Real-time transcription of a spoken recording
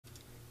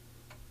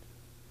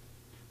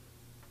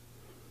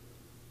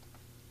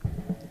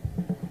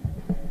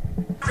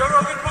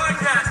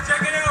podcast.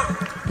 Check it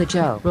out. The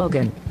Joe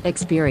Rogan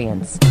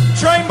Experience.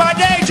 Train by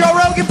day, Joe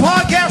Rogan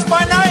podcast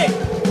by night,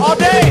 all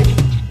day.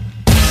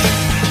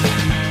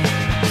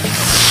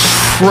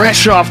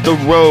 Fresh off the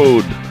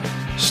road,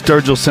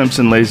 Sturgill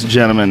Simpson, ladies and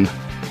gentlemen.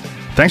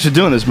 Thanks for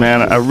doing this,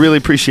 man. I really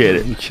appreciate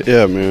it.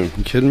 Yeah, man.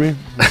 You kidding me?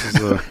 This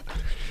is,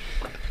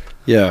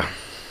 yeah,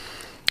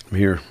 I'm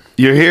here.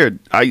 You're here.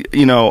 I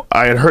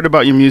had heard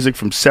about your music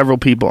from several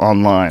people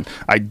online.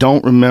 I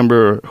don't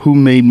remember who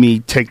made me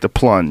take the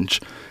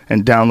plunge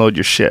and download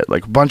your shit.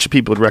 Like, a bunch of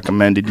people had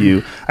recommended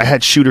you. I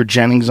had Shooter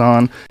Jennings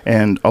on,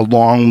 and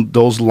along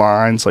those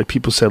lines, like,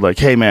 people said, like,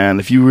 hey, man,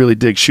 if you really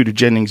dig Shooter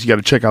Jennings, you got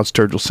to check out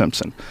Sturgill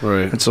Simpson.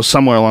 Right. And so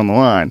somewhere along the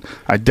line,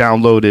 I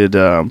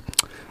downloaded,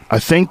 I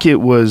think it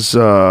was,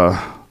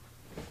 I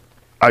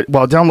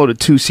downloaded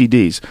 2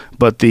 CDs,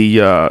 but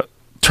the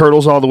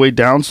Turtles All the Way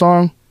Down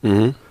song,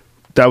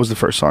 that was the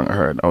first song I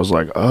heard. I was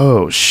like,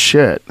 oh,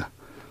 shit.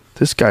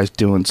 This guy's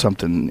doing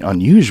something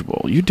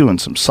unusual. You're doing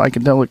some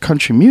psychedelic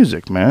country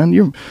music, man.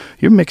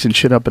 You're mixing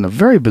shit up in a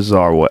very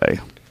bizarre way.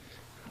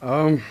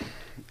 Yeah,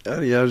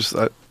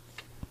 I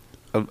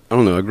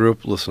don't know. I grew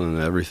up listening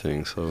to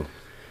everything, so.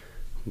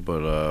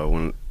 But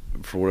when,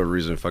 for whatever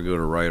reason, if I go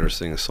to write or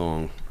sing a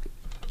song,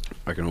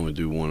 I can only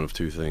do one of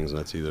 2 things, and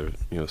that's either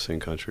sing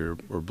country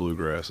or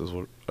bluegrass is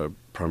what I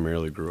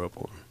primarily grew up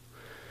on.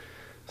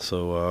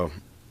 So.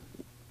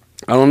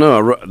 I don't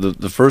know.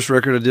 The first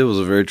record I did was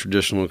a very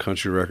traditional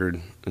country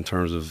record in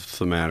terms of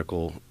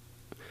thematical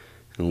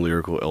and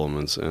lyrical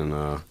elements. And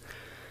I've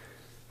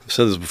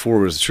said this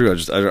before, but it's true.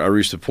 I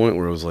reached a point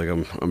where I was like,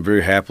 I'm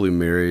very happily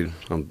married.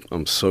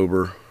 I'm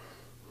sober,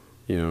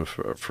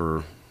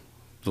 for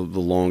the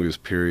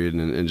longest period,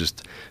 and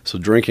just so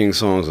drinking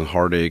songs and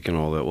heartache and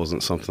all that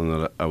wasn't something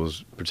that I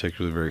was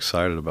particularly very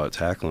excited about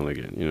tackling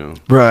again.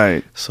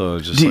 Right. So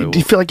just do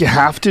you feel like you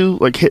have to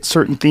hit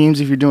certain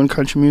themes if you're doing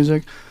country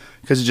music?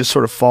 Because it just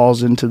sort of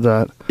falls into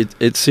that.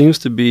 It seems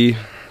to be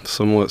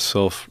somewhat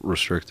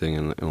self-restricting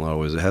in a lot of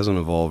ways. It hasn't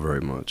evolved very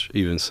much,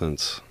 even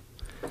since,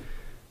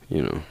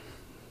 60s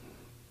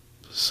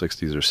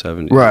or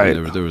 70s. Right. I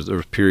mean, there was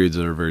periods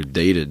that are very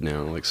dated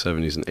now, like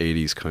 70s and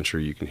 80s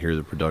country. You can hear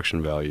the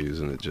production values,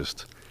 and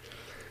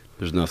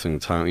there's nothing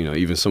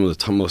even some of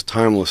the most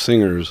timeless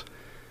singers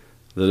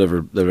that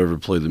ever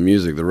played the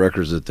music, the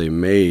records that they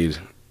made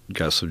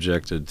got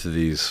subjected to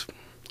these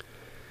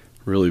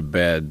really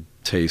bad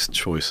taste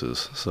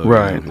choices, so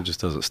right. It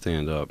just doesn't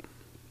stand up.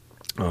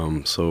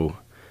 So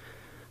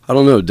I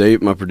don't know.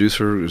 Dave, my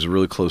producer, is a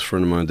really close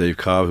friend of mine, Dave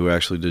Cobb, who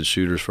actually did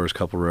Shooter's first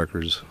couple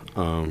records.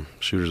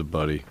 Shooter's a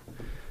buddy.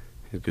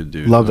 He's a good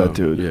dude. Love that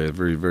dude. Yeah,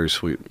 very, very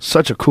sweet.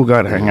 Such a cool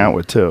guy to hang out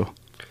with too.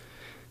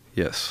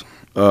 Yes.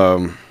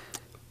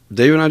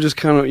 Dave and I just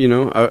kind of,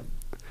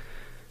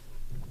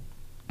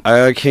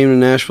 I came to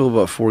Nashville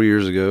about 4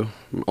 years ago,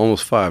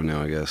 almost 5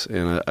 now, I guess,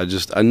 and I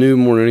knew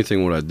more than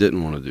anything what I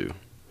didn't want to do.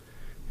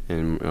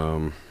 And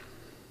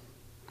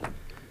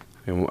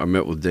I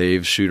met with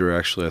Dave. Shooter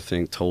actually, I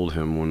think, told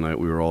him one night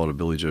we were all at a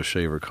Billy Joe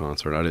Shaver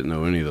concert. I didn't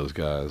know any of those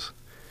guys.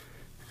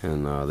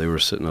 And they were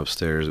sitting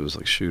upstairs. It was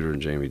like Shooter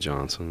and Jamie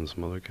Johnson and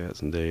some other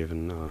cats and Dave.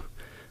 And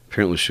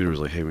apparently Shooter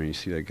was like, hey, man, you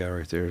see that guy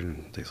right there?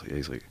 And Dave's like,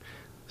 he's like,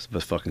 it's the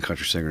best fucking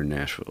country singer in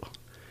Nashville.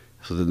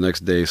 So the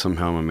next day,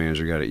 somehow my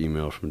manager got an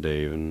email from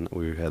Dave, and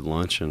we had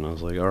lunch. And I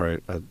was like, all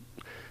right,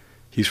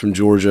 he's from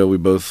Georgia. We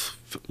both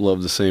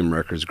loved the same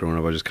records growing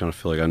up. I just kind of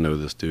feel like I know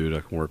this dude. I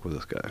can work with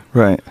this guy.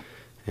 Right.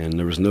 And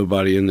there was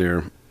nobody in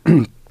there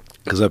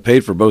because I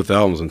paid for both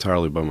albums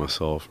entirely by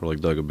myself, or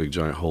dug a big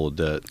giant hole of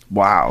debt.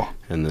 Wow.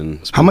 And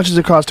then how much does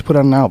it cost to put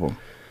out an album?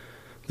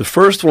 The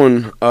first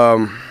one,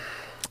 I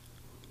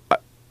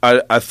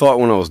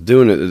thought when I was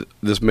doing it,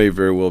 this may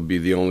very well be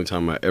the only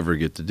time I ever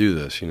get to do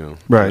this,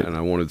 Right. And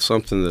I wanted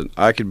something that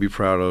I could be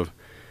proud of.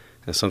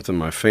 And something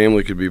my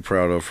family could be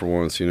proud of for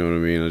once, you know what I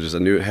mean? I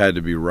knew it had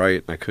to be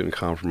right, and I couldn't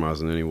compromise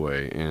in any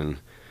way. And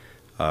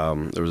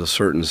there was a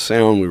certain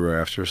sound we were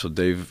after, so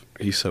Dave,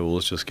 he said, well,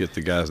 let's just get the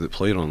guys that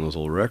played on those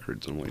old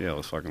records. I'm like, yeah,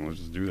 let's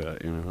just do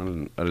that,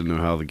 I didn't know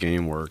how the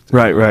game worked.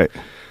 Right.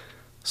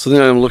 So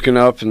then I'm looking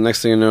up, and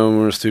next thing I know, I'm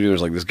in the studio,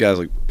 there's this guy's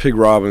like Pig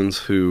Robbins,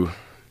 who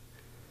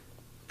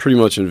pretty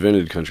much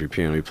invented country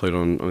piano. He played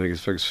on, I think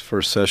his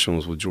first session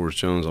was with George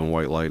Jones on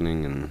White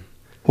Lightning, and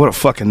what a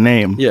fucking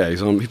name. Yeah, he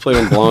played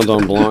on Blonde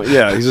on Blonde.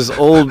 Yeah, he's this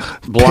old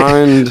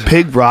blind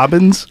Pig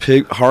Robbins?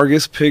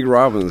 Hargis Pig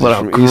Robbins.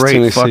 What a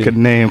great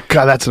fucking name.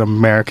 God, that's an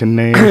American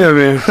name. Yeah,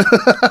 man.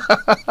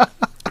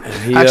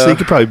 Actually, he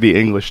could probably be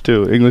English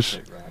too. English.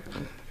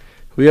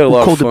 We had a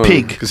lot of fun. Called the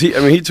Pig. Because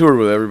he toured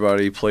with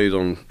everybody. He played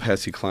on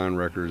Patsy Cline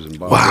records and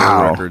Bob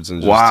Dylan records.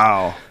 And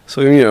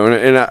So,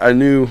 and I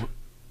knew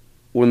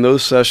when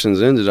those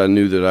sessions ended, I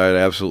knew that I had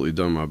absolutely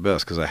done my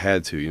best because I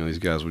had to. These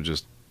guys would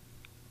just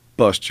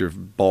bust your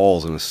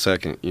balls in a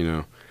second,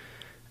 and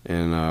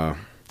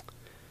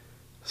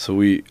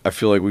so I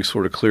feel like we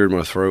sort of cleared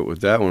my throat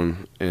with that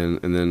one, and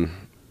then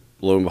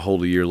lo and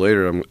behold, a year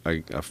later,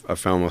 I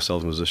found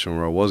myself in a position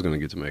where I was going to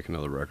get to make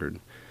another record.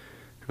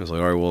 I was like,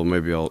 all right, well,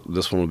 maybe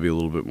this one will be a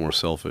little bit more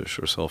selfish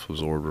or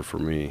self-absorbed for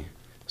me,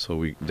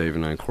 So Dave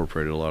and I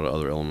incorporated a lot of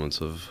other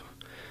elements of,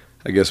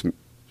 I guess,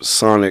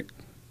 sonic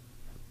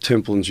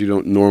templates you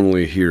don't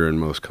normally hear in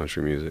most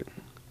country music.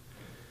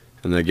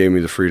 And that gave me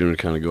the freedom to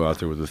kind of go out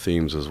there with the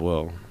themes as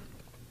well.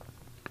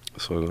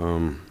 So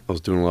I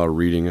was doing a lot of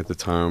reading at the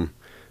time.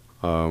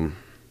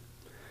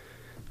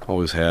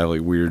 Always have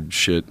like weird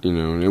shit, you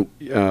know.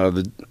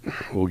 And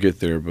we'll get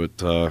there,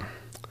 but I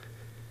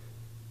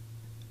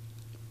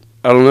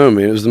don't know,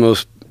 man. It was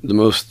the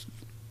most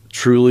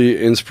truly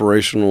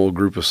inspirational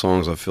group of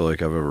songs I feel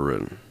like I've ever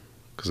written,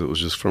 because it was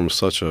just from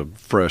such a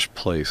fresh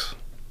place.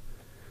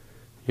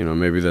 You know,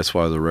 maybe that's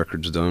why the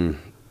record's done.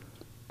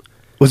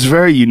 Well, it's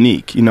very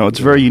unique. You know, it's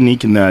very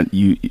unique in that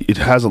it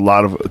has a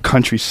lot of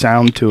country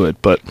sound to it,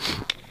 but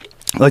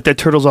like that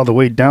Turtles All the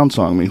Way Down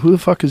song. I mean, who the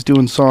fuck is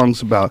doing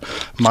songs about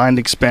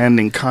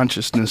mind-expanding,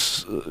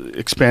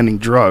 consciousness-expanding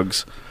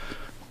drugs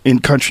in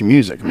country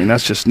music? I mean,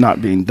 that's just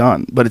not being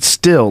done. But it's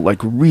still, like,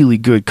 really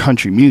good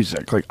country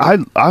music. Like,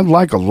 I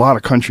like a lot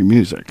of country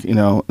music, you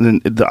know?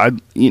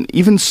 And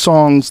even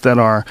songs that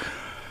are...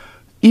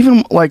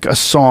 Even, like, a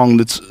song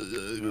that's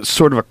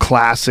sort of a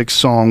classic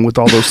song with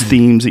all those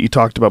themes that you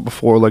talked about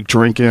before, like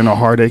Drinking or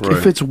Heartache. Right.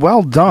 If it's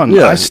well done,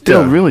 I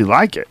still really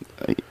like it.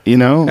 You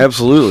know,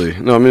 absolutely.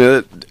 No, I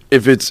mean,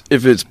 if it's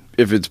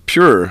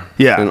pure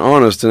and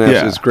honest, and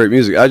it's great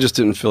music. I just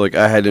didn't feel like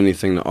I had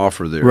anything to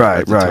offer there.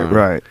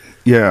 Right.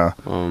 Yeah.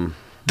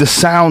 The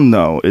sound,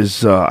 though,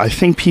 is I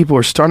think people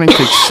are starting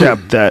to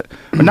accept that.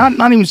 Not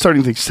even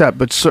starting to accept,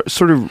 but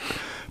sort of.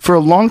 For a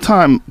long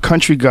time,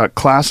 country got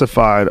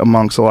classified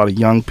amongst a lot of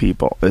young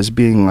people as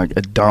being like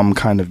a dumb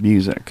kind of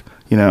music,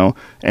 you know,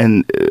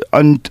 and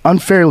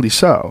unfairly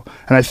so.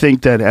 And I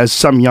think that as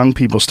some young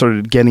people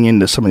started getting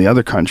into some of the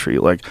other country,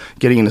 like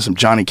getting into some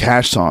Johnny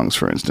Cash songs,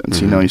 for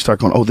instance, you know, you start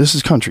going, oh, this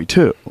is country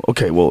too.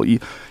 Okay, well, you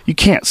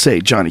can't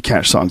say Johnny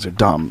Cash songs are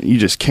dumb. You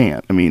just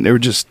can't. I mean,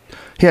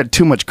 he had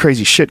too much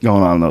crazy shit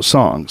going on in those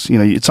songs. You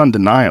know, it's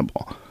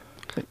undeniable.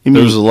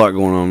 There's a lot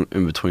going on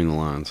in between the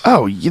lines.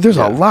 Oh, there's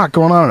a lot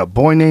going on in A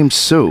Boy Named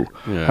Sue.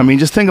 Yeah. I mean,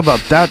 just think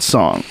about that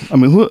song. I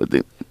mean,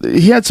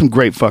 he had some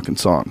great fucking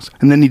songs.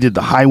 And then he did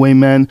The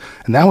Highwaymen,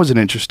 and that was an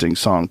interesting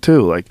song,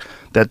 too. Like,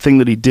 that thing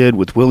that he did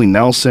with Willie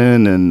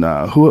Nelson, and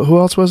who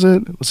else was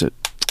it? Was it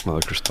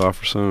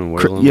Christopherson and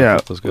Waylon? Yeah.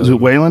 Was it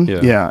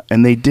Waylon? Yeah.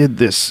 And they did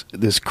this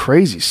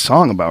crazy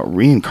song about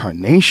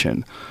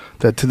reincarnation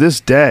that to this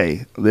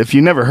day, if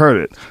you never heard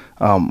it,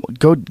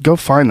 go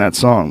find that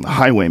song, The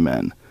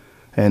Highwaymen.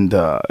 And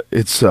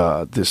it's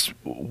this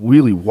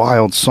really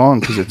wild song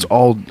because it's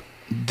all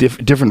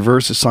different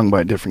verses sung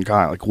by a different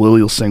guy. Like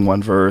Willie will sing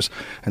one verse,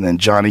 and then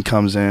Johnny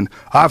comes in.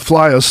 I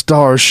fly a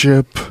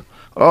starship.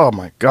 Oh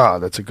my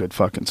God, that's a good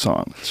fucking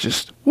song. It's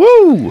just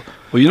woo.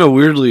 Well, you know,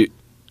 weirdly,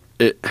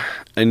 it's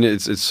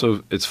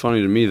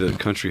funny to me that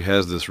country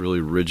has this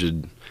really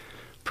rigid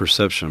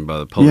perception by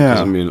the public.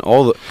 Yeah. I mean,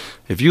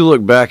 if you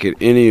look back at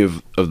any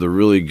of the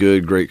really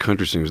good, great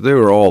country singers, they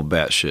were all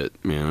batshit,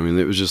 man. I mean,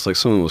 it was just like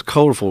some of the most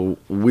colorful,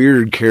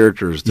 weird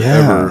characters to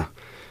ever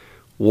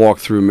walk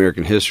through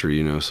American history,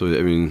 you know. So,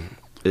 I mean,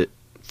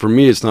 for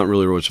me, it's not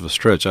really much of a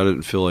stretch. I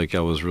didn't feel like I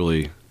was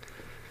really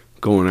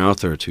going out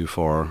there too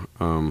far.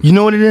 You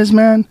know what it is,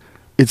 man?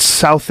 It's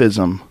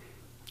Southism.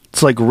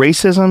 It's like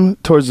racism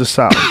towards the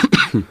South.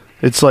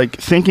 It's like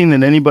thinking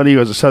that anybody who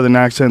has a Southern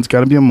accent's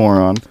got to be a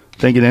moron.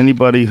 Thinking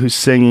anybody who's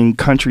singing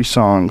country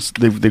songs,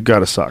 they've got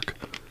to suck.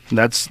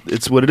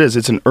 It's what it is.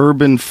 It's an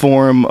urban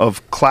form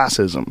of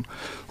classism.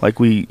 Like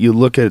you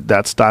look at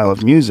that style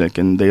of music,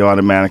 and they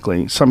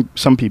automatically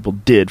some people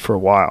did for a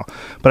while.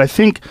 But I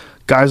think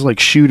guys like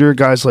Shooter,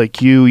 guys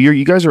like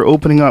you guys are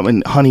opening up,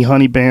 and Honey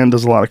Honey Band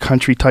does a lot of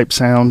country type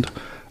sound.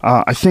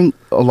 I think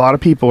a lot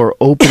of people are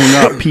opening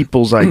up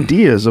people's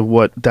ideas of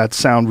what that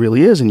sound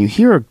really is, and you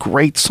hear a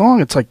great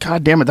song, it's like,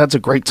 God damn it, that's a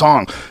great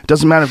song. It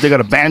doesn't matter if they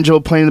got a banjo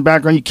playing in the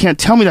background, you can't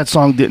tell me that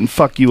song didn't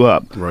fuck you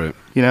up. Right.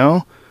 You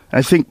know?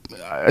 I think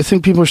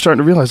people are starting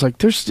to realize,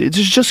 like, it's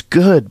just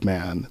good,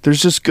 man.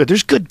 There's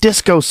good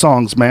disco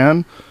songs,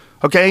 man.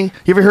 Okay?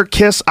 You ever heard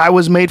Kiss, I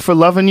Was Made for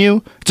Loving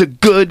You? It's a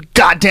good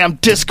goddamn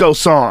disco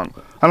song.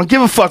 I don't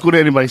give a fuck what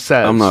anybody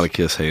says. I'm not a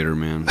Kiss hater,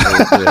 man. They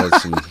had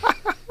some...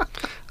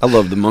 I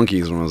loved the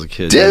Monkees when I was a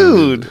kid.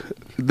 Dude,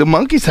 the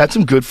Monkees had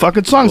some good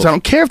fucking songs. I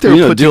don't care if they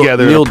were put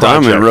together. Neil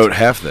Diamond wrote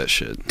half that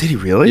shit. Did he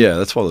really? Yeah,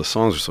 that's why the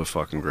songs are so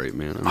fucking great,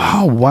 man. I mean,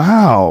 oh,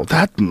 wow.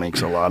 That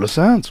makes a lot of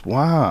sense.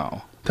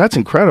 Wow. That's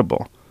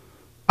incredible.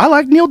 I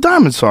like Neil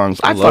Diamond songs.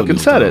 I fucking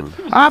said it.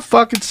 I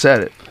fucking said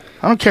it.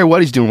 I don't care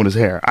what he's doing with his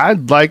hair.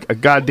 I'd like a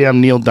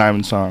goddamn Neil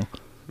Diamond song.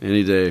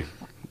 Any day.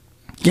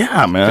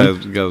 Yeah, man.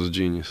 The guy was a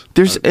genius.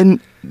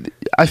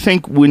 I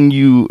think when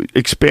you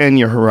expand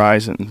your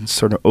horizon,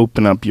 sort of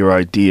open up your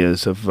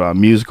ideas of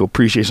musical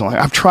appreciation, like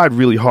I've tried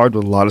really hard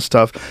with a lot of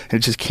stuff, and it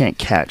just can't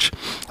catch.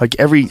 Like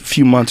every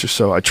few months or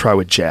so, I try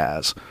with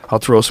jazz. I'll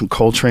throw some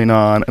Coltrane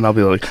on, and I'll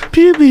be like, I'll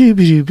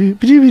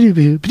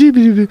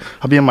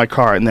be in my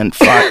car, and then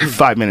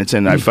 5 minutes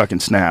in, I fucking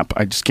snap.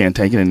 I just can't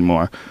take it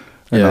anymore.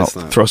 And I'll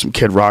throw some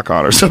Kid Rock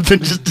on or something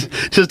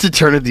just to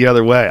turn it the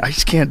other way. I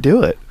just can't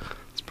do it.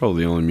 It's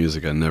probably the only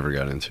music I never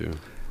got into.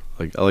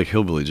 like I like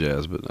hillbilly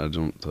jazz, but I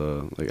don't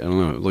like I don't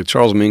know like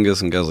Charles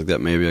Mingus and guys like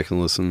that. Maybe I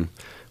can listen,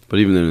 but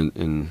even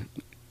in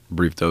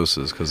brief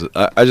doses because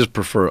I just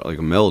prefer like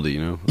a melody,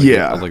 you know. Like,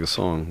 Yeah, I like a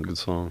song, a good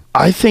song.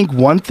 I think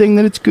one thing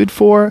that it's good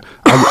for,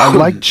 I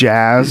like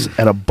jazz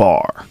at a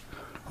bar.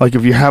 Like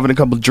if you're having a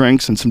couple of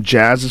drinks and some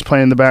jazz is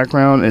playing in the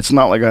background, it's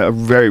not like a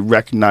very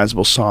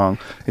recognizable song.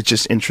 It's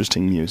just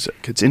interesting music.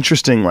 It's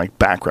interesting like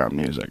background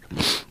music.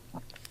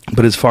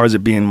 But as far as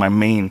it being my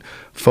main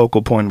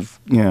focal point,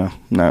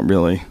 not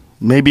really.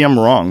 Maybe I'm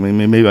wrong.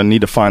 Maybe I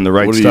need to find the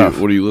right stuff.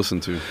 What do you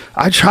listen to?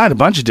 I tried a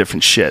bunch of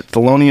different shit.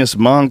 Thelonious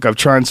Monk. I've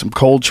tried some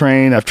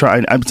Coltrane.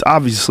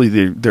 Obviously,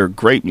 they're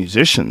great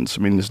musicians.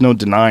 I mean, there's no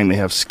denying they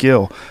have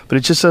skill. But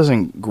it just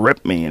doesn't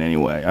grip me in any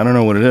way. I don't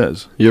know what it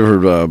is. You ever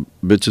heard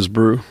Bitches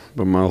Brew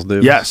by Miles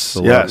Davis? Yes.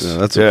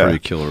 That's a pretty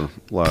killer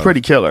live.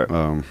 Pretty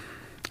killer.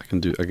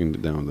 I can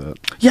get down with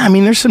that. Yeah, I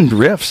mean, there's some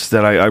riffs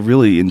that I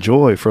really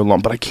enjoy for a long,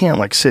 but I can't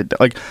like sit.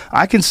 Like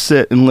I can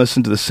sit and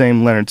listen to the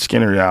same Leonard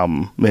Skinner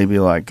album maybe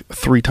like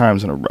 3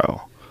 times in a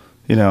row,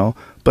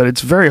 But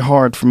it's very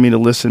hard for me to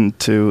listen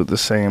to the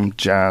same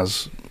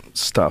jazz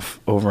stuff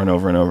over and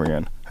over and over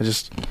again. I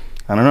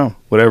don't know,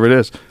 whatever it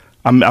is,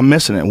 I'm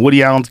missing it.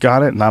 Woody Allen's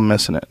got it, and I'm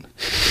missing it.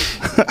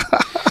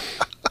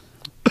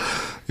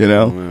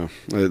 Yeah.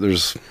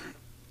 There's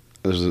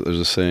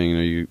a saying,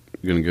 you're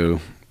gonna go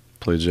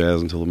play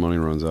jazz until the money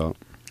runs out.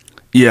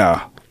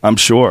 Yeah, I'm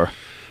sure.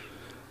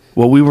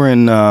 Well, we were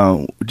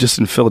just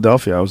in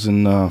Philadelphia. I was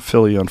in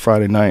Philly on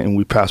Friday night, and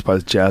we passed by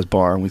this jazz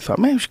bar, and we thought,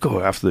 man, we should go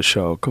after the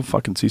show. Go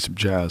fucking see some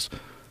jazz.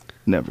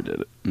 Never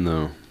did it.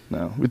 No.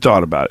 We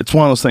thought about it. It's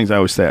one of those things I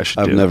always say I should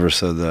do. I've never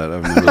said that.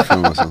 I've never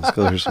found myself, let's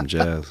go hear some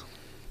jazz.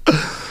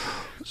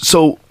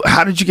 So,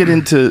 how did you get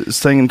into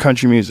singing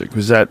country music?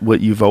 Was that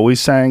what you've always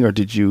sang, or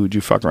did you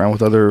fuck around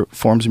with other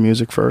forms of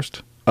music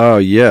first? Oh,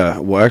 yeah.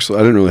 Well, actually,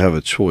 I didn't really have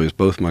a choice.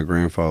 Both my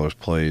grandfathers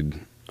played,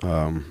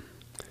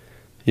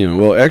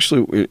 well,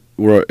 actually,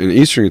 we're in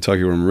Eastern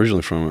Kentucky, where I'm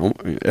originally from.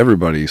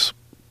 Everybody's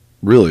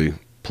really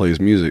plays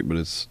music, but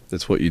it's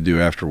what you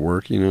do after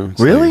work, It's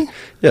really? Like,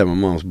 yeah, my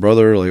mom's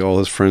brother, like all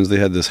his friends, they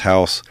had this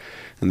house,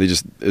 and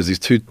there's these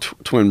two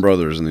twin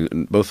brothers,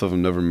 and both of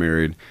them never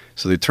married,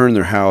 so they turned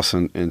their house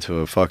into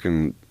a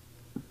fucking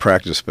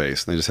practice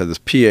space. And they just had this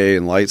PA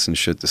and lights and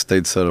shit that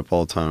stayed set up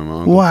all the time. My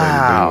uncle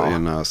wow. played,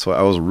 and so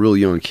I was a real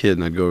young kid,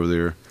 and I'd go over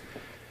there.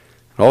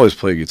 I'd always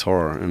play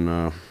guitar,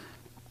 and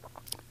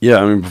yeah,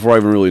 I mean, before I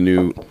even really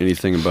knew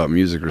anything about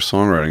music or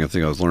songwriting, I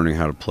think I was learning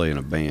how to play in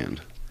a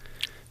band,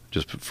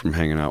 just from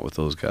hanging out with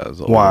those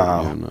guys.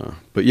 Wow. And,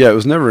 but yeah, it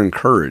was never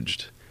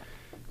encouraged.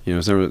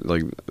 It's never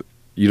like,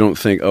 you don't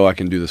think, oh, I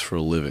can do this for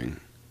a living,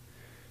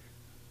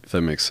 if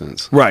that makes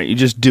sense. Right, you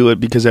just do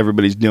it because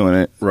everybody's doing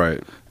it.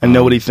 Right. And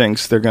nobody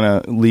thinks they're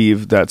going to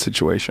leave that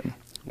situation.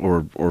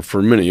 Or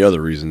for many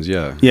other reasons,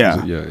 yeah.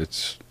 Yeah. Yeah,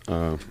 it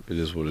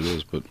is what it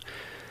is, but...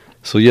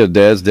 So yeah,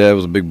 Dad's dad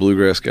was a big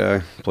bluegrass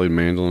guy, played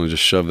mandolin and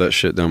just shoved that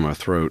shit down my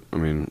throat,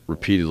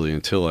 repeatedly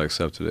until I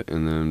accepted it.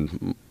 And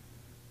then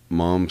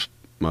my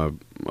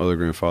other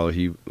grandfather,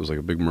 he was like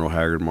a big Merle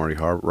Haggard, Marty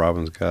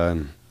Robbins guy,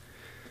 and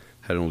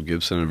had an old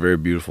Gibson and a very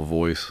beautiful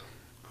voice.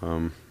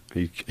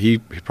 He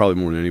probably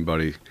more than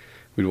anybody,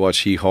 we'd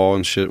watch Hee Haw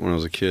and shit when I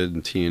was a kid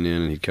and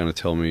TNN, and he'd kind of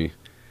tell me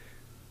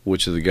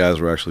which of the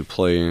guys were actually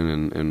playing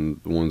and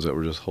the ones that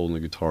were just holding the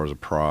guitar as a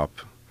prop.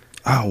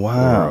 Oh,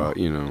 wow. Or,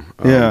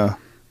 yeah.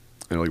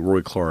 And like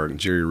Roy Clark and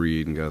Jerry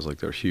Reed and guys like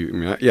that are huge.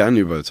 I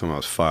knew by the time I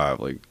was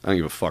 5. Like, I didn't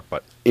give a fuck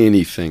about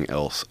anything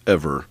else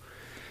ever.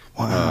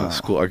 Wow.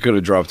 School. I could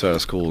have dropped out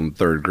of school in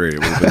 3rd grade. It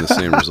would have been the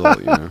same result,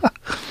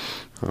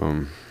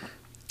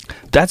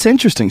 That's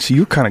interesting. So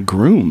you're kind of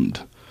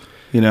groomed,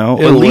 at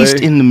a least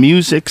way. in the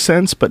music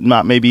sense, but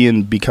not maybe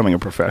in becoming a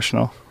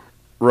professional.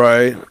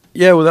 Right.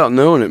 Yeah, without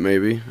knowing it,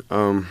 maybe.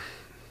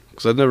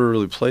 Because I'd never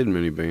really played in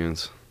many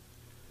bands.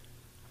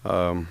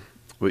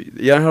 But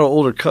yeah, I had an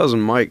older cousin,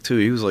 Mike, too.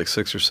 He was like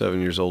 6 or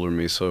 7 years older than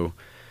me, so,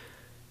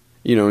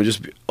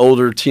 just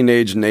older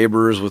teenage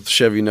neighbors with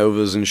Chevy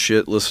Novas and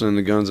shit, listening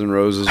to Guns N'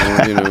 Roses,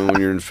 when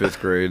you're in 5th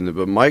grade.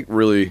 But Mike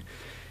really,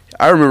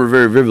 I remember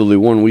very vividly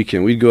one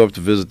weekend, we'd go up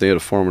to visit, they had a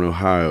farm in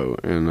Ohio,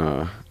 and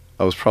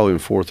I was probably in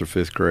 4th or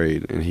 5th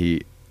grade, and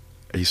he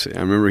said,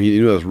 I remember he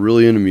knew I was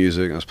really into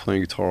music, I was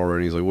playing guitar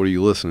already, he's like, what are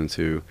you listening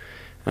to?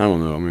 I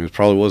don't know. It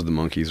probably was the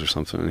Monkees or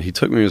something. And he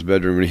took me in his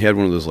bedroom, and he had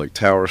one of those like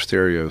tower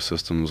stereo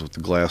systems with the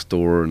glass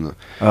door and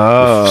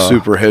the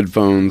super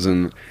headphones.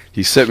 And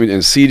he set me.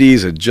 And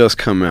CDs had just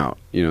come out.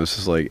 This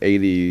is like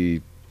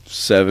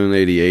 87,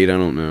 88, I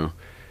don't know.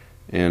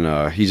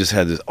 And he just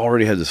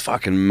already had this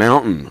fucking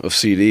mountain of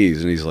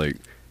CDs, and he's like,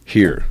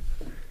 here.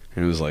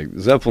 And it was like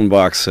Zeppelin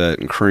box set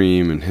and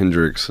Cream and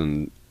Hendrix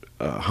and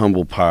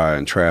Humble Pie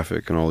and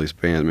Traffic and all these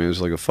bands. It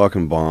was like a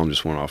fucking bomb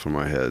just went off in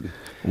my head.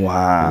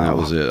 Wow. And that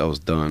was it. I was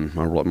done.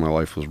 My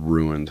life was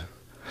ruined.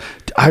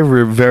 I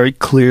very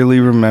clearly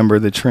remember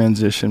the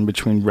transition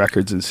between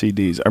records and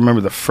CDs. I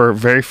remember the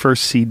very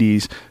first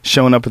CDs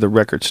showing up at the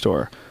record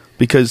store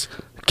because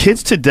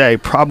kids today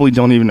probably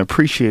don't even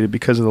appreciate it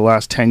because of the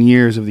last 10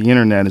 years of the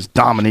internet has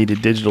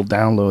dominated digital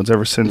downloads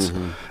ever since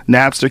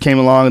Napster came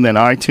along, and then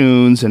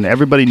iTunes, and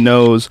everybody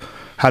knows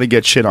how to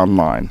get shit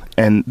online.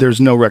 And there's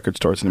no record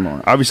stores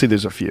anymore. Obviously,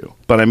 there's a few.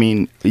 But, I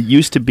mean, it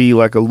used to be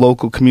like a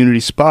local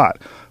community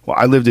spot. Well,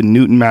 I lived in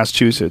Newton,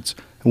 Massachusetts,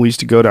 and we used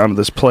to go down to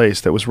this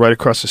place that was right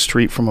across the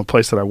street from a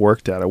place that I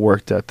worked at. I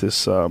worked at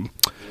this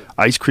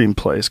ice cream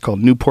place called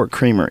Newport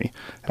Creamery.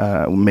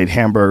 We made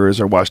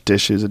hamburgers or washed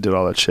dishes and did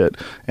all that shit.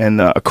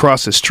 And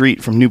across the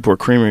street from Newport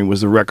Creamery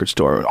was the record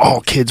store. All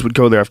kids would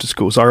go there after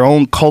school. It was our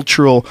own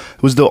cultural,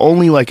 it was the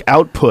only like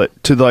output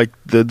to like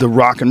the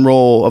rock and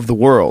roll of the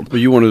world.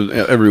 But you wanted,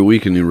 every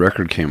week a new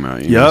record came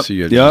out. You know, so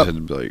you just had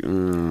to be like,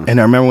 And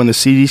I remember when the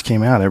CDs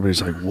came out,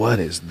 everybody's like, what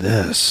is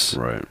this?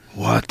 Right.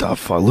 What the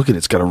fuck? Look at it,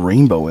 it's got a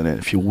rainbow in it.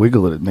 If you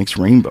wiggle it, it makes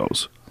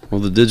rainbows. Well,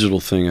 the digital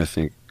thing, I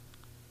think,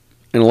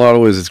 in a lot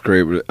of ways, it's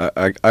great, but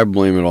I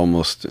blame it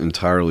almost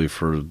entirely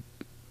for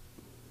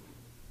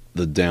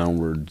the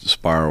downward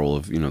spiral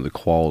of, you know, the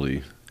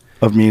quality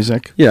of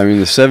music. Yeah, I mean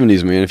the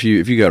 '70s, man. If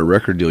you got a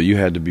record deal, you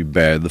had to be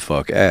bad the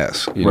fuck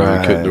ass. You know,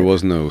 Right. there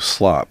was no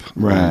slop,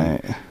 Right.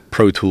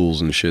 Pro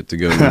Tools and shit to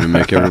go to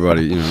make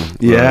everybody, you know.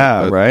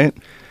 Yeah, right.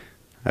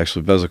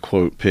 Actually, that's a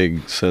quote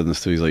Pig said in the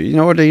studio. He's like, you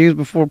know what they used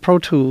before Pro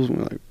Tools? And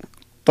we're like,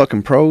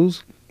 fucking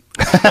pros.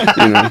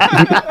 You know.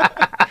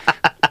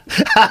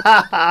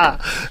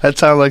 That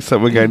sounds like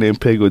something a guy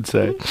named Pig would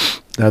say.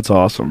 That's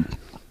awesome.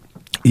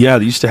 Yeah,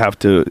 they used to have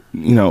to,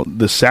 you know,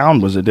 the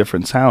sound was a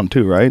different sound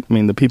too, right? I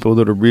mean, the people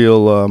that are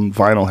real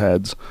vinyl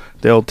heads,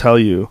 they'll tell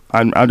you.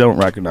 I don't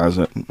recognize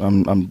it.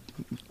 I'm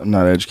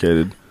not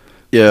educated.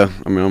 Yeah,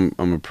 I mean,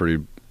 I'm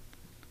kind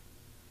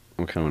of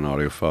an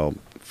audiophile,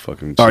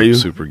 fucking Are you?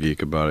 super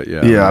geek about it.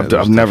 Yeah, Yeah, I mean,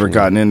 I've never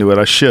gotten into it.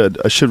 I should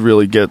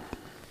really get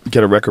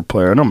a record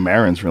player. I know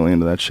Marin's really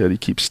into that shit. He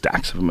keeps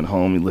stacks of them at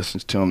home. He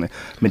listens to them. They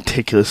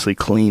meticulously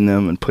clean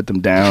them and put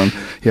them down.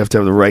 You have to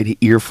have the right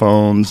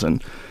earphones,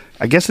 and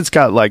I guess it's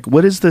got like,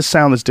 what is the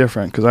sound that's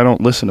different? Because I don't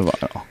listen to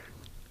vinyl.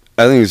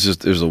 I think it's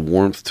just there's a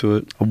warmth to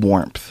it. A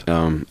warmth.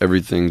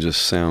 Everything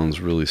just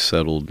sounds really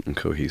settled and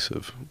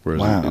cohesive.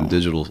 Whereas in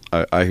digital,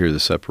 I hear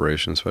the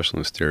separation, especially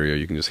in stereo.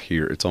 You can just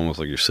hear. It's almost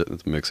like you're sitting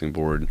at the mixing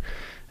board,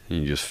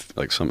 and you just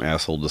like some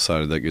asshole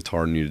decided that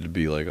guitar needed to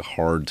be like a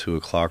hard 2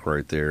 o'clock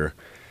right there.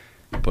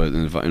 But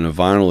in a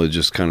vinyl, it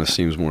just kind of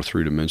seems more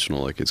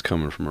three-dimensional, like it's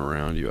coming from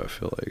around you, I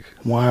feel like.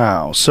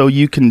 Wow. So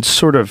you can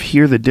sort of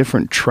hear the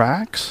different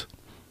tracks?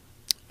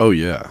 Oh,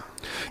 yeah.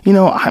 You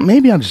know,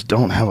 maybe I just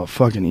don't have a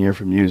fucking ear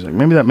for music.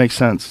 Maybe that makes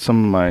sense,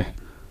 some of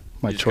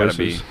my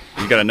choices.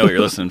 You got to know what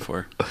you're listening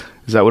for.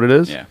 Is that what it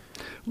is? Yeah.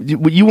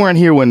 You weren't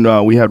here when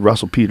we had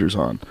Russell Peters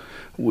on.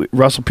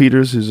 Russell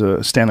Peters is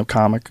a stand-up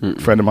comic,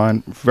 friend of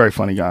mine, very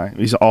funny guy.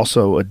 He's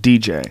also a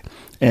DJ.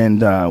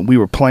 And we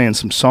were playing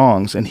some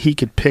songs, and he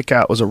could pick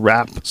out, it was a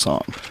rap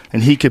song,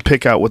 and he could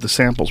pick out what the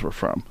samples were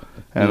from.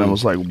 And I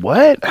was like,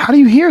 what? How do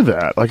you hear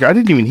that? Like, I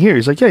didn't even hear.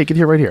 He's like, yeah, you can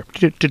hear right here.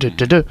 Like,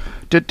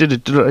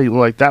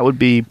 that would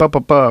be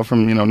ba-ba-ba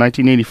from,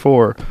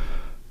 1984. And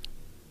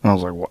I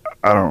was like, well,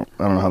 I don't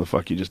know how the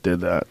fuck you just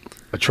did that.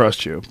 I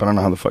trust you, but I don't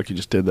know how the fuck you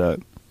just did that.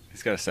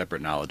 He's got a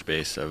separate knowledge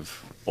base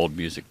of old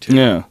music, too.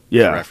 Yeah.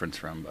 To reference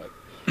from, but...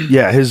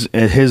 Yeah, his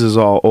is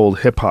all old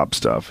hip-hop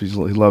stuff. He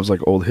loves, like,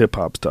 old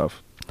hip-hop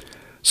stuff.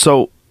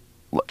 So,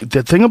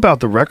 the thing about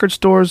the record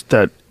stores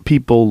that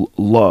people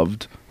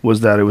loved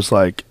was that it was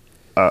like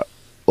a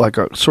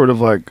sort of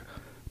like,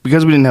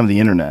 because we didn't have the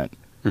internet,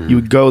 you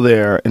would go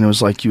there and it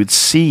was like you would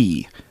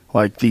see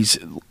like these,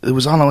 it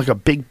was on like a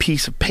big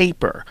piece of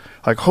paper.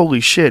 Like,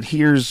 holy shit,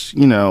 here's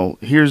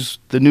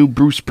the new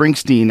Bruce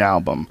Springsteen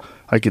album.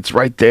 Like, it's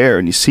right there,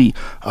 and you see,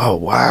 oh,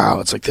 wow,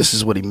 it's like, this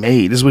is what he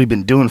made. This is what he's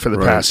been doing for the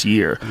past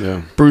year.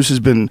 Yeah. Bruce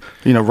has been,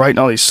 writing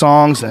all these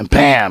songs, and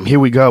bam, here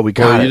we go, we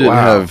got it.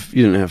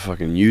 You didn't have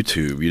fucking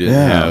YouTube. You didn't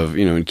have,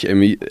 I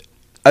mean,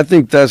 I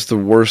think that's the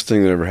worst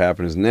thing that ever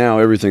happened is now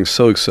everything's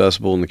so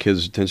accessible, and the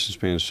kids' attention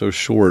span is so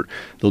short,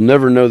 they'll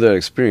never know that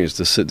experience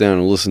to sit down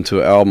and listen to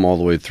an album all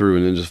the way through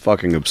and then just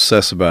fucking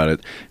obsess about it,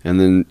 and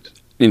then...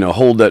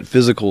 hold that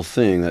physical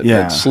thing,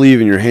 that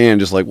sleeve in your hand,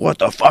 just like, what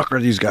the fuck are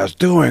these guys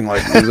doing?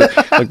 Like,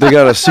 like they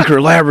got a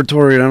secret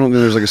laboratory, and I don't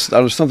think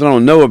there's something I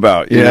don't know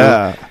about. You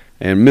know?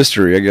 And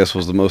mystery, I guess,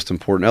 was the most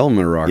important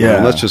element of rock and roll.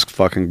 And that's just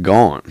fucking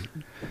gone.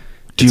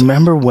 Do you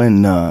remember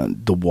when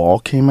The Wall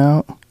came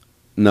out?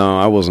 No,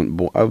 I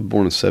wasn't. I was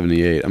born in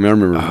 '78. I mean, I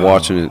remember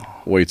watching it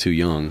way too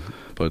young,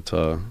 but.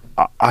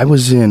 I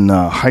was in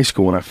high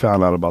school when I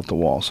found out about The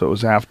Wall, so it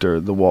was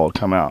after The Wall had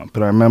come out.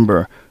 But I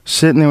remember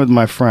sitting there with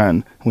my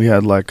friend. We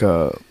had like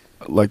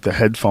the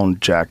headphone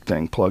jack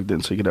thing plugged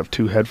in, so you could have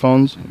two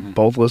headphones,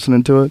 both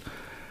listening to it.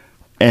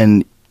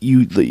 And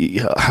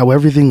how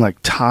everything like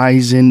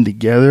ties in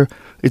together,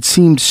 it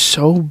seemed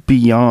so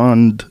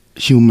beyond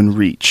human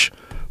reach.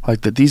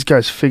 Like that these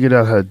guys figured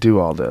out how to do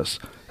all this.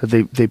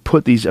 That they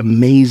put these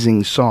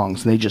amazing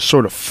songs and they just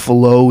sort of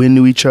flow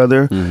into each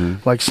other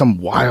like some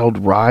wild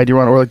ride you're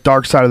on, or like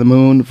Dark Side of the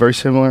Moon, very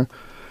similar.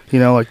 You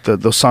know, like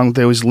the song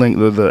they always link,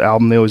 the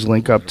album they always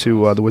link up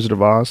to, The Wizard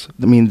of Oz.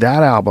 I mean,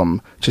 that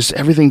album, just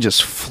everything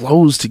just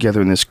flows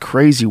together in this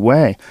crazy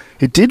way.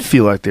 It did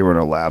feel like they were in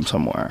a lab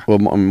somewhere. Well,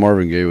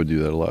 Marvin Gaye would do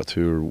that a lot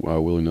too,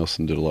 or Willie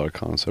Nelson did a lot of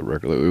concept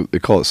record. They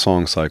call it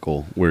song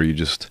cycle, where you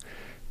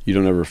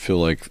don't ever feel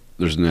like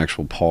there's an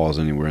actual pause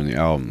anywhere in the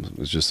album.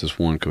 It's just this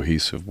one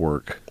cohesive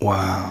work.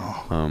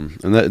 Wow.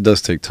 And that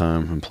does take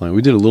time and playing.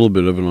 We did a little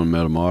bit of it on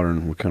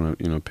Metamodern. We kind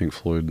of, Pink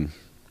Floyd and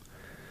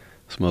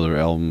some other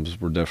albums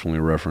were definitely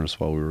referenced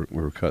while we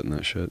were cutting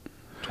that shit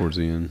towards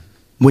the end.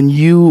 When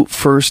you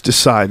first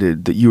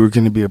decided that you were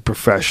going to be a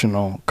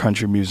professional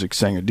country music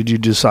singer, did you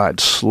decide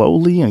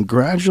slowly and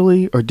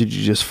gradually, or did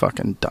you just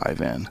fucking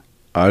dive in?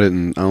 I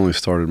didn't. I only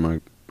started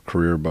my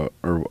career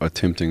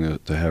attempting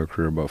to have a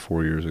career about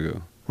 4 years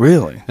ago.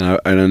 Really? And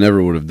I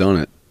never would have done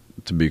it,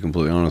 to be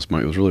completely honest.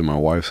 It was really my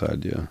wife's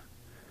idea.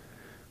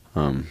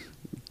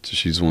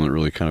 She's the one that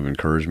really kind of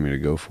encouraged me to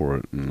go for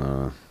it,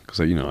 and because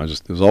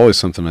it was always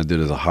something I did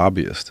as a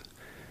hobbyist.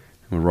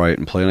 I would write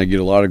and play, and I get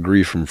a lot of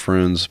grief from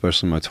friends,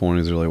 especially in my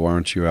 20s. They're like, "Why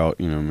aren't you out?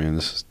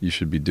 Man, you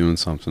should be doing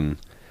something."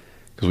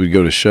 Because we'd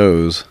go to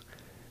shows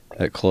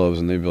at clubs,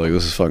 and they'd be like,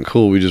 "This is fucking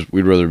cool. We'd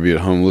rather be at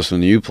home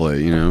listening to you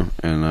play,"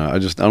 And I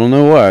don't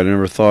know why. I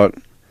never thought.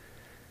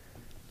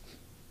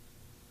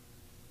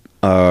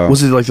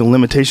 Was it like the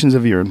limitations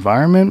of your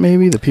environment,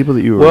 maybe the people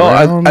that you were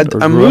around?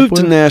 Well, I moved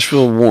to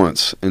Nashville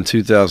once in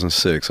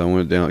 2006. I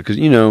went down because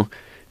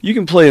you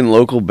can play in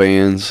local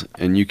bands,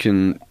 and you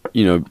can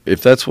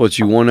if that's what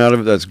you want out of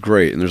it, that's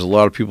great. And there's a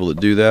lot of people that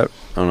do that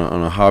on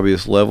a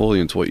hobbyist level.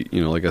 It's what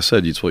like I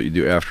said, it's what you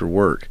do after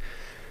work.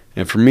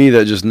 And for me,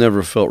 that just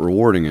never felt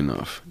rewarding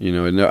enough.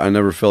 I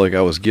never felt like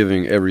I was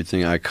giving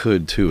everything I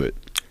could to it.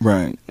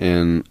 Right.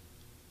 And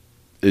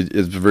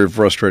it's a very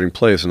frustrating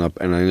place, and I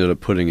ended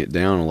up putting it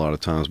down a lot of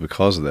times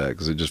because of that.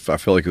 Because I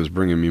felt like it was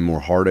bringing me more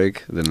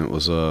heartache than it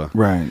was.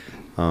 Right.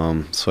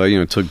 So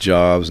I took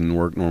jobs and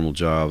worked normal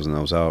jobs, and I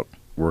was out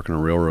working a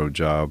railroad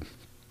job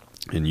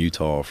in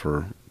Utah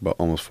for about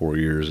almost 4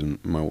 years, and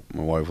my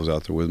wife was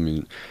out there with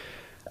me.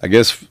 I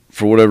guess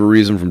for whatever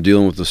reason, from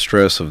dealing with the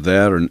stress of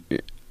that, or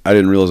I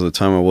didn't realize at the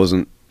time I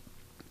wasn't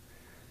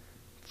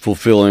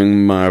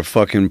fulfilling my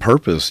fucking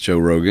purpose, Joe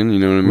Rogan. You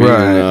know what I mean?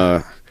 Right.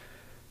 And,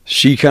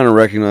 she kind of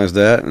recognized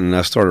that, and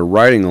I started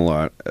writing a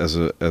lot as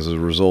a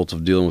result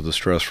of dealing with the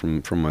stress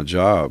from my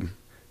job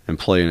and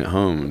playing at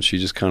home. And she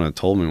just kind of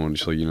told me one day,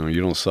 she's like,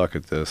 you don't suck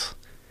at this,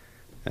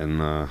 and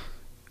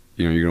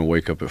you're gonna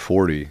wake up at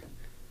 40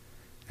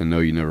 and know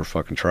you never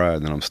fucking tried,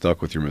 and then I'm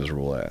stuck with your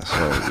miserable ass.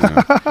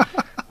 So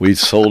we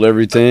sold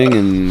everything,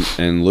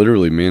 and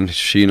literally, man,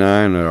 she and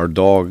I and our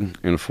dog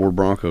in a Ford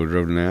Bronco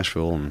drove to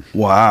Nashville. And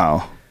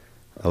wow,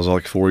 that was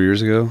like 4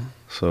 years ago.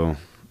 So.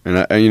 And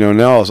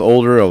now I was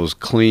older, I was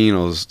clean,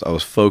 I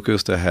was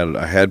focused, I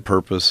had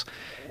purpose.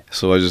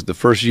 So the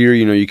first year,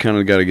 you kind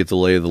of got to get the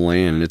lay of the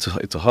land, and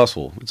it's a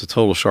hustle. It's a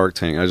total Shark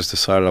Tank. I just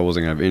decided I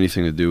wasn't going to have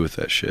anything to do with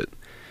that shit.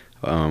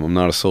 I'm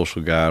not a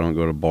social guy. I don't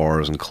go to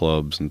bars and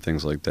clubs and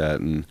things like that.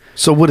 And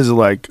so what is it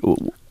like?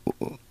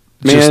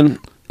 Man,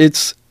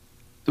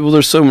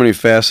 there's so many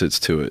facets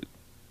to it.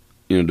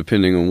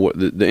 Depending on what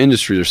the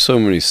industry, there's so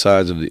many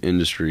sides of the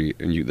industry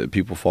that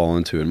people fall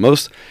into,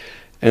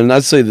 and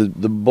I'd say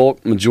the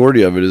bulk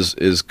majority of it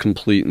is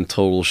complete and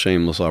total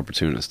shameless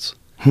opportunists.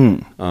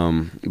 But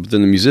then the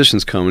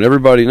musicians come, and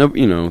everybody,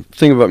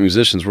 thing about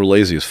musicians, we're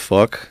lazy as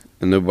fuck,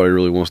 and nobody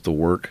really wants to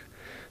work.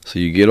 So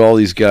you get all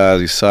these guys,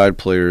 these side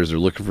players, they're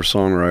looking for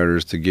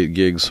songwriters to get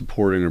gigs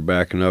supporting or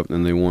backing up,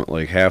 and they want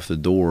like half the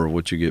door of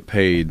what you get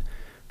paid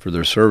for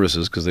their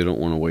services because they don't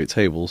want to wait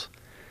tables.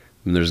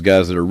 And there's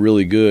guys that are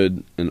really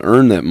good and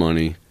earn that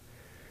money.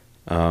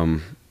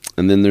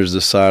 And then there's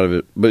this side of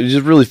it. But it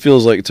just really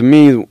feels like, to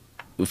me,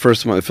 the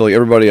first time I feel like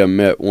everybody I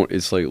met,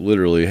 it's like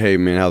literally, hey,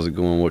 man, how's it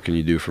going? What can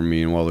you do for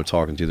me? And while they're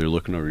talking to you, they're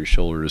looking over your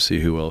shoulder to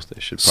see who else they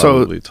should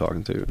probably be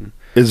talking to.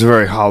 It's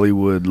very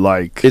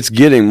Hollywood-like. It's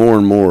getting more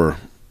and more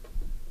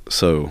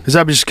so. Is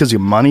that just because of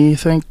money, you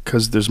think?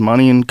 Because there's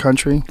money in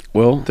country?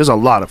 Well, there's a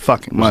lot of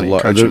fucking money in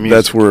country music.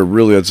 That's where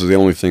really that's the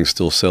only thing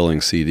still selling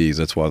CDs.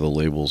 That's why the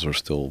labels are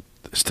still...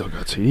 They still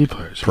got CD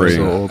players.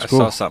 I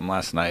saw something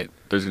last night.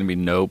 There's going to be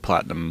no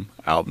platinum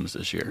albums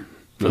this year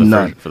for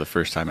the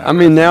first time ever. I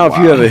mean, now if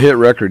you have a hit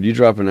record, you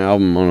drop an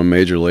album on a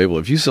major label.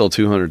 If you sell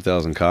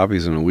 200,000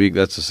 copies in a week,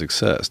 that's a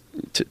success.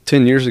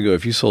 10 years ago,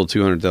 if you sold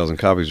 200,000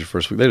 copies your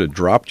first week, they'd have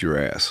dropped your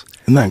ass.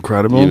 Isn't that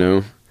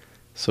incredible?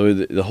 So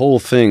the whole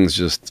thing's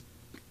just,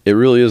 it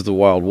really is the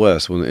Wild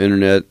West. When the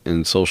internet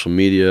and social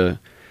media,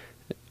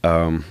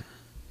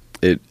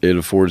 it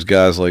affords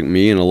guys like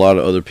me and a lot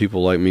of other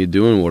people like me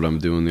doing what I'm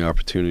doing the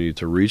opportunity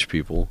to reach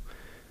people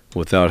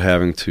without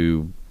having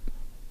to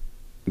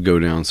go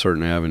down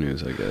certain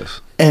avenues, I guess.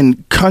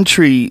 And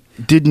country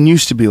didn't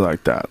used to be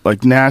like that.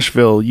 Like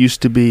Nashville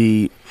used to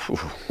be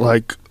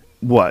like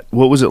what?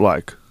 What was it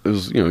like? It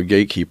was,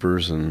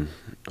 gatekeepers and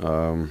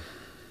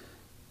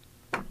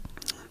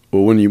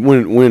Well,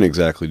 when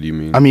exactly do you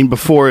mean? I mean,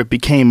 before it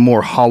became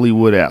more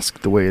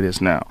Hollywood-esque the way it is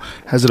now.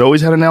 Has it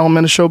always had an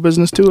element of show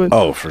business to it?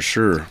 Oh, for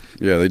sure.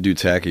 Yeah, they do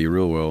tacky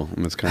real well. I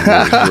mean, it's kind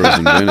of where it's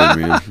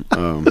invented,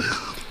 man.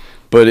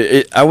 But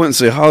I wouldn't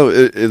say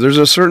Hollywood. There's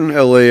a certain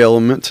LA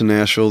element to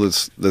Nashville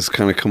that's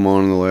kind of come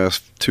on in the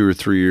last 2 or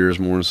 3 years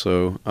more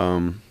so.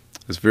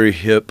 It's very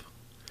hip.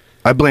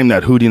 I blame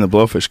that Hootie and the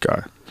Blowfish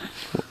guy.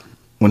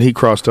 When he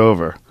crossed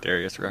over.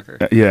 Darius Rucker.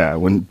 Yeah,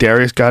 when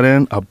Darius got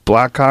in, a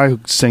black guy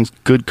who sings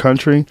good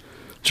country.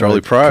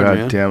 Charlie Pride, God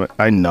man. damn it.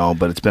 I know,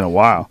 but it's been a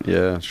while.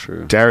 Yeah, that's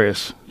true.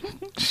 Darius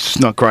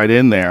snuck right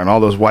in there, and all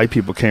those white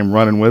people came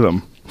running with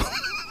him.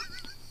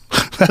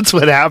 That's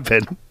what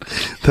happened.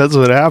 That's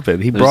what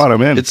happened. He brought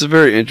him in. It's a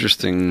very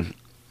interesting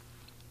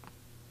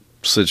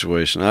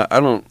situation. It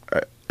doesn't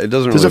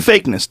There's really... a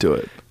fakeness to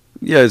it.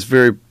 Yeah, it's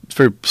very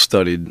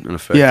studied and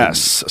effective.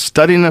 Yes,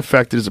 studied and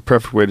affected is a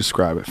perfect way to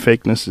describe it.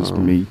 Fakeness is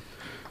me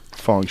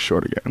falling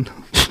short again.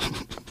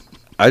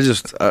 A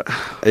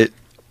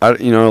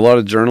lot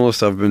of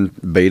journalists I've been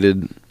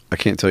baited. I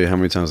can't tell you how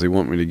many times they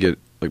want me to get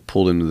like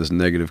pulled into this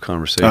negative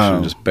conversation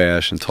and just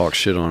bash and talk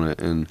shit on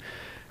it, and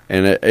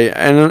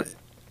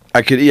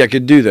I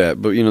could do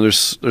that, but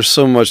there's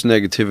so much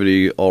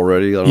negativity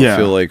already. I don't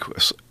feel like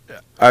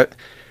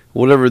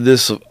whatever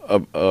this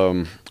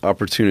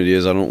opportunity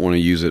is, I don't want to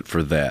use it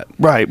for that.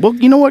 Right. Well,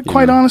 you know what?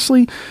 Quite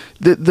honestly,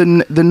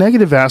 the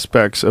negative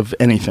aspects of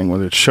anything,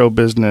 whether it's show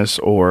business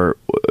or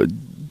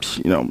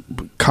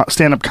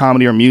stand-up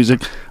comedy or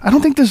music, I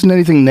don't think there's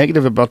anything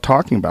negative about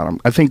talking about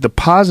them. I think the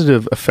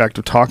positive effect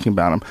of talking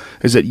about them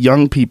is that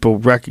young people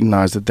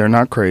recognize that they're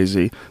not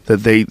crazy,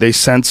 that they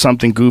sense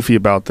something goofy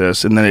about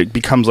this, and then it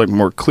becomes like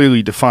more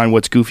clearly defined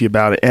what's goofy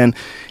about it, and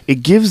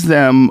it gives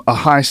them a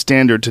high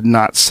standard to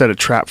not set a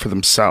trap for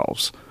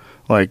themselves.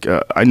 Like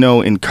I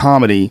know in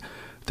comedy,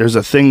 there's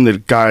a thing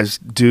that guys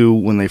do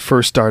when they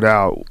first start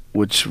out,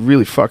 which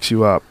really fucks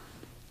you up.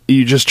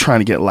 You're just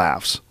trying to get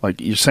laughs.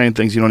 Like, you're saying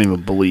things you don't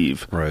even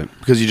believe. Right.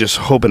 Because you're just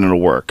hoping it'll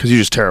work. Because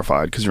you're just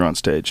terrified because you're on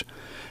stage.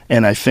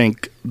 And I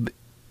think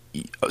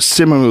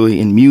similarly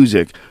in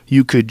music,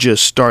 you could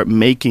just start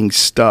making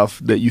stuff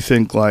that you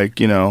think like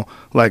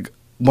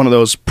one of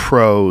those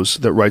pros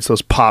that writes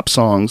those pop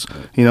songs.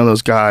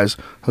 Those guys,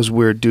 those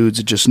weird dudes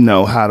that just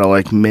know how to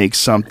like make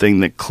something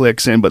that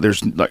clicks in, but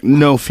there's like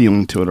no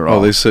feeling to it at all.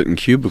 Oh, they sit in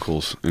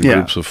cubicles in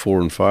groups of 4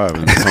 and 5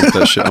 and pump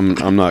that shit.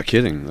 I'm not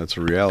kidding. That's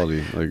a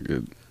reality.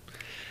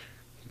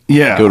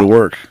 Go to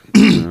work.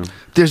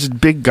 There's a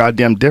big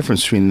goddamn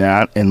difference between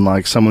that and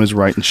like someone who's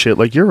writing shit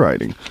like you're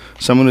writing.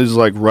 Someone who's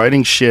like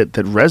writing shit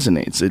that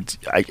resonates.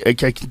 I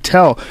can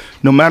tell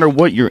no matter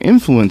what your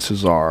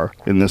influences are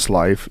in this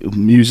life,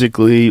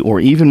 musically or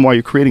even while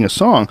you're creating a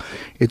song,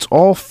 it's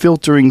all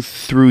filtering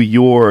through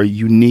your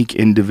unique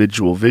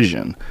individual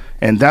vision.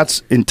 And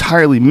that's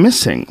entirely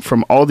missing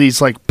from all these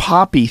like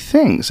poppy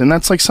things. And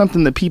that's like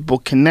something that people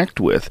connect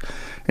with.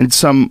 And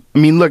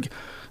look,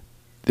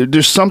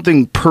 there's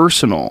something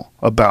personal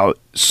about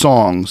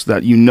songs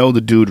that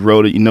the dude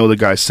wrote it, the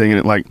guy singing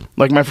it, like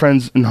my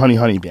friends in Honey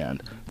Honey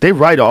Band. They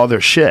write all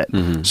their shit.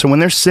 Mm-hmm. So when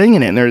they're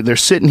singing it and they're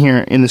sitting here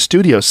in the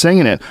studio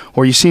singing it,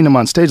 or you've seen them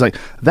on stage, like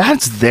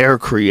that's their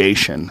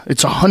creation.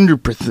 It's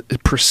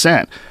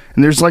 100%.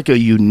 And there's like a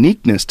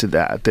uniqueness to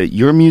that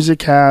your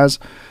music has,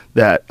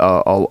 that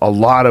a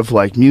lot of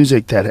like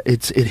music that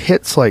it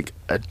hits like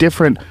a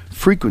different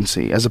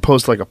frequency as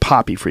opposed to like a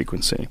poppy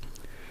frequency.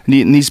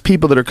 And these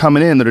people that are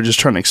coming in that are just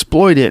trying to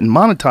exploit it and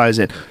monetize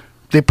it,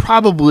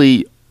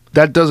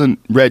 that doesn't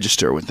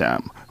register with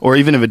them. Or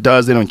even if it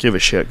does, they don't give a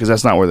shit because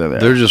that's not where they're there.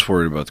 They're just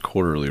worried about the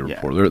quarterly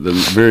report. They're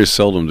very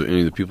seldom do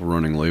any of the people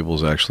running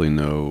labels actually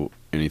know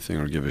anything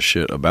or give a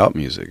shit about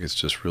music. It's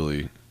just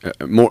really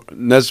more.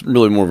 That's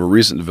really more of a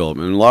recent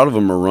development. And a lot of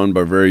them are run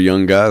by very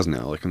young guys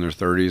now, like in their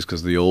 30s,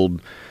 because the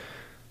old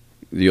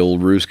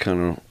roost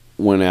kind of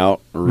went out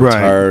or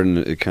retired, and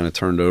it kind of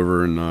turned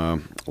over, and a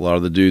lot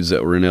of the dudes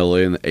that were in LA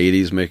in the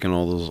 80s making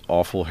all those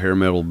awful hair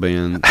metal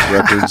band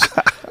records,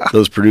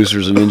 those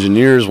producers and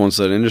engineers, once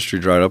that industry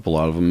dried up, a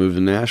lot of them moved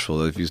to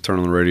Nashville. If you turn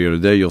on the radio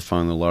today, you'll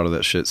find that a lot of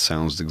that shit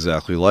sounds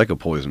exactly like a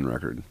Poison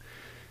record.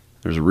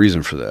 There's a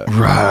reason for that.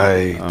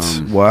 Right.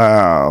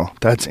 Wow.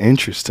 That's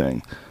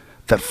interesting.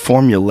 That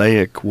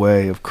formulaic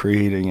way of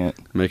creating it.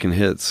 Making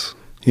hits.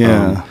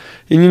 Yeah.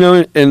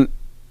 And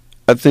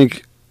I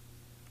think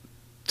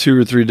 2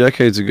 or 3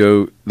 decades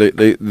ago,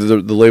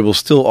 the label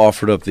still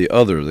offered up the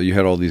other. That you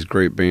had all these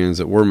great bands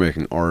that were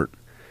making art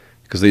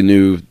because they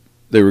knew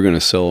they were going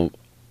to sell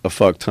a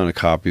fuck ton of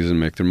copies and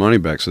make their money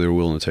back, so they were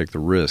willing to take the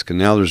risk. And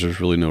now there's just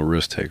really no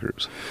risk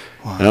takers.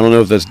 Wow. And I don't know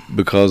if that's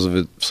because of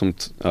it.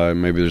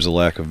 Maybe there's a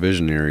lack of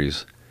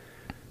visionaries.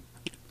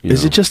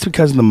 Is it just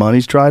because the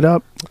money's dried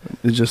up?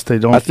 It's just they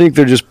don't. I think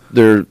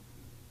they're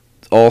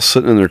all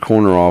sitting in their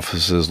corner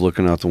offices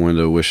looking out the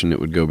window wishing it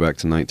would go back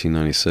to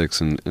 1996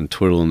 and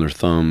twiddling their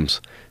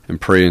thumbs and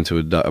pray into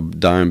a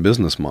dying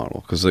business model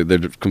because they're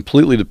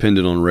completely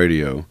dependent on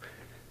radio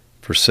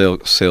for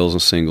sales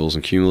and singles,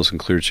 and Cumulus and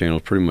Clear Channel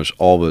pretty much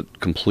all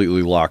but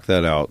completely locked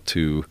that out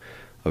to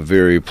a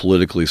very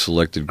politically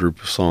selected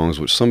group of songs,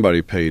 which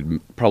somebody paid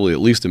probably at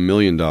least $1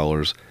 million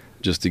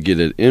just to get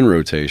it in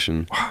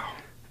rotation. Wow.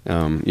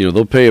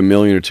 They'll pay $1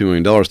 million or $2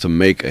 million to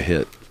make a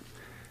hit.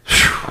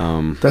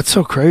 That's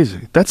so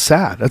crazy. That's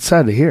sad. That's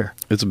sad to hear.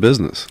 It's a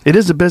business. It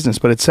is a business,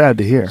 but it's sad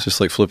to hear. It's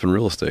just like flipping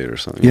real estate or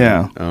something.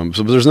 Yeah.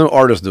 But there's no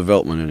artist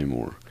development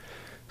anymore.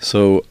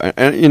 So,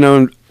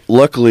 and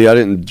luckily I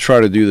didn't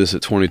try to do this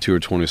at 22 or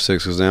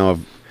 26 because now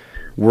I've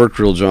worked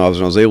real jobs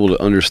and I was able to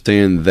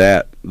understand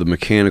the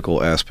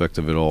mechanical aspect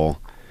of it all.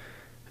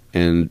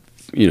 And,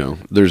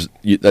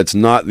 that's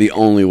not the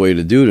only way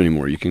to do it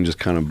anymore. You can just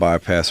kind of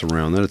bypass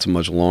around that. It's a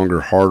much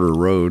longer, harder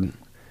road.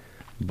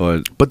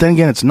 But then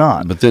again, it's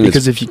not. But then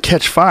because if you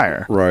catch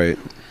fire, right,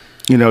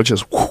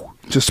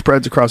 just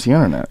spreads across the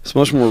internet. It's a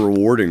much more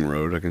rewarding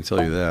road, I can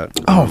tell you that.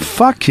 Oh,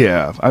 fuck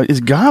yeah. It's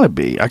gotta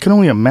be. I can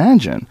only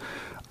imagine.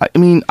 I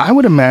mean, I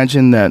would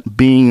imagine that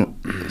being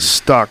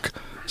stuck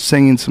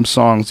singing some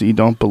songs that you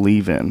don't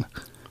believe in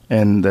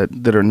and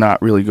that are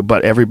not really good,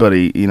 but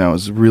everybody,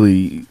 is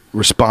really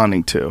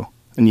responding to,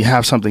 and you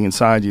have something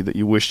inside you that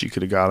you wished you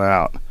could have got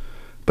out,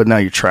 but now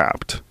you're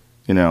trapped.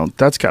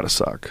 That's gotta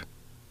suck.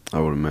 I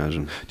would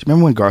imagine. Do you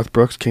remember when Garth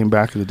Brooks came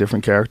back as a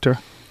different character?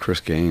 Chris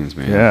Gaines,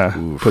 man. Yeah.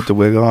 Oof. Put the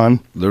wig on.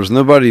 There was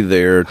nobody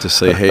there to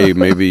say, hey,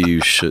 maybe you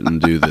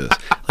shouldn't do this.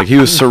 Like, he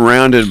was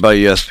surrounded by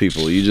yes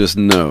people. You just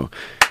know.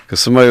 Because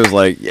somebody was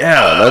like,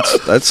 yeah,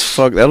 that's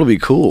fuck, that'll be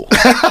cool.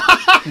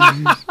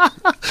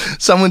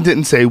 Someone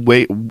didn't say,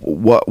 wait,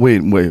 what?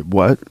 Wait,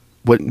 what?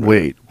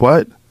 Wait,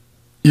 what?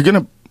 You're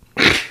going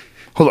to...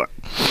 Hold on.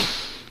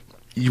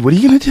 What are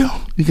you going to do?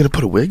 You're going to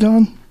put a wig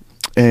on?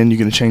 And you're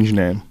going to change your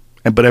name.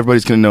 But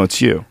everybody's going to know it's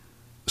you.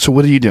 So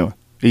what are you doing?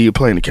 Are you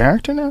playing a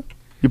character now?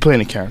 You're playing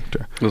a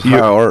character. It's high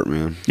art,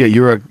 man. Yeah,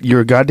 you're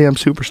a goddamn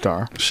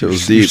superstar. Shit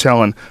was You're deep.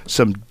 selling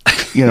some,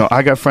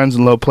 I got friends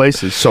in low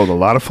places, sold a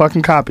lot of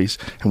fucking copies.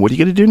 And what are you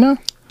going to do now?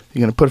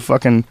 You're going to put a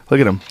fucking,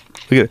 look at him.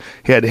 Look at it.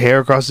 He had hair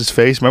across his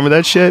face. Remember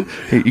that shit?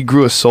 He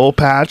grew a soul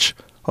patch.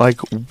 Like,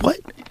 what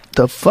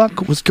the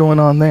fuck was going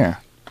on there?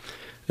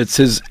 It's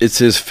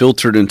his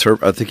filtered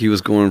I think he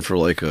was going for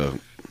like a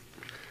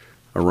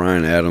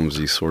Ryan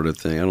Adams-y sort of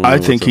thing. I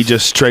think he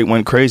just straight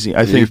went crazy.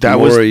 I think that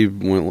was... he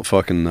went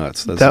fucking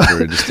nuts. That's a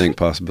very distinct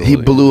possibility.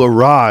 He blew a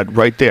rod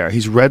right there.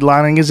 He's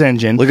redlining his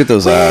engine. Look at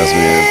those eyes,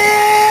 man.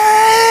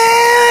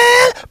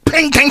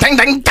 Ping, ting, ting,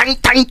 ting, ting,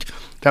 ting.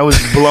 That was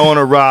blowing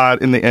a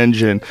rod in the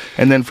engine.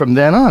 And then from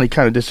then on, he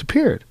kind of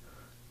disappeared.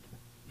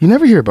 You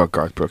never hear about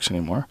Garth Brooks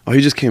anymore. Oh, he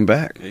just came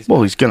back.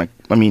 Well,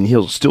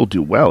 he'll still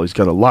do well. He's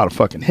got a lot of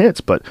fucking hits,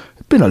 but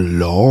it's been a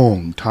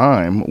long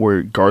time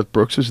where Garth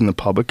Brooks is in the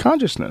public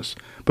consciousness.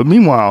 But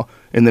meanwhile,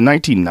 in the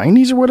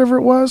 1990s or whatever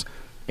it was,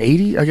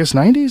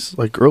 90s,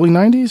 like early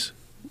 90s,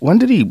 when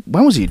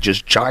was he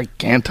just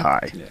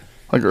giganti? Yeah.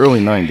 Like early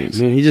 90s.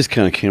 Man, he just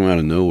kind of came out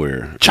of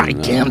nowhere.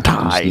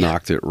 Giganti. Just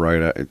knocked it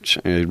right out.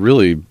 It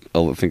really,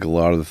 I think a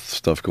lot of the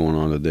stuff going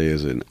on today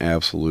is an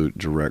absolute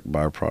direct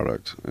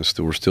byproduct.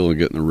 We're still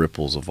getting the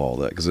ripples of all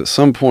that. Because at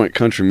some point,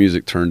 country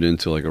music turned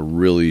into like a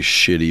really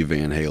shitty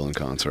Van Halen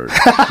concert.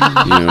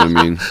 You know what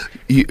I mean?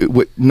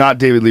 Not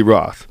David Lee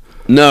Roth.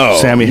 No.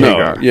 Sammy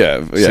Hagar.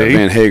 Yeah, See?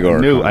 Van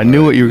Hagar. I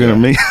knew what you were going to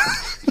mean.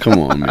 Come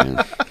on,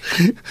 man.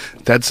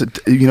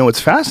 It's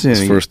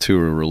fascinating. His first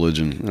tour of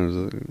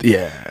Religion.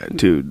 Yeah,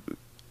 dude.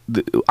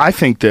 I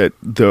think that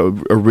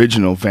the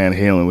original Van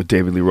Halen with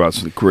David Lee Roth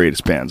is one of the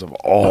greatest bands of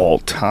all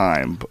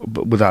time,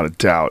 without a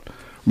doubt.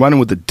 Running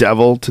with the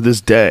Devil to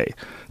this day.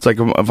 It's like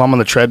if I'm on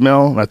the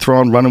treadmill and I throw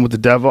on Running with the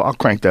Devil, I'll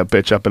crank that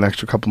bitch up an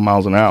extra couple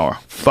miles an hour.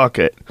 Fuck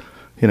it.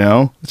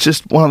 It's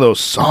just one of those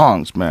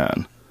songs,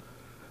 man.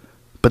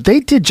 But they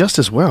did just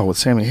as well with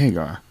Sammy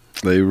Hagar.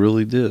 They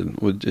really did.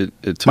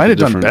 It might have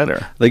done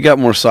better. They got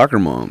more soccer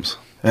moms.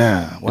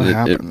 Yeah, what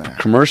happened there?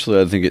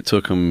 Commercially, I think it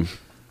took them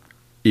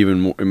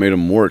even more. It made them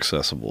more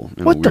accessible.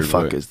 What the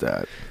fuck is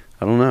that?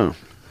 I don't know.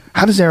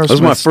 How does Aerosmith? That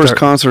was my first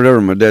concert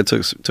ever. My dad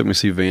took me to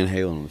see Van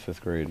Halen in the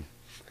 5th grade.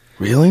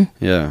 Really?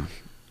 Yeah,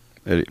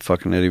 Eddie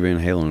Van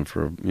Halen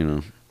for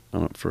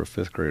a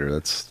 5th grader.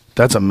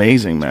 That's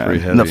amazing, man.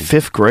 Pretty heavy. In the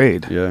 5th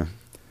grade. Yeah.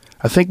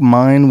 I think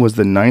mine was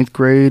the 9th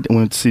grade, and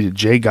we went to see the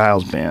Jay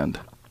Giles Band.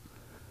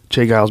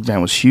 Jay Giles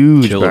Band was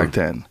huge back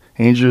then.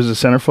 Angels of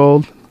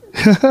Centerfold.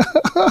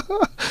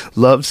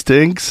 Love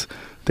Stinks.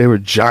 They were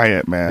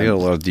giant, man. They got a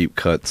lot of deep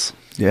cuts.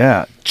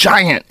 Yeah.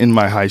 Giant in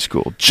my high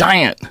school.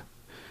 Giant.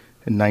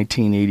 In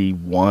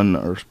 1981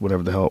 or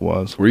whatever the hell it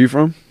was. Where are you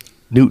from?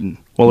 Newton.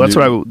 Well, that's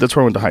where I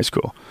went to high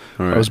school.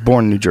 Right. I was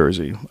born in New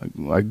Jersey.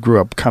 I grew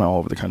up kind of all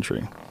over the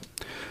country.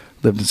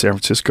 Lived in San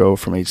Francisco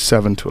from age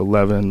 7 to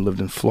 11. Lived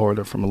in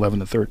Florida from 11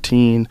 to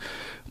 13.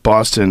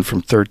 Boston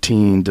from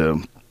 13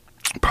 to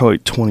probably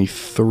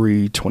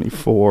 23,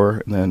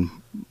 24. And then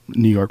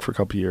New York for a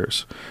couple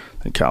years.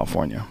 Then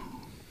California.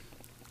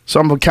 So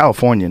I'm a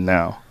Californian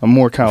now. I'm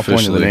more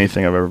Californian than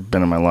anything I've ever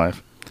been in my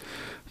life.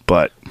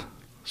 But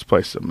this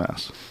place is a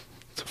mess.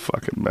 It's a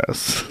fucking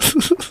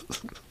mess.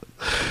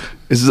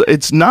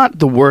 It's not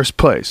the worst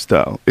place,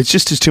 though. It's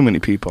just there's too many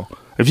people.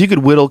 If you could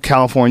whittle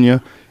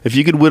California, if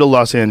you could whittle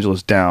Los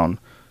Angeles down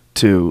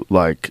to,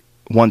 like,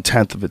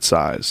 1/10 of its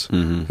size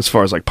Mm-hmm. as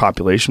far as like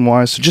population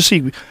wise. So just see,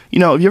 if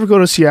you ever go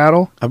to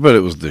Seattle, I bet it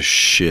was the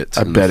shit.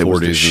 I in bet the it was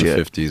 40s the and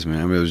shit. the 50s,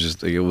 man. I mean, it was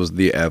just like, it was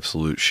the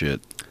absolute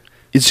shit.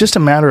 it's just a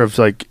matter of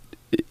like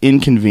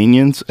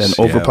inconvenience and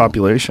Seattle.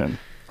 overpopulation.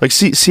 Like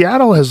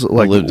Seattle has I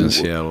like lived in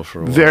Seattle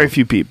for a while. very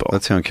few people.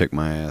 That town kicked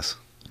my ass.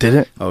 Did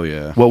it? Oh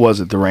yeah. What was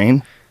it? The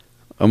rain?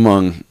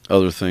 Among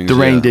other things, The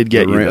rain did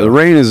get the you, rain, though. The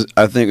rain is,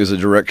 I think, is a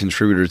direct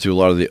contributor to a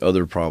lot of the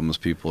other problems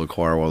people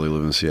acquire while they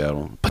live in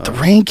Seattle. But the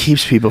rain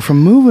keeps people from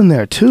moving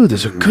there too.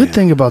 There's a good Man.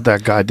 thing about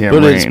that goddamn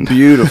but rain. it's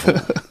beautiful.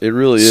 It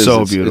really is.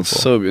 So It's beautiful.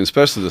 so,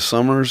 especially the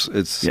summers.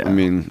 It's. Yeah. I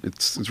mean,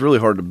 it's really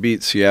hard to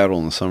beat Seattle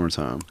in the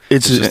summertime.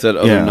 It's- It's just that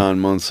other yeah. 9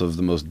 months of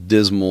the most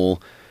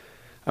dismal.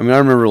 I mean, I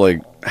remember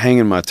like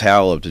hanging my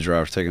towel up to dry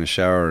after taking a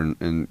shower,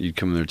 and you'd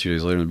come in there 2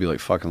 days later and it'd be like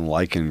fucking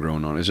lichen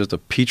growing on it. It's just a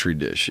petri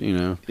dish,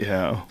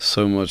 Yeah.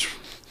 So much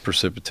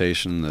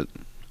precipitation that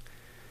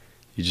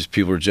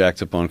people are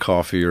jacked up on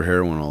coffee or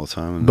heroin all the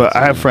time. And But that's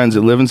I have it. friends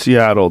that live in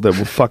Seattle that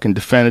will fucking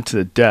defend it to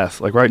the death.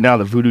 Like right now,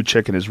 the voodoo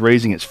chicken is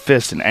raising its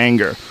fist in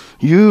anger.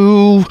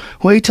 You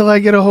wait till I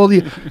get a hold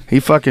of you. He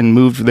fucking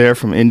moved there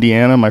from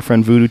Indiana. My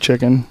friend Voodoo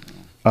Chicken.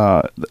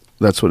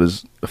 That's what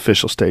his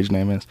official stage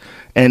name is.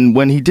 And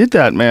when he did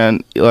that,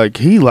 man, like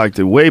he liked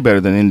it way better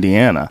than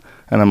Indiana.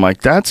 And I'm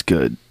like, that's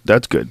good.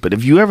 That's good. But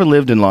if you ever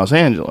lived in Los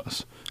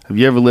Angeles, have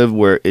you ever lived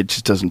where it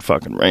just doesn't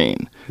fucking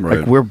rain? Right.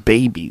 Like we're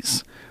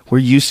babies. We're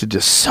used to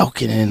just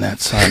soaking in that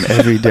sun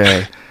every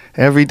day.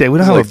 Every day. We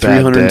don't It's have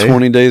like a bad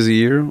 320 day. days a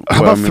year.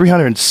 How Well, about I mean,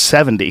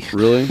 370?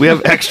 Really? We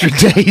have extra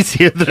days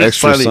here that are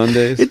Extra sunny.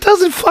 Sundays? It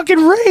doesn't fucking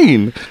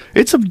rain.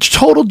 It's a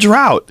total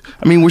drought.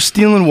 I mean, we're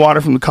stealing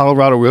water from the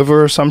Colorado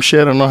River or some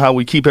shit. I don't know how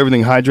we keep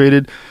everything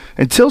hydrated.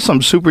 Until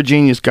some super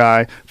genius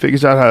guy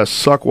figures out how to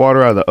suck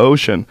water out of the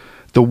ocean.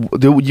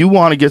 You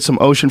want to get some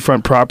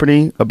oceanfront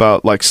property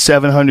about like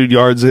 700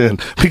 yards in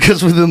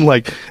because within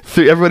like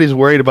everybody's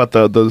worried about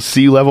the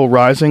sea level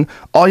rising.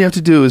 All you have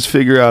to do is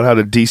figure out how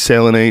to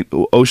desalinate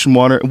ocean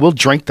water, and we'll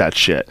drink that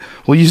shit.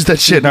 We'll use that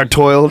shit in our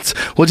toilets.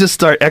 We'll just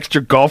start extra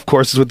golf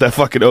courses with that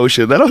fucking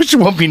ocean. That ocean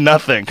won't be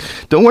nothing.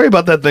 Don't worry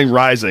about that thing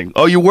rising.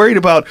 Oh, you're worried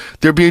about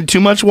there being too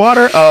much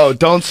water? Oh,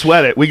 don't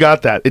sweat it. We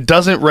got that. It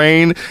doesn't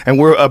rain, and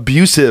we're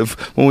abusive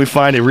when we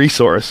find a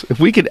resource. If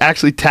we could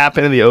actually tap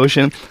into the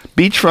ocean,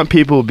 beachfront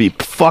people would be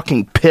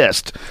fucking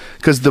pissed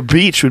because the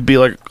beach would be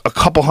like a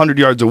couple hundred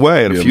yards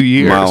away in a few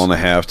years. Mile and a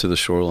half to the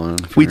shoreline.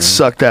 We'd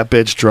suck that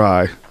bitch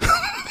dry.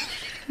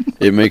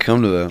 It may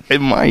come to that. It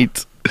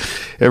might.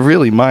 It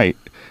really might.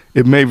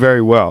 It may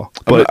very well.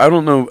 But I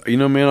don't know.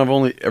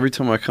 Man, every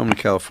time I come to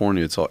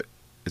California, it's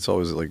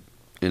always like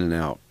in and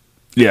out.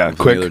 yeah, With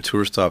any quick. other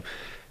tour stop.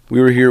 We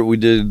were here. We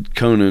did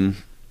Conan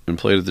and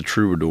played at the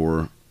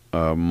Troubadour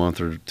a month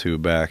or two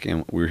back,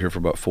 and we were here for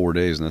about 4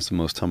 days, and that's the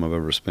most time I've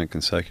ever spent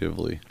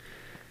consecutively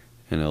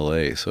in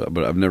LA. So,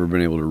 but I've never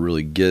been able to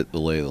really get the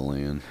lay of the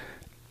land.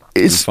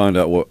 And It's find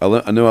out what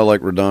I know. I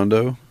like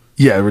Redondo.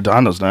 yeah,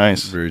 Redondo's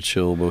nice. Very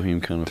chill, bohemian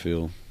kind of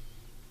feel.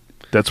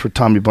 That's where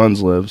Tommy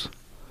Buns lives.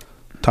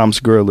 Tom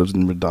Segura lives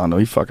in Redondo.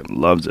 He fucking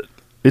loves it.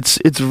 It's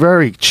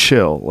very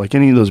chill. Like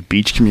any of those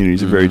beach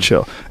communities are very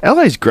chill.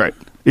 LA's great.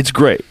 It's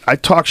great. I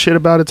talk shit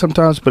about it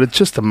sometimes, but it's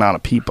just the amount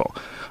of people.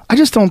 I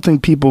just don't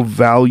think people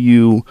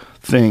value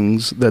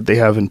things that they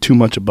have in too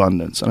much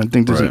abundance. And I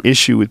think there's an Right.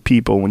 issue with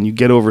people when you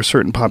get over a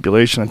certain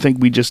population. I think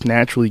we just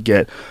naturally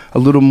get a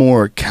little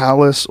more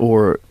callous,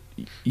 or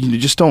you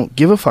just don't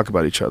give a fuck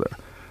about each other.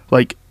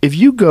 Like if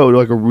you go to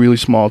like a really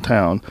small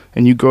town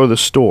and you go to the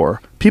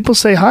store, people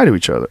say hi to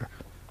each other.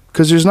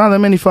 Because there's not that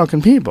many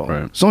fucking people. Right.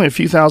 There's only a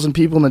few thousand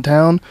people in the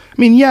town.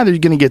 I mean, yeah, they're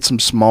going to get some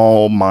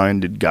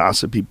small-minded,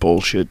 gossipy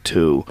bullshit,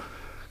 too.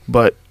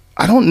 But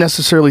I don't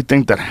necessarily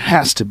think that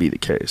has to be the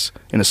case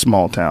in a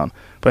small town.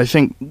 But I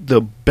think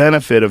the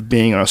benefit of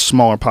being in a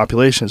smaller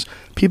population is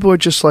people are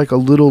just like a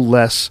little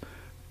less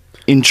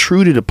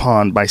intruded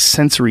upon by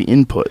sensory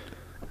input.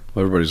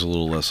 Everybody's a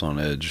little less on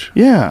edge.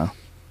 Yeah.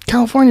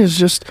 California is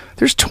just,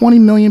 there's 20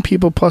 million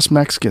people plus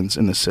Mexicans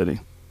in the city.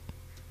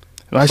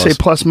 And I say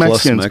plus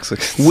Mexicans,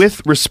 Mexicans.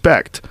 with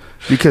respect,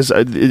 because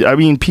I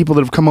mean people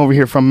that have come over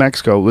here from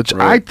Mexico, which I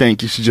Right.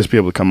 think you should just be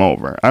able to come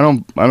over. I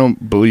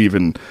don't believe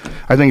in.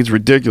 I think it's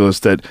ridiculous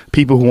that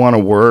people who want to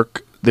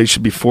work, they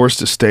should be forced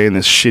to stay in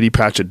this shitty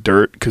patch of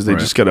dirt because they Right.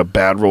 just got a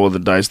bad roll of the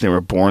dice. They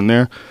were born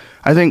there.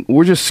 I think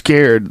we're just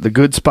scared. The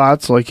good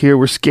spots like here,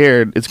 we're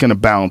scared it's going to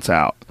balance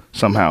out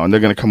somehow, and they're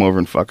going to come over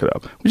and fuck it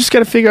up. We just got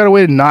to figure out a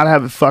way to not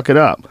have it fuck it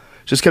up.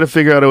 Just got to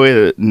figure out a way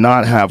to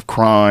not have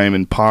crime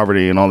and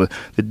poverty and all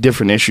the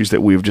different issues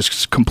that we've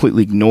just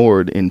completely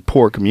ignored in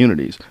poor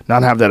communities.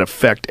 Not have that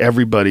affect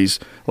everybody's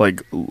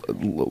like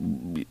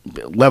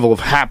level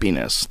of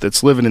happiness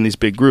that's living in these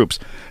big groups.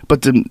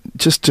 But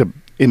to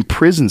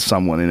imprison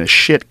someone in a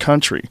shit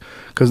country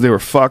because they were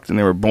fucked and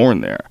they were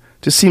born there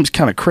just seems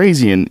kind of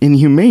crazy and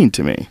inhumane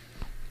to me.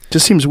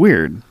 Just seems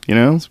weird, you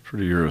know? It's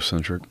pretty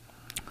Eurocentric.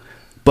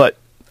 But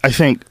I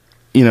think,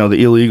 the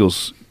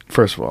illegals,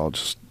 first of all,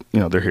 just,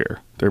 they're here.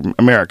 They're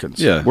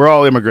Americans. Yeah. We're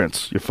all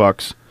immigrants, you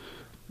fucks.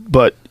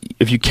 But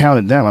if you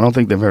counted them, I don't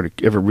think they've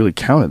ever really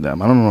counted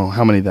them. I don't know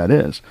how many that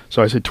is.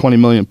 So I say 20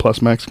 million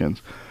plus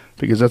Mexicans,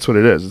 because that's what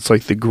it is. It's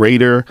like the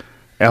greater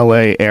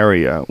LA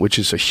area, which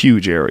is a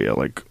huge area,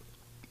 like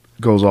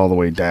goes all the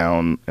way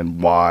down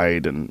and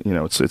wide, and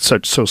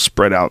it's so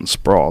spread out and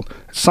sprawled.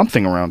 It's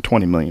something around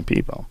 20 million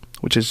people,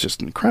 which is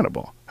just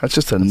incredible. That's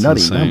just that's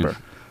nutty insane. number.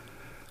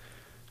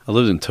 I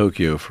lived in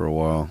Tokyo for a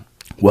while.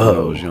 Whoa. When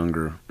I was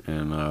younger,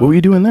 and what were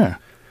you doing there?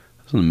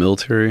 I was in the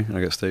military.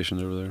 I got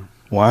stationed over there.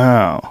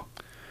 Wow.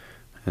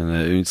 And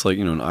it's like,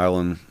 an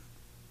island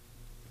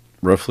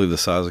roughly the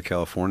size of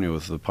California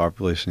with the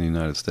population of the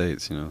United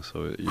States,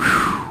 So,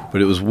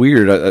 but it was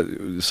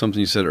weird. Something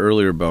you said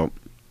earlier about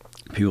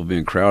people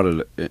being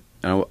crowded.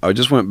 I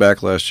just went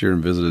back last year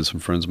and visited some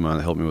friends of mine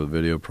that helped me with a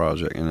video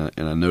project, and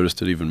I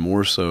noticed it even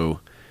more so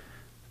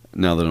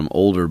now that I'm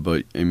older.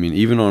 But, I mean,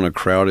 even on a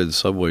crowded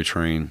subway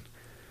train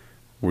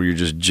where you're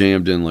just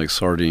jammed in like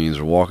sardines,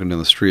 or walking down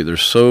the street, they're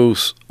so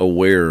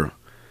aware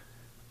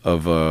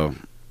of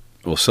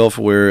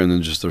self-aware, and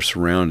then just their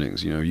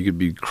surroundings. You could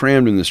be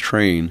crammed in this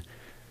train,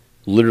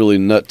 literally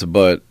nut to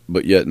butt,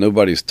 but yet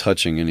nobody's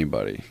touching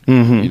anybody.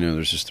 Mm-hmm.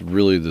 There's just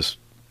really this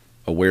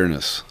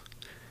awareness,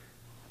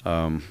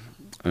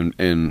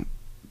 and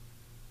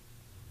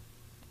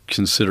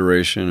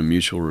consideration and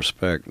mutual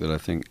respect that I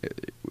think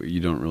you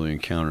don't really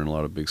encounter in a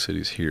lot of big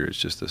cities here. It's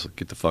just this,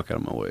 get the fuck out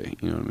of my way.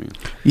 You know what I mean?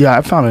 Yeah,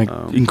 I found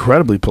it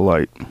incredibly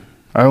polite.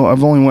 I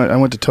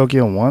went to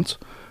Tokyo once.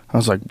 I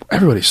was like,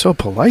 everybody's so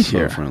polite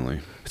here. So friendly.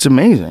 It's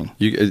amazing.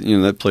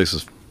 That place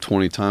is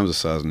 20 times the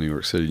size of New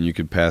York City, and you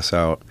could pass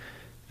out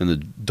in the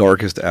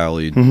darkest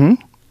alley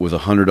with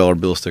 $100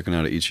 bill sticking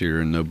out of each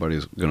ear, and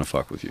nobody's gonna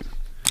fuck with you.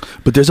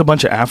 But there's a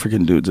bunch of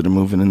African dudes that are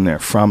moving in there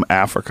from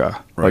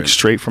Africa, like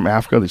straight from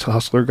Africa. These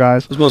hustler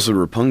guys. It's mostly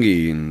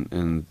Roppongi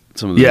and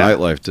some of the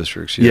nightlife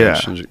districts.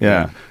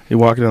 Yeah. You're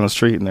walking down the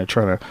street and they're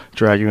trying to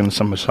drag you into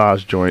some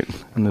massage joint,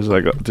 and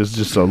there's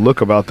just a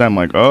look about them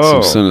like,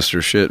 oh, some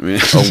sinister shit, man.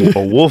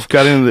 a wolf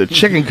got into the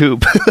chicken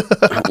coop.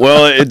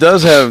 Well,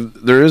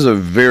 there is a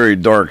very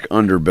dark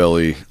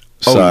underbelly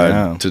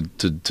side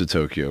to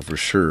Tokyo for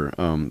sure.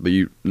 But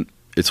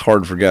it's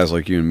hard for guys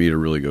like you and me to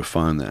really go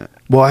find that.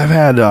 Well, I've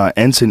had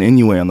Ensign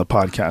Inoue on the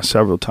podcast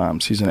several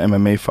times. He's an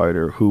MMA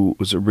fighter who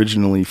was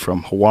originally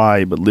from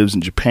Hawaii but lives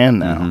in Japan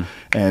now.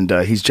 And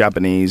he's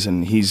Japanese,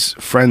 and he's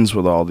friends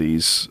with all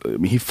these. I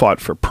mean, he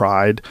fought for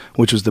Pride,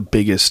 which was the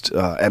biggest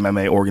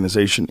MMA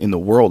organization in the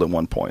world at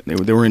one point.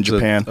 They were in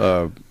Japan.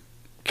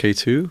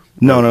 K2?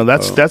 No,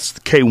 that's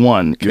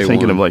K1. You're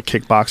thinking of like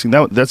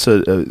kickboxing. That's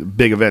a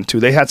big event too.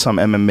 They had some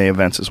MMA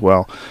events as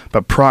well,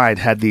 but Pride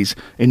had these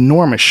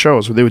enormous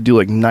shows where they would do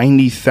like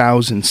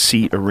 90,000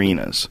 seat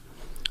arenas.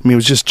 I mean, it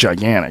was just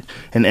gigantic.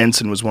 And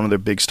Ensign was one of their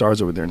big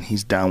stars over there, and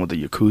he's down with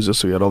the Yakuza,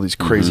 so he had all these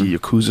crazy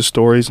Yakuza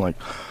stories. Like,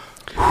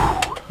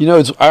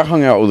 I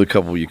hung out with a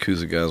couple of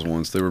Yakuza guys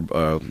once. They were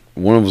one of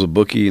them was a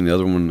bookie, and the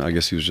other one, I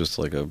guess he was just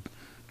like a,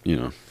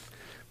 you're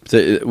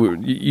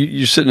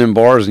sitting in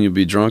bars and you'll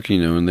be drunk,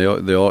 and they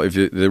all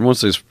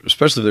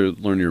especially if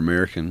they learn you're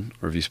American,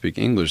 or if you speak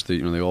English,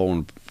 they all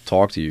want to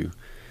talk to you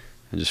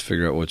and just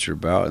figure out what you're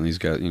about. And these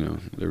guys,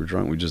 they were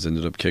drunk. We just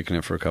ended up kicking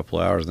it for a couple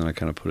of hours. Then I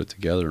kind of put it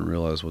together and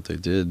realized what they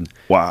did.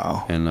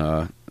 Wow.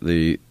 And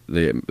they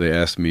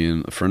asked me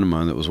and a friend of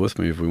mine that was with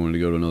me if we wanted to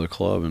go to another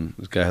club. And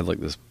this guy had like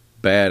this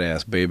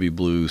badass baby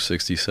blue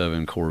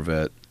 '67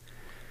 Corvette.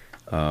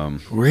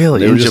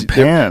 Really? In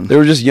Japan? They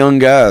were just young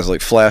guys,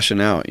 like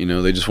flashing out.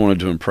 They just wanted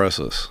to impress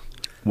us.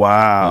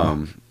 Wow.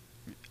 And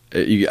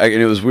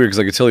it was weird because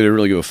I could tell you they didn't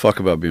really give a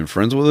fuck about being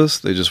friends with us.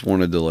 They just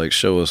wanted to like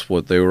show us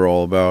what they were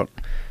all about.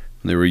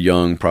 And they were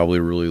young, probably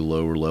really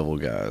lower level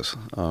guys.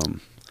 And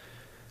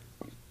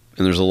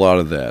there's a lot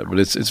of that, but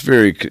it's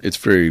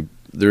very.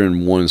 They're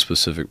in one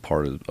specific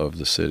part of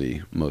the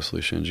city, mostly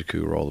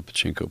Shinjuku, where all the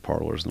pachinko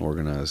parlors and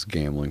organized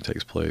gambling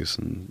takes place,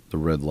 and the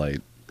red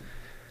light.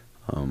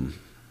 And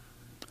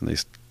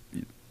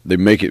they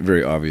make it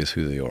very obvious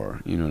who they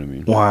are. You know what I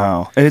mean?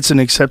 Wow. And it's an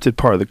accepted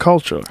part of the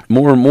culture.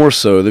 More and more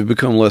so. They've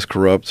become less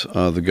corrupt.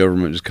 The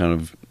government just kind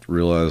of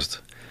realized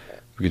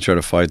we can try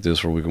to fight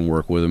this, or we can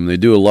work with them. They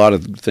do a lot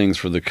of things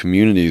for the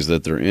communities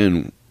that they're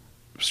in,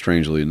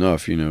 strangely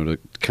enough, to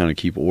kind of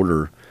keep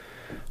order.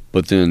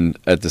 But then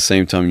at the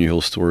same time, you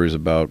hear stories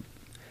about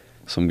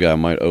some guy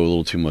might owe a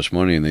little too much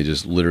money, and they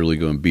just literally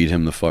go and beat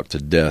him the fuck to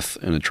death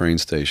in a train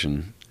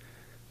station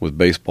with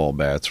baseball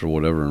bats or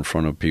whatever in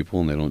front of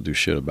people, and they don't do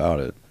shit about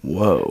it.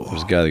 Whoa.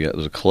 There's a guy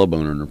there's a club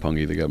owner in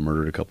Roppongi that got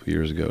murdered a couple of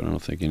years ago, and I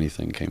don't think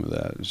anything came of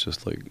that. It's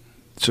just like...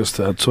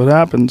 that's what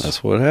happens.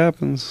 That's what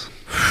happens.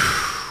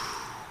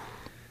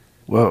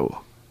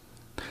 Whoa.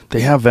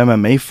 They have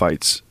MMA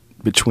fights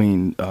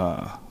between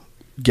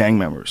gang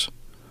members.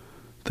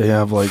 They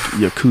have like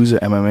Yakuza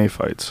MMA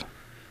fights.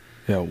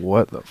 Yeah,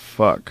 what the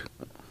fuck?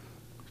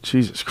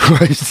 Jesus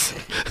Christ.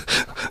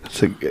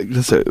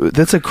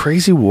 That's a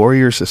crazy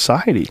warrior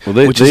society.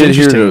 Well, which is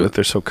interesting that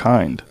they're so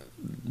kind.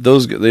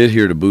 They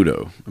adhere to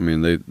Budo. I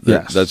mean,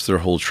 that's their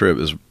whole trip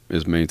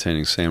is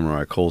maintaining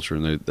samurai culture,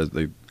 and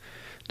they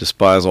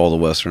despise all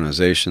the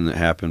westernization that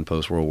happened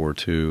post World War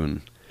II,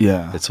 and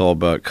Yeah. It's all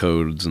about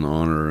codes and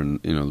honor and,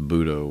 you know, the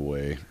Budo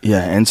way.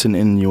 Yeah, Ensign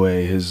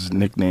Inoue, his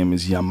nickname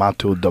is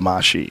Yamato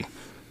Damashi,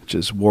 which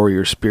is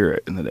warrior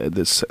spirit, and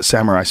this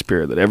samurai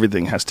spirit, that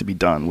everything has to be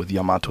done with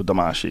Yamato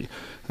Damashi.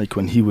 Like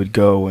when he would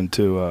go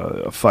into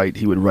a fight,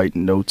 he would write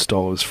notes to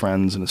all his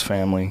friends and his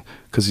family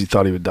because he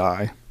thought he would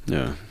die.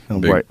 Yeah.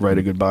 And write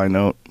a goodbye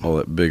note. All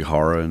that big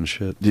horror and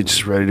shit. He's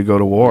just ready to go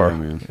to war. Yeah,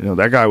 man. You know,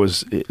 that guy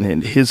was,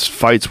 and his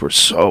fights were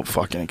so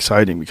fucking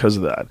exciting because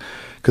of that.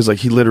 Because like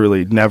he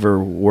literally never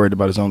worried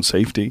about his own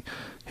safety.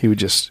 He would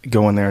just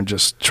go in there and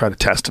just try to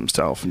test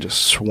himself and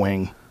just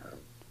swing.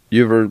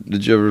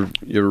 Did you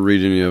ever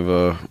read any of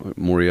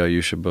Moriya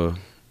Yushiba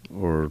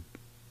or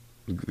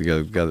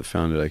the guy that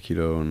founded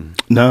Aikido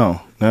and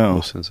No.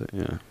 Sensei?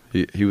 Yeah,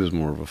 he was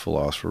more of a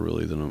philosopher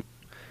really than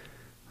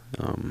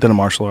a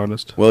martial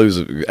artist. Well, he was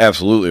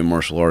absolutely a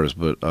martial artist,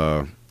 but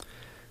a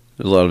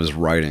lot of his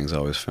writings I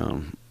always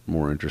found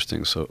more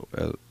interesting. So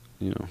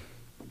you know,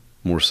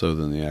 more so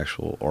than the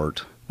actual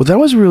art. Well, that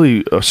was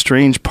really a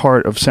strange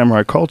part of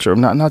samurai culture.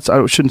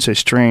 I shouldn't say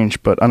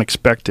strange, but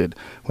unexpected.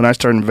 When I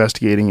started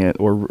investigating it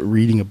or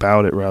reading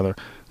about it, rather,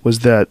 was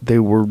that they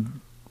were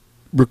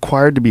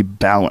required to be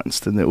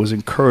balanced, and it was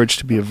encouraged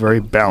to be a very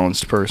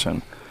balanced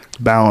person,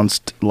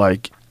 balanced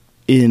like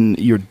in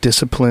your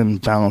discipline,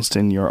 balanced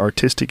in your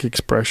artistic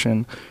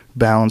expression,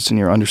 balanced in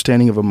your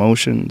understanding of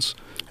emotions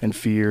and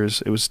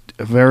fears. It was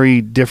very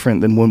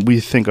different than what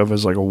we think of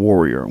as like a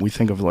warrior. We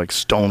think of like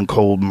stone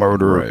cold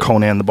murder, right.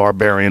 Conan the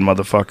Barbarian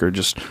motherfucker,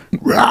 just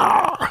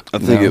rah! I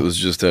think it was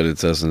just at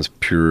its essence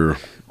pure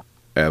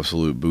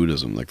absolute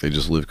Buddhism. Like they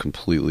just live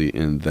completely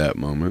in that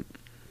moment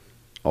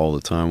all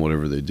the time.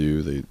 Whatever they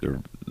do,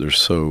 they're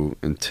so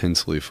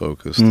intensely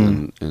focused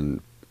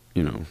and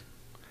you know,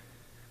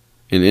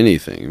 in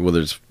anything, whether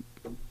it's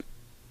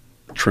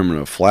trimming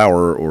a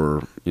flower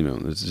or, you know,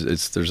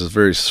 there's a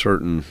very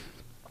certain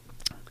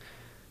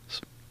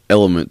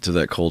element to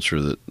that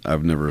culture that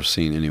I've never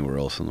seen anywhere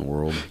else in the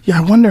world. Yeah,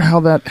 I wonder how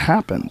that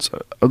happens.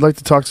 I'd like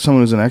to talk to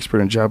someone who's an expert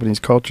in Japanese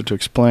culture to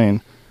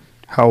explain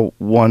how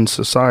one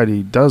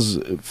society does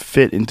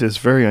fit into this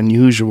very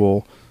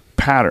unusual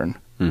pattern.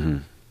 Mm-hmm.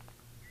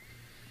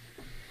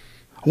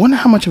 I wonder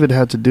how much of it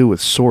had to do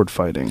with sword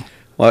fighting.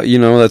 Well, you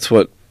know, that's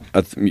what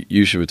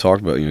you should have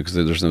talked about, you know,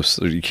 because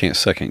you can't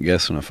second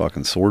guess in a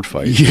fucking sword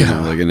fight. Yeah. You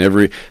know, like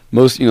in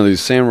most, you know, these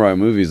samurai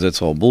movies,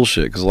 that's all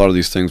bullshit, because a lot of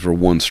these things were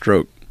one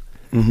stroke.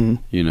 Mm-hmm.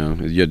 You know,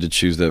 you had to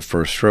choose that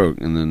first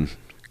stroke, and then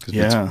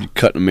you're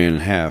cutting a man in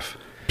half.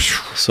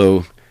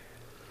 So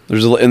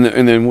there's and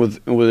then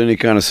with any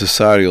kind of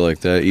society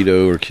like that,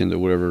 Edo or Kendo,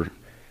 whatever,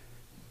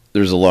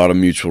 there's a lot of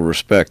mutual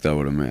respect, I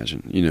would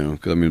imagine. You know,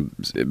 because I mean,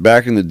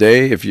 back in the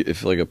day,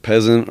 if like a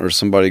peasant or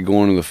somebody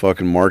going to the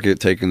fucking market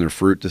taking their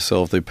fruit to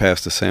sell, if they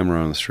passed a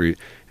samurai on the street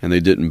and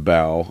they didn't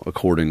bow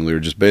accordingly or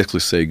just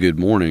basically say good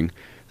morning,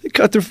 they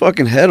cut their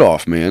fucking head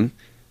off, man.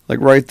 Like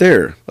right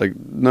there, like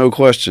no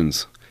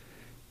questions.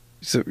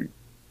 So,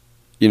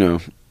 you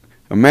know,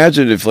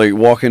 imagine if like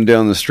walking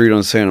down the street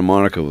on Santa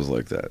Monica was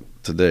like that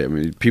today. I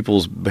mean,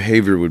 people's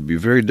behavior would be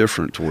very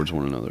different towards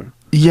one another.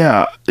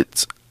 Yeah,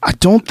 I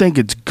don't think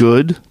it's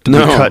good to be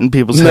cutting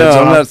people's heads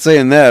off. No, I'm not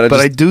saying that.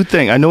 I do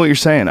think, I know what you're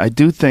saying. I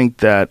do think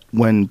that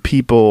when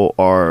people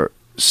are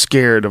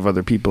scared of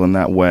other people in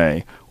that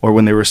way, or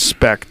when they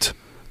respect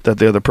that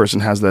the other person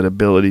has that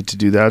ability to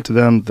do that to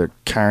them, they're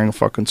carrying a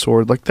fucking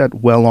sword. Like that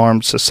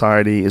well-armed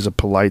society is a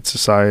polite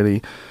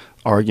society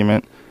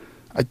argument.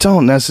 I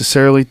don't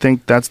necessarily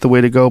think that's the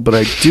way to go, but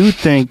I do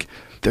think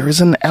there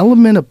is an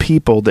element of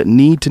people that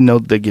need to know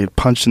that they get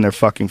punched in their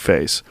fucking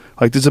face.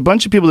 Like there's a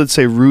bunch of people that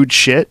say rude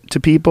shit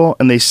to people,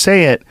 and they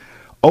say it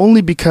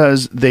only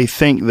because they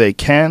think they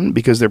can,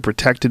 because they're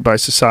protected by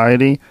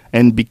society,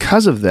 and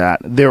because of that,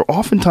 they're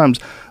oftentimes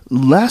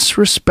less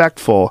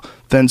respectful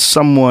than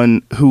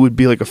someone who would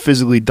be like a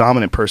physically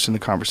dominant person in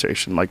the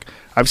conversation. Like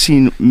I've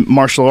seen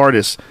martial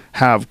artists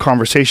have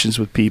conversations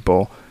with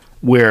people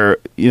where,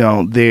 you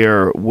know,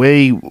 they're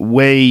way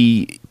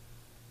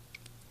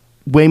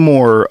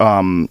more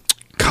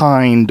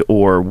kind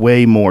or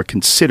way more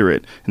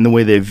considerate in the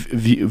way they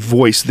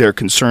voice their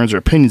concerns or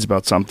opinions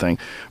about something,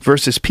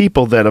 versus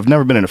people that have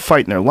never been in a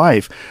fight in their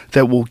life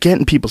that will get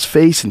in people's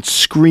face and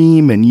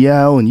scream and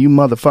yell and you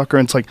motherfucker.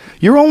 And it's like,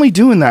 you're only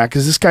doing that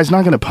because this guy's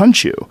not going to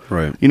punch you.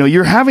 Right. You know,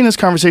 you're having this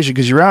conversation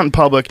because you're out in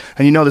public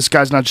and you know this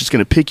guy's not just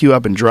going to pick you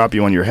up and drop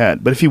you on your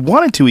head. But if he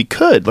wanted to, he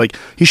could. Like,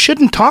 he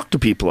shouldn't talk to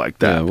people like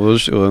that.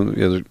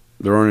 Yeah,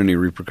 there aren't any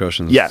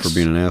repercussions for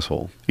being an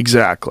asshole.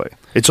 Exactly.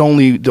 It's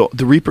only the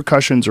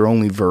repercussions are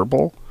only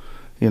verbal,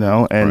 you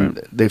know, and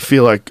they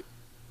feel like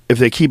if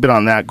they keep it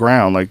on that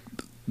ground, like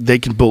they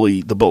can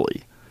bully the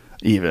bully,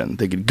 even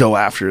they could go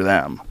after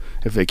them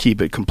if they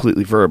keep it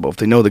completely verbal. If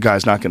they know the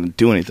guy's not going to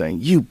do anything,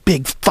 you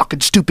big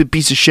fucking stupid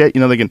piece of shit,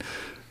 you know, they can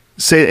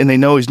say it and they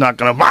know he's not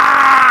going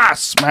to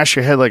smash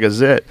your head like a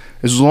zit.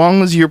 As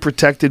long as you're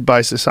protected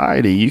by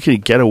society, you can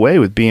get away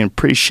with being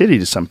pretty shitty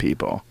to some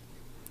people.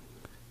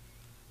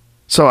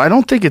 So I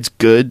don't think it's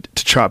good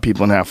to chop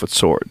people in half with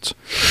swords,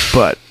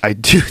 but I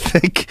do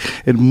think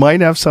it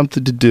might have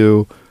something to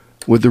do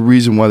with the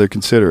reason why they're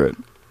considerate.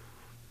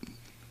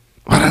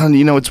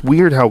 you know, it's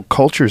weird how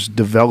cultures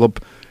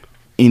develop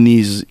in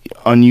these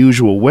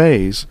unusual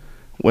ways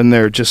when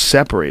they're just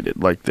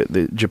separated. Like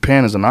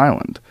Japan is an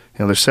island. You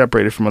know, they're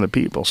separated from other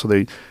people, so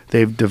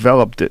they've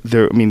developed it.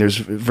 I mean,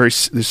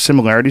 there's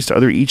similarities to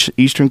other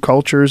Eastern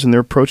cultures and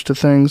their approach to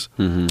things,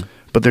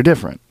 but they're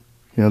different.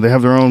 You know, they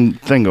have their own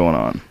thing going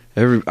on.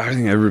 I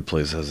think every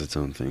place has its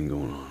own thing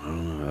going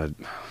on.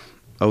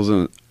 I don't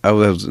know. I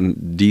was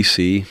in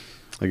D.C.,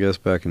 I guess,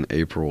 back in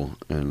April,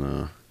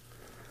 and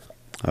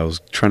I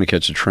was trying to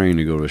catch a train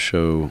to go to a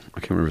show. I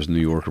can't remember if it was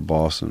New York or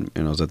Boston,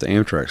 and I was at the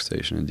Amtrak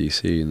station in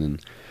D.C., and then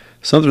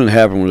something had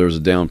happened where there was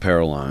a down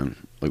power line,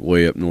 like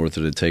way up north,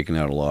 that had taken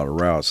out a lot of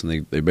routes,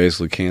 and they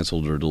basically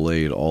canceled or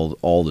delayed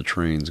all the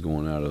trains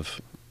going out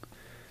of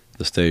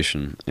the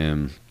station.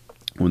 And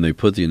when they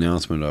put the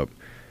announcement up,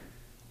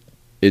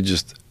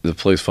 the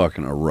place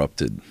fucking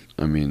erupted.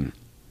 I mean,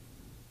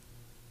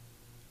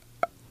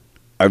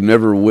 I've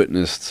never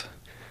witnessed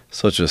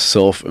such a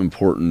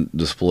self-important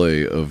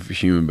display of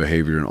human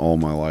behavior in all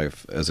my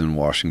life as in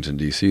Washington,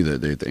 D.C. that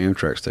day at the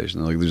Amtrak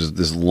station. Like, there's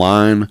this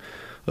line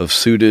of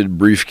suited,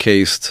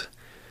 briefcased,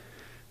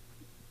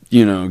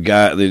 you know,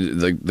 guy.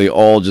 They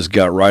all just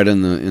got right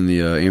in the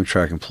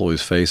Amtrak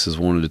employees' faces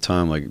one at a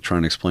time, like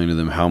trying to explain to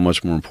them how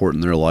much more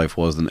important their life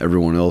was than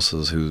everyone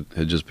else's who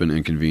had just been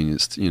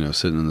inconvenienced, you know,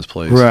 sitting in this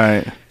place.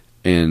 Right.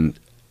 And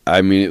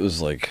I mean, it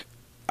was like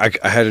I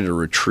had to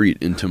retreat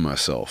into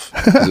myself.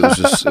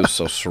 It was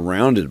so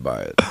surrounded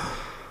by it,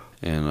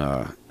 and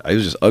I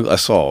was just I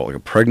saw like a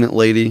pregnant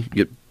lady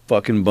get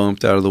fucking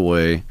bumped out of the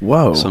way.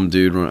 Whoa! Some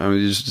dude run. I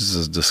mean, it's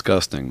just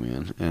disgusting,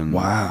 man. And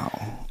wow,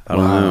 I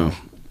don't know.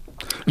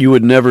 You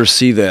would never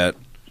see that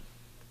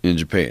in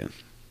Japan,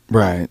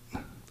 right?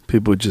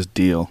 People would just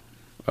deal.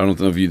 I don't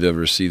know if you'd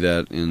ever see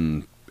that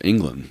in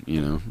England.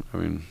 You know, I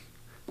mean,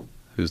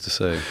 who's to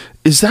say?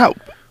 Is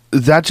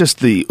that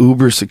just the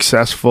uber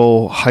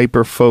successful,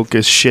 hyper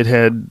focused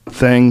shithead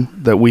thing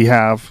that we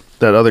have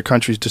that other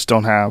countries just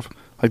don't have?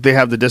 Like, they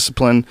have the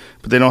discipline,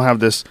 but they don't have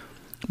this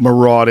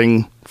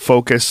marauding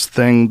focus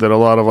thing that a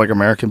lot of like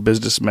American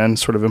businessmen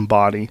sort of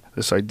embody.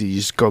 This idea, you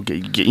just go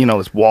get you know,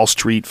 this Wall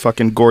Street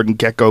fucking Gordon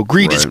Gekko,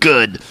 greed is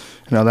good,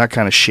 you know, that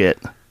kind of shit.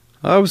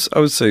 I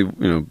would say, you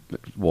know,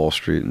 Wall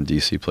Street and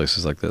DC,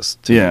 places like this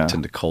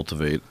tend to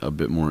cultivate a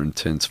bit more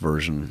intense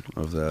version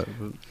of that.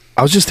 But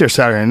I was just there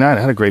Saturday night.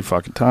 I had a great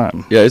fucking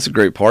time. Yeah, it's a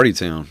great party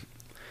town.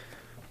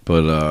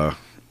 But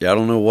yeah, I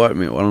don't know what,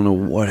 man. I don't know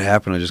what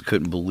happened. I just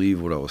couldn't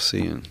believe what I was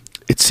seeing.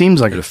 It seems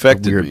like it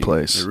affected a weird me.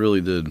 Place. It really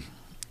did.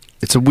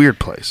 It's a weird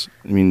place.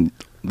 I mean,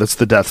 that's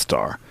the Death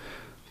Star.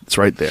 It's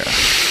right there.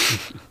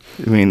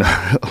 I mean,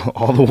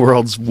 all the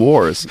world's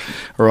wars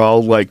are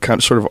all like kind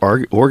of sort of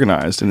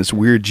organized in this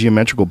weird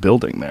geometrical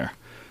building there.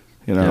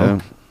 You know,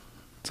 yeah.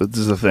 So this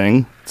is a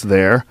thing. It's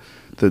there.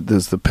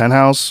 There's the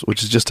penthouse,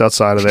 which is just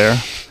outside of there,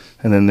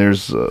 and then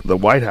there's the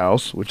White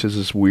House, which is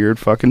this weird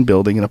fucking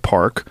building in a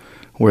park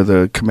where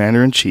the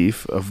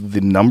commander-in-chief of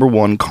the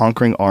 #1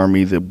 conquering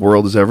army the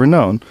world has ever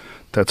known,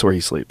 that's where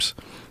he sleeps.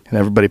 And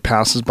everybody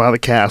passes by the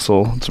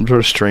castle, some sort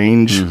of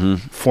strange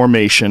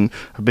formation,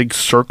 a big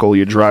circle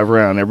you drive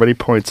around. Everybody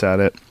points at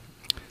it.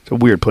 It's a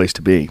weird place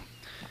to be.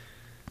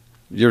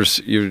 You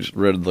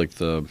read like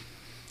the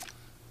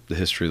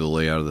history of the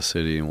layout of the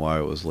city and why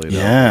it was laid out?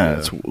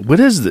 Yeah. What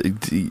is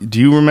it? Do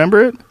you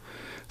remember it?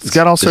 It's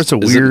got all sorts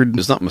of weird...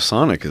 It's not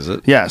Masonic, is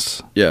it?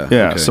 Yes. Yeah.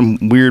 Yeah, okay. some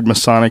weird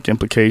Masonic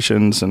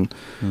implications, and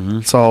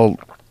it's all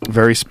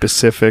very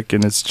specific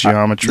in its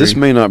geometry. This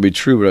may not be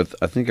true, but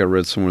I think I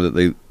read somewhere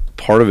that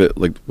part of it,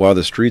 like why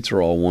the streets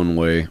are all one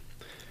way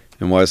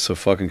and why it's so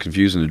fucking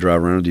confusing to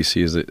drive around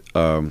DC is that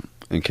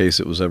in case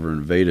it was ever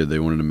invaded, they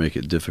wanted to make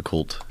it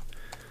difficult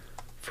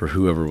for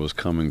whoever was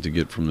coming to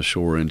get from the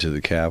shore into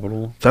the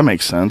capital. That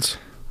makes sense.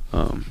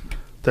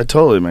 That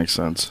totally makes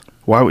sense.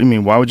 Why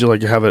would you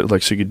like to have it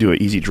like so you could do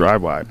an easy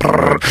drive-by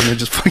and then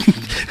just fucking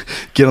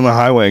get on the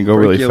highway and go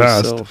really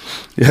fast?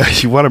 Yourself. Yeah,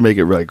 you want to make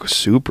it like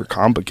super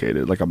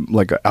complicated, like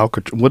a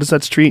Alcatraz. What is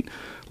that street?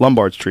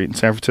 Lombard Street in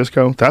San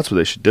Francisco. That's what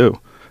they should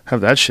do.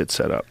 Have that shit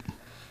set up.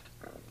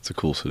 It's a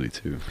cool city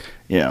too.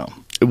 Yeah.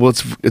 Well,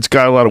 it's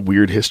got a lot of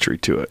weird history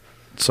to it.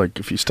 It's like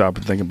if you stop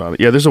and think about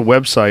it. Yeah, there's a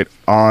website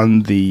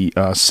on the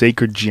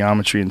sacred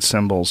geometry and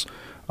symbols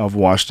of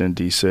Washington,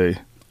 D.C.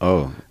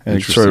 Oh, and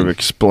it sort of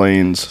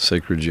explains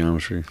sacred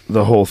geometry,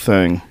 the whole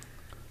thing,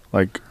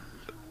 like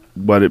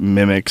what it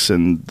mimics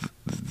and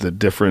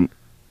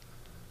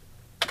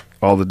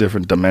all the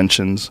different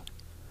dimensions.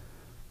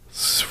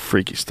 It's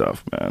freaky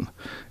stuff, man.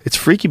 It's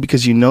freaky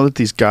because you know that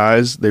these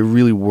guys, they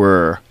really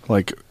were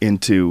like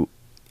into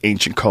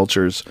ancient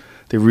cultures.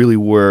 They really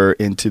were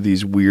into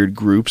these weird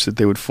groups that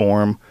they would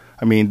form.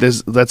 I mean,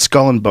 that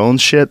skull and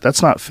bones shit,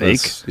 that's not fake.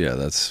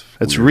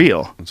 That's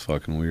real. It's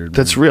fucking weird.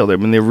 That's real. I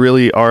mean, they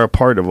really are a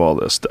part of all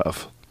this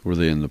stuff. Were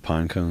they into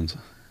pine cones?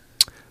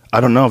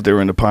 I don't know if they were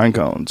into pine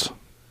cones.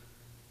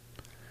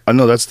 I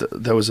know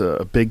that was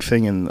a big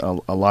thing in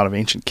a lot of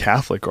ancient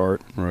Catholic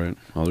art. Right.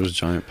 Oh, there's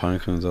giant pine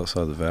cones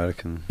outside the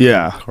Vatican.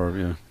 Yeah.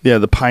 Yeah. Yeah,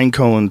 the pine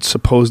cone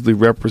supposedly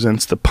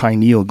represents the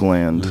pineal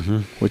gland,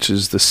 which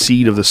is the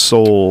seat of the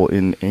soul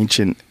in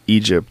ancient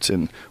Egypt,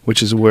 and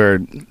which is where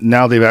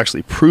now they've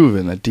actually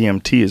proven that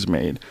DMT is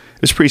made.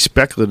 It's pretty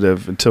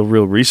speculative until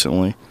real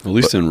recently. At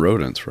least in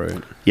rodents,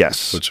 right?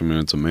 Yes. Which, I mean,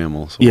 it's a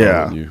mammal. So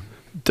Yeah. you...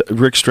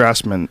 Rick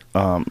Strassman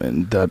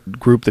and that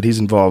group that he's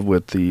involved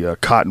with, the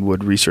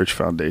Cottonwood Research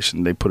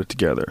Foundation, they put it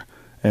together.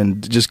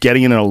 And just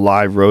getting in a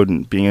live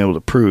rodent, being able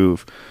to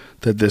prove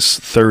that this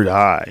third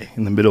eye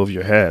in the middle of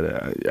your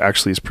head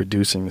actually is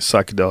producing the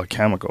psychedelic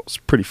chemicals.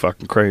 Pretty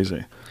fucking crazy.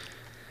 And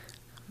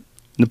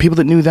the people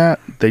that knew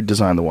that, they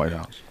designed the White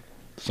House.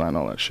 Designed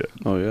all that shit.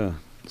 Oh, yeah.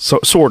 So,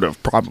 sort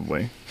of,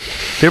 probably.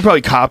 They were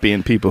probably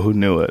copying people who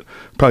knew it.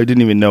 Probably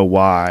didn't even know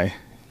why.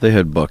 They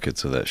had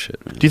buckets of that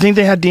shit, man. Do you think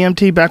they had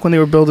DMT back when they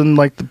were building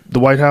like the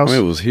White House? I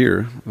mean, it was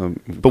here.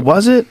 But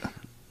was it?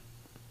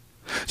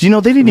 Do you know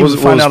they didn't even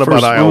find out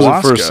about ayahuasca? When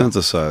was it first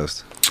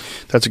synthesized?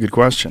 That's a good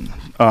question.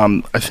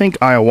 I think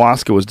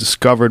ayahuasca was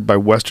discovered by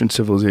Western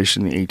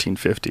civilization in the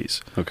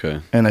 1850s.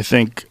 Okay. And I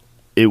think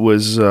it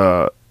was.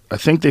 I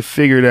think they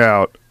figured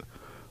out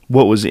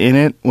what was in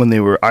it when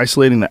they were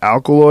isolating the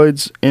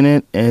alkaloids in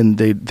it, and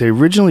they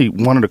originally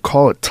wanted to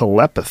call it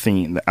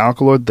telepathine, the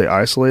alkaloid they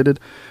isolated,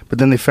 but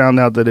then they found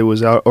out that it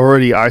was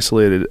already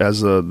isolated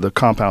as the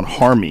compound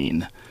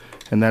harmine,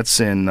 and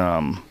that's in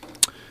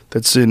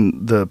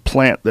the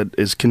plant that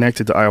is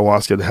connected to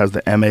ayahuasca that has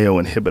the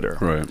MAO inhibitor.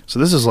 Right. So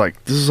this is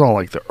all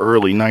like the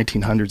early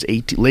 1900s,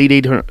 late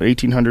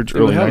 1800s,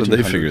 early 1900s. How did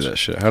they figure that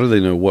shit? How do they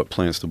know what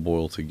plants to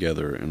boil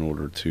together in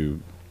order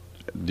to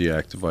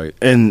deactivate?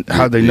 And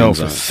how'd they know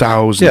for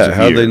thousands of years?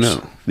 How'd they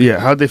know? Yeah,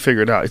 how'd they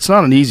figure it out? It's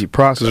not an easy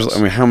process.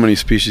 I mean, how many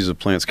species of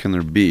plants can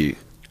there be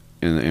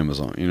in the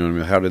Amazon? You know what I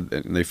mean? How did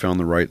they found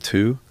the right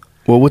two?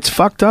 Well, what's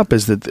fucked up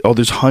is that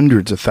there's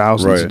hundreds of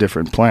thousands of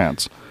different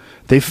plants.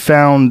 They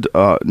found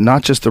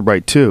not just the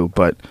right two,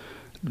 but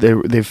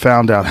they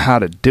found out how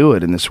to do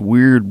it in this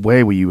weird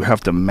way where you have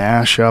to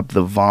mash up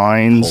the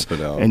vines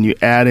and you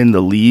add in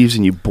the leaves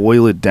and you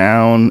boil it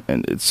down,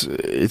 and it's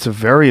a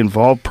very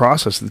involved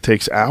process that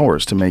takes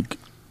hours to make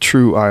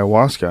true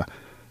ayahuasca.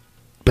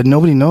 But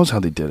nobody knows how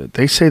they did it.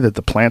 They say that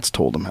the plants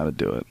told them how to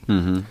do it,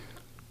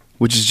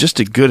 which is just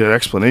as good an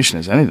explanation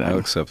as anything. I'll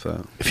accept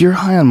that. If you're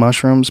high on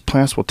mushrooms,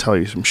 plants will tell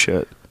you some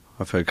shit.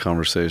 I've had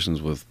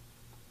conversations with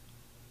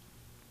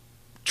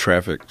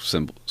traffic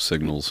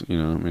signals, you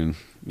know what I mean?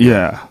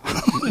 Yeah.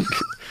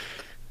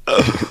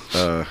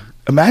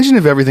 Imagine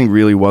if everything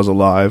really was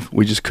alive.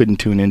 We just couldn't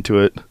tune into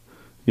it,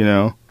 you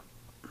know?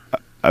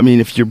 I mean,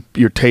 if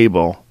your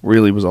table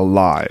really was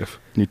alive,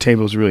 and your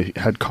table really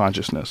had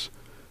consciousness,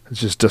 it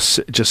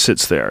just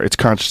sits there. Its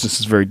consciousness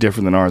is very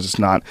different than ours. It's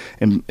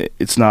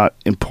not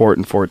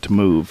important for it to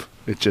move.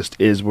 It just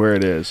is where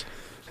it is.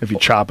 If you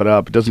chop it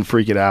up, it doesn't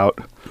freak it out,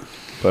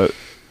 but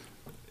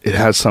it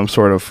has some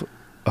sort of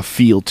a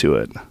feel to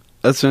it.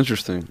 That's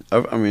interesting.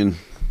 I mean,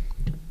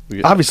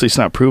 obviously it's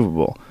not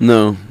provable.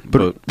 No,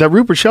 but that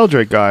Rupert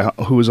Sheldrake guy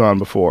who was on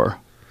before,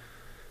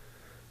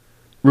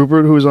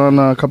 Rupert, who was on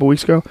a couple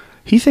weeks ago,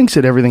 he thinks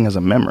that everything has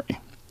a memory.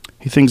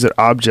 He thinks that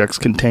objects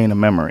contain a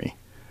memory,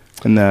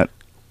 and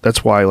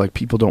that's why like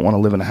people don't want to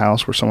live in a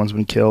house where someone's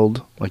been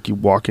killed. Like you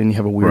walk in, you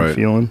have a weird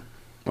feeling.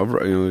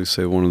 They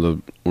say one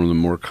of the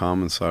more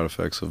common side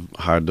effects of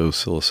high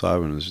dose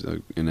psilocybin is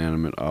that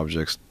inanimate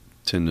objects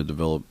tend to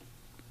develop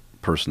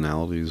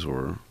personalities,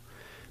 or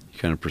you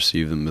kind of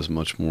perceive them as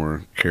much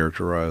more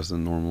characterized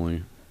than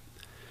normally.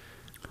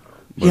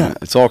 But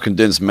it's all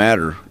condensed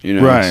matter, you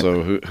know. Right.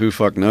 So who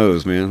fuck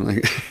knows,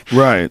 man?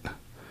 Right.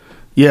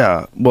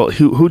 Yeah. Well,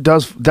 who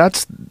does?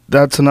 That's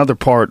another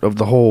part of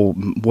the whole.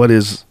 What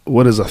is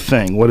a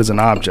thing? What is an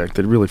object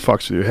that really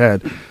fucks with your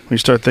head when you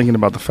start thinking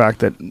about the fact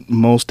that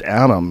most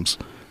atoms,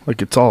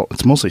 like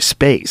it's mostly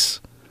space.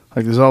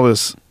 Like there's all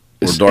this.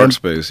 Or dark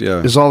space, yeah.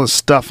 There's all this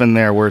stuff in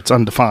there where it's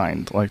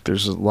undefined. Like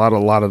there's a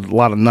lot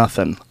of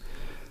nothing,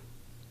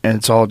 and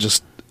it's all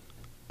just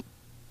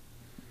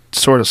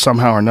sort of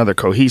somehow or another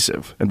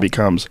cohesive and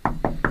becomes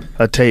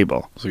a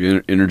table. It's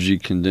like energy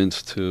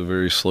condensed to a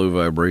very slow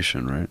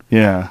vibration, right?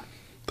 Yeah,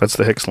 that's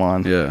the Hicks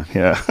line. Yeah.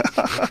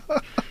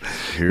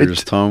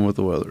 Here's Tom with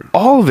the weather.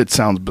 All of it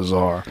sounds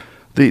bizarre.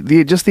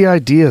 Just the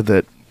idea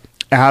that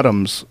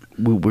atoms.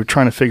 We're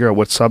trying to figure out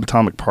what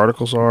subatomic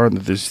particles are, and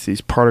that there's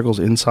these particles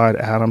inside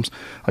atoms.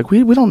 Like,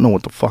 we don't know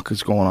what the fuck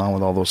is going on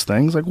with all those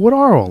things. Like, what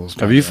are all those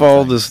things? Have you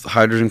followed this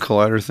hydrogen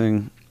collider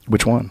thing?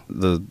 Which one?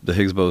 The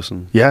Higgs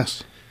boson?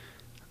 Yes.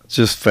 It's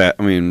just I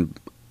mean,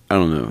 I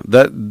don't know.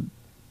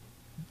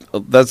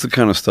 That's the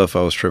kind of stuff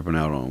I was tripping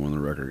out on when the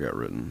record got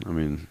written. I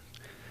mean,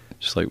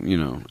 just like, you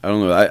know, I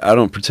don't know. I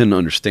don't pretend to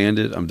understand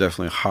it. I'm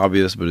definitely a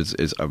hobbyist, but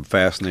I'm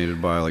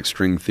fascinated by, like,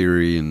 string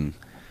theory and,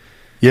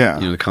 you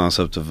know, the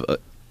concept of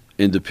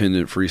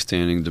independent,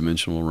 freestanding,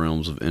 dimensional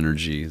realms of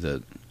energy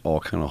that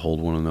all kind of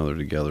hold one another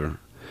together.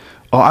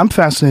 Oh, I'm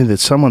fascinated that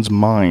someone's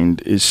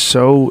mind is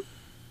so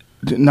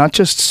not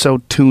just so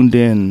tuned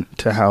in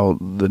to how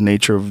the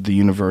nature of the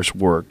universe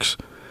works,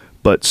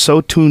 but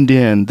so tuned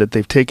in that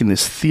they've taken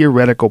this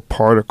theoretical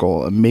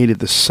particle and made it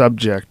the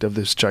subject of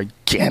this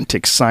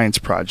gigantic science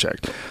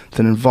project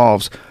that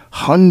involves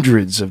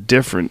hundreds of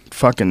different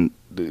fucking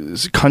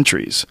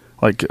countries.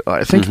 Like,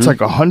 I think it's like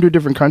 100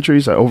 different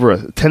countries,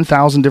 over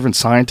 10,000 different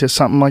scientists,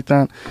 something like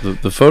that.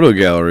 The photo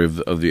gallery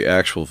of the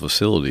actual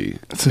facility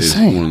It's is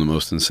insane. one of the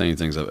most insane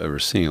things I've ever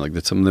seen. Like,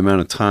 the amount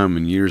of time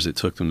and years it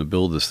took them to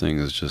build this thing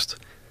is just...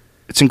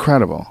 It's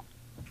incredible.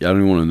 I don't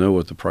even want to know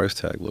what the price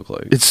tag looked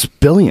like. It's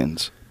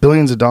billions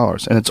of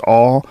dollars, and it's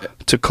all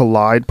to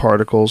collide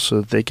particles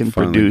so that they can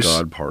Find the produce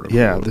God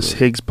particle, this the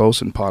Higgs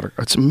boson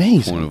particle. It's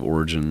amazing. Point of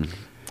origin.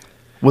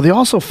 Well, they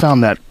also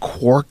found that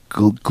quark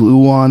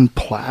gluon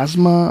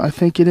plasma, I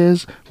think it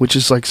is, which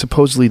is like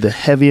supposedly the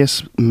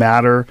heaviest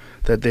matter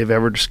that they've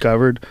ever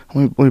discovered.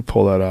 Let me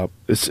pull that up.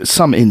 It's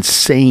some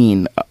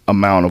insane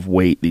amount of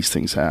weight these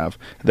things have.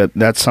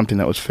 That's something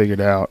that was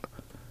figured out.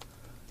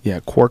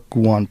 Yeah, quark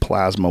gluon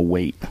plasma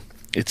weight.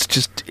 It's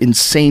just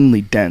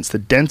insanely dense, the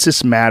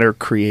densest matter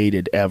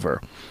created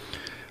ever.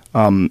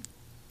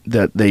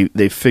 That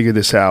they figured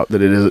this out,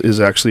 that it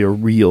is actually a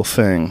real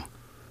thing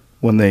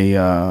when they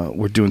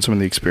were doing some of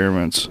the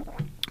experiments.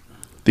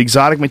 The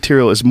exotic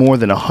material is more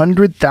than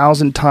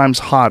 100,000 times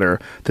hotter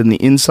than the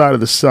inside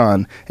of the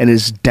sun and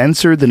is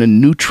denser than a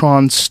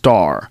neutron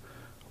star.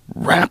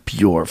 Wrap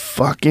your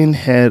fucking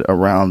head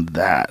around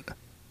that.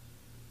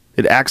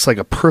 It acts like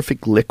a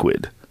perfect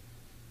liquid.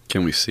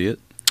 Can we see it?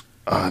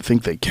 I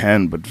think they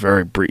can, but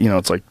very brief.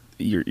 It's like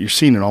you're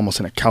seeing it almost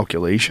in a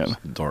calculation.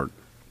 Dark.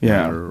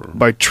 Yeah, matter or-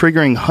 by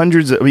triggering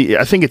hundreds of...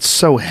 I think it's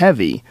so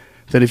heavy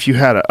that if you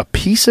had a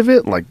piece of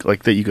it, like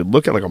that you could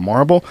look at like a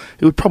marble,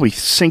 it would probably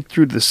sink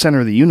through to the center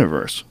of the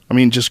universe. I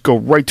mean, just go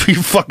right through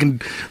your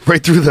fucking...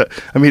 Right through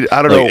the... I mean,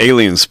 I don't know.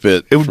 Alien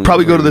spit. It would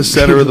probably go to the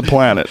center of the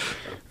planet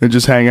and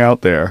just hang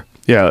out there.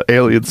 Yeah,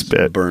 alien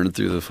spit. Burn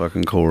through the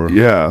fucking core.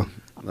 Yeah.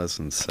 That's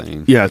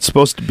insane. Yeah, it's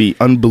supposed to be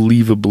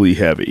unbelievably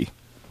heavy.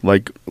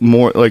 Like,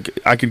 more... Like,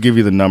 I could give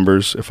you the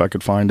numbers if I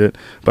could find it,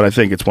 but I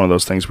think it's one of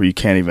those things where you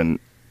can't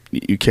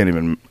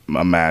even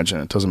imagine.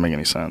 It doesn't make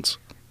any sense.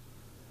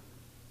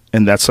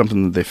 And that's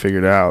something that they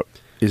figured out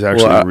is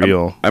actually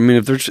real. I mean,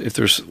 if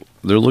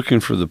they're looking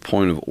for the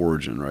point of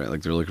origin, right?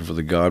 Like they're looking for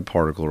the God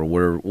particle or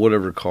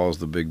whatever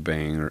caused the Big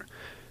Bang, or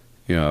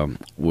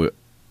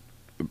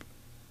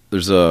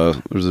there's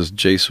this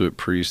Jesuit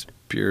priest,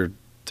 Pierre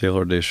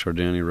Taylor de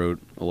Chardin. He wrote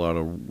a lot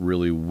of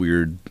really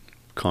weird,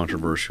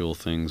 controversial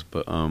things,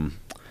 but I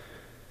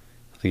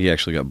think he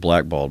actually got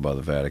blackballed by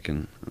the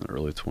Vatican in the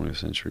early 20th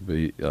century. But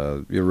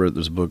you ever read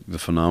this book, The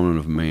Phenomenon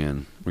of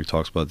Man, where he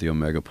talks about the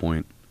omega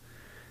point?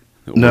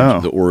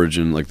 The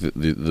origin, like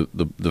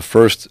the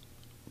first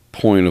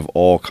point of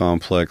all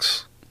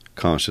complex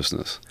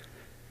consciousness,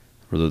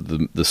 or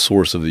the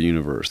source of the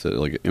universe that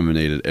like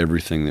emanated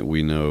everything that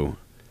we know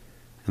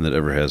and that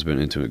ever has been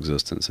into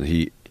existence. And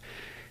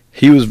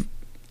he was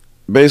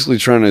basically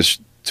trying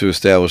to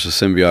establish a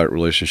symbiotic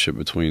relationship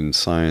between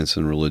science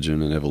and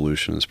religion and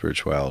evolution and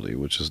spirituality,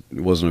 which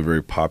wasn't a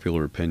very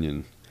popular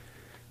opinion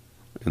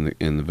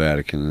in the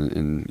Vatican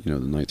in the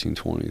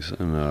 1920s.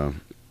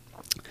 And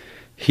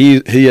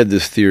he had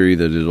this theory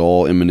that it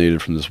all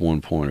emanated from this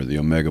one point, or the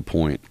omega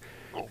point,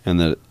 and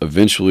that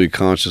eventually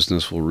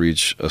consciousness will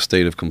reach a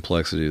state of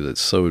complexity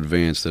that's so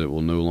advanced that it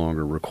will no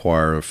longer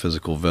require a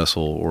physical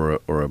vessel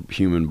or a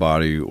human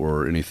body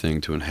or anything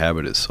to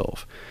inhabit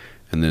itself.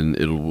 And then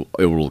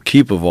it will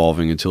keep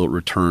evolving until it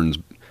returns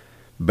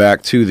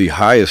back to the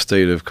highest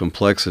state of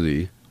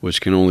complexity, which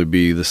can only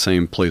be the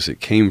same place it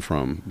came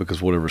from,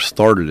 because whatever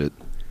started it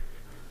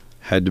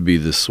had to be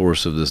the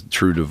source of this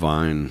true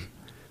divine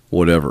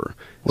whatever.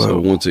 Whoa. So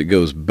once it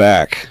goes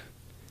back,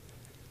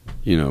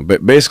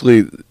 but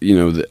basically,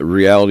 the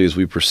reality as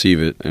we perceive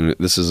it, and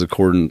this is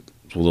according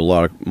with a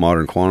lot of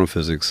modern quantum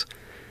physics,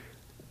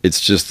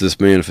 it's just this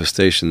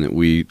manifestation that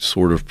we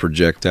sort of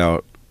project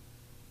out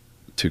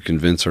to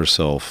convince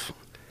ourselves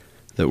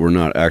that we're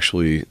not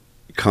actually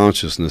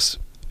consciousness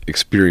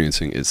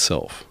experiencing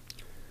itself.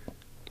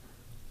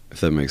 If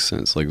that makes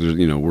sense. Like,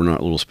 we're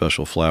not little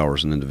special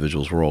flowers and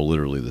individuals. We're all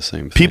literally the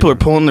same thing. People are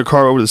pulling their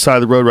car over the side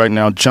of the road right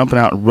now, jumping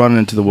out and running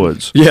into the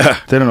woods. Yeah.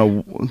 They don't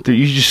know.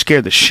 You just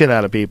scared the shit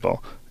out of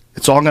people.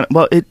 It's all going to...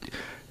 Well,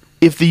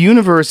 if the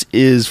universe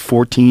is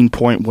 14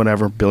 point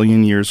whatever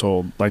billion years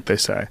old, like they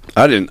say...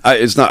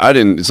 It's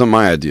not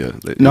my idea.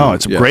 No,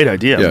 it's a great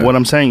idea. Yeah. What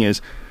I'm saying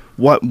is,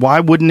 why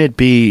wouldn't it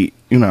be...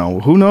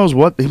 who knows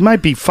what? It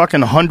might be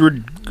fucking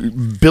 100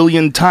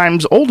 billion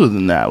times older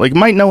than that. Like, it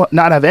might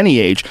not have any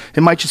age.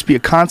 It might just be a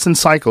constant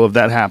cycle of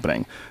that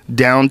happening,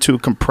 down to a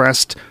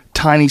compressed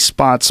tiny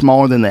spot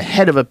smaller than the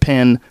head of a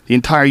pin, the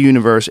entire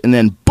universe, and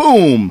then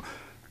boom,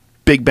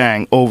 Big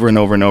Bang over and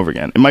over and over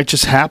again. It might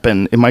just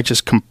happen. It might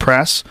just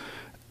compress.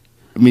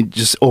 I mean,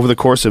 just over the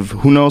course of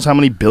who knows how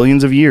many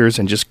billions of years,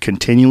 and just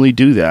continually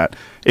do that.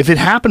 If it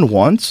happened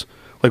once,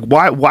 Like,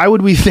 why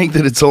would we think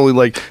that it's only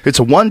like it's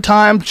a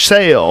one-time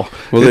sale?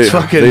 Well, it's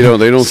they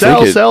don't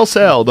sell, think it,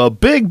 sell. The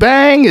Big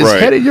Bang is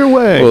right. headed your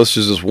way. Well, it's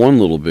just this one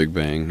little Big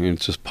Bang, and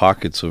it's just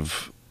pockets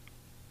of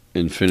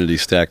infinity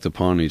stacked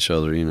upon each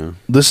other. You know.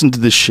 Listen to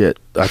this shit.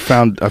 I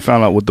found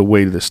out what the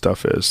weight of this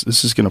stuff is.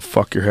 This is gonna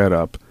fuck your head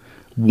up.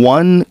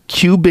 1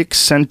 cubic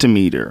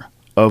centimeter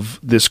of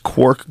this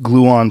quark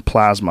gluon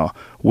plasma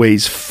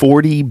weighs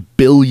 40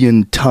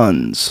 billion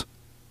tons.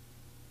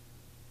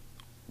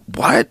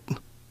 What?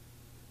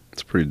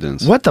 It's pretty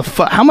dense. What the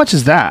fuck? How much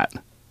is that?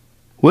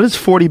 What is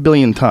 40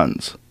 billion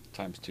tons?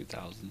 Times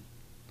 2,000.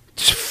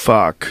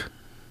 Fuck.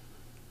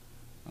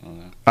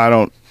 I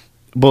don't know.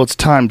 Well, it's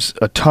times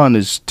a ton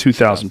is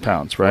 2,000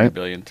 pounds, 40 right?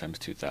 billion times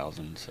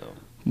 2,000, so.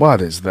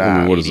 What is that? I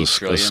mean, what does 80 a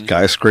trillion?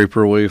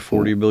 skyscraper weigh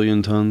 40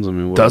 billion tons? I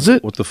mean, Does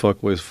it? What the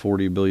fuck weighs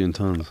 40 billion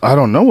tons? I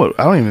don't know what.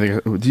 I don't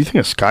even think. Do you think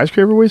a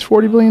skyscraper weighs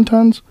 40 billion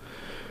tons?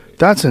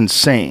 That's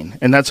insane,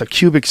 and that's a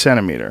cubic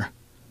centimeter.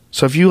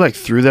 So if you like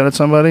threw that at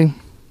somebody,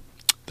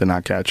 they're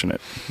not catching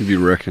it. You'd be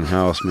wrecking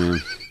house,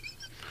 man.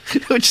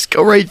 It would just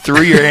go right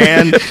through your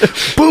hand,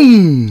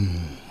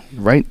 boom,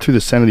 right through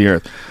the center of the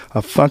earth.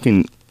 A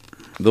fucking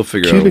They'll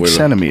figure out a cubic way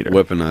centimeter. to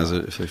weaponize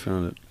it if they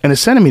found it. And a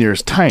centimeter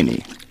is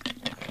tiny.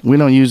 We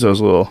don't use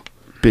those little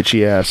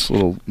bitchy ass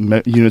little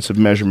units of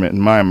measurement in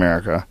my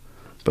America,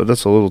 but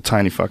that's a little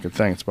tiny fucking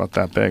thing. It's about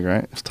that big,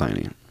 right? It's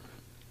tiny.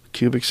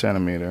 Cubic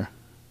centimeter,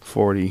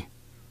 40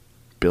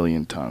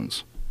 billion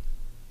tons.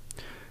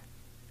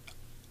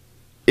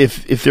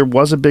 If there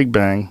was a Big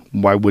Bang,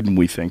 why wouldn't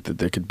we think that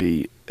there could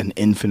be an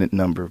infinite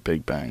number of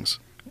Big Bangs?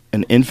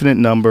 An infinite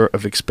number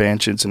of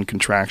expansions and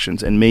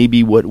contractions, and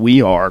maybe what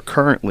we are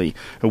currently,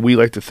 and we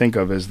like to think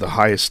of as the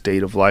highest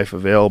state of life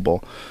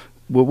available.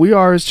 What we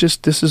are is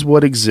just, this is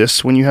what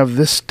exists when you have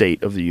this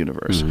state of the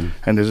universe. Mm-hmm.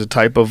 And there's a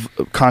type of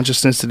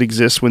consciousness that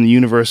exists when the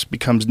universe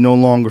becomes no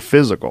longer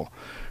physical.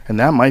 And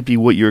that might be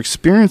what you're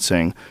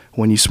experiencing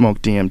when you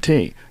smoke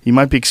DMT. You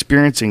might be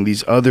experiencing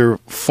these other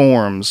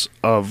forms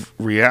of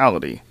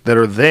reality that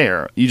are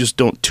there. You just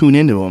don't tune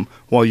into them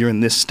while you're in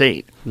this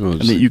state. Well,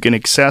 and that you can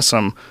access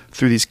them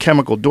through these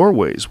chemical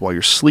doorways while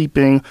you're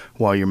sleeping,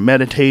 while you're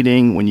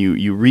meditating, when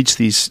you reach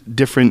these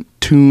different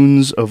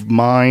tunes of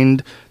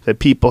mind that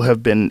people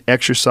have been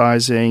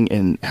exercising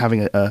and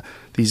having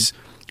these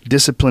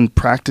disciplined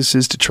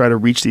practices to try to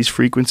reach these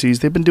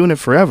frequencies. They've been doing it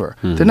forever.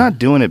 Mm-hmm. They're not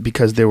doing it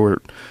because they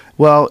were,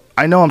 well,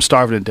 I know I'm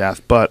starving to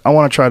death, but I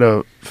want to try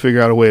to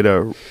figure out a way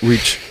to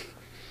reach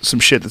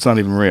some shit that's not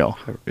even real.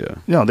 Yeah.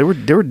 No, they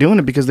were doing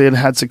it because they had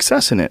had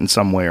success in it in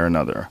some way or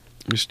another.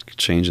 Just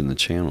changing the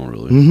channel,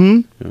 really.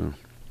 Mm-hmm.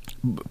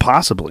 Yeah.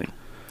 Possibly.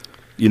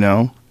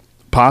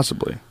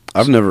 Possibly.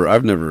 I've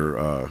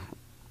never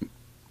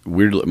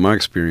weirdly, my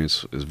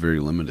experience is very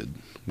limited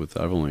with,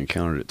 I've only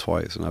encountered it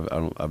twice, and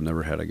I've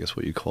never had, I guess,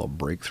 what you call a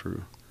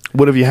breakthrough.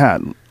 What have you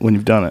had when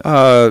you've done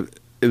it?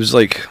 It was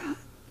like,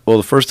 well,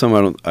 the first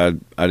time I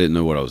didn't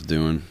know what I was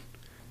doing,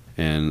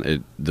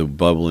 and the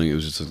bubbling, it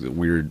was just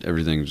weird,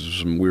 everything, just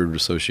some weird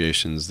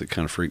associations that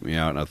kind of freaked me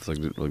out, and I was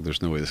like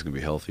there's no way this is going to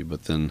be healthy.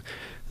 But then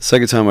the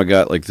second time I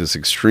got like this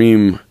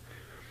extreme,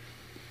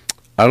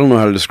 I don't know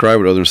how to describe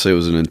it other than say it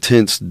was an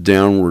intense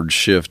downward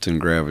shift in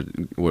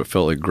gravity, what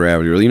felt like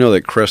gravity. Or,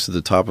 that crest at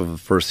the top of the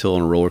first hill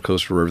on a roller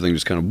coaster where everything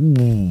just kind of,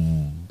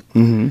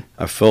 Mm-hmm.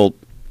 I felt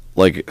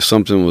like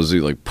something was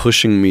like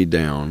pushing me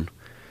down.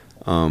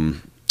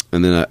 And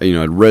then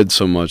I'd read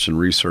so much and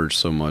researched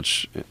so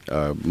much.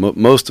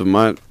 Most of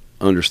my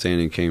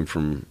understanding came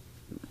from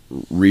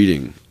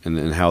reading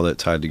and how that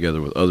tied together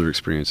with other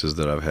experiences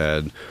that I've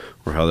had,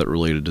 or how that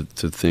related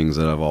to things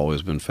that I've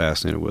always been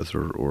fascinated with,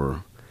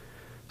 or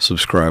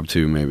subscribed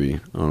to, maybe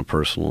on a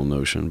personal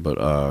notion.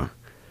 But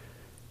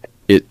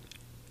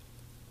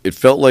it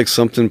felt like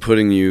something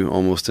putting you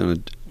almost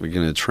in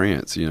a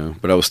trance,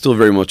 But I was still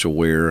very much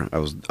aware.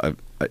 I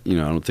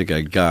don't think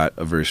I got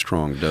a very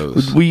strong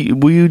dose. Were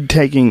you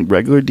taking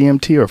regular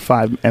DMT or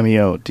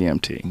 5-MeO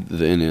DMT?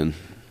 The NN.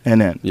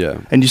 NN.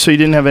 Yeah. And so you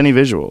didn't have any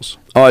visuals?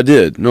 Oh, I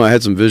did. No, I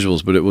had some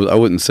visuals, but I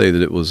wouldn't say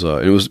that it was.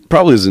 It was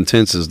probably as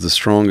intense as the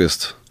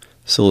strongest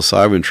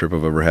psilocybin trip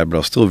I've ever had. But I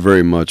was still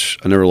very much.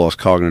 I never lost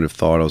cognitive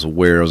thought. I was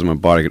aware. I was in my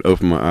body. I could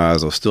open my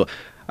eyes.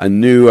 I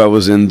knew I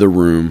was in the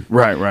room.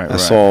 Right. I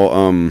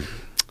saw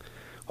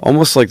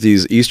almost like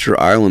these Easter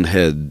Island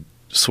head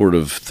sort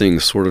of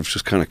things, sort of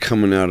just kind of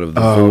coming out of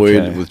the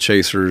void with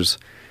chasers,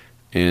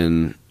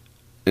 and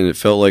it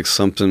felt like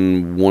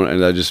something.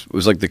 And it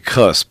was like the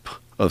cusp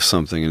of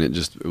something, and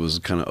it was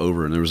kind of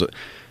over. And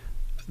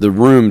the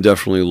room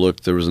definitely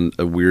looked. There was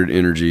a weird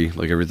energy,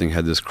 like everything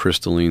had this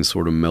crystalline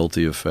sort of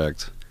melty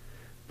effect.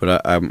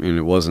 But I mean,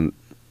 it wasn't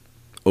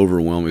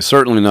overwhelming.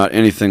 Certainly not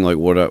anything like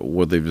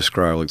what they've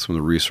described, like some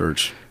of the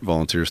research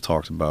volunteers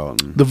talked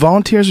about. And the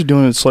volunteers are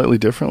doing it slightly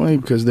differently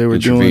because they were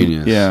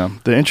intravenous.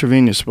 The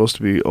intravenous is supposed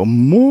to be a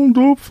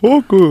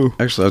motherfucker.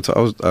 Actually,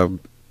 I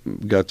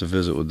got to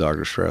visit with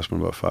Dr.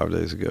 Strassman about 5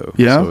 days ago.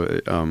 Yeah?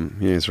 So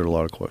he answered a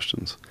lot of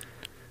questions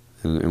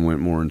and went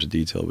more into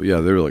detail. But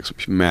yeah, they were like some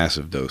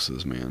massive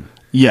doses, man.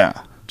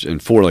 Yeah.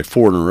 and four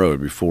in a row.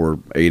 It'd be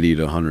 80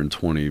 to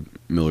 120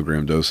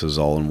 milligram doses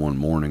all in one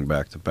morning,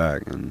 back to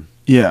back, and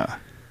Yeah.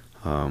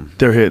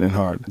 They're hitting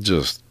hard.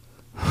 just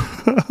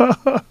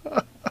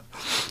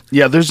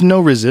Yeah, there's no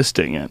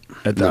resisting it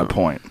at that No.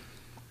 point.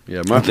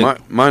 yeah. I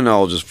My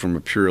knowledge is from a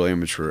purely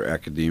amateur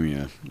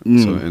academia,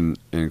 Mm. so and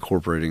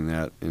incorporating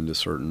that into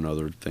certain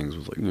other things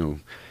with, like,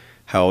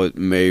 how it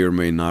may or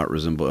may not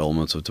resemble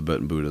elements of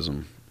Tibetan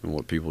Buddhism and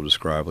what people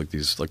describe like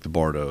the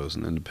bardos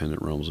and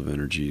independent realms of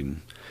energy,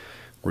 and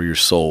where your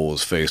soul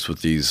is faced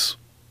with these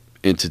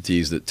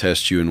entities that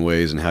test you in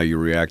ways, and how you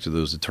react to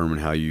those determine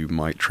how you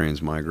might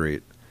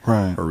transmigrate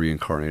Right. or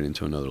reincarnate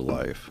into another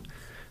life.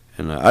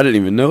 And I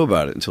didn't even know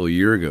about it until a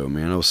year ago,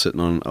 man. I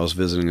was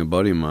visiting a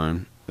buddy of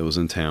mine that was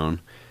in town,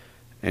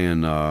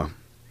 and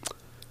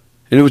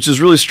it was just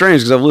really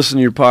strange because I've listened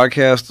to your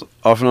podcast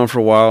off and on for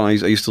a while,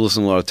 and I used to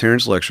listen to a lot of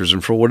Terrence lectures,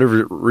 and for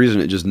whatever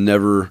reason,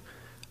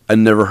 I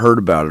never heard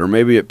about it. Or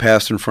maybe it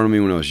passed in front of me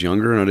when I was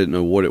younger, and I didn't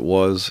know what it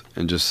was,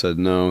 and just said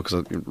no,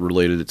 because I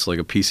related it to like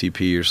a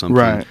PCP or something.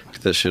 Right.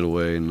 Get that shit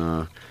away.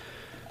 And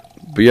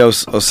but yeah, I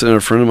was sitting at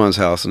a friend of mine's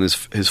house, and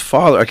his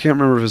father, I can't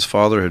remember if his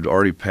father had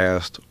already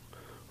passed,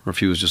 or if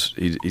he was just,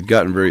 he'd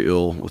gotten very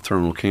ill with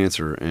terminal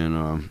cancer,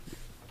 and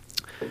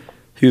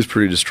he was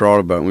pretty distraught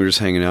about it. And we were just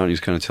hanging out, and he was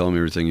kind of telling me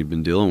everything he'd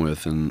been dealing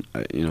with, and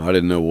I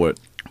didn't know what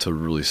to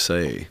really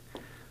say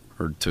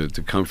or to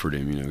comfort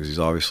him, because he's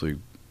obviously,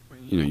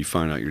 you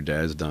find out your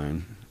dad's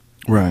dying,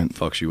 Right.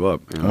 fucks you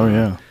up. Oh,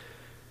 yeah.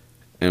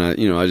 And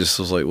I just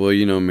was like, well,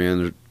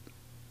 man,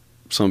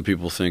 some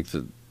people think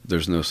that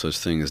there's no such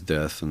thing as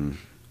death, and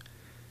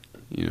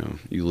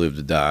you live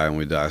to die, and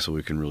we die so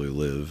we can really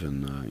live.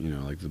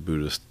 And like the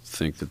Buddhists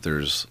think that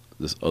there's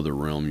this other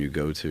realm you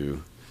go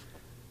to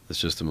that's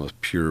just the most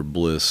pure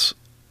bliss,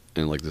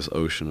 and like this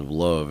ocean of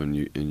love, and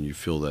you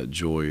feel that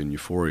joy and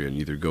euphoria, and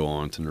either go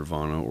on to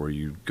nirvana or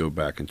you go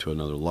back into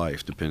another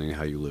life, depending on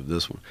how you live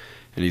this one.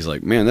 And he's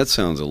like, man, that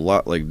sounds a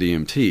lot like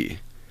DMT.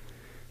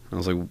 I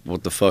was like,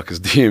 what the fuck is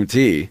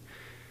DMT?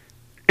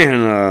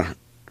 And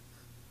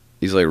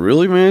he's like,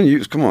 really,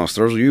 man? Come on,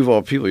 Sturgill, you of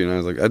all people. I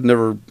was like, I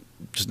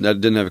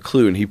didn't have a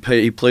clue. And he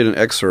played an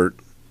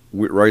excerpt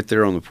right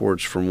there on the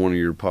porch from one of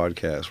your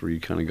podcasts where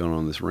you kind of gone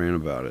on this rant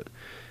about it.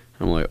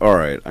 I'm like, all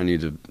right, I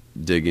need to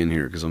dig in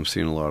here because I'm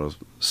seeing a lot of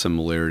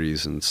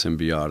similarities and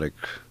symbiotic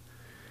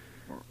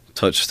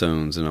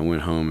touchstones. And I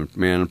went home and,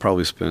 man, I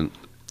probably spent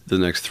the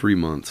next 3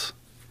 months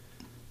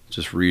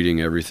just reading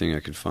everything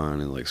I could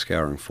find, and like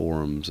scouring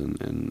forums, and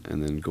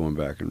then going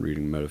back and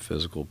reading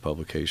metaphysical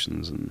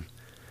publications and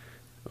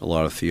a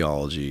lot of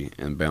theology,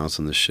 and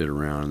bouncing this shit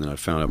around. And then I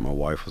found out my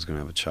wife was going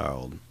to have a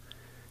child,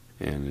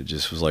 and it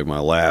just was like my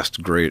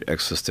last great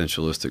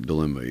existentialistic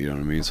dilemma, you know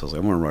what I mean? So I was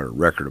like, I'm going to write a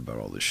record about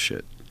all this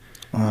shit.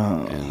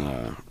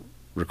 And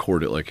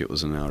record it like it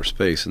was in outer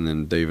space. And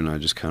then Dave and I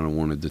just kind of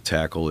wanted to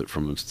tackle it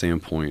from a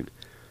standpoint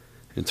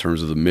in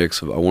terms of the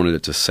mix of, I wanted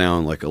it to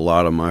sound like a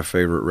lot of my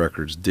favorite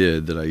records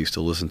did that I used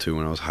to listen to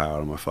when I was high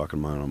out of my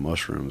fucking mind on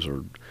mushrooms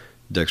or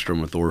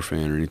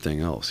dextromethorphan or anything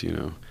else,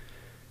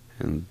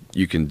 And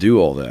you can do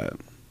all that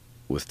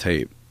with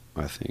tape,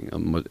 I think.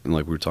 And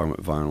like we were talking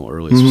about vinyl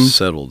earlier, it's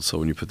settled. So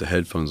when you put the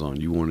headphones on,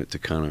 you want it to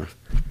kind of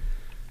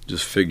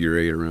just figure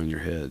eight around your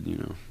head,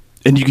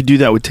 And you could do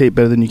that with tape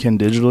better than you can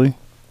digitally?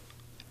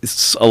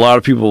 It's, a lot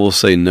of people will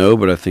say no,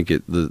 but I think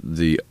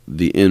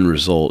the end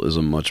result is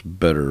a much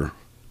better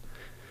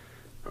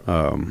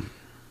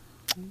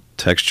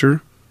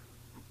texture,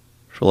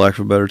 for lack of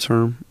a better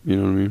term. You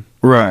know what I mean?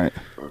 Right.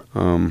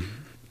 I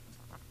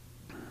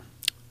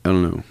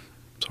don't know.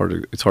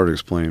 It's hard to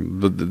explain.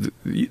 But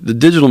the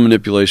digital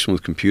manipulation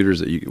with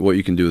computers, what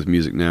you can do with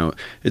music now,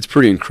 it's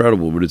pretty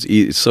incredible. But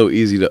it's so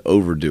easy to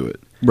overdo it.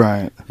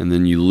 Right. And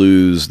then you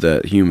lose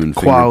that human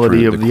quality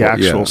fingerprint, of the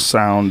actual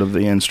sound of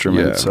the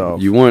instrument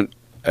itself. You want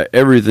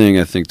everything,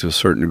 I think, to a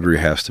certain degree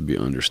has to be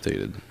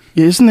understated.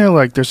 Yeah, isn't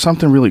there there's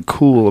something really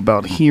cool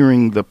about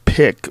hearing the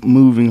pick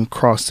moving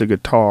across the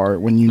guitar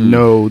when you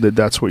know that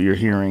that's what you're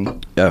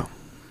hearing? Yeah.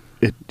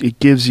 It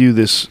gives you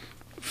this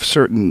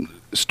certain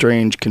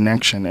strange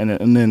connection, and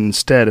then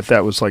instead, if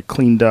that was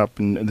cleaned up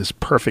and this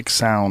perfect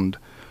sound,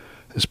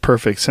 this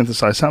perfect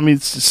synthesized sound, I mean,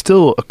 it's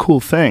still a cool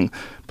thing,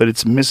 but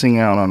it's missing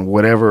out on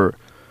whatever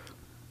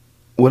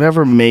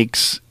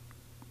makes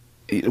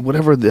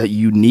whatever that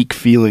unique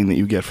feeling that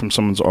you get from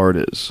someone's art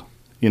is.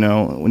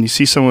 When you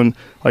see someone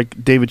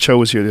like David Cho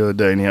was here the other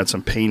day, and he had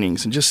some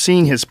paintings, and just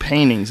seeing his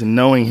paintings and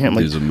knowing him,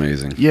 He's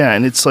amazing. Yeah,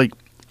 and it's like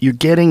you're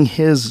getting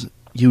his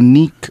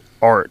unique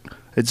art.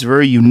 It's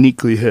very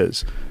uniquely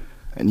his,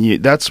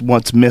 and that's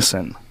what's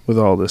missing with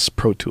all this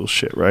Pro Tools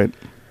shit, right?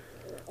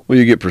 Well,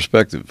 you get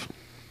perspective.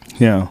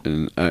 Yeah,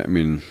 and I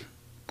mean,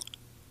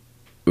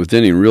 with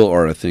any real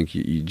art, I think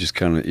you just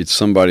kind of, it's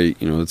somebody,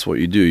 that's what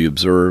you do. You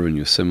observe and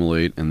you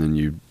assimilate, and then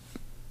you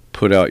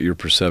put out your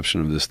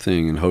perception of this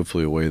thing in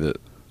hopefully a way that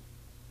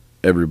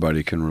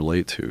everybody can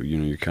relate to.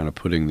 You're kind of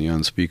putting the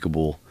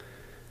unspeakable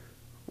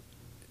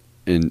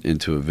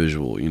into a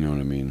visual, you know what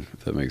I mean?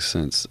 If that makes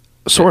sense.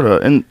 Sort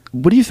of. And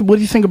what do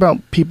you think about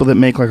people that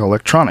make like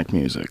electronic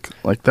music,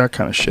 like that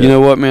kind of shit? You know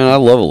what, man? I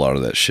love a lot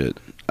of that shit.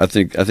 I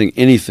think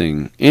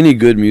any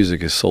good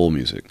music is soul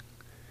music,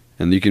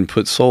 and you can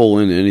put soul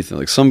into anything.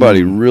 Like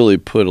somebody really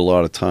put a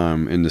lot of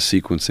time into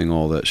sequencing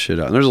all that shit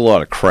out. And there's a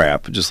lot of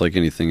crap, just like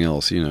anything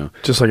else, you know.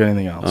 Just like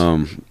anything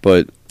else.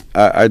 But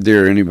I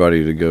dare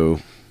anybody to go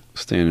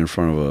stand in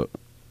front of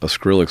a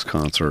Skrillex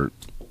concert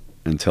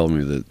and tell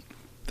me that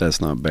that's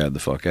not bad the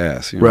fuck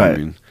ass. You know what I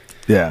mean?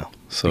 Yeah.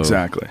 So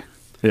exactly.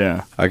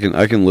 Yeah. I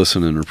can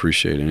listen and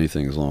appreciate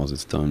anything as long as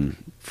it's done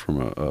from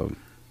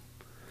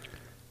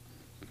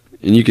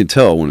and you can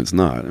tell when it's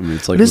not. I mean,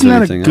 it's like but isn't with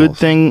that anything a good else.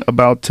 thing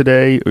about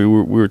today? We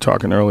were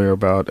talking earlier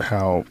about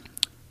how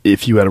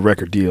if you had a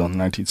record deal in the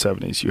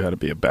 1970s, you had to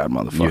be a bad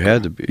motherfucker. You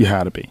had to be. You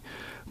had to be.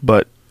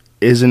 But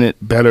isn't it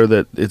better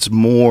that it's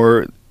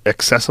more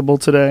accessible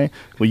today,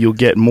 where you'll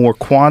get more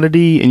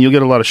quantity and you'll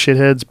get a lot of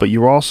shitheads, but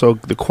you're also,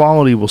 the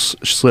quality will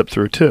slip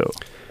through too?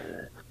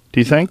 Do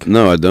you think?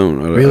 No, I don't.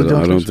 Really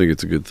I don't think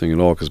it's a good thing at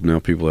all, because now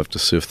people have to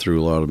sift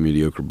through a lot of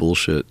mediocre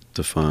bullshit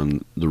to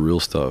find the real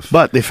stuff.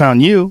 But they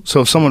found you, so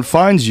if someone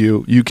finds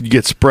you, you could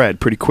get spread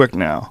pretty quick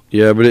now.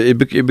 Yeah, but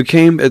it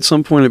became, at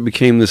some point, it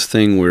became this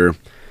thing where,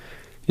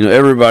 you know,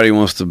 everybody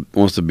wants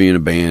to be in a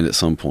band at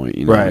some point,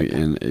 you know, right?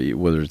 And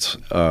whether it's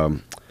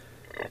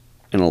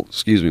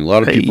excuse me, a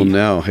lot of people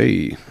now,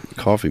 hey,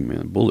 coffee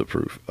man,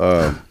 bulletproof.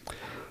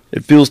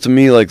 It feels to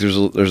me like there's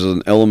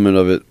an element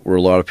of it where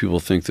a lot of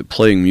people think that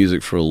playing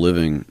music for a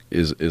living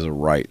is a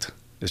right.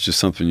 It's just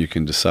something you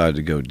can decide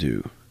to go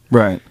do.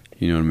 Right.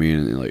 You know what I mean?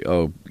 And like,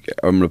 oh,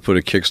 I'm going to put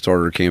a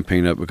Kickstarter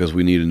campaign up because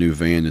we need a new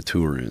van to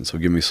tour in. So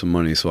give me some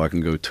money so I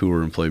can go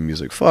tour and play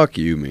music. Fuck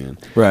you, man.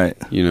 Right.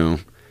 You know,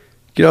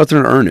 get out there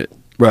and earn it.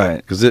 Right.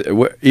 Because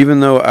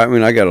even though, I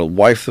mean, I got a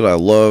wife that I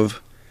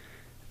love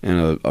and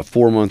a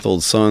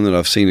 4-month-old son that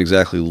I've seen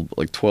exactly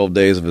like 12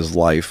 days of his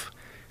life.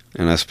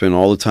 And I spend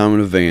all the time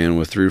in a van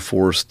with 3 or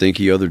 4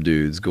 stinky other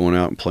dudes going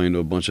out and playing to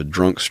a bunch of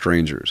drunk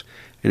strangers.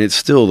 And it's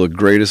still the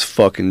greatest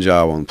fucking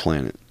job on the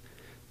planet,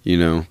 you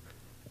know?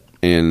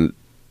 And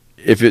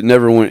if it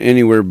never went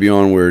anywhere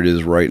beyond where it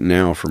is right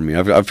now for me,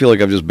 I feel like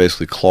I've just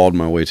basically clawed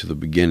my way to the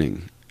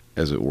beginning,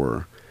 as it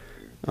were.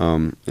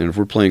 And if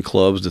we're playing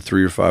clubs to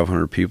 300 or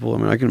 500 people, I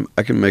mean,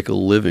 I can make a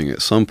living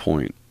at some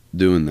point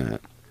doing that.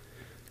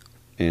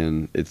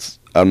 And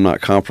I'm not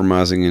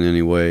compromising in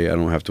any way. I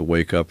don't have to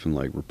wake up and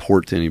like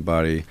report to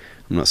anybody.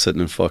 I'm not sitting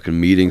in fucking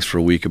meetings for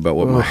a week about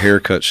what my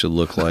haircut should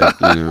look like,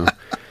 you know.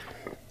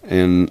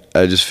 And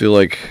I just feel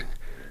like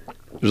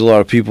there's a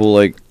lot of people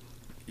like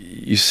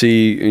you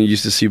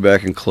used to see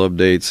back in club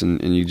dates,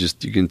 and you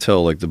can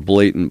tell like the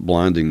blatant,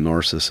 blinding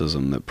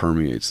narcissism that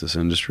permeates this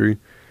industry,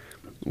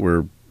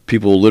 where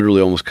people literally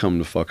almost come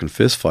to fucking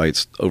fist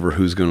fights over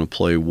who's going to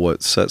play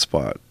what set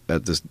spot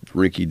at this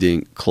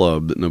rinky-dink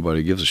club that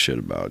nobody gives a shit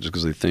about, just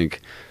because they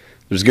think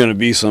there's going to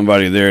be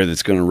somebody there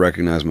that's going to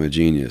recognize my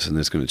genius and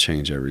that's going to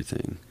change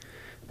everything.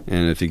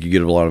 And I think you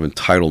get a lot of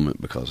entitlement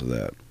because of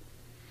that.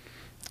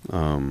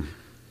 And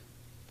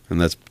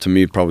that's, to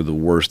me, probably the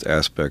worst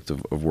aspect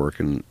of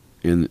working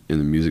in the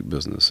music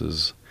business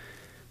is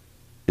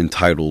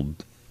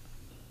entitled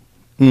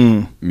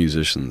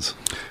musicians.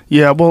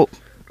 Yeah, well,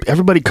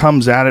 everybody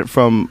comes at it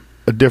from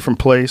a different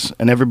place,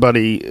 and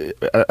everybody,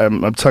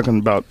 I'm talking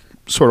about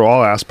sort of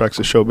all aspects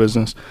of show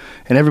business,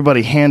 and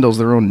everybody handles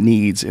their own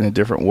needs in a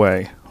different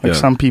way. Like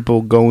some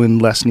people go in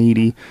less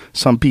needy,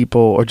 some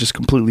people are just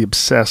completely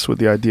obsessed with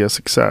the idea of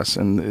success,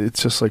 and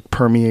it's just like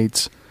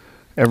permeates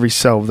every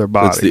cell of their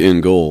body. That's the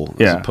end goal,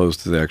 as opposed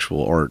to the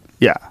actual art.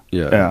 Yeah.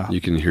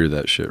 You can hear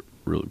that shit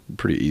really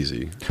pretty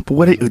easy.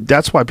 But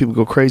that's why people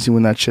go crazy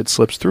when that shit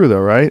slips through,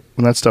 though, right?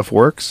 When that stuff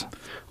works.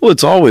 Well,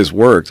 it's always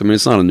worked. I mean,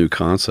 it's not a new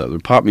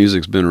concept. Pop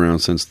music's been around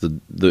since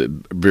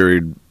the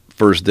very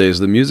first days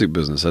of the music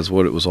business. That's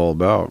what it was all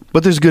about.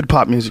 But there's good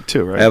pop music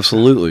too, right?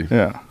 Absolutely.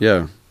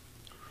 Yeah.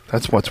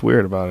 That's what's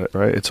weird about it,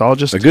 right? It's all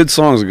just a good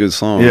song's a good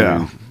song. Yeah. I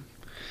mean,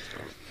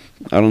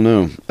 I don't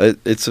know.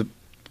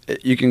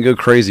 You can go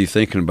crazy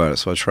thinking about it,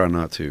 so I try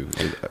not to.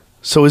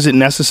 So is it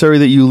necessary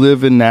that you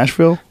live in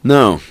Nashville?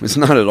 No, it's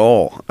not at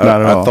all.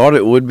 Not at all. I thought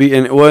it would be,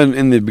 and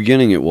in the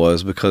beginning it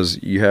was,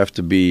 because you have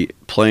to be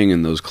playing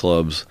in those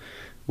clubs,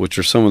 which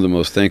are some of the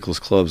most thankless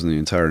clubs in the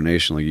entire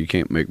nation. Like, you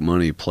can't make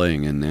money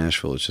playing in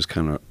Nashville. It's just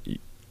kind of,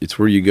 it's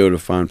where you go to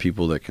find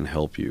people that can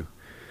help you.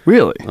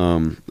 Really?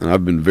 And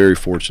I've been very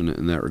fortunate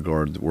in that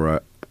regard,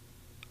 where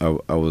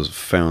I was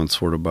found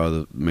sort of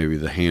by maybe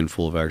the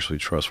handful of actually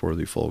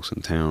trustworthy folks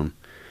in town.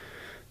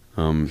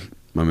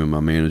 I mean, my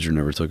manager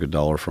never took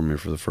 $1 from me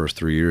for the first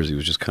 3 years. He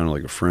was just kind of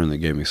like a friend that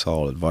gave me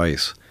solid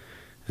advice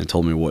and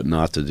told me what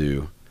not to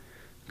do,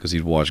 because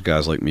he'd watched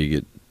guys like me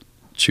get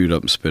chewed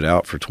up and spit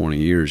out for 20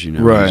 years, you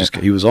know. Right.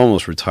 He was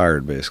almost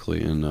retired,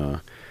 basically,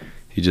 and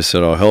he just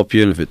said, I'll help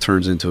you, and if it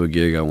turns into a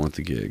gig, I want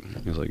the gig.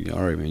 He was like,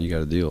 all right, man, you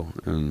got a deal.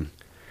 And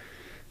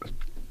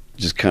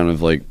just kind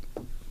of like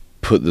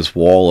put this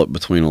wall up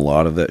between a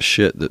lot of that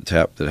shit that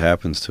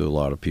happens to a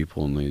lot of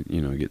people, and they, you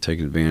know, get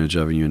taken advantage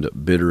of, and you end up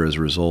bitter as a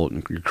result,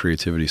 and your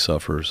creativity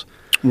suffers.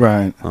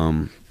 Right.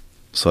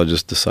 So I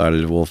just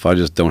decided, well, if I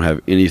just don't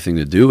have anything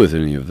to do with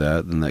any of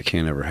that, then that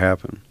can't ever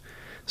happen.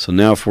 So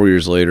now 4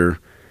 years later,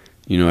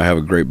 I have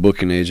a great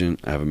booking agent,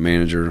 I have a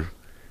manager,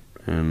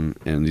 and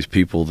these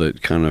people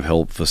that kind of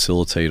help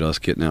facilitate us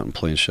getting out and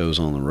playing shows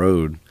on the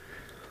road.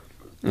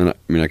 And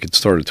I could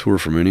start a tour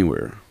from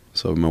anywhere.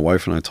 So my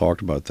wife and I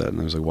talked about that, and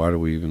I was like, why do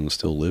we even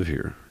still live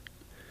here?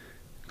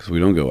 Because we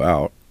don't go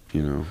out,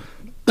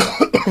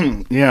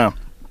 Yeah.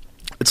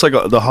 It's like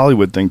the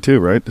Hollywood thing too,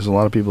 right? There's a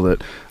lot of people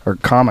that are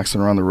comics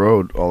and are on the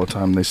road all the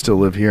time. They still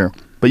live here.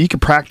 But you can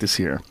practice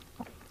here.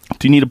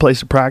 Do you need a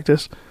place to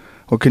practice?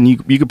 Or you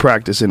could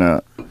practice in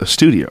a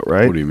studio,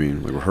 right? What do you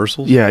mean? Like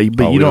rehearsals? Yeah,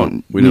 but you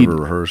don't. We never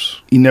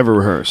rehearse. You never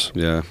rehearse.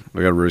 Yeah.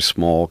 We got a very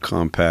small,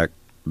 compact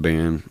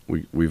band.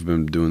 We've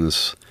been doing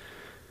this.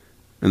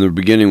 In the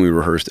beginning, we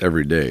rehearsed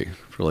every day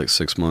for like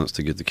 6 months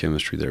to get the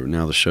chemistry there. But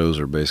now the shows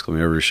are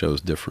basically, every show is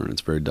different.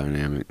 It's very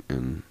dynamic,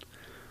 and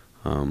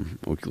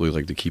we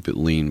like to keep it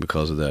lean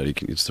because of that.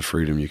 It's the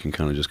freedom. You can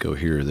kind of just go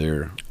here or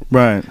there.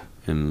 Right.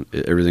 And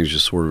everything's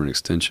just sort of an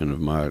extension of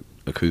my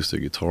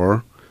acoustic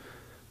guitar.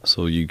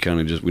 So you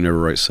kind of we never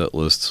write set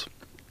lists.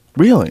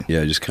 Really?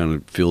 Yeah, just kind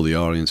of feel the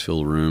audience, feel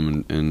the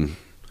room, and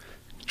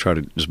try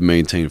to just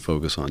maintain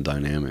focus on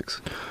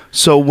dynamics.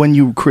 So when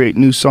you create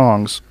new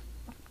songs,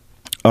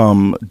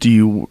 do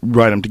you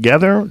write them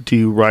together? Do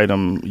you write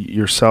them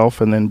yourself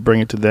and then bring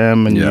it to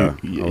them? And I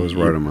always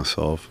write them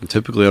myself. And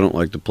typically, I don't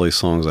like to play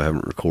songs I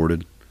haven't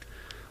recorded.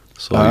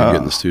 So I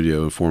get in the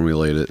studio and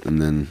formulate it,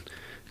 and then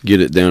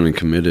get it down and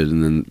committed,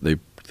 and then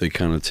they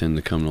kind of tend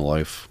to come to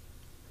life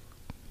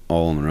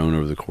all on their own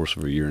over the course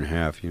of a year and a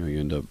half. You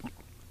end up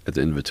at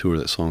the end of a tour,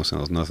 that song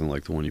sounds nothing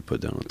like the one you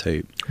put down on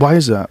tape. Why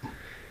is that?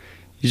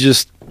 You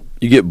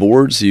get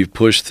bored, so you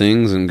push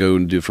things and go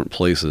in different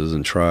places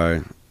and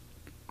try.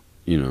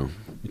 You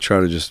try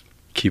to just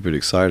keep it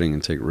exciting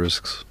and take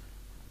risks,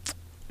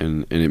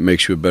 and it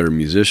makes you a better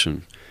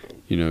musician.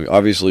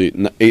 Obviously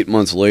 8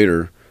 months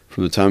later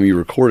from the time you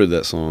recorded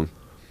that song,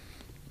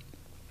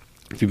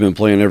 if you've been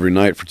playing every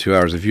night for 2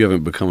 hours, if you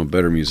haven't become a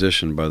better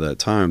musician by that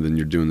time, then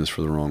you're doing this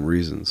for the wrong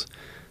reasons.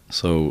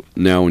 So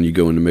now when you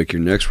go in to make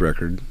your next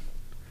record,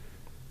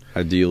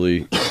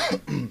 ideally,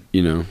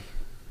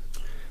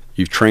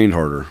 you've trained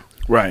harder.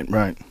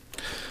 Right.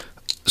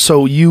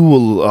 So you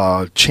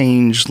will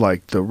change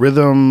like the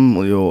rhythm.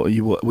 Will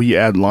you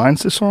add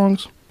lines to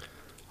songs?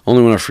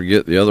 Only when I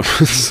forget the other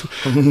ones.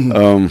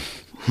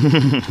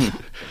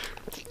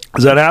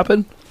 Does that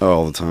happen?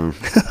 All the time.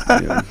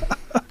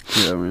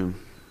 Yeah, man.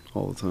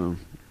 All the time.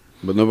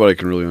 But nobody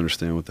can really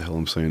understand what the hell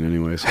I'm saying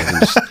anyway, so I can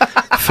just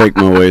fake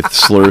my way,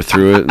 slur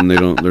through it, and they're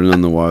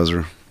none the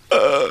wiser.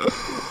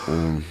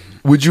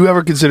 Would you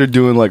ever consider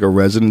doing like a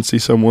residency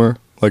somewhere,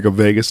 like a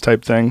Vegas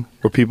type thing,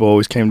 where people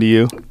always came to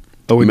you?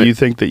 Or do you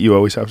think that you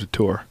always have to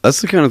tour?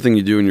 That's the kind of thing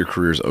you do when your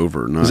career's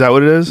over. Is that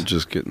what it is?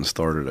 Just getting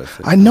started, I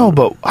think. I know,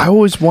 but I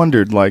always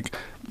wondered, like,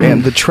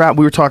 man,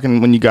 we were talking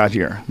when you got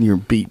here. You were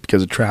beat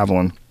because of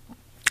traveling,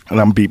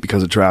 and I'm beat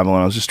because of traveling.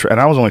 I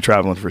was only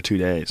traveling for 2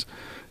 days,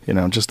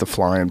 just the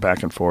flying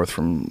back and forth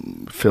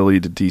from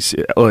Philly to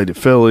DC, LA to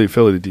Philly,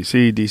 Philly to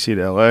DC, DC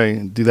to LA,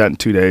 and do that in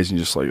 2 days, and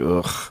you're just like,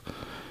 ugh.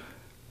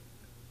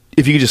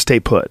 If you could just stay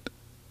put,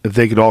 if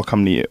they could all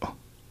come to you.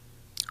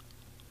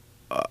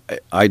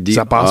 Is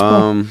that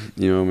possible?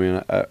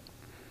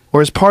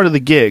 Or as part of the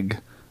gig,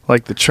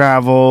 like the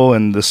travel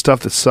and the stuff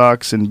that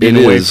sucks and being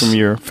away from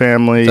your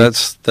family.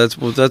 That's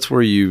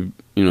where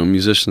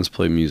musicians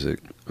play music,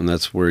 and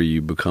that's where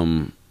you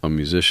become a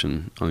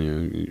musician.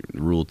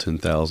 Rule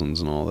 10,000s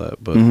and all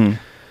that. But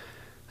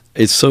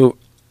it's so,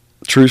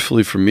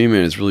 truthfully for me,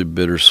 man, it's really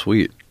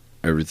bittersweet,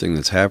 everything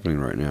that's happening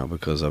right now,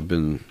 because I've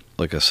been,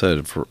 like I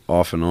said, for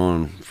off and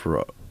on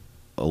for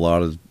a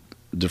lot of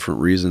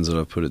different reasons that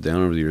I've put it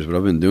down over the years, but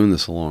I've been doing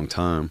this a long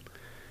time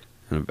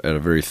and at a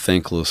very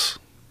thankless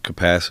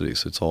capacity,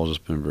 so it's all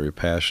just been very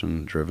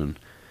passion driven.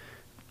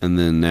 And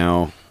then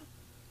now,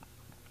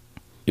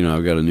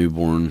 I've got a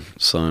newborn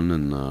son,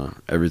 and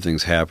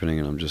everything's happening,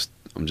 and I'm just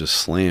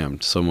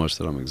slammed so much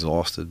that I'm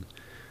exhausted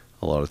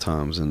a lot of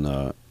times,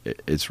 and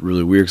it's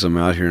really weird because I'm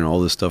out here and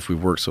all this stuff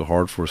we've worked so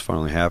hard for has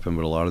finally happened,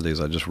 but a lot of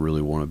days I just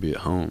really want to be at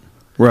home.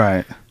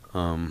 Right.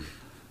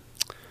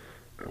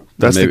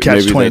 That's the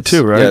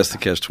catch-22, right? Yeah, that's the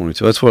catch-22.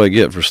 That's what I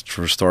get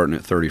for starting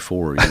at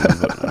 34. But,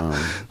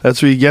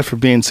 that's what you get for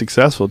being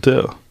successful,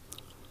 too.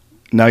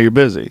 Now you're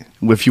busy.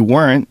 If you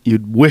weren't,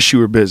 you'd wish you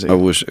were busy. I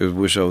wish I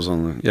was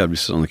I'd be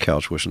sitting on the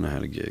couch wishing I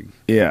had a gig.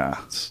 Yeah.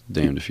 It's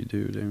damned if you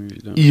do, damned if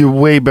you don't. You're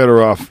way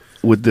better off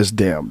with this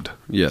damned.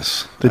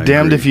 Yes. The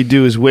damned if you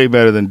do is way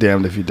better than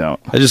damned if you don't.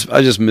 I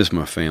just miss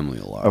my family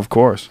a lot. Of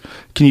course.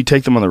 Can you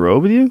take them on the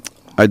road with you?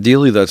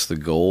 Ideally, that's the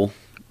goal.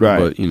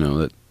 Right.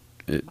 But,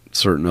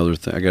 certain other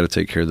things. I got to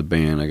take care of the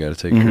band. I got to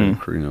take care of the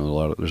crew.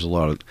 There's a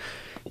lot of.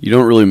 You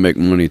don't really make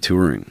money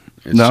touring.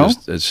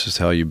 It's just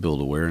how you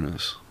build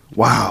awareness.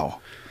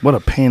 Wow, what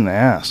a pain in the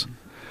ass.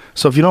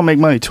 So if you don't make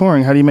money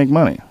touring, how do you make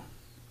money?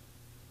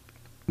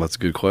 That's a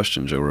good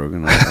question, Joe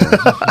Rogan.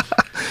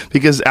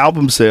 because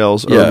album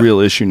sales are a real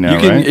issue now,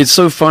 right? It's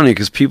so funny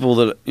because people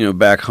that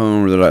back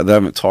home that I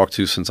haven't talked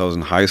to since I was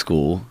in high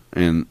school,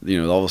 and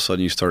all of a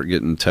sudden you start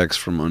getting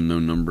texts from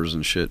unknown numbers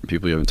and shit, and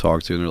people you haven't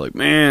talked to, and they're like,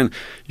 "Man,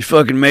 you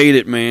fucking made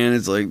it, man!"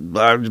 It's like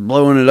I'm just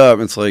blowing it up.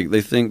 It's like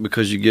they think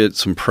because you get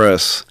some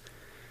press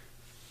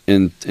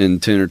in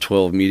 10 or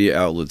 12 media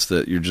outlets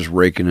that you're just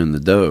raking in the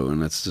dough,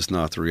 and that's just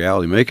not the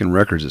reality. Making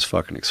records is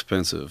fucking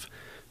expensive.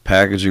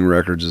 Packaging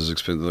records is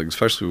expensive, like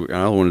especially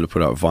I wanted to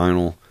put out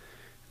vinyl.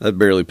 That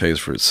barely pays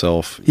for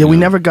itself. Yeah, we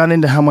never got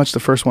into how much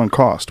the first one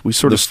cost. We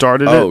sort of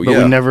started it, but we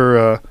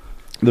never...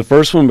 the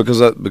first one,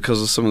 because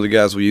of some of the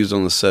guys we used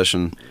on the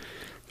session,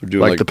 were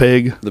doing like the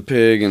Pig? The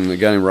Pig, and the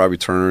guy named Robbie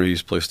Turner, he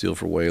used to play steel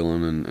for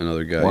Waylon, and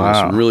other guys. Wow.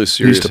 Some really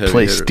serious He used to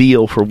play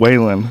steel for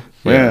Waylon.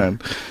 Man.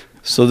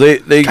 So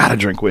they gotta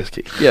drink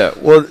whiskey. Yeah,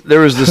 well,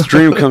 there was this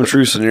dream come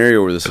true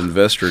scenario where this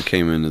investor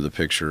came into the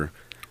picture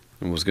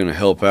and was going to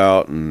help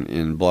out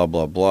and blah,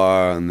 blah,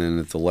 blah, and then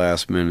at the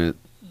last minute,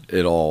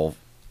 it all...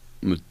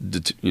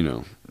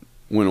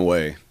 went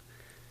away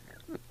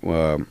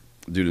due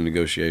to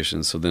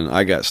negotiations. So then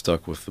I got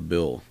stuck with the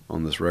bill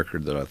on this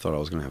record that I thought I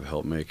was going to have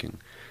help making,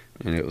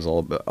 and it was all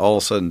of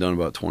a sudden done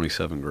about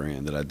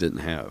 $27,000 that I didn't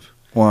have.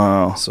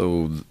 Wow!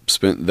 So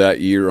spent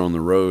that year on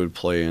the road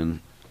playing,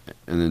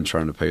 and then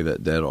trying to pay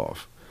that debt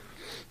off.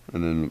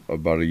 And then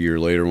about a year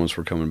later, once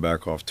we're coming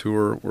back off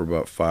tour, we're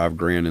about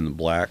 $5,000 in the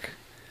black.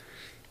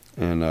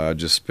 And I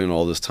just spent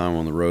all this time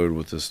on the road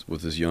with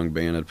this young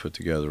band I'd put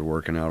together,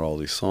 working out all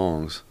these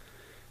songs,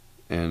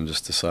 and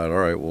just decided, all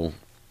right, well,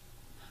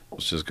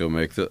 let's just go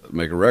make a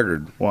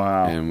record.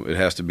 Wow! And it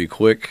has to be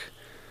quick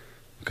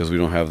because we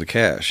don't have the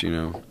cash,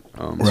 Right.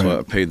 So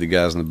I paid the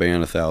guys in the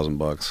band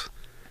 $1,000,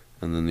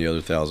 and then the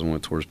other $1,000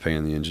 went towards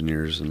paying the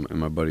engineers, and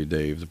my buddy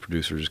Dave, the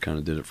producer, just kind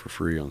of did it for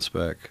free on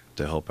spec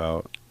to help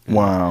out. And,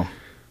 wow!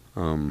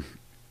 And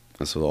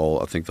so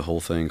I think the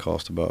whole thing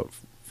cost about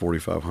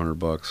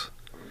 $4,500.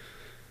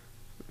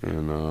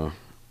 And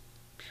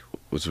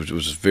which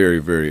was very,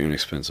 very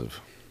inexpensive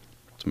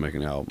to make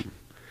an album,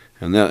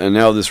 and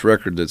now this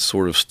record that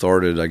sort of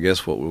started, I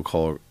guess, what we'll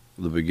call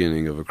the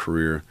beginning of a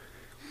career.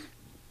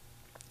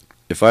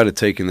 If I'd have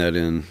taken that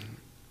in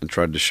and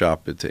tried to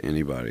shop it to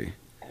anybody,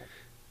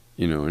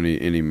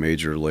 any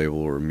major label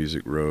or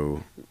Music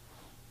Row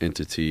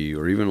entity,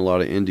 or even a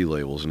lot of indie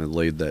labels, and had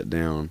laid that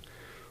down.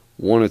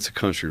 One, it's a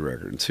country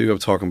record. And two, I'm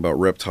talking about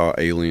reptile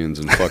aliens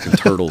and fucking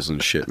turtles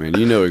and shit, man.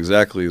 You know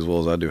exactly as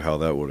well as I do how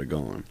that would have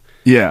gone.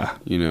 Yeah.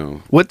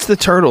 What's the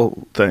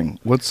turtle thing?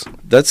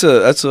 That's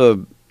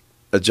a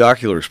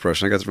jocular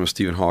expression. I got it from a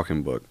Stephen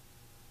Hawking book.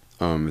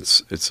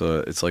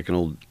 It's like an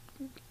old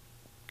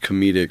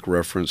comedic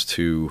reference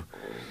to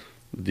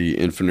the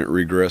infinite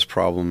regress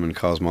problem in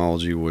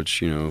cosmology,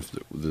 which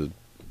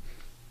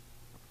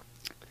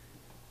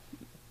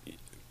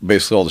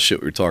basically all the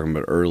shit we were talking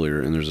about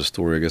earlier. And there's a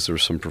story, I guess there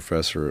was some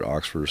professor at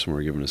Oxford or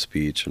somewhere giving a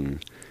speech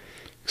and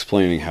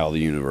explaining how the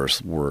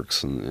universe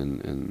works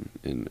and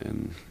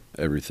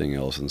everything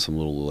else, and some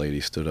little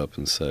lady stood up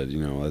and said,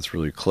 that's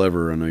really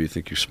clever, I know you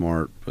think you're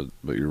smart,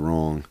 but you're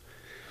wrong.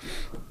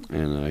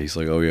 And he's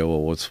like, oh yeah,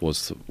 well what's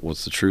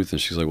the truth?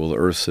 And she's like, well, the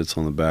Earth sits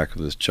on the back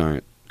of this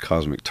giant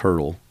cosmic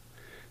turtle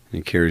and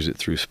he carries it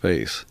through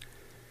space.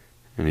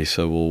 And he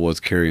said, well, what's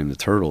carrying the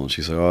turtle? And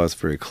she's like, oh, that's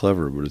very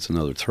clever, but it's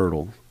another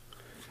turtle.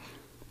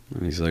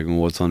 And he's like, well,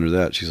 what's under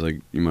that? She's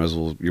like,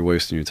 you're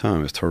wasting your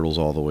time. It's turtles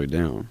all the way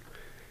down.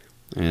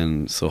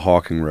 And so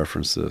Hawking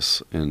referenced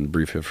this in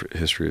Brief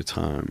History of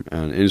Time.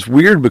 And it's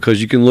weird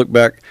because you can look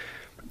back,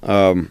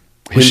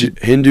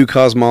 Hindu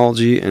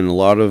cosmology and a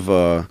lot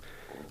of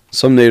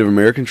some Native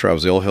American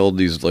tribes, they all held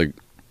these like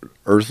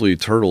earthly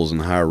turtles in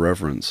high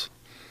reverence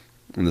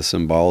and the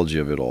symbology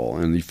of it all.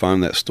 And you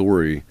find that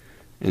story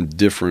in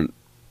different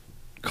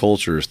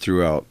cultures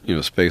throughout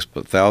space,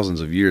 but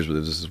thousands of years. But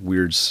there's this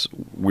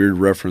weird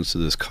reference to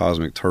this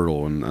cosmic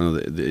turtle. And I know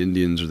the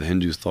Indians or the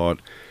Hindus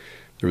thought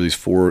there were these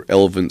 4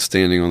 elephants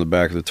standing on the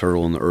back of the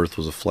turtle, and the Earth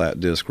was a flat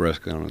disc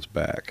resting on its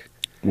back.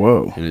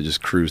 Whoa! And it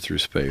just cruised through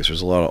space.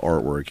 There's a lot of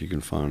artwork you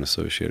can find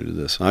associated to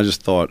this. And I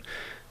just thought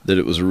that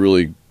it was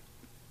really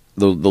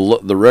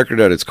the record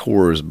at its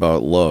core is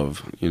about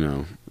love.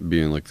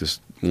 Being like this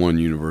one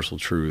universal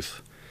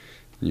truth.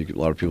 A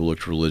lot of people look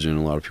to religion,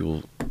 a lot of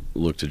people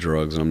look to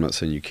drugs, and I'm not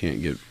saying you can't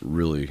get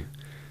really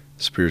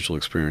spiritual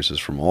experiences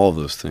from all of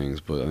those things,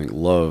 but I think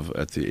love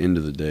at the end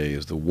of the day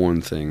is the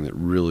one thing that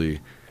really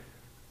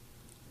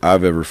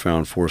I've ever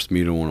found forced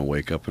me to want to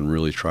wake up and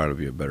really try to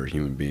be a better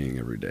human being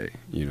every day,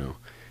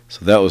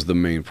 So that was the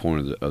main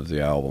point of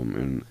the album,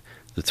 and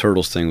the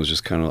Turtles thing was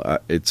just kind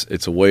of,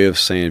 it's a way of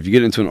saying, if you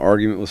get into an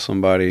argument with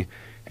somebody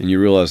and you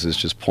realize it's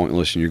just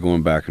pointless and you're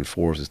going back and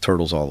forth, it's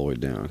turtles all the way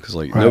down. Because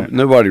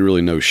nobody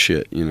really knows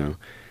shit, and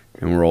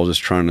we're all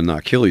just trying to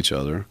not kill each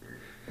other.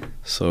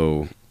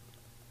 So,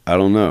 I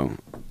don't know.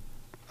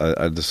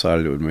 I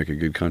decided it would make a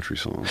good country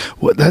song.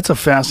 Well, that's a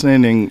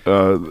fascinating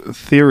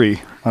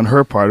theory on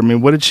her part. I mean,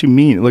 what did she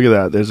mean? Look at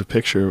that. There's a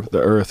picture of the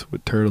Earth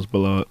with turtles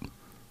below it.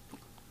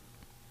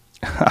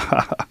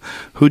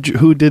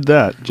 Who did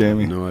that,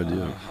 Jamie? No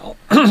idea.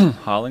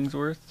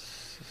 Hollingsworth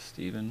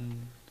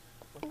Steven.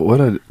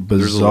 What a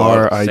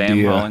bizarre Sam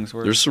idea.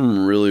 Hollingsworth. There's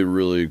some really,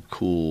 really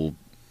cool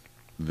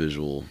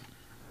visual.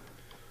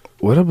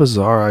 What a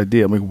bizarre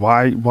idea. I mean,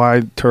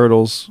 why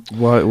turtles?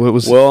 What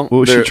was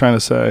she trying to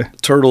say?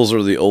 Turtles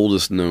are the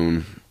oldest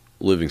known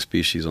living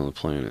species on the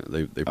planet.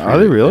 They Are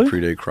they really? They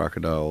predate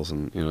crocodiles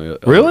and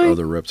Really?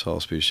 other reptile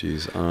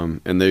species.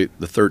 And the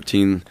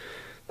 13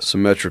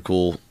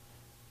 symmetrical,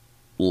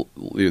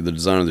 the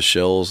design of the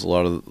shells. A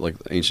lot of like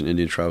ancient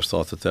Indian tribes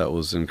thought that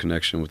was in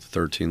connection with the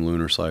 13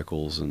 lunar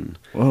cycles, and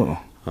Whoa.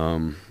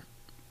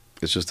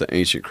 it's just an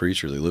ancient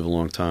creature. They live a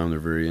long time. They're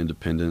very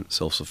independent,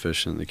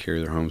 self-sufficient. They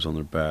carry their homes on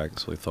their back.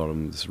 So they thought of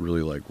them this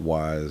really like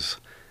wise,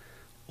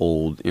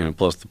 old.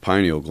 Plus the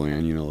pineal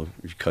gland.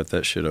 If you cut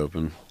that shit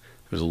open,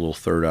 there's a little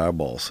third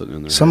eyeball sitting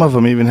in there. Some of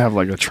them even have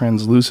like a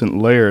translucent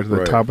layer to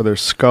the top of their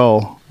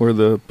skull where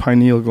the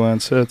pineal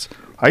gland sits.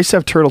 I used to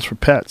have turtles for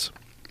pets.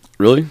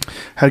 Really?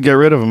 Had to get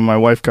rid of them. My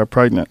wife got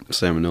pregnant.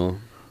 Salmonella.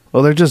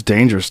 Well, they're just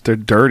dangerous. They're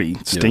dirty,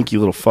 stinky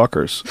little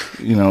fuckers.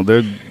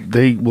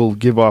 They will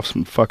give off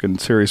some fucking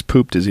serious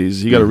poop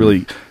disease. You got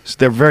to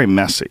they're very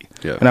messy.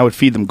 Yeah. And I would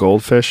feed them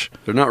goldfish.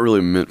 They're not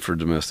really meant for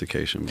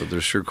domestication, but they're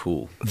sure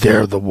cool.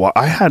 They're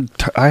I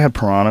had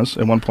piranhas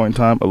at one point in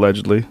time,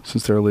 allegedly,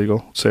 since they're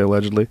illegal. Say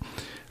allegedly.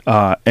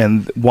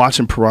 And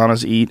watching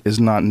piranhas eat is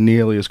not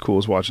nearly as cool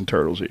as watching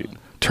turtles eat.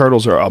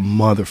 Turtles are a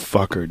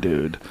motherfucker,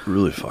 dude.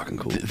 Really fucking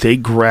cool. They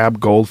grab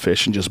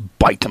goldfish and just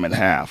bite them in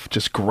half.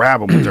 Just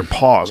grab them with their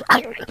paws.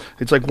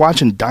 It's like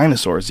watching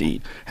dinosaurs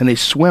eat. And they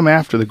swim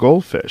after the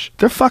goldfish.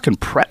 They're fucking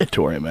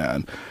predatory,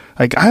 man.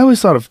 Like, I always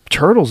thought of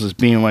turtles as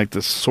being like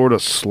this sort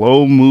of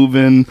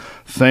slow-moving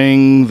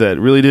thing that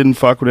really didn't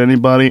fuck with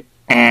anybody.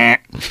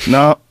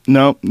 No.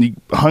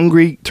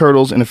 Hungry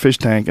turtles in a fish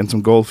tank and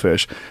some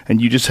goldfish,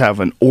 and you just have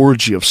an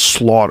orgy of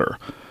slaughter.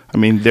 I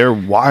mean, they're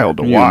wild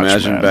to watch.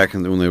 Imagine man. back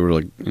when they were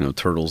like,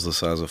 turtles the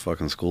size of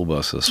fucking school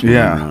buses.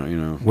 Yeah.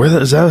 Around,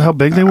 Is that how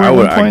big they were at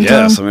one point I in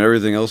guess. time? I mean,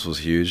 everything else was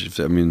huge.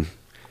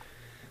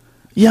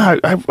 Yeah,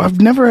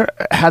 I've never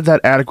had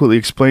that adequately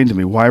explained to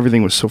me, why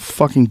everything was so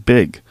fucking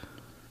big.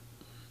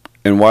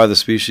 And why the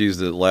species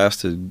that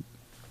lasted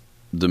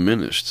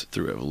diminished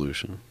through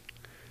evolution.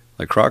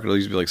 Like crocodiles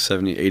used to be like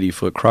 70,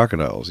 80-foot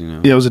crocodiles, Yeah,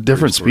 it was a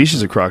different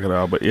species of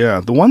crocodile, but yeah.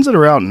 The ones that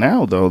are out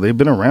now, though, they've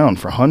been around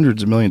for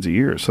hundreds of millions of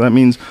years. So that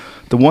means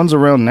the ones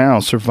around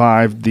now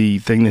survived the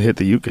thing that hit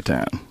the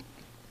Yucatan.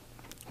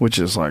 Which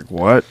is like,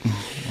 what?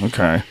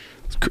 Okay.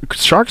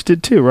 Sharks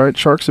did too, right?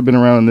 Sharks have been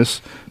around in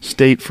this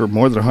state for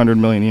more than 100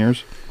 million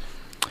years.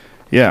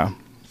 Yeah.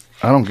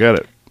 I don't get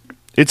it.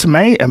 It's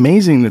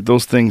amazing that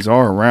those things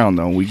are around,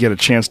 though. We get a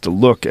chance to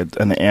look at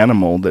an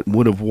animal that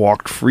would have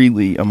walked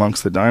freely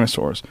amongst the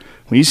dinosaurs.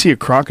 When you see a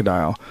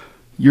crocodile,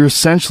 you're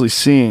essentially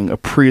seeing a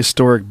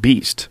prehistoric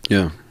beast.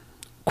 Yeah.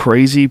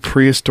 Crazy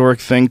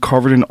prehistoric thing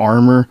covered in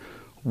armor,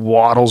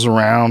 waddles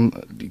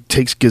around,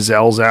 takes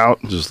gazelles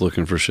out. Just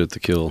looking for shit to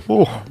kill.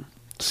 Oh,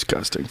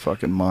 disgusting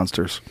fucking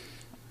monsters.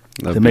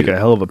 They make a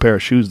hell of a pair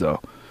of shoes,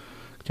 though.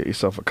 Get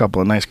yourself a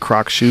couple of nice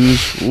Croc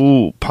shoes.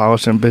 Ooh,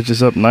 polish them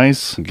bitches up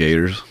nice.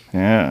 Gators.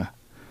 Yeah.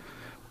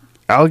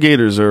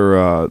 Alligators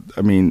are,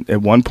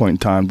 at one point in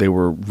time, they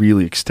were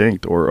really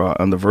extinct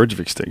or on the verge of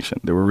extinction.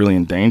 They were really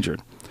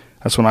endangered.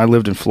 That's when I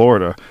lived in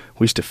Florida.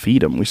 We used to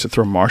feed them. We used to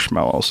throw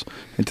marshmallows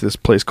into this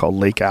place called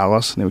Lake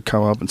Alice, and they would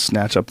come up and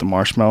snatch up the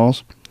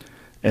marshmallows.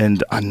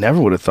 And I never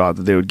would have thought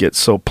that they would get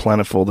so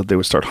plentiful that they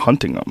would start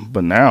hunting them.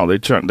 But now they're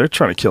trying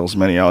to kill as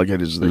many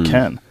alligators as they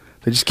can.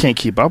 They just can't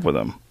keep up with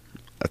them.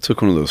 I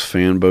took one of those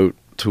fan boat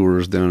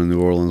tours down in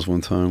New Orleans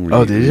one time.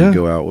 Where did you?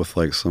 Go out with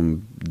like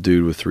some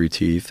dude with 3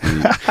 teeth,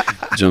 and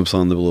he jumps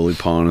on the lily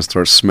pond and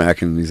starts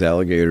smacking these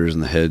alligators in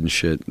the head and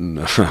shit. And,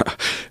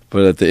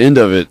 but at the end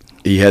of it,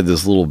 he had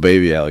this little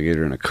baby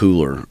alligator in a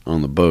cooler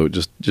on the boat,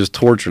 just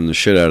torturing the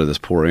shit out of this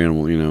poor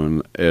animal,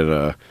 and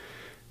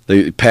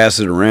they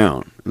pass it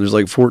around. And there's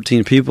like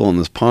 14 people on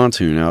this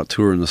pontoon out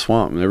touring the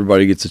swamp, and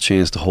everybody gets a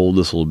chance to hold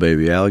this little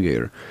baby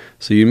alligator.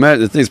 So you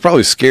imagine the thing's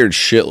probably scared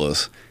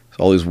shitless.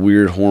 All these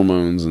weird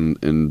hormones,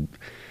 and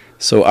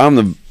so I'm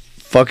the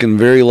fucking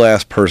very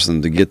last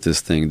person to get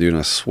this thing, dude. And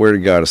I swear to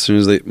God, as soon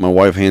as my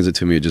wife hands it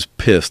to me, it just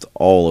pissed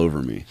all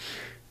over me,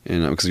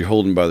 and because you're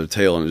holding by their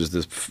tail, and it's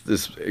just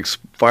this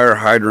fire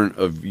hydrant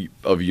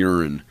of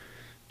urine,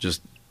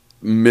 just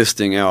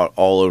misting out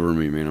all over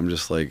me, man. I'm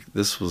just like,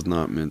 this was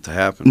not meant to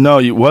happen. No,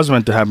 it was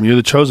meant to happen. You're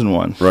the chosen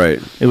one.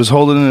 Right. It was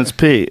holding in its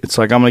pee. It's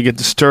like, I'm gonna get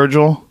the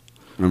Sturgill.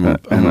 I'm gonna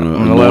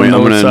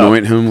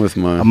anoint him with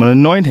my. I'm gonna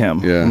anoint him.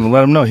 Yeah. I'm gonna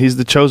let him know he's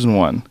the chosen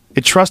one.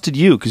 It trusted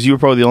you because you were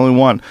probably the only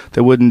one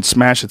that wouldn't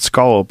smash its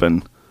skull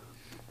open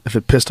if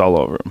it pissed all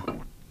over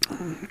him.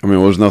 I mean, there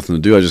was nothing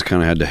to do. I just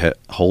kind of had to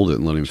hold it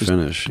and let him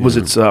finish. Was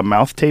its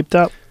mouth taped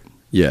up?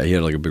 Yeah, he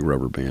had like a big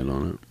rubber band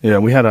on it. Yeah,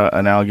 we had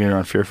an alligator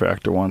on Fear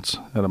Factor once.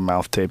 Had a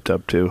mouth taped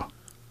up too.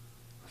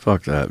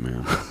 Fuck that,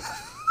 man.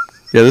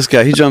 Yeah, this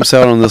guy, he jumps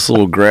out on this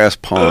little grass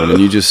pond, and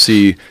you just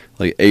see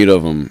like 8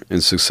 of them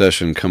in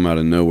succession come out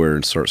of nowhere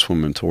and start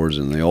swimming towards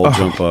him. They all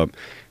jump up.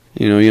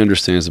 He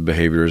understands the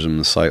behaviorism and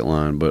the sight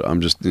line, but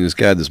this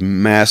guy had this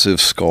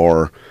massive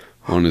scar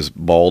on his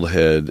bald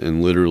head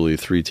and literally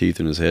 3 teeth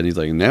in his head. And he's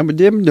like,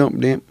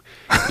 "Nabba-dib-dump-dip,"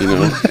 you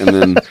know. And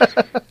then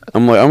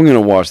I'm like, I'm gonna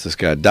watch this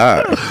guy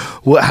die.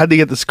 Well, how'd they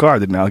get the scar?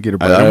 Did an alligator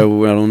bite I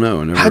him? don't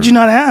know. How'd you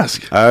not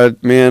ask? I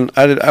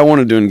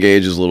wanted to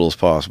engage as little as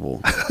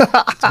possible.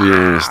 To be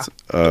honest,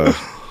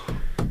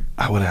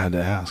 I would have had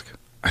to ask.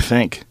 I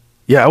think.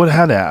 Yeah, I would have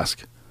had to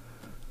ask.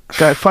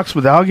 Guy fucks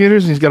with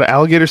alligators and he's got an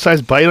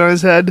alligator-sized bite on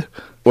his head.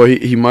 well,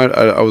 he might.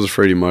 I was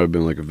afraid he might have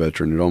been like a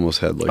veteran. It almost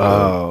had like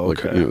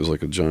okay. It was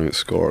like a giant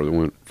scar that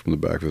went from the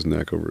back of his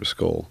neck over his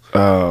skull.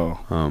 Oh,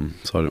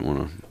 so I didn't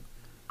want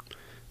to.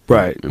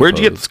 right. Where'd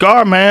you get the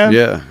scar, man?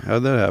 Yeah,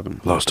 how'd that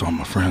happen? Lost all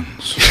my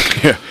friends.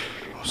 Yeah.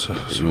 So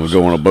We'll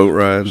go on a boat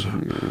ride.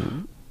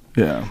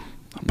 yeah.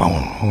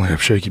 I only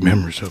have shaky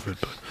memories of it,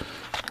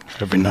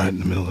 but every night in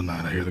the middle of the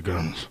night I hear the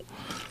guns.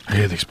 I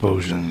hear the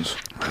explosions.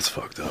 That's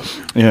fucked up.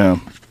 Yeah.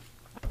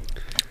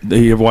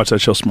 You ever watch that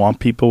show Swamp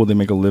People where they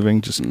make a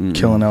living just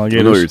killing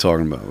alligators? I know what you're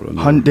talking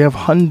about. They have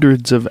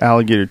hundreds of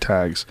alligator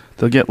tags.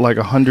 They'll get like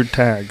 100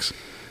 tags,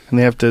 and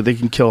they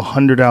can kill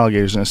 100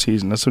 alligators in a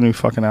season. That's how many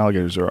fucking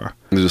alligators there are.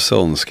 They're just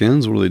selling the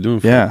skins? What are they doing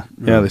for Yeah,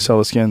 it? yeah, they sell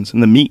the skins.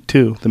 And the meat,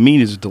 too. The meat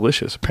is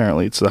delicious,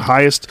 apparently. It's the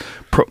highest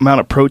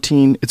amount of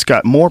protein. It's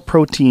got more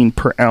protein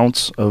per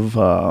ounce of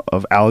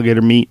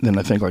alligator meat than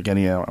I think like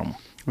any animal.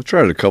 I've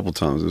tried it a couple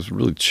times. It's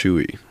really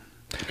chewy.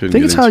 I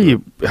think it's how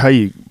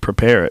you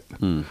prepare it.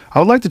 I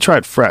would like to try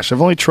it fresh.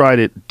 I've only tried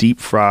it deep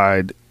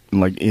fried,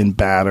 like in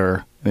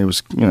batter. And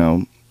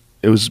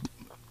it was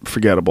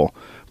forgettable.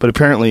 But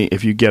apparently,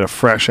 if you get a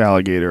fresh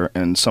alligator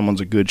and someone's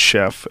a good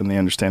chef and they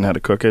understand how to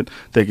cook it,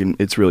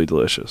 it's really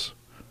delicious.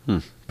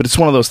 But it's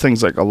one of those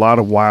things like a lot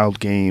of wild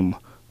game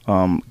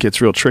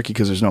gets real tricky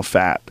because there's no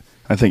fat.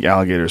 I think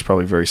alligator is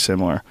probably very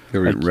similar.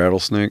 You ever eat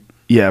rattlesnake?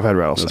 Yeah, I've had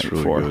rattlesnake That's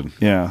really before. good.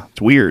 Yeah,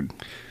 it's weird.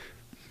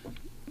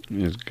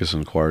 Yeah, I guess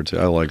I'm acquired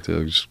to. I liked it.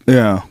 I just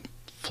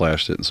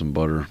flashed it in some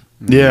butter.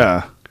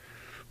 Yeah.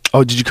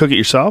 Oh, did you cook it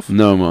yourself?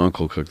 No, my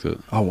uncle cooked it.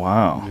 Oh,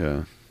 wow.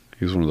 Yeah.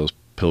 He was one of those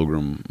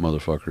pilgrim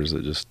motherfuckers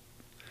that just...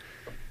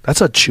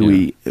 That's a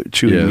chewy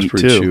yeah, meat, it's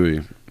pretty too.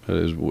 chewy.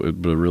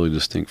 But a really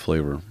distinct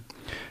flavor.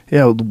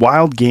 Yeah,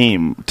 wild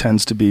game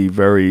tends to be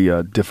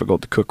very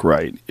difficult to cook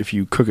right. If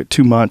you cook it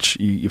too much,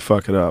 you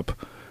fuck it up.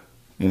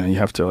 You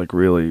have to like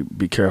really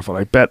be careful.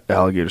 I bet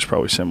alligator's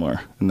probably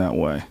similar in that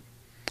way.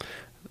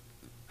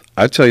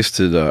 I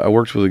tasted. I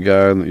worked with a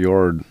guy in the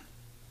yard.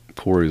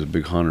 Corey's a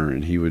big hunter,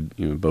 and he would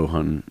bow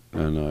hunting,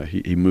 and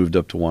he moved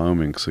up to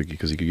Wyoming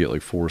because he could get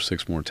like 4 or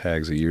 6 more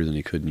tags a year than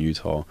he could in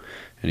Utah,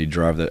 and he'd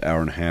drive that hour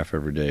and a half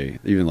every day,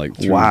 even like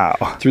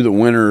through the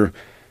winter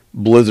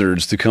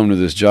blizzards to come to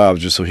this job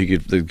just so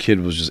the kid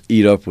was just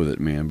eat up with it,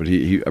 man. But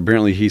he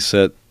apparently he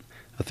set,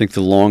 I think,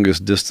 the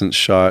longest distance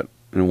shot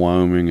in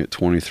Wyoming at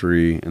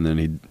 23, and then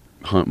he'd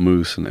hunt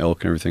moose and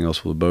elk and everything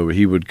else with a bow. But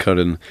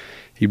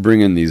he'd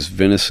bring in these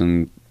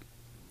venison,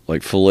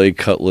 like filet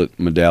cutlet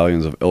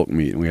medallions of elk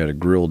meat, and we had a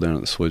grill down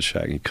at the Switch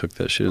Shack, and he cooked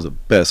that shit. It was the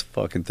best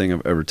fucking thing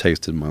I've ever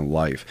tasted in my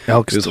life.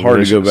 It's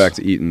hard to go back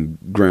to eating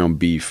ground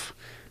beef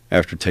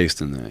after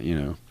tasting that,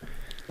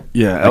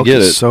 Yeah, elk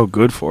is so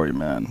good for you,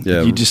 man.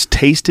 Yeah. You just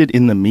taste it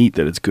in the meat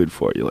that it's good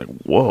for you. Like,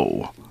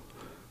 whoa.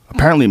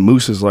 Apparently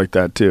moose is like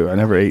that, too. I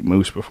never ate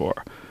moose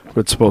before.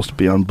 But it's supposed to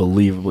be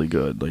unbelievably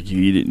good. Like,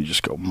 you eat it and you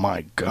just go,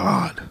 my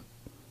God.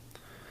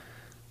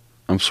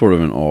 I'm sort of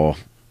in awe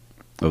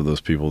of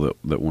those people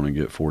that want to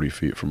get 40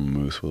 feet from a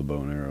moose with a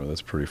bow and arrow.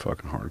 That's pretty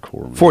fucking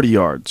hardcore, man. 40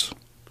 yards.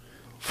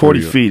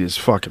 40 feet is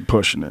fucking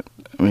pushing it.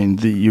 I mean,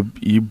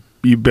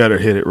 you better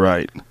hit it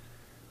right.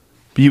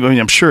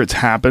 I'm sure it's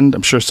happened.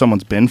 I'm sure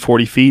someone's been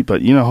 40 feet,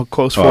 but you know how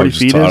close 40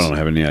 feet is? I don't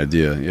have any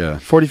idea, yeah.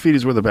 40 feet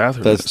is where the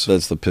bathroom is.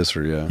 That's the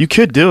pisser, yeah. You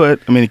could do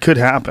it. I mean, it could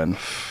happen.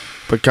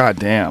 But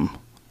goddamn.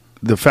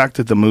 The fact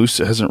that the moose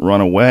hasn't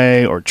run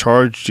away or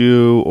charged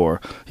you,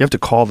 or you have to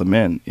call them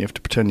in. You have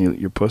to pretend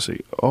you're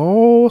pussy.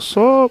 Oh, what's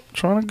up?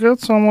 Trying to get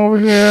some over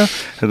here.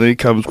 And then he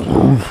comes,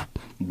 woof,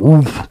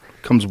 woof,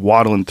 comes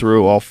waddling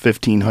through all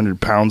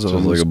 1,500 pounds of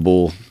them. Sounds like a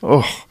bull.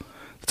 Oh,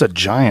 it's a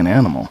giant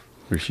animal.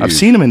 They're huge. I've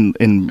seen them in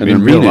and they're they're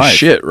real mean life. as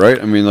shit,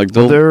 right? I mean, like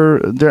they're.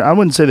 I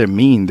wouldn't say they're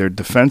mean. They're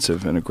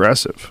defensive and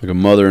aggressive. Like a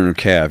mother and her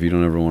calf. You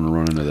don't ever want to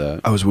run into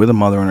that. I was with a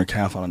mother and her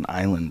calf on an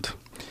island.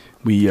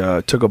 We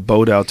took a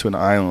boat out to an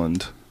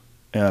island.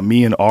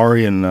 Me and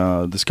Ari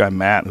and this guy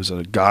Matt, who's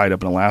a guide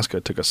up in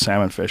Alaska, took us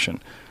salmon fishing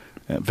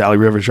at Valley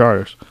River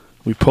Charters.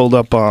 We pulled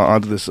up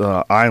onto this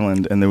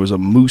island, and there was a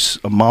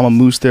mama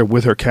moose there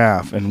with her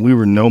calf, and we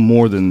were no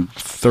more than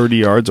 30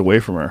 yards away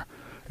from her.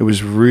 It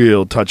was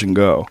real touch and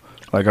go.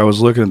 Like, I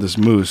was looking at this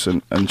moose,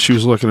 and she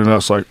was looking at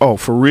us like, oh,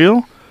 for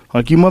real?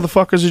 Like, you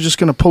motherfuckers are just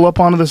going to pull up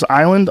onto this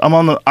island? I'm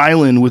on the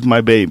island with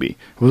my baby.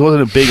 It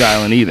wasn't a big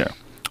island either.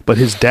 But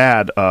his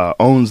dad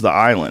owns the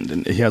island,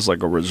 and he has,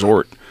 like, a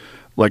resort,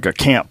 like a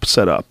camp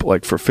set up,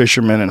 like, for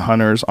fishermen and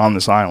hunters on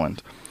this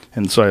island.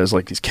 And so he has,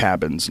 like, these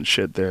cabins and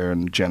shit there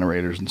and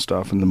generators and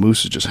stuff, and the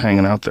moose is just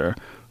hanging out there,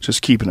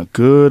 just keeping a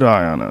good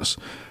eye on us.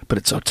 But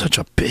it's such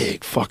a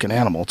big fucking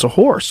animal. It's a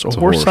horse, a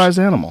horse-sized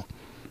animal.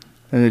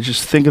 and they're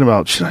just thinking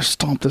about, should I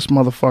stomp this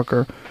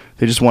motherfucker?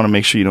 They just want to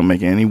make sure you don't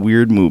make any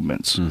weird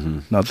movements.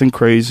 Nothing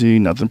crazy,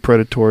 nothing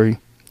predatory.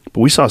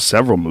 But we saw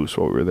several moose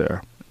while we were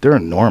there. They're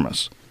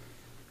enormous.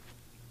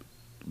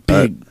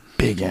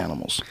 Big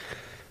animals.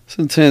 It's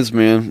intense,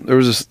 man. There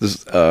was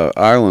this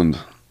island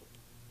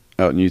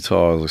out in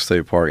Utah, like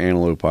state park,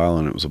 Antelope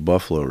Island. It was a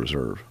buffalo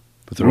reserve.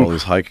 But there were all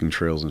these hiking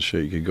trails and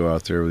shit. You could go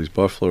out there with these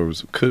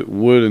buffaloes.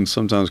 Would and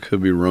sometimes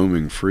could be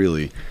roaming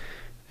freely.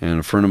 And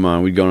a friend of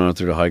mine, we'd gone out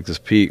there to hike this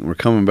peak, and we're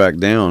coming back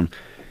down,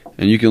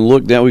 and you can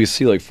look down. We can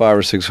see like 500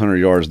 or 600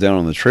 yards down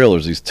on the trail.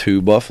 There's these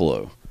 2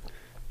 buffalo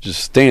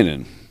just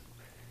standing.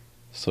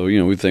 So,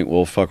 we think,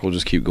 well, fuck, we'll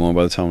just keep going.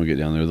 By the time we get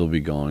down there, they'll be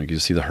gone. You can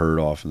see the herd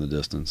off in the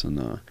distance.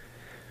 And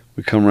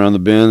we come around the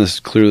bend,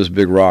 clear this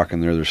big rock,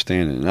 and there they're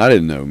standing. And I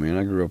didn't know, man.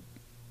 I grew up,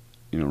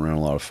 around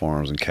a lot of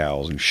farms and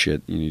cows and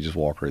shit. You just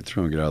walk right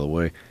through and get out of the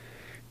way.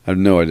 I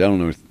don't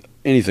know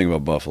anything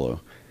about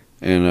buffalo.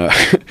 And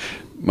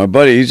my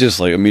buddy, he's just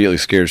like immediately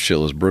scared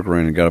shitless, broke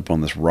around and got up on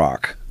this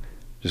rock,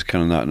 just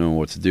kind of not knowing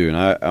what to do. And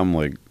I'm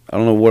like, I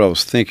don't know what I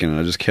was thinking. And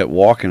I just kept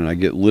walking, and I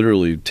get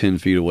literally 10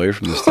 feet away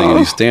from this thing, and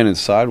he's standing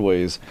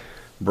sideways,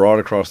 broad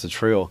across the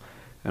trail.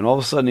 And all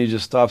of a sudden, he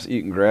just stops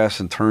eating grass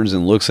and turns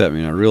and looks at me.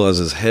 And I realize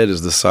his head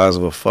is the size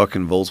of a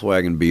fucking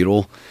Volkswagen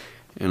Beetle.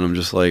 And I'm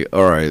just like,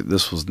 all right,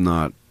 this was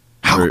not.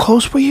 How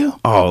close were you?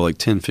 Oh, like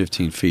 10,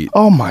 15 feet.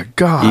 Oh, my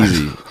God.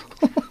 Easy.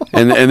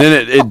 And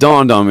then it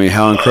dawned on me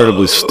how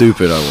incredibly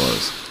stupid I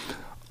was.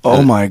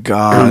 Oh, my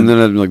God. And then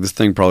I'm like, this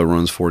thing probably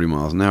runs 40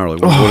 miles an hour.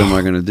 Like, what am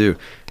I going to do?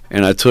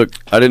 And I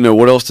didn't know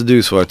what else to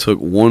do, so I took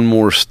one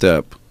more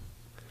step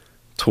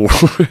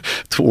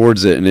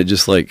towards it, and it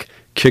just like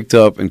kicked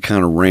up and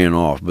kind of ran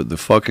off. But the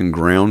fucking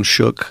ground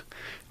shook,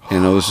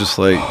 and I was just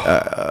like,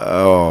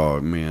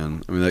 oh,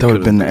 man. I mean, that would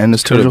have been the end of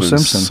Sturgill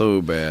Simpson.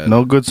 So bad.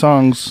 No good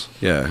songs.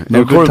 Yeah.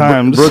 No good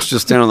times. Brooks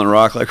just standing on the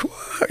rock like,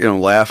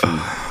 laughing.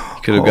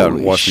 Could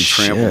have watched me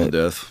trampled to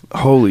death.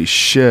 Holy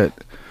shit.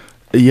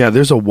 Yeah,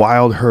 there's a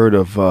wild herd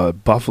of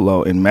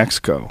buffalo in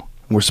Mexico.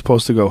 We're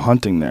supposed to go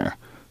hunting there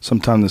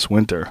sometime this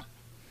winter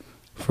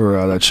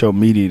for that show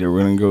Meat Eater. We're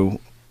going to go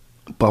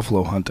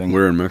buffalo hunting.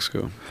 Where in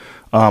Mexico?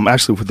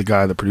 Actually, with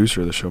the producer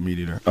of the show Meat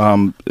Eater.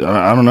 I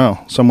don't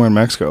know. Somewhere in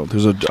Mexico.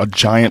 There's a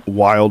giant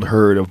wild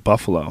herd of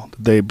buffalo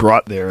that they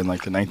brought there in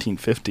like the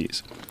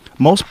 1950s.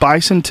 Most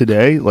bison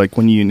today, like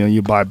when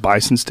you buy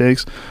bison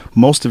steaks,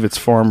 most of it's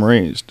farm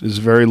raised. There's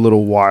very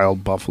little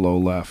wild buffalo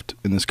left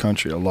in this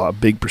country. A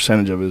big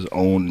percentage of it is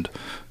owned.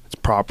 It's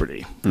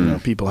property.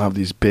 People have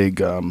these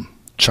big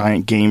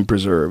giant game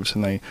preserves,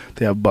 and they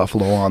have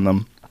buffalo on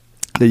them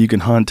that you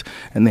can hunt,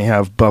 and they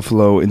have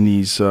buffalo in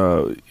these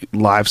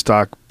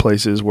livestock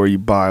places where you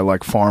buy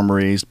like farm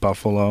raised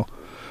buffalo.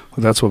 Well,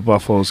 that's what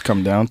buffaloes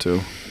come down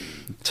to.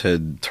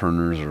 Ted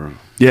Turner's or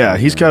yeah,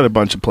 he's got a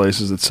bunch of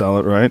places that sell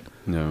it, right?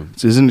 No,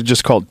 isn't it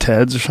just called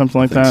Ted's or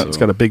something like that? So. It's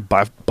got a big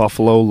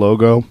buffalo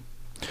logo.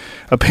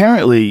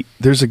 Apparently,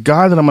 there's a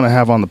guy that I'm going to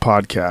have on the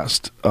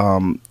podcast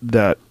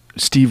that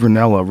Steve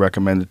Ranella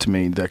recommended to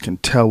me that can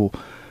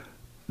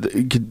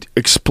could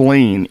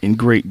explain in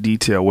great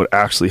detail what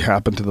actually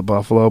happened to the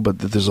buffalo, but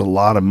that there's a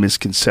lot of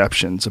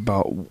misconceptions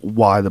about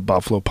why the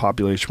buffalo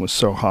population was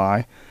so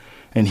high.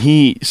 And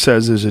he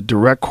says there's a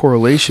direct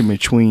correlation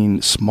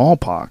between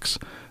smallpox,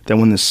 that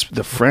when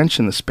the French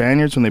and the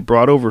Spaniards, when they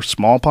brought over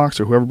smallpox,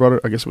 or whoever brought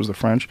it, I guess it was the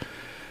French,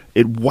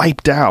 it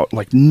wiped out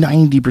like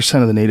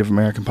 90% of the Native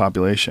American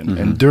population. Mm-hmm.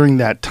 And during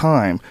that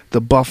time,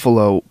 the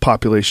buffalo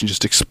population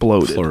just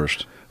exploded.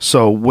 Flourished.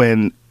 So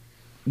when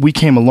we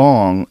came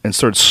along and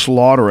started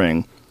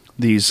slaughtering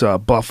these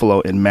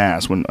buffalo in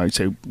mass, when I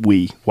say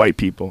we, white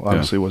people,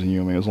 obviously it wasn't you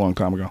and me, it was a long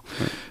time ago.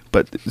 Right.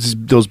 But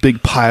those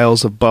big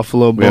piles of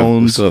buffalo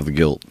bones. We still have the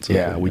guilt.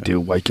 We do.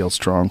 White guilt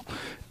strong.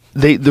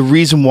 The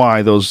reason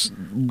why those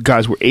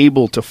guys were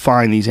able to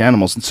find these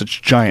animals in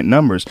such giant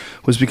numbers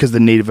was because the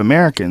Native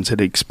Americans had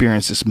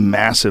experienced this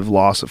massive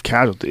loss of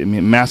casualty. I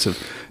mean,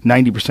 massive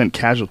 90%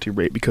 casualty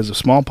rate because of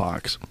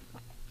smallpox.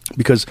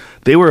 Because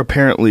they were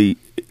apparently,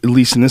 at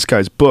least in this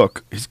guy's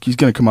book, he's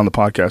going to come on the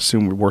podcast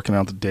soon. We're working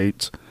out the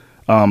dates.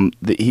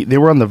 They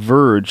were on the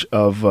verge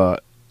of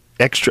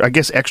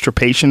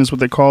extirpation is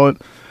what they call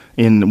it,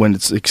 when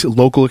it's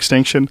local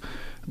extinction,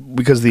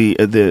 because the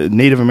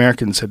Native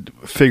Americans had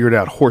figured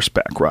out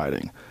horseback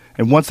riding.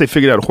 And once they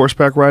figured out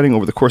horseback riding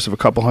over the course of a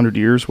couple hundred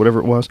years, whatever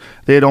it was,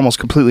 they had almost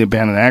completely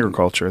abandoned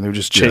agriculture, and they were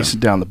just chasing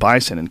down the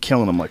bison and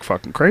killing them like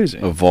fucking crazy.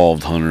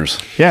 Evolved hunters.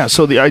 Yeah,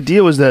 so the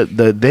idea was that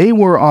they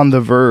were on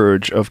the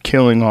verge of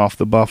killing off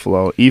the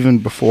buffalo even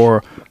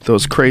before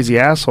those crazy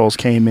assholes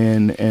came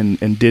in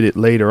and did it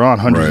later on,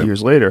 hundreds of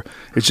years later.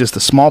 It's just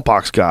the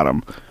smallpox got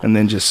them, and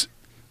then just...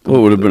 Well,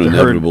 it would have been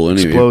inevitable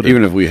anyway.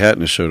 Even if we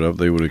hadn't showed up,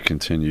 they would have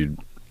continued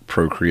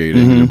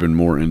procreating. There'd have been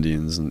more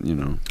Indians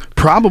and,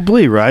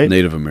 Probably, right?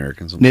 Native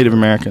Americans. Native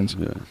Americans.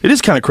 Yeah. It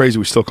is kind of crazy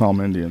we still call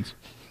them Indians.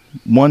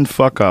 One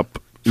fuck up,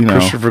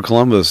 Christopher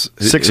Columbus,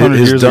 600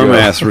 his years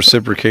dumbass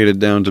reciprocated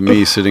down to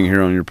me sitting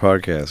here on your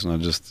podcast, and I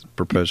just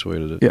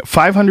perpetuated it. Yeah,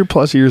 500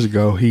 plus years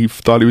ago, he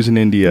thought he was in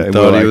India. He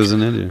thought he was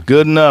in India.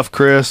 Good enough,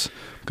 Chris.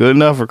 Good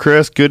enough for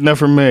Chris, good enough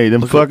for me.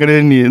 Them fucking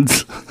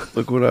Indians.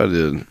 Look what I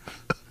did.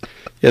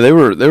 Yeah, they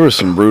were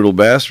some brutal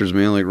bastards,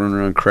 man. Like running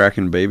around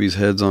cracking babies'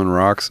 heads on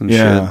rocks and shit,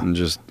 and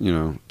just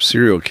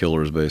serial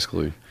killers,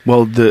 basically.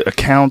 Well, the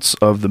accounts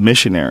of the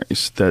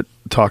missionaries that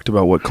talked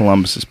about what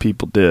Columbus's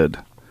people did,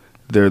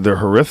 they're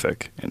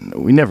horrific, and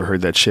we never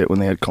heard that shit when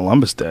they had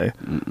Columbus Day.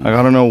 Like,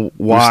 I don't know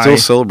why. We still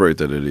celebrate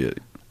that idiot.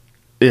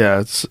 Yeah,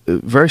 it's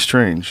very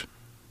strange.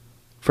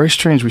 Very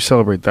strange we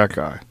celebrate that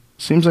guy.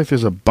 Seems like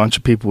there's a bunch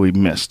of people we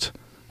missed.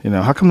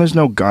 How come there's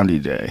no Gandhi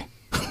Day?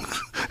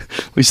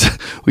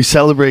 we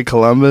celebrate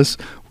Columbus,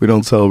 we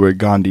don't celebrate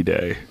Gandhi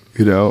Day.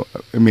 I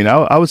mean,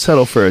 I would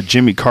settle for a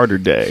Jimmy Carter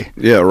Day.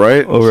 Yeah,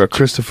 right? Over a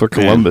Christopher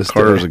Columbus Day.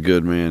 Carter's a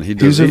good man. He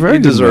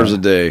deserves a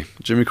day.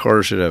 Jimmy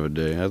Carter should have a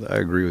day. I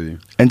agree with you.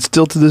 And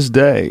still to this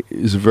day,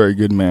 is a very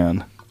good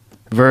man.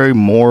 Very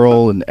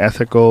moral and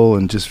ethical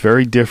and just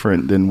very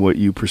different than what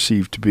you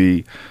perceive to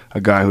be a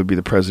guy who would be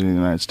the president of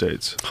the United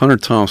States. Hunter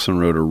Thompson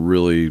wrote a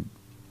really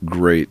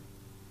great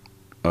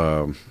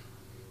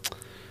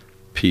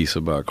piece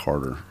about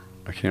Carter.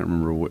 I can't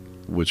remember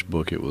which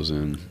book it was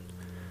in,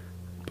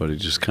 but it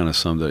just kind of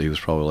summed up. He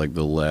was probably like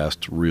the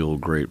last real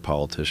great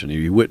politician.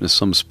 He witnessed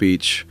some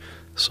speech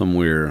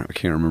somewhere, I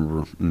can't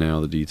remember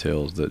now the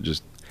details, that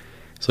just,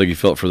 it's like he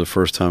felt for the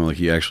first time like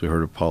he actually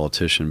heard a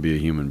politician be a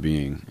human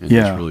being and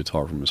just really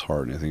talk from his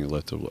heart, and I think it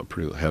left a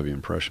pretty heavy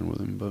impression with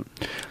him. But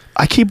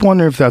I keep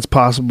wondering if that's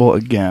possible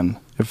again,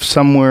 if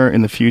somewhere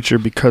in the future,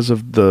 because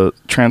of the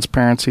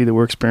transparency that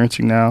we're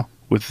experiencing now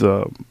with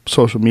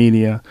social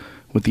media,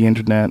 with the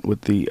internet,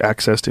 with the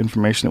access to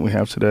information that we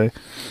have today,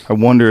 I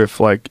wonder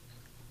if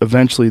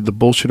eventually the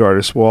bullshit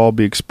artists will all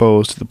be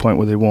exposed to the point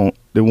where they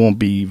won't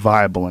be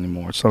viable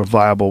anymore. It's not a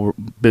viable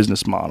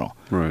business model.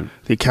 Right.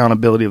 The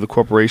accountability of the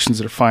corporations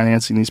that are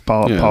financing these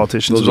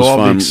politicians will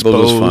all be exposed.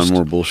 They'll just find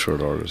more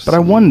bullshit artists. But I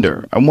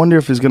wonder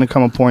if there's going to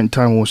come a point in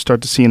time when we'll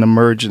start to see an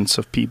emergence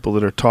of people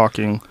that are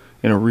talking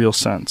in a real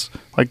sense.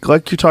 Like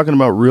you're talking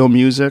about real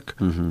music.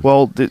 Mm-hmm.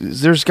 Well,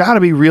 there's got to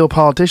be real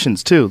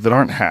politicians too that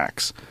aren't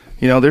hacks.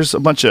 There's a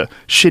bunch of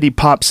shitty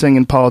pop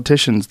singing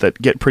politicians that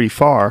get pretty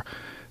far,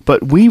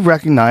 but we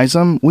recognize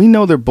them. We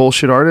know they're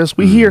bullshit artists.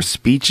 We hear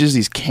speeches,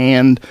 these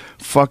canned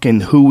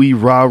fucking hooey,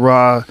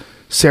 rah-rah,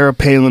 Sarah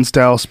Palin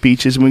style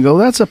speeches, and we go,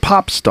 that's a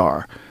pop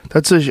star.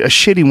 That's a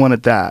shitty one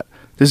at that.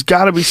 There's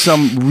got to be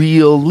some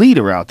real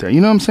leader out there. You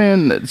know what I'm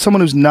saying?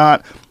 Someone who's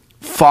not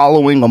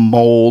following a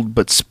mold,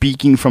 but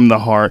speaking from the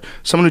heart.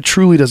 Someone who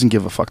truly doesn't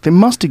give a fuck. They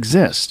must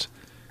exist.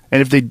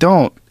 And if they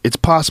don't, it's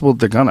possible that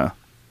they're gonna.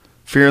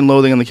 Fear and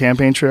Loathing on the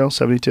Campaign Trail,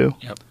 72.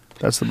 Yep.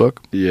 That's the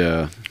book.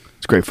 Yeah.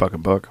 It's a great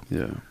fucking book.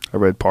 Yeah. I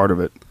read part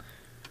of it.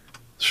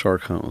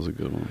 Shark Hunt was a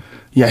good one.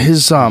 Yeah,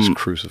 his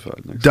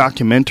crucified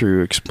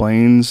documentary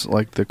explains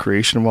the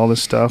creation of all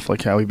this stuff,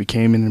 like how he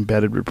became an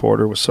embedded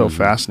reporter was so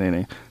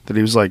fascinating that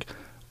he was like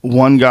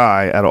one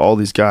guy out of all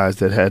these guys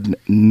that had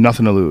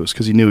nothing to lose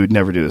because he knew he'd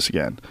never do this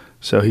again.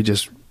 So he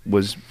just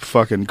was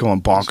fucking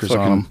going bonkers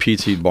on him.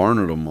 P.T.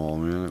 Barnard them all,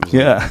 man. It was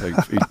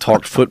Yeah. he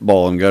talked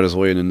football and got his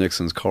way into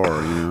Nixon's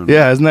car.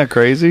 Yeah, isn't that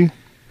crazy?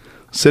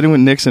 Sitting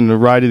with Nixon to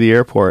ride to the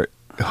airport,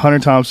 Hunter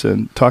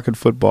Thompson talking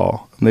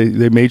football. And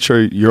they made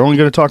sure you're only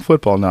going to talk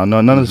football now.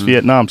 None of this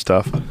Vietnam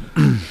stuff.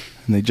 And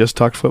they just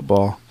talked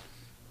football.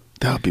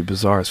 That would be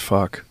bizarre as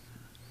fuck.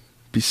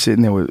 Be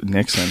sitting there with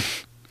Nixon.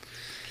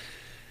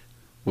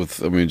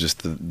 With,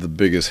 just the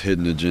biggest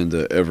hidden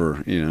agenda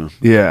ever, Yeah.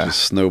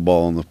 Just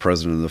snowballing the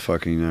president of the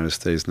fucking United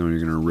States, knowing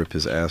you're going to rip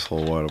his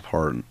asshole wide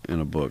apart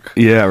in a book.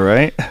 Yeah,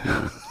 right?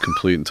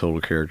 Complete and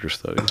total character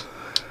study.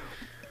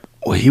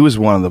 Well, he was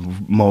one of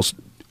the most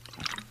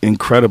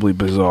incredibly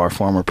bizarre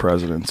former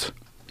presidents.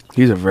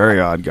 He's a very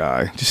odd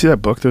guy. Did you see that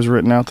book that was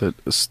written out that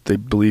they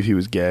believe he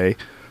was gay?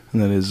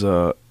 And that his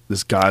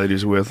this guy that he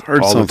was with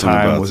all the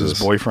time was his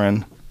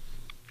boyfriend?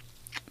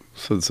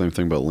 Said the same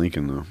thing about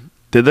Lincoln, though.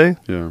 Did they?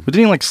 Yeah. But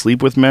didn't he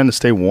sleep with men to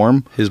stay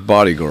warm? His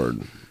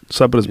bodyguard.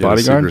 Slept with his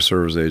bodyguard? Secret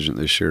Service agent.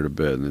 They shared a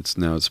bed, and it's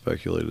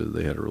speculated that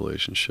they had a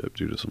relationship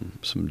due to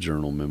some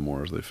journal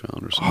memoirs they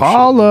found or something.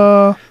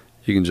 Holla!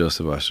 You can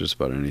justify just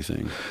about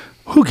anything.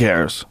 Who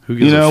cares? Who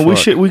gives a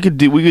fuck? We could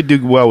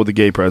do well with a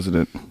gay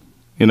president.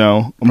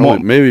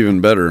 Maybe even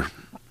better.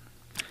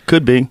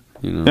 Could be.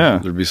 Yeah.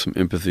 There'd be some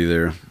empathy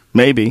there.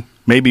 Maybe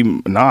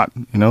not.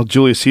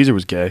 Julius Caesar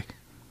was gay.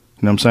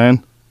 You know what I'm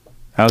saying?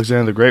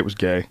 Alexander the Great was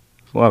gay.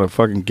 A lot of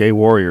fucking gay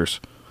warriors.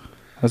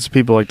 That's what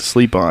people like to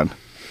sleep on.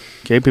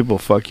 Gay people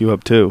fuck you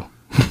up too.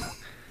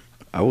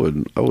 I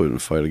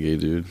wouldn't fight a gay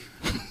dude.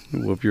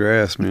 Whoop your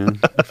ass,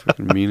 man.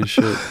 Fucking mean as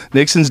shit.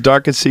 Nixon's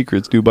Darkest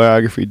Secrets, new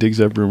biography, digs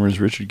up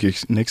rumors Richard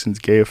Nixon's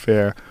gay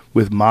affair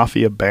with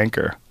mafia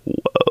banker.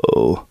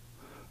 Whoa.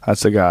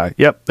 That's the guy.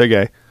 Yep, they're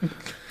gay.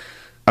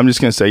 I'm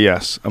just going to say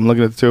yes. I'm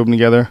looking at the two of them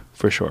together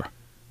for sure.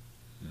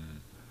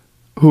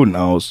 Who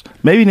knows?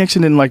 Maybe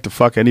Nixon didn't like to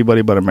fuck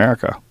anybody but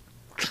America.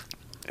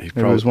 It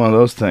was one of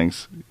those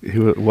things. He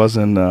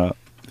wasn't.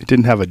 He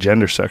didn't have a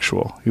gender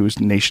sexual. He was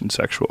nation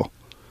sexual.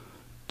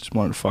 Just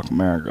wanted to fuck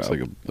America. It's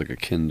like a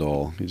Ken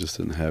doll. He just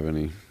didn't have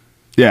any.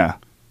 Yeah.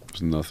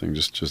 There's nothing.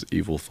 Just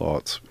evil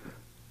thoughts.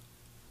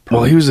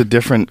 Well, he was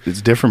it's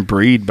a different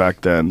breed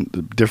back then,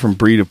 a different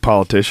breed of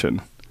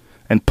politician.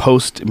 And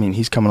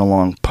he's coming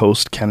along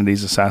post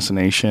Kennedy's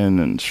assassination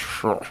and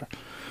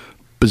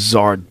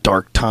bizarre,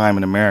 dark time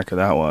in America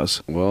that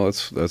was. Well,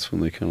 that's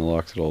when they kind of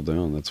locked it all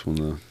down. That's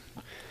when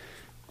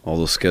all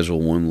the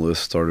Schedule 1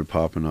 lists started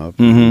popping up.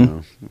 Mm-hmm.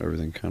 And,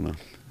 everything kind of...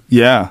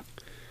 Yeah.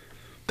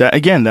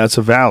 That's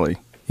a valley,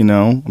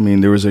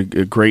 there was a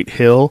great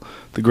hill.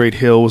 The Great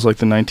Hill was like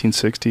the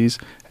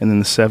 1960s, and then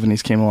the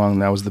 70s came along,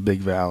 and that was the big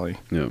valley.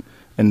 Yep.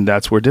 And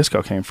that's where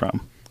disco came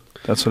from.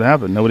 That's what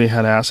happened. Nobody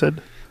had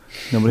acid.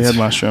 Nobody had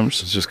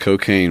mushrooms. It's just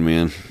cocaine,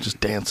 man. Just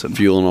dancing.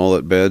 Fueling all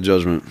that bad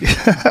judgment.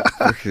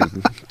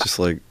 just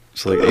like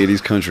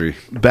 80s country.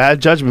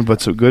 Bad judgment,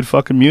 but some good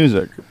fucking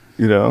music.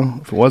 If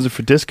it wasn't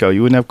for disco,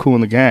 you wouldn't have Kool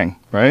and the Gang,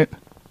 right?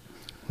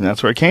 And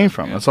that's where it came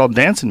from. That's all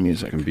dancing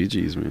music. And Bee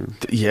Gees, man.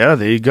 Yeah,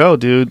 there you go,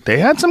 dude. They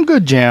had some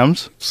good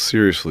jams.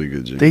 Seriously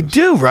good jams. They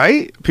do,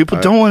 right? People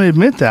don't want to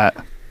admit that.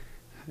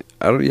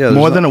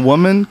 More Than a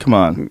Woman? Come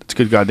on. It's a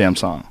good goddamn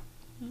song.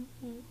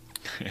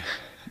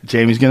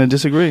 Jamie's going to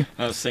disagree.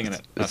 I was singing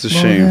it. It's a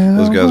shame.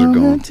 Those guys are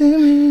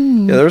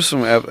gone. Yeah, there's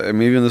some...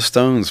 even the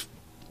Stones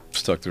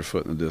stuck their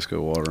foot in the disco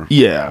water.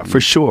 Yeah,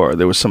 for sure.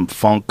 There was some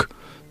funk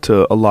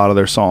to a lot of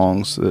their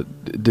songs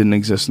that didn't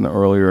exist in the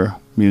earlier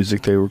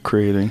music they were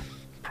creating.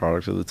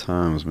 Product of the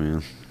times,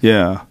 man.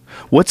 Yeah.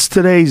 What's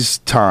today's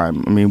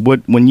time?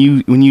 When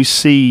you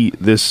see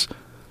this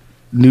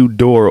new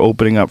door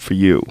opening up for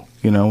you,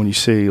 when you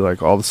see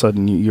like all of a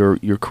sudden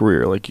your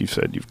career, like you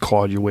said, you've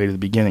clawed your way to the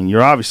beginning.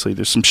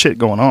 There's some shit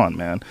going on,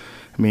 man.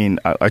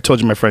 I told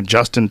you my friend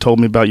Justin told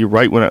me about you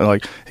right when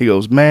he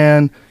goes,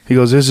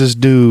 there's this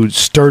dude,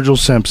 Sturgill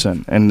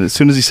Simpson. And as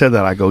soon as he said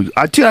that, I go,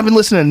 dude, I've been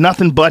listening to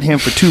nothing but him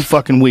for 2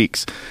 fucking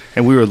weeks.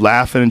 And we were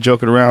laughing and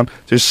joking around.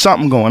 There's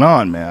something going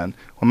on, man.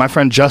 When my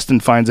friend Justin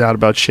finds out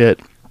about shit,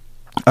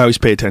 I always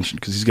pay attention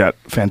because he's got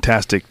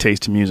fantastic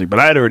taste in music. But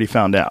I had already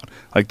found out.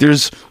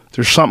 There's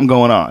something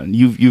going on.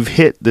 You've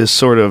hit this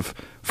sort of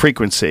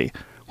frequency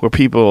where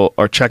people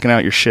are checking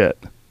out your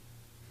shit.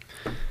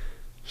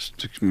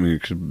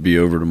 It could be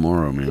over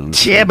tomorrow, man.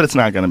 Yeah, but it's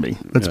not going to be.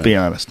 Let's be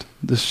honest.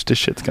 This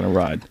shit's going to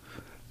ride.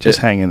 Just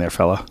hang in there,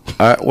 fella.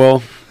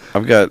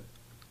 I've got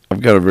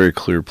a very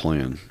clear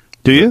plan.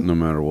 Do you? No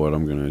matter what,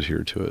 I'm going to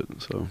adhere to it.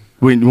 So,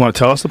 you want to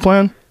tell us the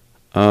plan?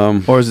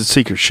 Or is it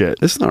secret shit?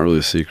 It's not really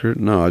a secret.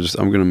 No,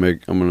 I'm gonna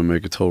make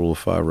a total of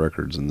 5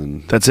 records and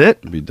then that's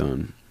it. Be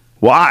done.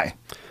 Why?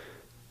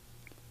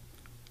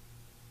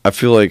 I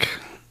feel like,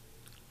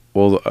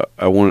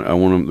 I want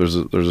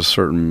to. There's a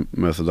certain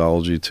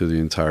methodology to the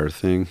entire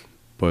thing,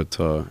 but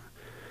I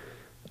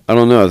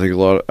don't know. I think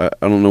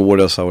I don't know what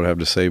else I would have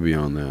to say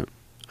beyond that.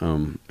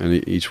 And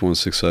each one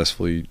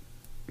successfully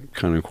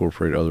kind of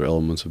incorporate other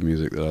elements of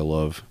music that I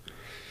love,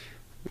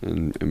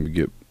 and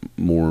get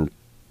more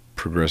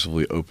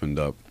progressively opened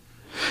up.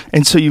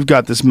 And so you've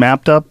got this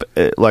mapped up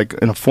like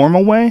in a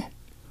formal way?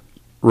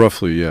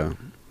 Roughly, yeah.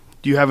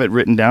 Do you have it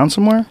written down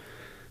somewhere?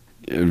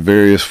 In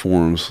various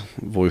forms,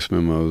 voice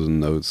memos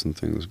and notes and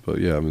things. But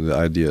yeah, the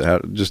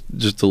idea, just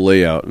the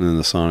layout and then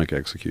the sonic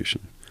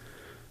execution.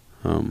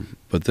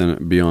 But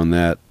then beyond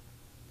that,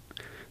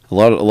 a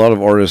lot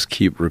of artists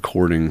keep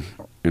recording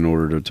in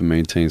order to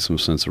maintain some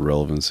sense of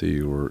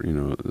relevancy, or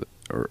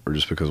or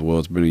just because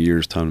it's been a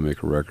year's time to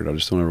make a record. I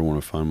just don't ever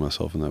want to find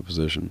myself in that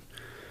position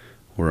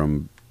where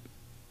I'm,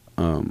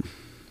 I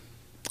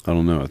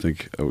don't know. I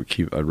think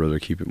I'd rather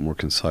keep it more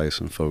concise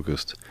and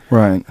focused,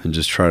 right? And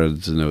just try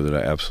to know that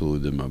I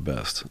absolutely did my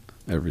best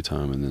every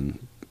time. And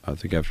then I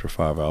think after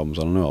 5 albums,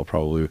 I don't know.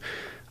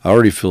 I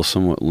already feel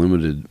somewhat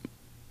limited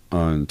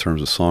in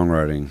terms of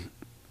songwriting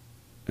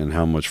and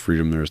how much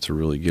freedom there is to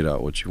really get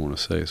out what you want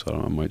to say.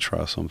 So I might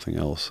try something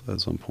else at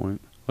some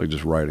point, like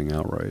just writing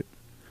outright.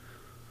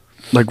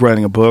 Like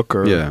writing a book,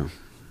 or yeah.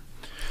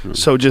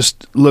 So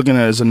just looking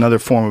at it as another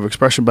form of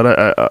expression, but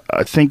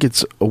I think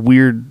it's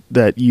weird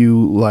that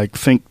you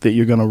think that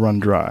you're gonna run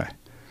dry.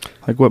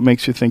 Like, what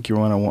makes you think you're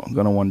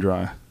gonna run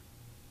dry?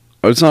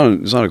 It's not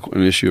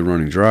an issue of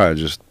running dry.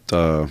 Just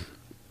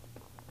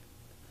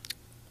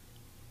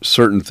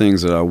certain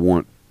things that I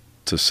want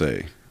to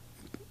say,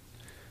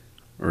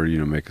 or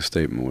make a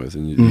statement with,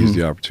 and use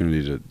the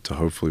opportunity to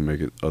hopefully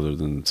make it other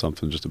than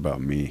something just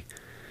about me.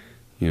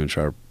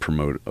 Try to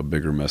promote a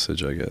bigger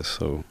message, I guess.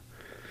 So,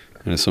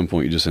 and at some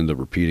point, you just end up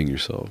repeating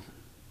yourself.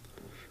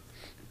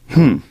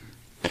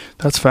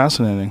 That's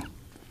fascinating.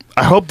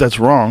 I hope that's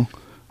wrong.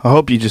 I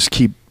hope you just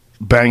keep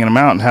banging them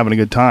out and having a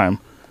good time.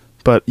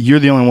 But you're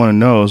the only one who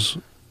knows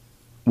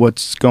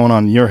what's going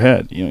on in your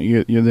head.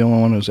 You're the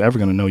only one who's ever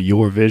going to know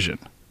your vision.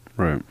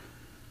 Right.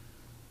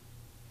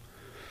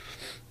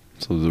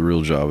 So the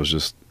real job is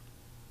just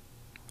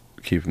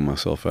keeping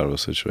myself out of a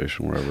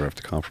situation where I ever have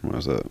to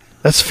compromise that.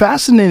 That's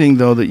fascinating,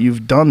 though, that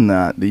you've done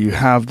that you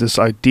have this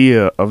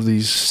idea of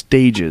these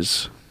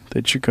stages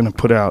that you're going to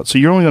put out. So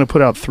you're only going to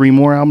put out 3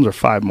 more albums or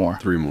 5 more?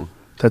 3 more.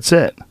 That's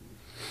it?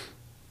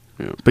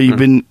 Yeah. But you've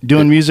been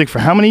doing music for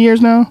how many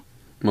years now?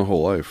 My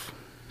whole life.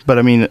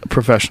 But,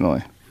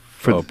 professionally?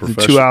 For the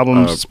 2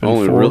 albums, it's been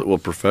only 4? really, well,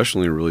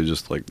 professionally, really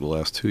just like the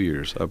last 2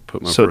 years. I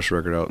put my first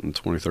record out in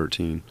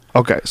 2013.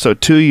 Okay, so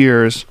 2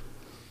 years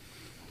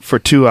for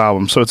 2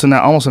 albums. So it's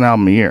almost an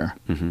album a year.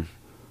 Mm-hmm.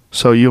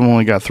 So you've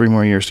only got 3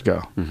 more years to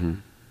go. Mm-hmm.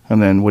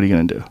 And then what are you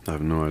going to do? I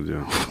have no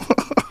idea.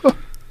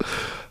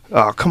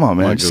 Oh, come on,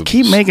 man. Might Just go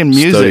keep making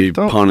music. Study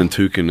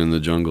Panantukan in the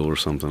jungle or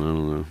something. I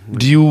don't know.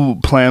 Do you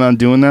plan on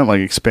doing that, like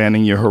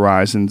expanding your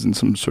horizons in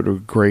some sort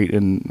of great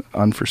and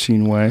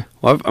unforeseen way?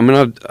 Well,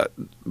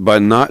 by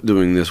not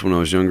doing this when I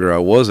was younger, I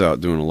was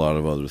out doing a lot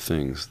of other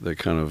things that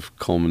kind of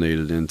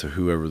culminated into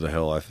whoever the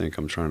hell I think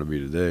I'm trying to be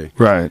today.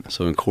 Right.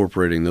 So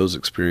incorporating those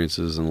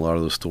experiences and a lot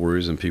of those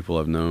stories and people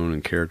I've known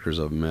and characters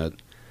I've met,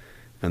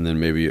 and then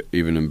maybe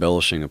even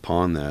embellishing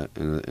upon that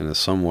in a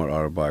somewhat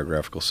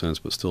autobiographical sense,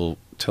 but still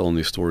telling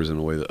these stories in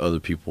a way that other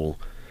people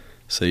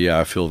say, yeah,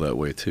 I feel that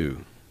way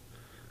too.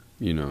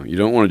 You know, you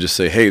don't want to just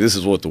say, hey, this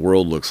is what the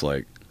world looks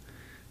like.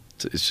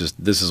 It's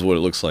just, this is what it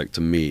looks like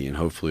to me, and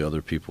hopefully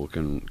other people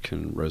can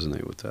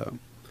resonate with that.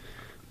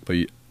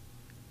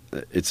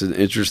 But it's an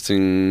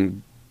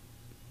interesting,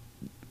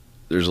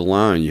 there's a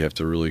line you have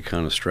to really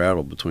kind of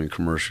straddle between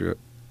commercial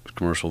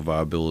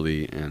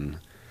viability and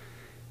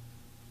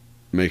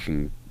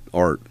making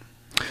art.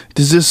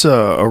 Is this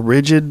a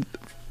rigid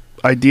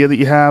idea that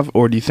you have,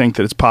 or do you think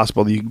that it's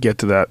possible that you can get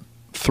to that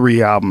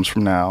 3 albums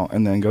from now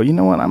and then go, you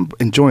know what, I'm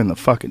enjoying the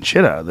fucking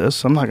shit out of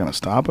this. I'm not going to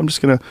stop. I'm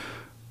just going to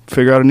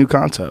figure out a new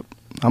concept.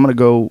 I'm going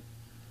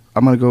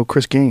to go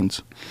Chris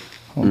Gaines.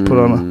 I'll put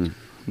on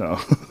a... No,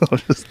 I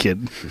was just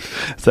kidding.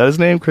 Is that his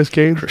name, Chris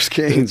Gaines? Chris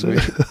Gaines, man.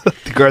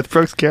 The Garth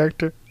Brooks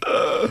character?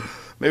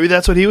 Maybe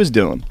that's what he was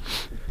doing.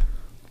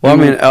 Well, I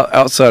mean,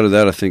 outside of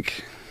that, I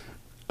think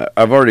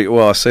I've already...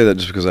 Well, I say that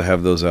just because I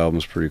have those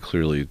albums pretty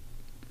clearly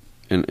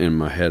in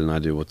my head, an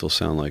idea what they'll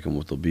sound like and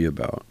what they'll be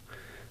about.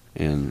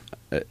 And,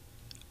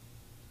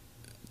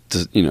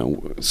 you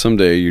know,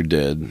 someday you're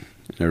dead, and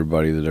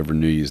everybody that ever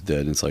knew you is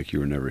dead, and it's like you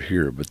were never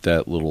here. But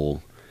that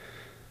little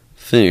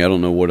thing, I don't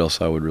know what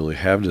else I would really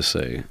have to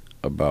say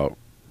about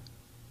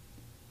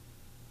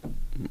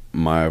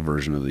my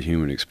version of the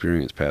human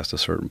experience past a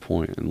certain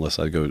point, unless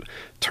I go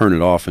turn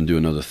it off and do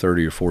another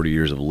 30 or 40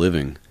 years of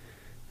living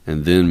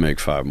and then make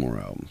 5 more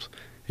albums.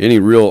 Any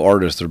real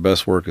artist, their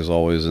best work is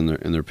always in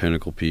their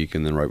pinnacle peak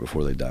and then right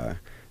before they die.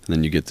 And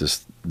then you get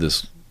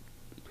this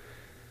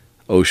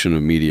ocean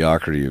of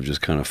mediocrity of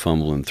just kind of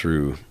fumbling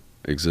through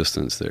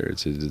existence there.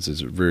 It's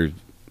a very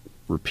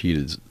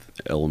repeated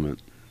element.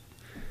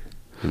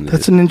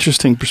 That's an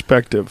interesting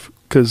perspective,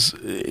 because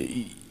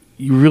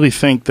you really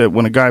think that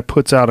when a guy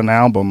puts out an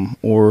album,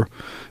 or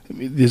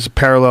there's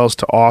parallels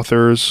to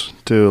authors,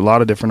 to a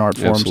lot of different art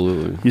forms.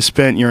 Absolutely. You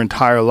spent your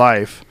entire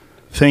life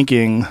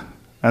thinking,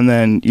 and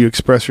then you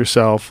express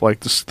yourself like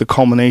this, the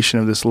culmination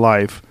of this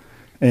life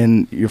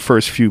in your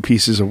first few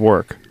pieces of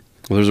work.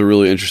 Well, there's a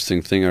really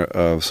interesting thing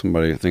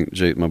somebody, I think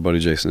my buddy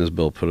Jason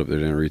Isbell put up there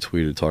and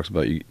retweeted, talks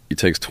about it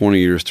takes 20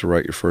 years to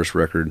write your first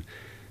record,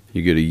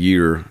 you get a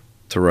year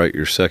to write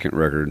your second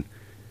record,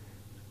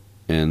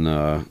 and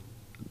it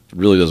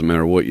really doesn't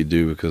matter what you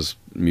do because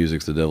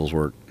music's the devil's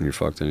work and you're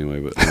fucked anyway.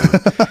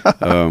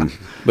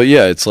 But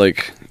yeah, it's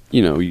like,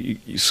 you know,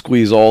 you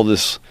squeeze all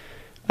this.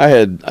 I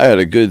had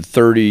a good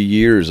 30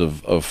 years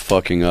of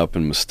fucking up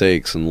and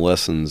mistakes and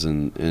lessons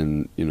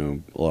and you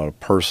know, a lot of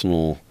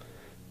personal,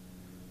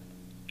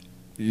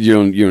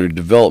 you know,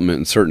 development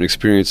and certain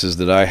experiences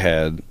that I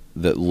had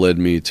that led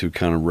me to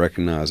kind of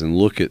recognize and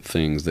look at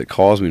things that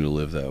caused me to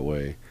live that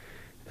way.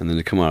 And then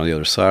to come out on the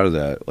other side of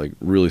that, like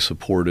really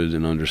supported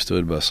and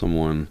understood by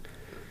someone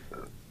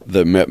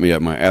that met me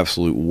at my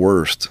absolute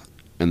worst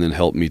and then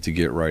helped me to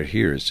get right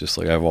here. It's just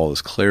like I have all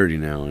this clarity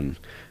now, and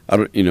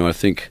I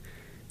think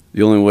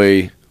the only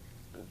way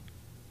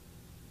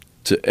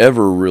to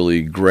ever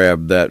really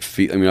grab that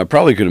I mean, I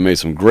probably could have made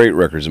some great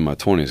records in my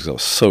 20s because I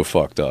was so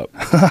fucked up.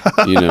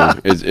 You know,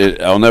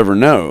 I'll never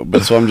know.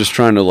 But so I'm just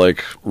trying to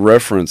like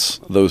reference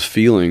those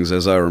feelings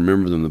as I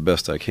remember them the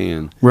best I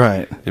can.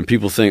 Right. And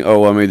people think,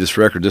 oh, I made this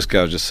record. This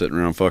guy's just sitting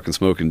around fucking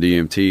smoking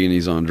DMT and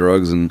he's on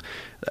drugs. And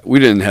we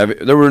didn't have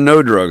it. There were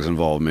no drugs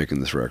involved making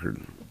this record.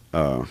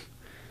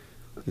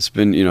 It's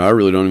been, you know, I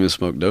really don't even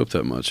smoke dope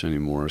that much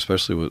anymore,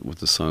 especially with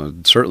the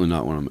sun. Certainly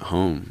not when I'm at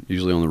home.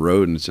 Usually on the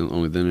road, and it's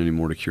only then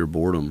anymore to cure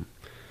boredom.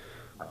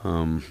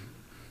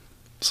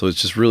 So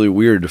it's just really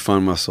weird to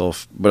find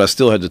myself, but I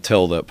still had to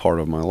tell that part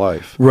of my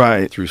life,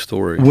 right, through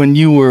story. When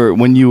you were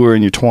in your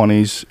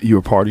 20s, you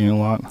were partying a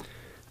lot.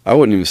 I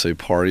wouldn't even say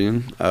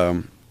partying.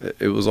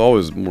 It was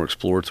always more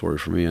exploratory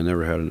for me. I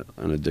never had an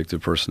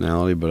addictive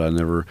personality, but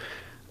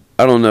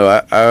I don't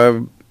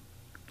know.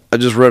 I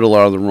just read a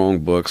lot of the wrong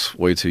books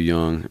way too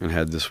young and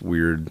had this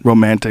weird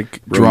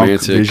romantic drunk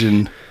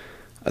vision.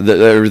 That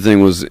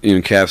everything was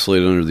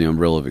encapsulated under the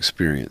umbrella of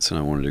experience, and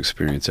I wanted to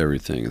experience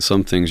everything. And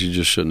some things you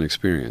just shouldn't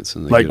experience.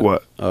 And like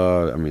what?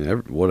 I mean,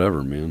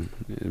 whatever, man.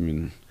 I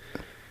mean,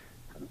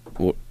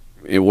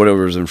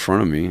 whatever's in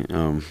front of me,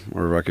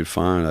 whatever I could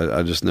find.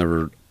 I just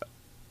never.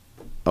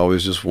 I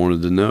always just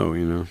wanted to know,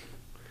 you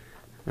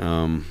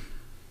know.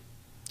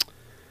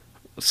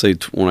 say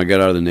when I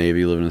got out of the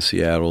Navy, living in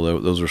Seattle,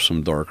 those were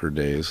some darker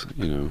days,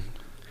 you know.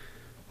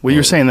 Well, you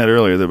were saying that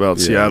earlier about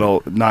Yeah.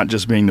 Seattle not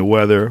just being the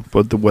weather,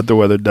 but what the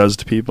weather does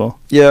to people.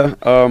 Yeah.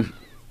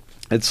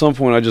 At some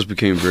point, I just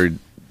became very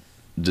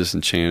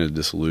disenchanted,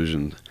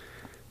 disillusioned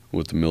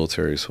with the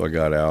military, so I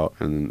got out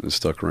and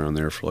stuck around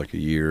there for like a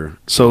year.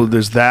 So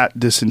there's that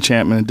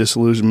disenchantment and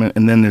disillusionment,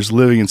 and then there's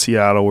living in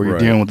Seattle where you're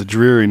Right. dealing with the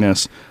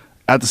dreariness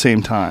at the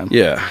same time.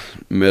 Yeah,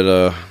 met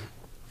a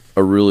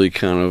really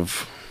kind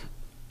of,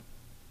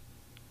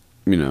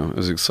 you know, I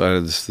was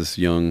excited, this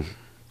young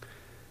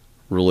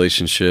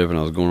relationship, and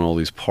I was going to all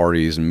these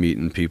parties and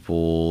meeting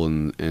people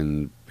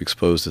and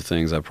exposed to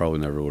things I probably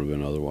never would have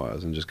been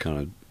otherwise, and just kind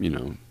of, you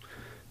know,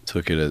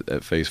 took it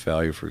at face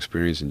value for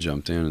experience and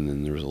jumped in. And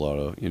then there was a lot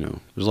of, you know,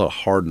 there's a lot of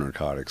hard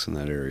narcotics in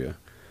that area,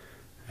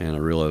 and I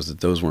realized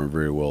that those weren't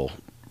very well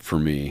for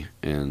me.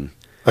 And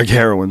Like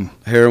heroin.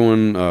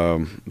 heroin, you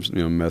know,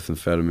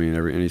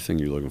 methamphetamine, anything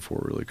you're looking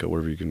for, really,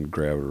 whatever you can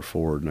grab or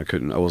afford.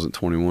 And I wasn't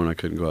 21, I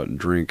couldn't go out and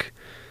drink,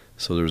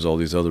 so there was all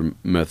these other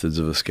methods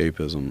of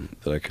escapism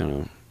that I kind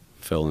of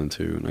fell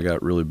into, and I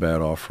got really bad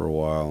off for a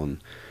while,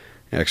 and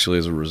actually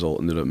as a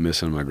result ended up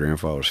missing my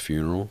grandfather's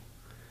funeral.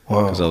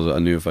 Wow. Because I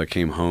knew if I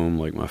came home,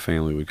 like, my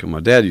family would come. My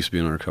dad used to be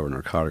an undercover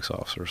narcotics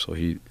officer, so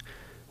he,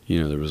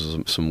 you know, there was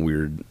some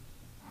weird,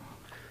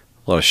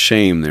 a lot of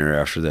shame there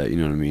after that, you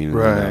know what I mean?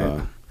 Right.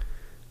 And,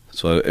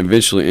 so I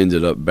eventually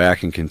ended up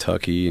back in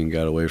Kentucky and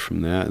got away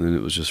from that, and then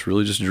it was just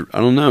really I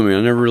don't know, man,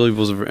 I never really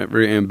was a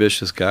very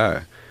ambitious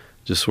guy.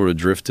 Just sort of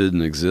drifted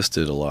and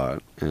existed a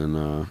lot, and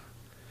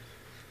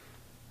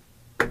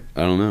I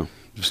don't know,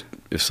 just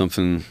if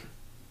something,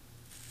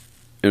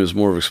 it was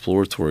more of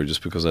exploratory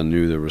just because I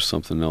knew there was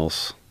something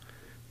else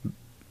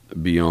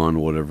beyond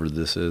whatever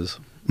this is.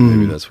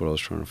 Maybe that's what I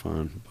was trying to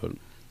find. But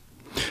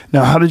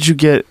Now, how did you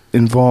get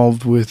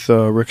involved with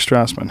Rick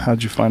Strassman? How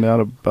did you find out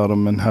about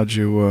him, and how did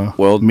you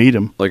meet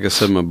him? like I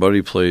said, my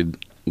buddy played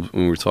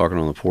when we were talking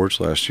on the porch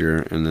last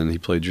year, and then he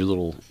played your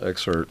little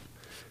excerpt.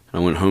 I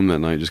went home that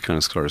night, just kind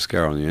of started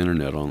scouring the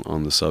internet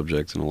on the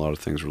subject and a lot of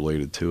things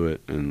related to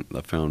it, and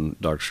I found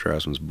Dr.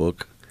 Strassman's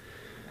book,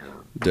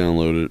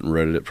 downloaded it and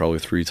read it probably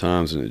 3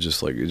 times, and it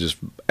just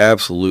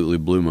absolutely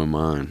blew my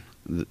mind.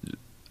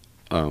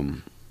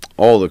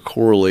 All the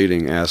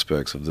correlating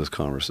aspects of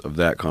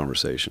that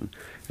conversation,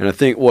 and I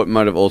think what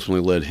might have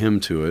ultimately led him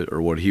to it,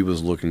 or what he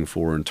was looking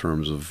for in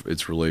terms of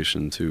its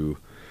relation to.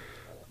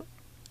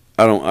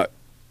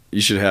 You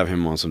should have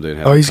him on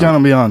someday. Oh, he's going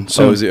to be on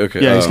soon. Oh, is he?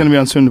 Okay. Yeah, he's going to be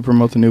on soon to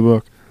promote the new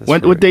book.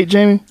 What right. date,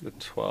 Jamie? The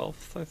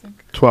 12th, I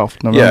think.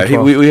 12th, November 12th.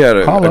 Yeah, we had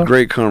a Holla.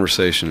 great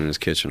conversation in his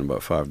kitchen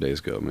about 5 days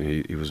ago. I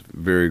mean, he was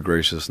very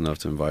gracious enough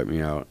to invite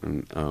me out,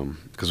 and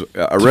because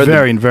I read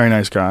very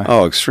nice guy.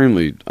 Oh,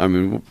 extremely. I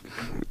mean,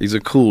 he's a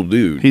cool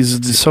dude.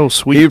 He's so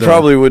sweet. He though.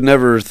 probably would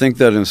never think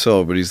that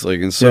himself, but he's like,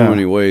 in so Yeah.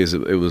 many ways,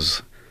 it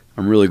was.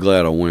 I'm really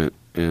glad I went,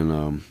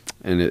 and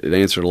it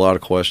answered a lot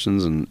of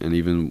questions, and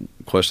even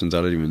questions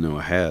I didn't even know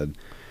I had.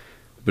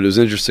 But it was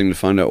interesting to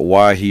find out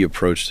why he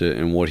approached it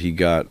and what he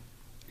got.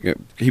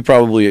 He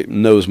probably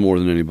knows more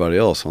than anybody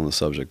else on the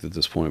subject at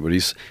this point. But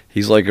he's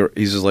just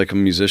like a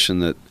musician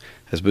that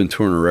has been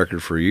touring a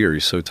record for a year.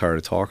 He's so tired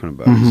of talking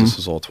about it. 'Cause this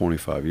was all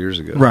 25 years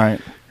ago,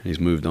 Right. And he's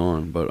moved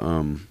on, but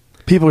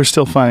People are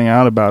still finding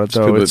out about it,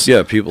 though. people, It's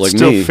people like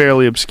still me.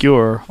 fairly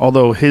obscure.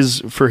 Although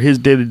for his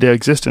day-to-day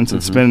existence,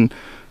 it's been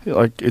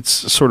like it's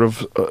sort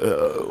of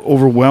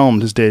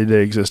overwhelmed his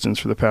day-to-day existence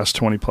for the past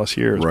 20-plus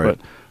years. Right. But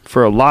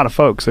for a lot of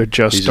folks, they're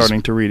just He's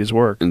starting to read his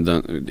work. And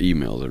done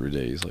emails every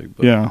day. He's like,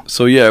 but, Yeah.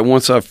 So yeah,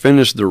 once I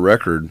finished the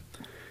record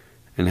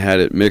and had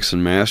it mixed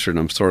and mastered,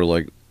 I'm started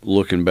like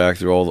looking back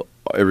through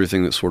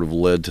everything that sort of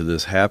led to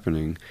this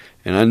happening,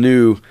 and I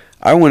knew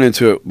I went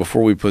into it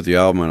before we put the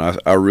album on.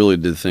 I really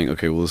did think,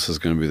 okay, well, this is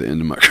going to be the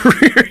end of my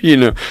career. You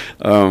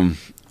know,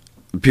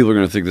 people are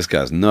going to think this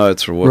guy's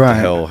nuts or what Right. the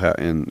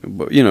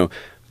hell.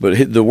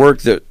 But the work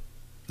that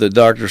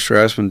Dr.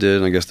 Strassman did,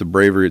 and I guess the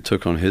bravery it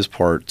took on his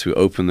part to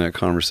open that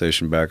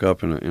conversation back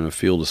up in a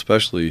field,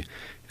 especially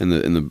in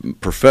the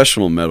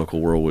professional medical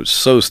world, which is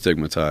so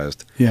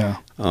stigmatized. Yeah.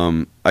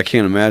 I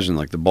can't imagine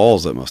like the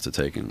balls that must have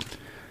taken.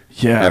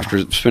 Yeah. After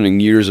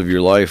spending years of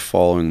your life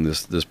following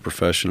this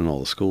profession and all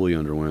the school he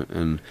underwent.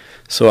 And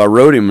so I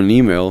wrote him an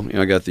email. You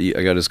know, I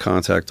got his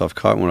contact off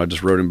Cottonwood. I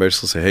just wrote him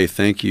basically say, hey,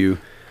 thank you.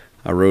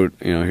 I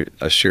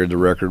shared the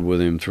record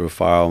with him through a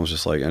file and was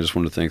just like, I just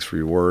wanted to thanks for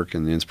your work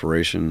and the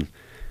inspiration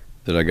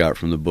that I got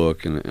from the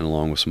book and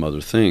along with some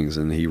other things.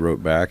 And he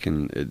wrote back,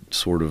 and it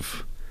sort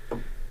of,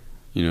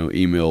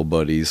 email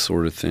buddies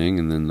sort of thing.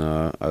 And then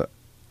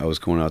I was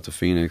going out to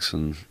Phoenix,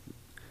 and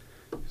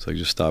it's like,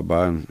 just stop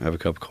by and have a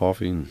cup of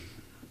coffee, and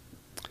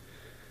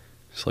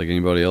just like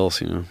anybody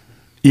else,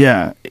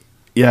 Yeah,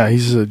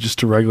 he's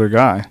just a regular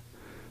guy,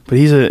 but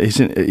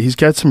he's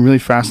got some really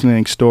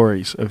fascinating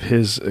stories of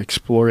his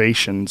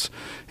explorations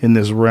in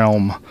this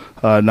realm,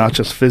 not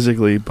just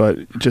physically,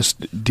 but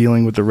just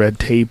dealing with the red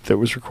tape that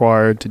was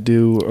required to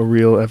do a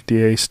real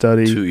FDA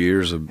study. 2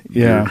 years of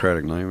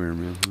bureaucratic nightmare,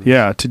 man.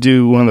 Yeah, to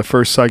do one of the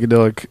first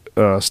psychedelic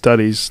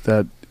studies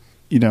that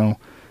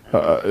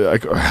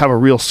have a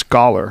real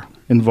scholar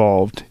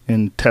involved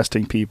in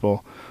testing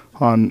people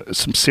on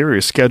some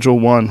serious Schedule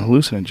 1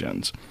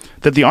 hallucinogens.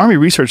 That the Army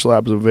Research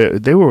Lab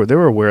they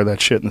were aware of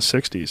that shit in the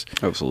 60s.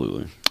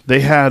 Absolutely.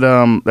 They had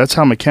that's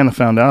how McKenna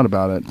found out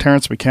about it.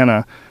 Terrence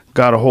McKenna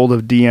got a hold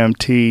of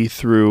DMT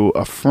through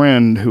a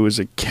friend who was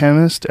a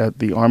chemist at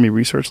the Army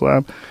Research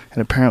Lab,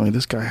 and apparently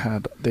this guy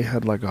had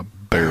like a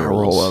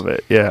barrel of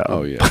it. Yeah.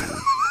 Oh yeah.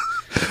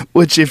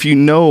 Which, if you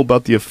know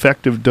about the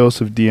effective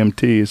dose of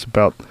DMT, is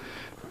about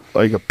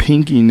like a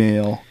pinky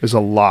nail is a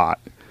lot.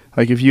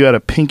 Like if you had a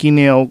pinky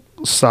nail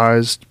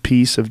sized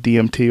piece of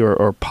DMT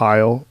or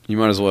pile, You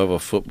might as well have a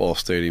football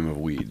stadium of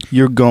weed.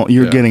 you're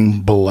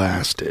getting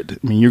blasted.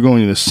 I mean, you're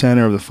going to the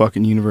center of the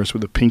fucking universe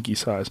with a pinky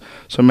size.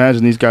 So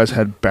imagine these guys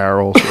had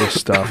barrels of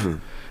stuff.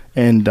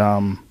 And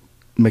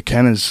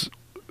McKenna's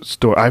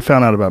story, I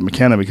found out about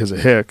McKenna because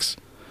of Hicks.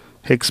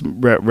 Hicks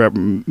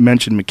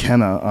mentioned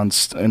McKenna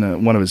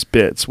in one of his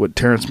bits. What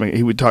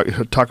he would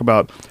talk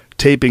about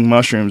taping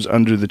mushrooms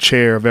under the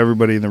chair of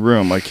everybody in the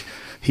room. Like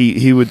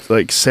he would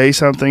like say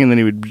something and then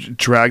he would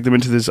drag them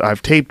into this.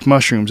 I've taped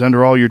mushrooms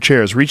under all your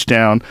chairs. Reach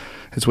down.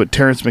 It's what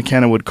Terrence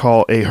McKenna would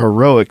call a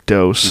heroic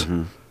dose.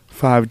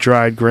 5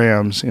 dried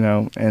grams,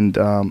 And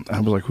I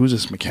was like, who's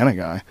this McKenna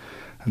guy?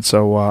 And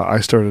so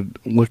I started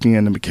looking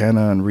into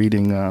McKenna and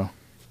reading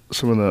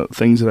some of the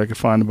things that I could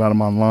find about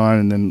him online,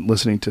 and then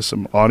listening to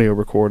some audio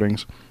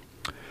recordings.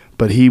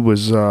 But he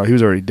was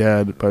already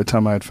dead by the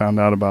time I had found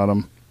out about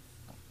him,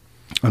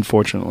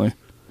 unfortunately.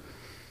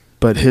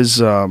 But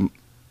his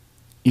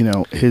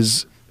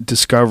his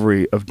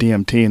discovery of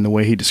DMT and the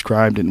way he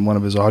described it in one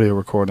of his audio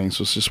recordings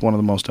was just one of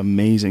the most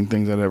amazing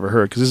things I'd ever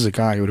heard. Because this is a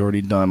guy who had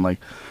already done like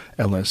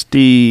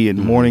LSD and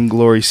morning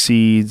glory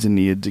seeds, and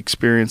he had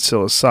experienced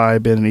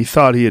psilocybin, and he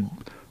thought he had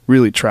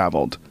really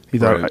traveled. He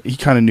thought he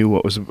kind of knew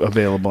what was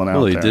available and out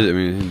there. Well, he did. I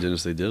mean, in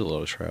Dennis, they did a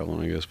lot of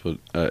traveling, I guess. But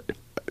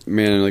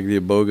man, like the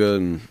Iboga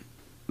and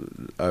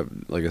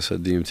like I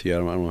said, DMT. I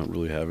don't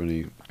really have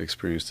any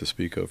experience to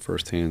speak of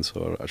firsthand,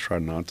 so I try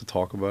not to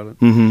talk about it.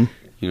 Mm-hmm.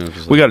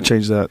 We got to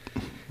change that.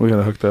 We got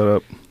to hook that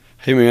up.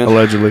 Hey, man.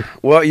 Allegedly.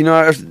 Well,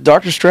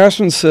 Dr.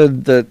 Strassman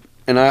said that,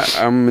 and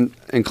I'm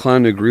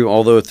inclined to agree.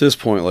 Although at this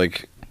point,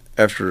 like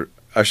after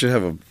I should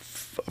have a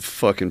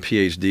fucking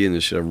PhD in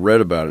this shit. I've read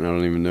about it, and I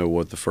don't even know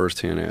what the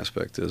first-hand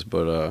aspect is.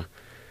 But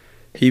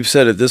he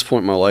said at this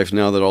point in my life,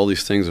 now that all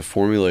these things are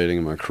formulating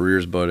and my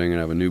career's budding and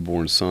I have a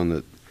newborn son,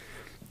 that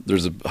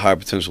there's a high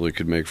potential it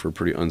could make for a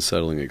pretty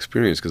unsettling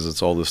experience, because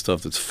it's all this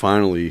stuff that's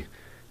finally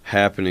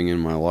happening in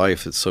my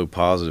life that's so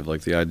positive.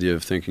 Like the idea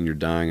of thinking you're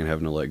dying and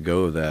having to let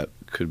go of that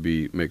could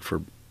make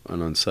for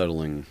an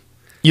unsettling...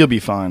 You'll be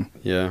fine.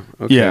 Yeah?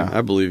 Okay. Yeah.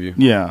 I believe you.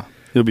 Yeah.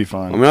 You'll be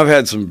fine. I mean, I've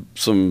had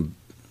some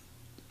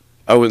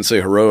I wouldn't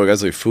say heroic, I'd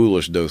say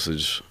foolish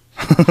dosage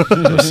of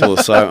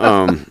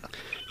psilocybin.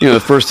 The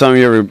first time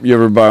you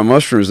ever buy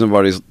mushrooms,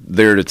 nobody's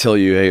there to tell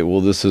you, hey,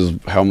 well, this is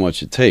how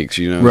much it takes,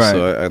 Right.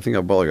 So I think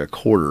I bought like a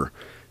quarter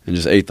and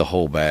just ate the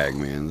whole bag,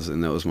 man.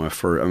 And that was my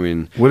first,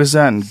 what is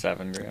that?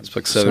 7 grams. It's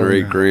like 7 or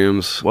 8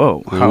 grams.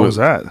 Whoa, how was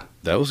that?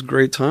 That was a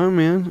great time,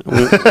 man.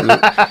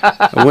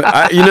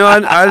 I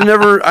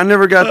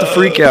never got the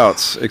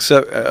freakouts,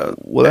 except...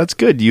 well, that's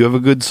good. You have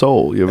a good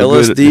soul. You have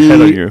LSD, a good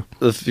head on you.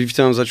 The few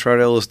times I tried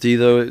LSD,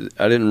 though,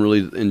 I didn't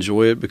really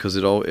enjoy it, because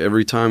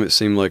every time it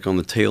seemed like on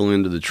the tail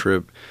end of the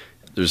trip,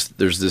 there's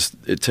this,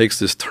 it takes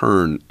this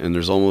turn, and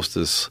there's almost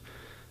a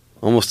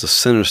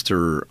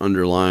sinister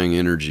underlying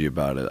energy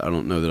about it. I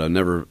don't know, that I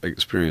never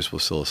experienced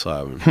with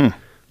psilocybin.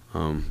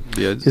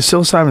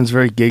 Psilocybin's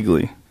very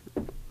giggly.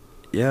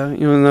 Yeah,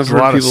 and I've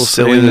heard people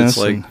say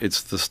that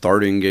it's the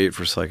starting gate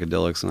for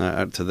psychedelics,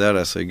 and to that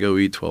I say, go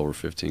eat 12 or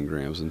 15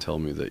 grams and tell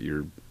me that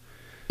you're...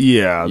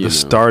 Yeah, the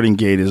starting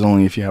gate is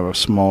only if you have a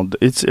small...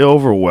 It's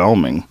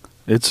overwhelming.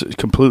 It's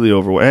completely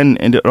overwhelming.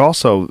 And it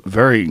also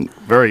very,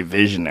 very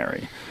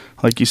visionary.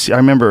 Like you see, I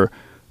remember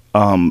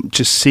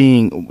just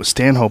seeing...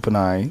 Stanhope and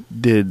I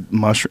did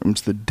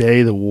mushrooms the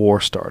day the war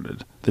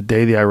started. The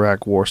day the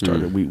Iraq War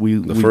started.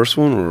 The first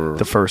one, or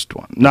the first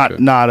one? Not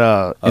in the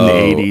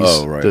 80s.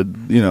 Oh, right.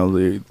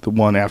 The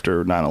one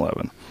after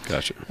 9/11.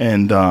 Gotcha.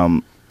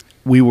 And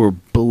we were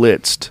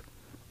blitzed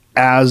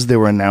as they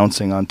were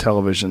announcing on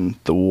television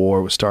the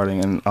war was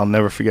starting. And I'll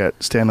never forget,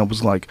 Stanhope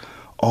was like,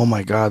 "Oh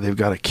my God, they've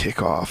got a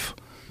kickoff."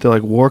 They're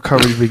like, "War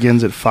coverage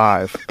begins at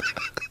 5."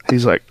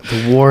 He's like,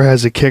 "The war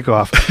has a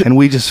kickoff," and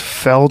we just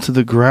fell to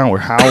the ground. We're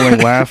howling,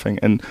 laughing,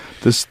 and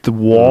the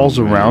walls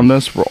around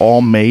us were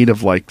all made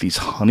of like these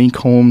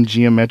honeycomb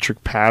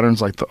geometric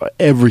patterns. Like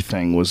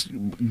everything was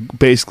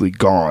basically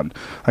gone.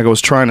 Like I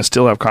was trying to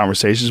still have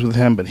conversations with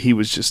him, but he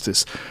was just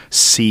this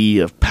sea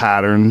of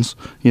patterns,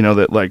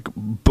 that like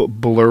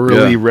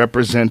blurrily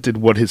represented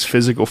what his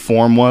physical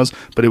form was.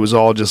 But it was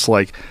all just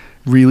like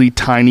really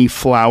tiny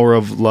flower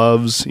of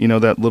loves,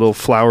 that little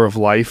flower of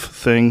life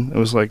thing. It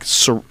was like,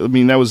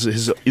 that was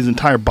his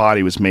entire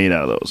body was made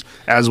out of those,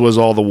 as was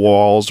all the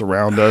walls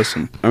around us.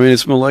 And I mean,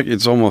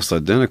 it's almost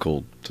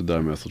identical to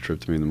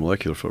dimethyltryptamine, the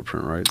molecular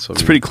footprint, right? So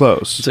it's pretty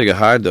close. You take a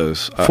high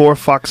dose.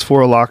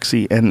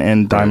 4-foxphoroaloxy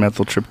and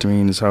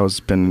dimethyltryptamine is how it's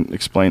been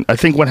explained. I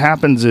think what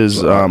happens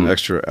is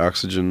extra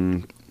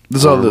oxygen.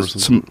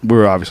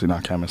 We're obviously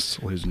not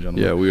chemists, ladies and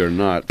gentlemen. Yeah, we are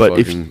not.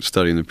 But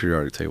studying the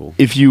periodic table.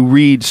 If you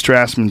read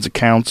Strassman's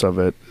accounts of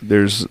it,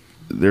 there's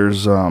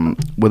where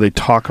they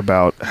talk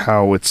about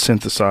how it's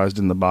synthesized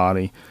in the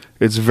body.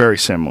 It's very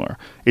similar.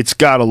 It's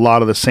got a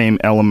lot of the same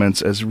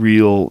elements as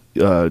real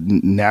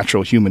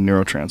natural human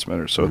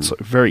neurotransmitters, so it's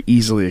very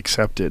easily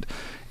accepted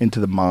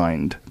into the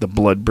mind. The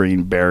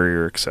blood-brain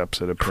barrier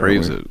accepts it.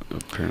 Craves it,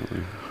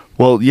 apparently.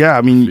 Well, yeah,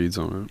 I mean, feeds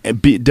on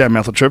it.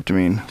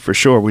 Dimethyltryptamine, for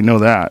sure. We know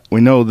that.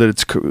 We know that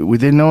it's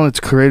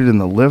created in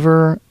the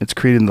liver. It's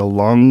created in the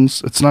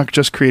lungs. It's not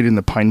just created in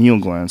the pineal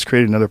gland. It's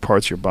created in other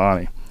parts of your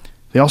body.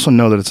 They also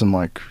know that it's in,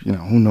 like,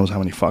 who knows how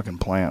many fucking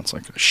plants,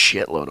 like a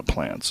shitload of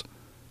plants.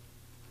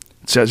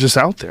 It's just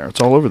out there.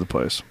 It's all over the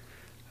place.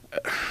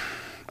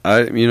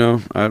 I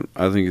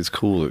think it's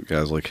cool that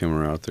guys like him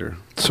are out there.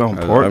 It's so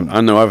important. I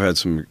know I've had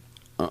some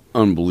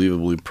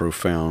unbelievably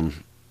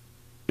profound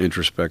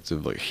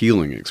introspective, like,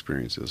 healing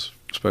experiences,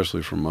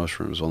 especially from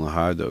mushrooms on the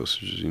high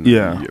dosages.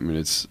 Yeah. I mean,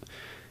 it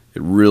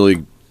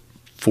really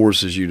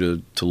forces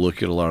you to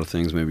look at a lot of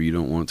things maybe you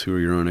don't want to or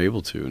you're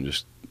unable to, and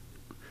just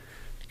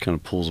kind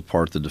of pulls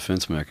apart the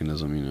defense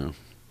mechanism.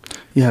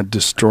 Yeah,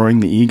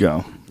 destroying the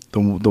ego,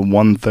 the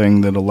one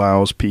thing that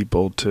allows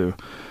people to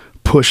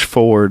push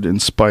forward in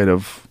spite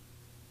of,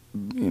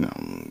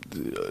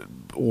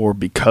 or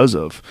because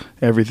of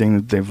everything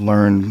that they've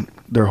learned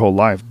their whole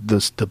life.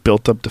 The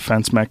built-up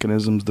defense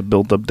mechanisms, the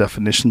built-up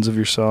definitions of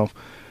yourself,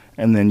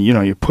 and then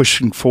you're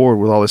pushing forward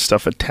with all this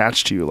stuff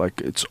attached to you, like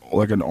it's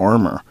like an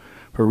armor.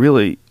 But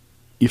really,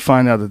 you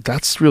find out that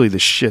that's really the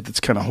shit that's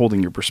kind of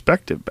holding your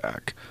perspective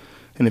back.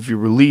 And if you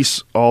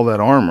release all that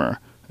armor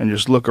and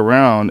just look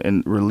around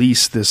and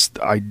release this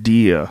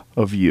idea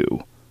of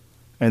you,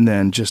 and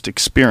then just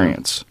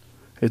experience,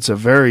 it's a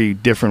very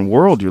different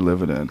world you're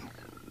living in.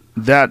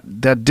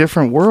 That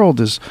different world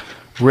is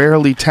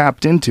rarely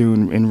tapped into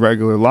in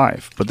regular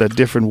life, but that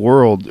different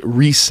world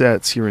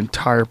resets your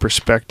entire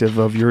perspective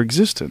of your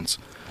existence.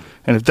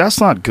 And if that's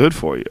not good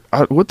for you,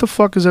 what the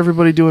fuck is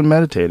everybody doing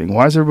meditating?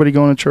 Why is everybody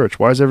going to church?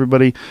 Why is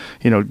everybody,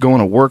 going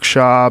to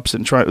workshops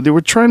and they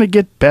were trying to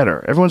get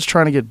better. Everyone's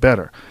trying to get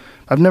better.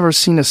 I've never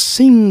seen a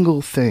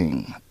single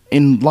thing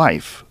in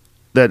life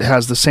that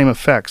has the same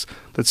effects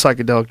that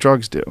psychedelic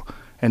drugs do,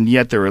 and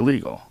yet they're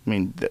illegal. I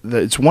mean,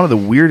 it's one of the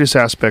weirdest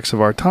aspects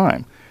of our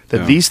time,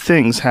 that these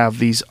things have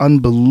these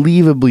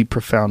unbelievably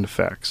profound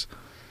effects,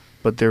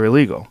 but they're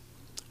illegal.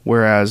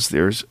 Whereas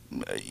there's,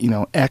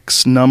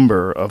 X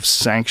number of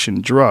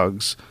sanctioned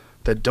drugs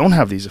that don't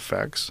have these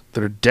effects,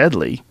 that are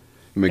deadly.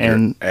 Make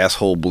your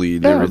asshole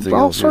bleed and everything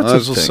all else. sorts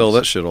of things. Sell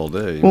that shit all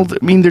day. Well,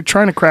 I mean, they're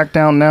trying to crack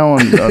down now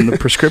on the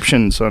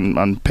prescriptions,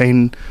 on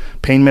pain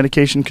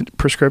medication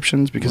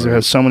prescriptions, because there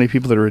are so many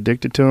people that are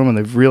addicted to them, and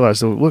they've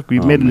realized that, look,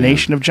 we've made a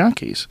nation of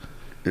junkies.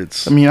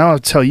 I'll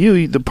tell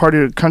you, the part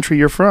of the country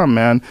you're from,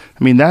 man,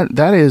 I mean,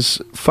 that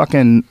is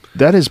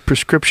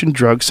prescription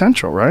drug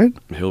central, right?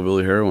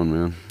 Hillbilly heroin,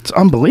 man. It's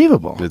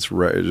unbelievable. It's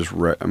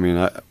I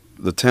mean,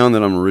 the town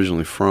that I'm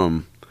originally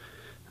from,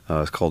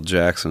 it's called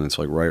Jackson. It's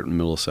like right in the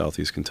middle of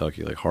southeast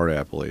Kentucky, like heart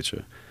of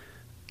Appalachia.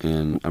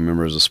 And I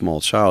remember as a small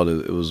child,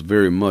 it was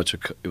very much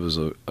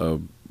a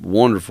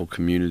wonderful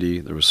community.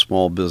 There was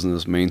small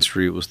business. Main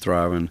Street was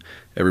thriving.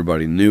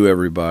 Everybody knew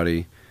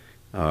everybody.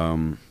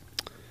 But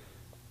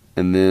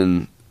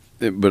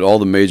all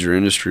the major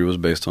industry was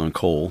based on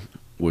coal,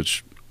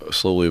 which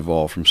slowly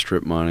evolved from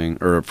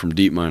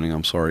deep mining,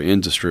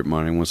 into strip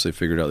mining once they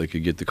figured out they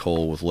could get the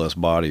coal with less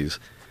bodies.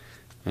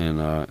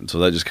 And so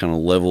that just kind of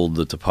leveled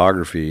the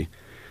topography.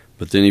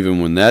 But then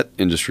even when that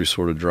industry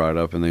sort of dried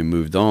up and they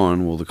moved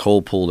on, well, the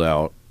coal pulled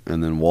out,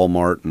 and then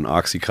Walmart and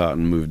OxyContin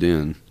moved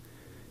in.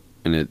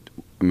 And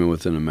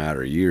within a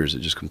matter of years, it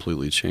just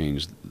completely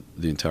changed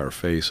the entire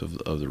face of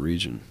the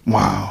region.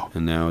 Wow.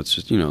 And now it's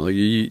just,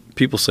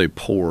 people say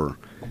poor.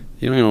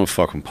 You don't even know what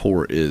fucking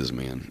poor is,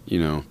 man.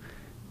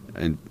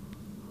 And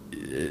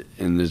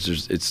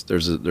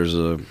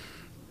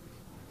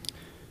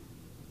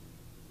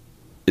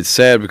it's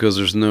sad because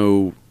there's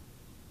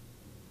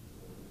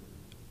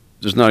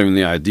not even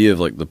the idea of,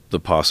 like, the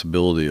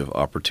possibility of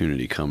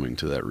opportunity coming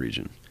to that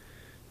region.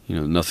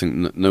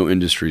 No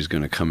industry is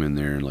going to come in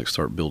there and, like,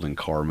 start building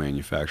car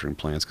manufacturing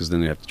plants, because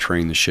then they have to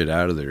train the shit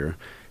out of there.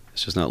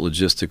 It's just not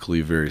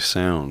logistically very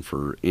sound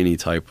for any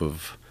type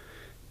of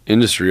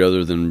industry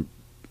other than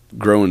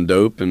growing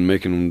dope and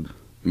making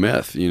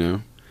meth.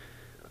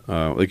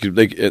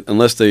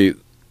 Unless they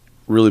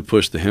really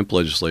push the hemp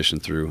legislation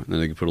through,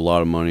 then they could put a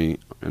lot of money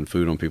and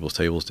food on people's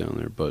tables down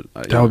there. But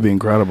that would be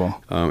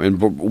incredible.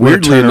 And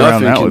weirdly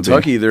enough, in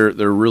Kentucky, they're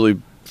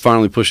really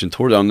finally pushing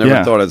toward it. I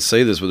never thought I'd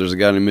say this, but there's a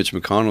guy named Mitch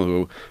McConnell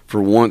who,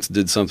 for once,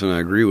 did something I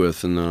agree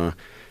with, and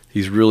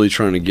he's really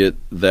trying to get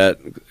that.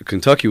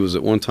 Kentucky was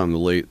at one time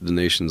the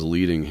nation's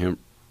leading hemp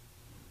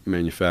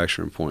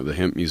manufacturing point. The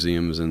hemp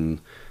museum is in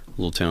a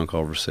little town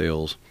called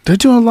Versailles. They're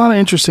doing a lot of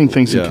interesting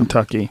things in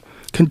Kentucky.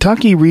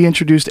 Kentucky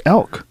reintroduced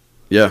elk.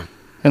 Yeah.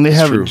 And they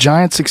have true.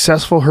 giant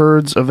successful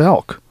herds of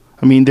elk.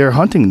 I mean, they're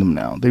hunting them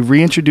now. They've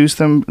reintroduced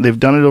them. They've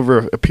done it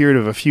over a period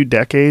of a few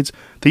decades.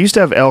 They used to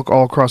have elk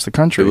all across the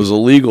country. It was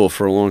illegal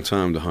for a long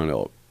time to hunt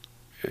elk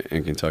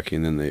in Kentucky,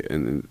 and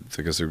then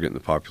I guess they were getting the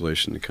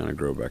population to kind of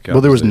grow back out.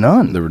 Well, there was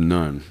none. There were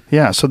none.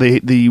 Yeah, so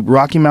the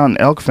Rocky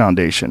Mountain Elk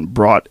Foundation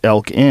brought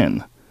elk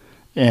in,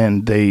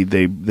 and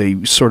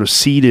they sort of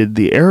seeded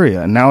the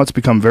area, and now it's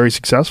become very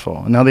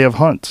successful. And now they have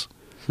hunts.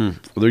 Well,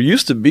 there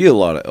used to be a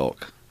lot of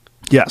elk.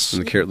 Yes,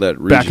 in that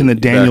region. Back in the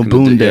Daniel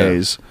Boone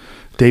days,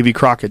 Davy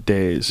Crockett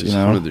days. Just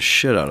hunted the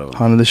shit out of them.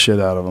 Hunted the shit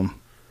out of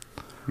them.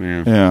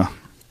 Yeah.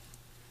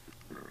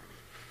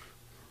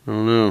 I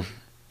don't know.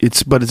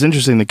 But it's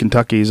interesting that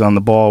Kentucky's on the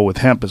ball with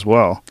hemp as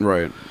well.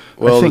 Right.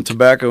 Well, the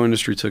tobacco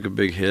industry took a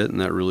big hit, and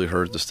that really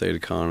hurt the state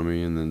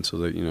economy. And then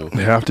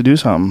they have to do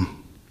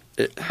something.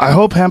 I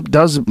hope hemp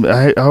does.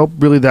 I hope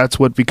really that's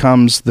what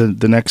becomes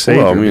the next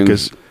savior,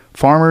 because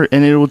farmer,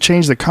 and it will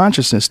change the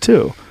consciousness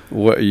too.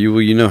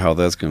 You know how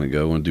that's going to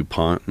go when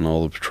DuPont and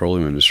all the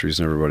petroleum industries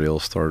and everybody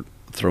else start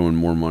throwing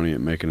more money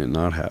at making it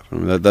not happen. I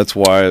mean, that's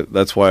why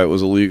it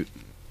was illegal.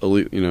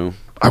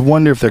 I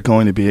wonder if they're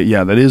going to be.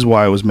 Yeah, that is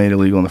why it was made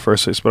illegal in the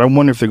first place. But I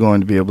wonder if they're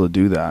going to be able to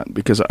do that,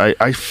 because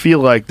I feel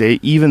like they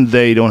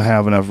don't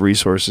have enough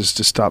resources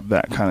to stop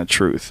that kind of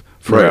truth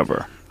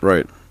forever.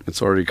 Right.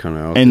 It's already kind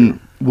of out and there.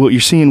 What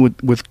you're seeing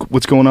with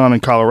what's going on in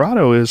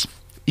Colorado is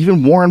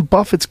even Warren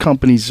Buffett's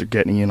companies are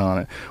getting in on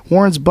it.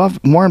 Warren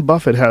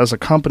Buffett has a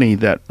company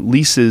that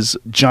leases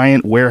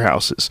giant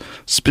warehouses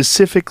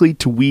specifically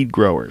to weed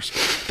growers.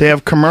 They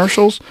have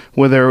commercials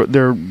where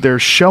they're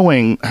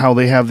showing how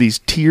they have these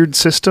tiered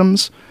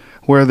systems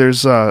where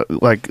there's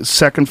like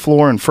second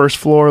floor and first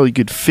floor. You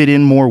could fit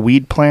in more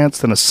weed plants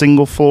than a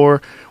single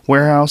floor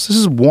warehouse. This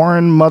is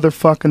Warren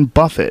motherfucking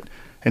Buffett,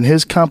 and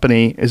his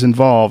company is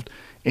involved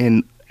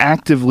in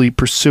actively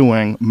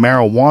pursuing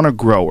marijuana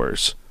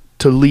growers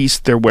to lease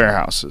their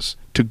warehouses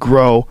to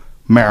grow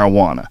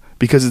marijuana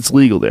because it's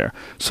legal there.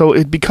 So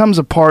it becomes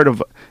a part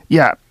of,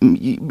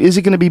 is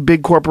it going to be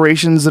big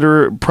corporations that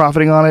are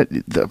profiting on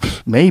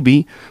it?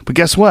 Maybe. But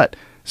guess what?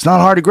 It's not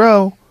hard to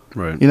grow.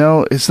 Right.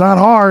 It's not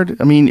hard.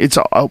 I mean, this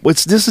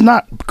is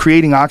not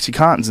creating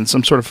OxyContins in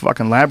some sort of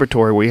fucking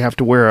laboratory where you have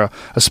to wear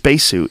a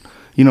spacesuit.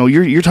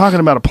 You're talking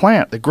about a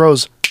plant that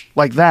grows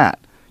like that.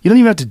 You don't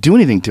even have to do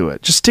anything to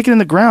it. Just stick it in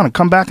the ground and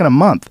come back in a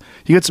month.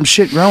 You get some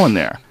shit growing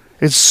there.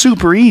 It's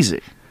super easy.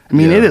 I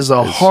mean, it is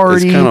it's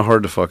kind of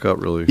hard to fuck up,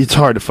 really. It's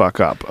hard to fuck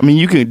up. I mean,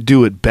 you can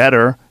do it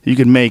better. You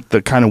can make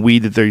the kind of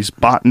weed that these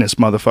botanist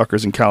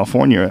motherfuckers in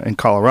California and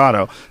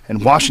Colorado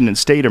and Washington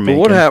State are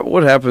making. But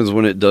what happens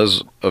when it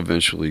does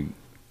eventually,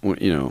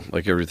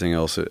 like everything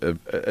else,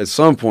 at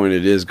some point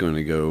it is going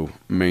to go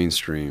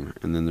mainstream,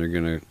 and then they're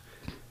going to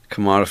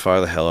commodify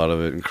the hell out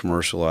of it and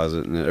commercialize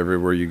it, and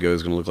everywhere you go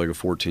is going to look like a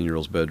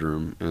 14-year-old's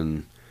bedroom.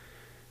 And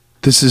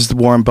this is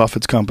Warren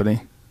Buffett's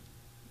company.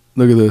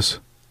 Look at this.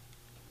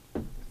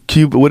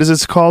 What is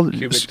this called?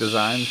 Cubic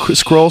Designs.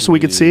 Scroll so we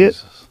could see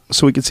it.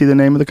 So we could see the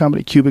name of the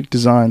company, Cubic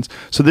Designs.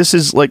 So this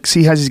is like,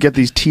 see how he's got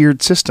these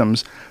tiered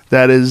systems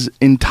that is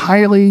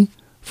entirely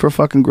for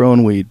fucking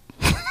growing weed.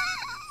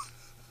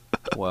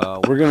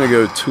 Wow, we're gonna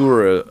go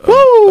tour a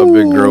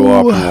big grow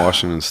up in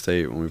Washington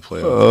State when we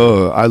play.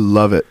 Oh, I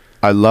love it.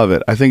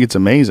 I think it's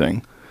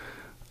amazing.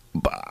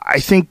 But I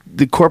think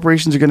the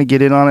corporations are going to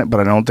get in on it, but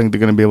I don't think they're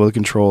going to be able to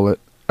control it.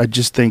 I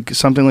just think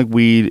something like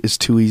weed is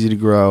too easy to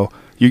grow.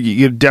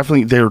 They're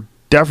definitely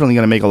going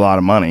to make a lot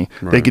of money.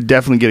 Right. They could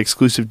definitely get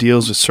exclusive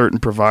deals with certain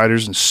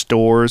providers and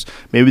stores.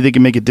 Maybe they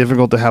can make it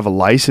difficult to have a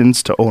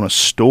license to own a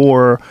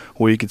store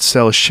where you could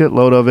sell a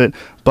shitload of it.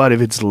 But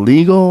if it's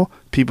legal,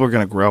 people are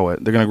going to grow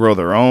it. They're going to grow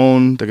their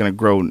own. They're going to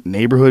grow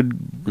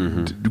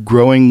neighborhood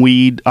growing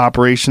weed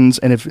operations.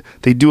 And if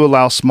they do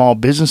allow small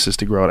businesses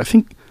to grow it, I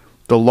think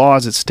the law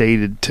as it's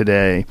stated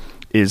today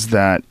is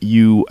that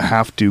you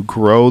have to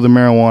grow the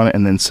marijuana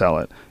and then sell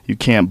it. You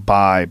can't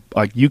buy,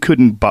 like, you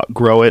couldn't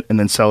grow it and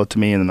then sell it to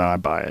me and then I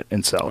buy it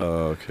and sell it.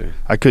 Oh, okay.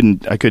 I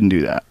couldn't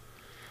do that.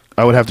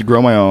 I would have to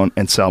grow my own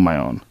and sell my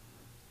own.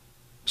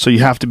 So you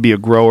have to be a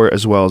grower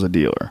as well as a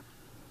dealer,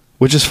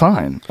 which is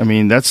fine. I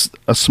mean, that's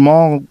a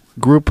small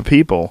group of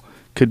people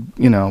could,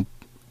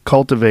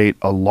 cultivate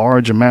a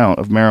large amount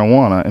of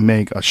marijuana and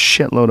make a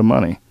shitload of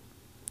money.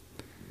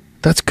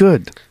 That's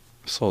good.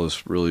 I saw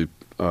this really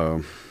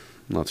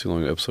not too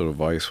long episode of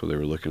Vice where they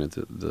were looking at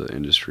the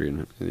industry,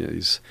 and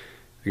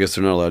I guess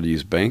they're not allowed to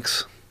use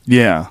banks.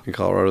 Yeah, in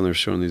Colorado, and they're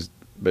showing these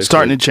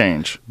starting to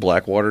change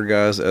Blackwater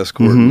guys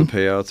escorting the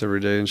payouts every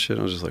day and shit.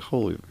 I was just like,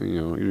 holy, you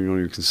don't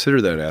even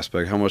consider that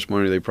aspect. How much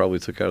money they probably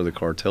took out of the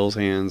cartel's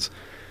hands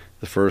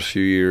the first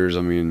few years.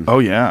 I mean, oh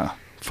yeah,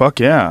 fuck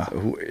yeah.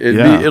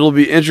 It'll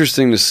be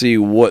interesting to see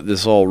what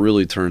this all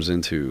really turns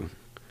into.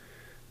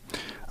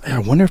 I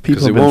wonder if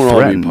people have it been won't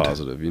threatened. all be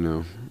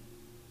positive,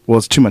 Well,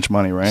 it's too much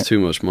money, right? It's too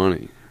much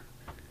money.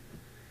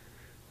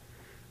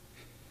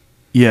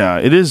 Yeah,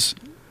 it is.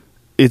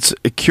 It's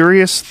a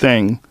curious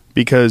thing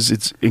because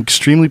it's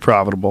extremely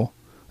profitable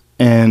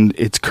and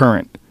it's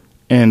current.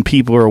 And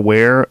people are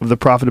aware of the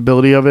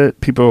profitability of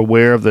it. People are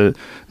aware of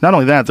not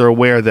only that, they're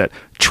aware that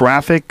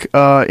traffic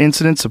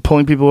incidents of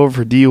pulling people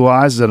over for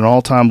DUIs is at an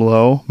all-time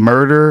low.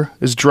 Murder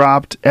is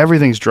dropped.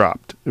 Everything's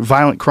dropped.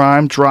 Violent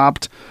crime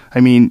dropped.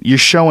 I mean, you're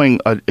showing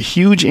a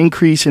huge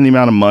increase in the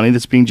amount of money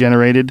that's being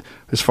generated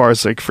as far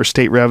as like for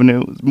state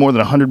revenue. More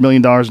than $100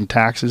 million in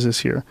taxes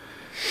this year.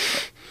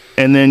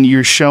 And then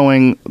you're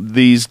showing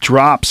these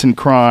drops in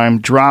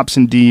crime, drops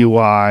in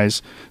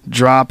DUIs,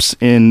 drops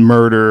in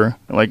murder.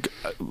 Like,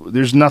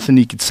 there's nothing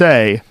you could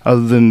say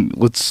other than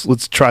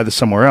let's try this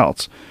somewhere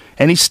else.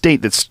 Any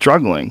state that's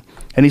struggling,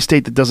 any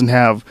state that doesn't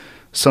have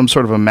some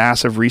sort of a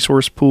massive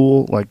resource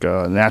pool like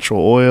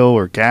natural oil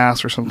or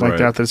gas or something like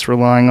that that's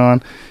relying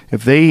on,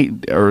 if they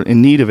are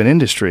in need of an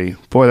industry,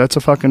 boy, that's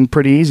a fucking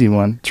pretty easy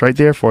one. It's right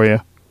there for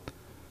you.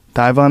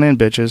 Dive on in,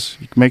 bitches.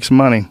 You can make some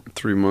money.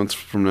 3 months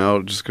from now,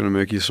 it's just going to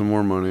make you some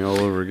more money all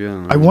over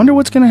again. I wonder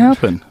what's going to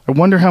happen. I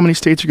wonder how many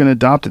states are going to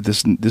adopt it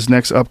this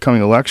next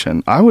upcoming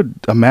election. I would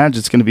imagine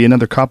it's going to be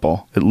another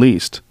couple, at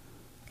least.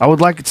 I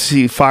would like to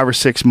see 5 or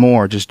 6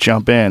 more just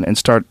jump in and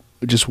start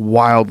just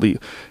wildly.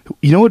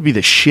 You know what would be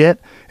the shit?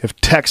 If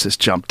Texas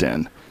jumped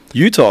in.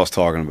 Utah's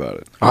talking about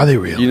it. Are they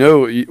really? You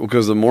know,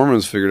 because the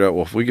Mormons figured out,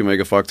 well, if we can make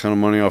a fuck ton of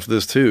money off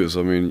this too. So,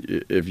 I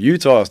mean, if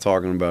Utah's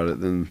talking about it,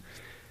 then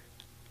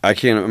I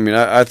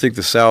think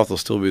the South will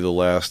still be the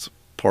last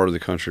part of the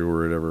country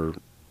where it ever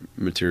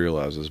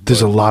materializes.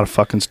 There's a lot of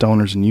fucking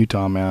stoners in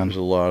Utah, man. There's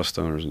a lot of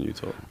stoners in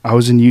Utah. I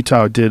was in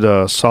Utah. I did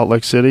Salt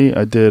Lake City.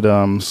 I did...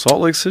 Salt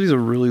Lake City's a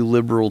really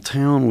liberal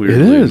town,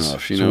 weirdly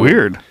enough. It's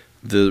weird.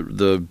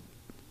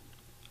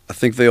 I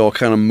think they all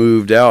kind of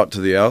moved out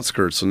to the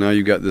outskirts, so now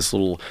you got this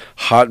little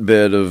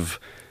hotbed of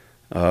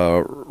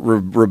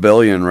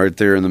rebellion right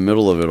there in the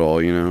middle of it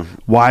all, you know.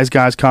 Wise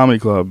Guys Comedy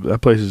Club. That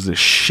place is the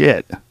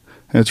shit.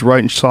 And it's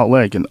right in Salt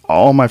Lake. And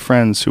all my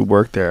friends who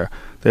work there,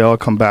 they all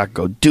come back and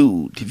go,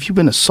 dude, have you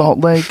been to Salt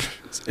Lake?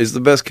 It's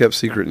the best kept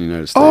secret in the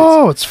United States.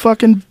 Oh, it's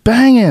fucking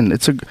banging.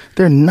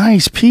 They're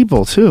nice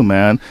people too,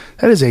 man.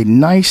 That is a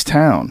nice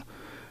town.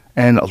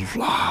 And a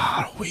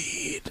lot of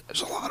weed.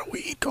 There's a lot of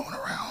weed going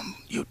around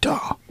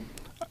Utah.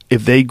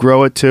 If they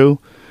grow it too,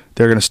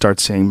 they're going to start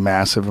seeing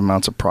massive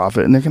amounts of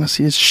profit, and they're going to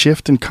see a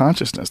shift in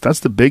consciousness. That's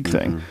the big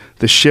thing,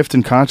 the shift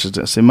in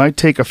consciousness. It might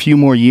take a few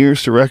more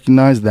years to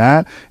recognize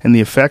that and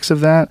the effects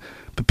of that,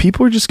 but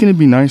people are just going to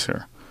be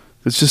nicer.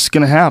 It's just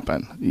going to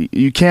happen.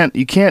 You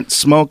can't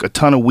smoke a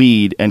ton of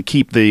weed and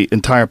keep the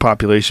entire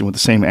population with the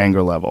same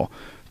anger level.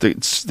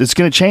 It's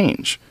going to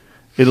change.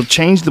 It'll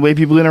change the way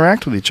people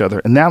interact with each other,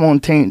 and that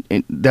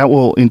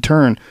will in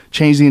turn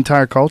change the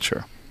entire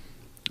culture.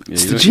 Yeah,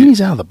 the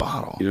genie's out of the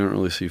bottle. You don't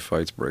really see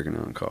fights breaking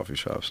out in coffee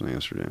shops in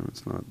Amsterdam.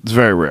 It's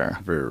very rare.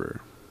 Very rare.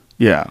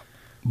 Yeah.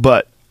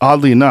 But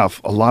oddly enough,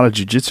 a lot of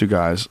jiu-jitsu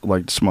guys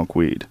like to smoke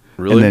weed.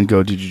 Really? And then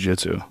go do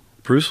jiu-jitsu.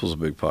 Bruce was a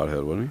big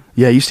pothead, wasn't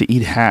he? Yeah, he used to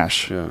eat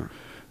hash. Yeah.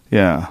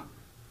 Yeah.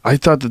 I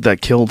thought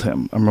that killed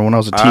him. I remember when I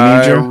was a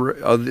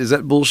teenager. Is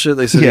that bullshit?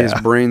 They said his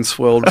brain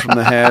swelled from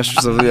the hash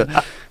or something like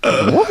that.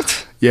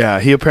 What? Yeah,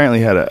 he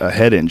apparently had a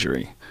head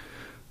injury.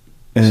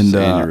 And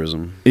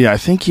aneurysm. Yeah, I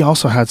think he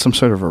also had some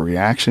sort of a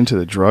reaction to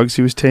the drugs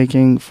he was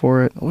taking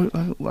for it.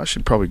 I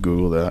should probably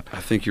Google that. I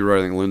think you're right.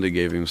 I think Linda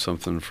gave him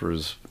something for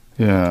his.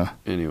 Yeah.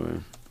 Anyway,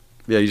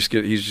 yeah, he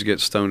just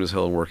get stoned as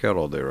hell and work out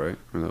all day, right?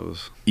 I mean, that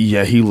was.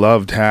 Yeah, he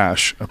loved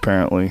hash.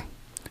 Apparently,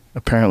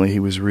 he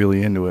was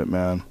really into it,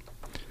 man.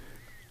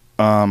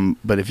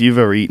 But if you've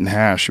ever eaten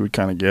hash, you would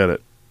kind of get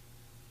it.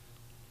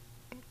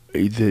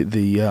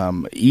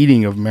 The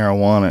eating of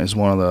marijuana is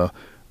one of the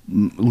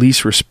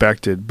least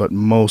respected but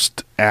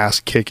most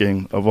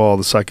ass-kicking of all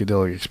the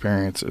psychedelic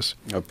experiences.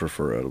 I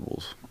prefer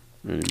edibles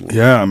anymore.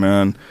 Yeah,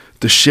 man.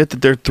 The shit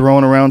that they're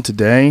throwing around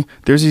today,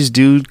 there's these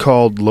dude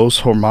called Los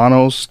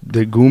Hermanos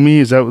de Gumi.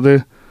 Is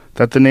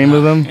that the name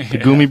of them? The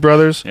Gumi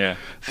brothers? Yeah.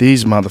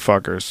 These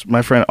motherfuckers.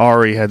 My friend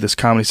Ari had this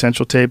Comedy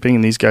Central taping,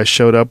 and these guys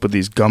showed up with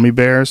these gummy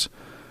bears.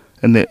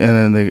 I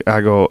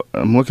go,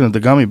 I'm looking at the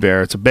gummy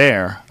bear. It's a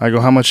bear. I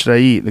go, how much should I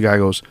eat? The guy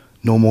goes,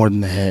 no more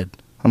than the head.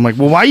 I'm like,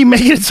 well, why are you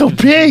making it so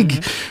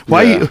big?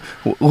 What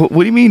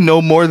do you mean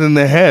no more than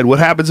the head? What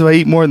happens if I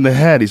eat more than the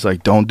head? He's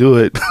like, don't do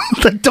it.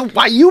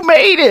 Why? You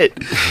made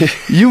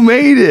it. You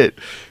made it.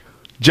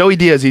 Joey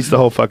Diaz eats the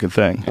whole fucking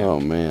thing. Oh,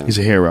 man. He's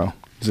a hero.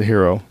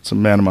 It's a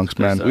man amongst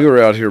men. We were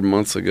out here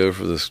months ago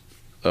for this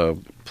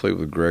play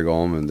with Greg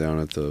Allman down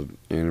at the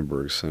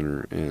Annenberg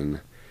Center, and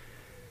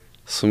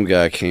some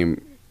guy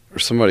came, or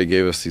somebody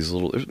gave us these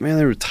little, man,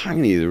 they were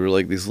tiny. They were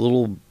like these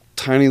little,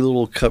 tiny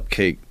little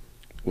cupcake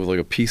with like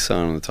a peace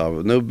sign on the top of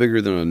it, no bigger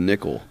than a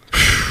nickel.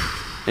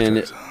 And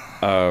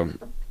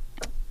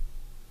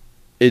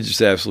it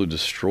just absolutely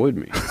destroyed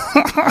me.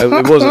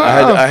 It wasn't.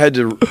 I had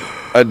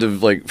to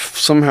like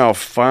somehow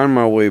find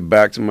my way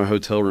back to my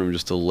hotel room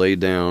just to lay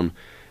down,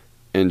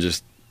 and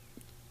just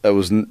there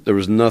was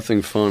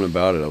nothing fun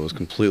about it. I was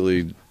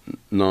completely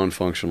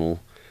non-functional.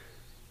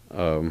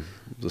 The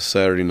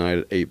Saturday night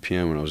at 8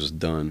 p.m. and I was just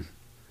done.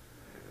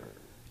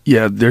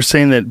 Yeah, they're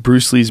saying that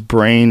Bruce Lee's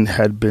brain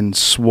had been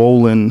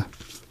swollen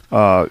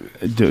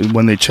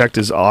when they checked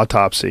his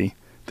autopsy.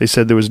 They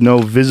said there was no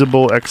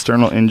visible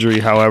external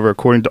injury. However,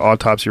 according to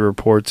autopsy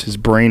reports, his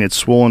brain had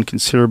swollen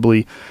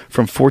considerably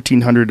from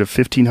 1,400 to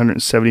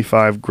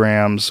 1,575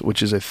 grams,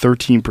 which is a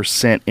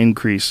 13%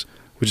 increase,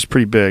 which is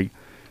pretty big.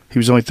 He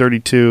was only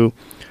 32.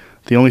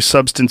 The only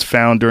substance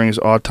found during his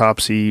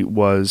autopsy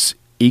was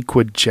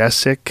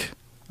equigesic.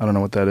 I don't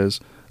know what that is.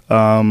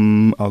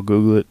 I'll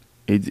Google it.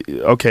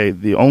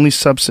 The only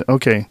substance...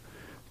 Okay.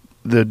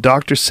 The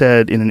doctor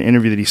said in an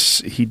interview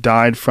that he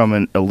died from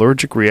an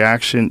allergic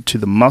reaction to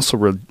the muscle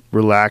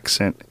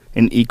relaxant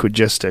in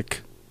equigesic,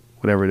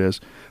 whatever it is,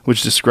 which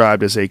is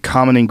described as a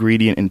common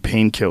ingredient in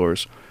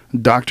painkillers.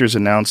 Doctors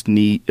announced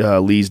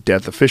Lee's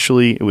death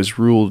officially. It was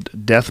ruled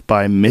death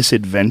by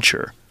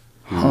misadventure.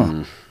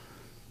 Huh.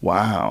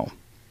 Wow.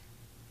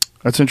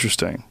 That's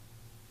interesting.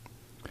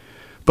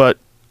 But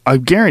I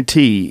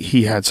guarantee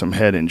he had some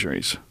head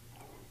injuries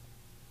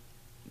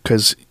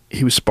because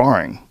he was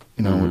sparring.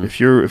 You know, if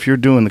you're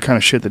doing the kind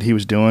of shit that he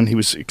was doing, he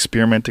was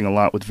experimenting a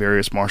lot with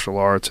various martial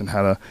arts and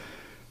had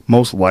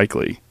most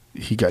likely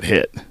he got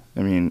hit. I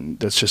mean,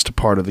 that's just a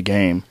part of the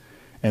game.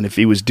 And if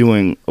he was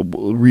doing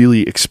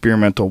really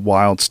experimental,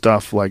 wild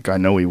stuff like I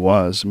know he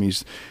was, I mean,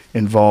 he's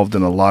involved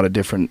in a lot of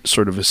different,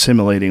 sort of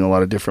assimilating a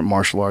lot of different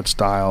martial arts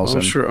styles.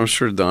 I'm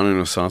sure Don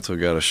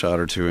Inosanto got a shot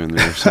or two in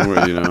there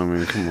somewhere. You know, I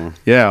mean, come on.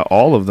 Yeah,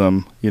 all of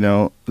them. You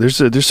know, there's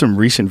some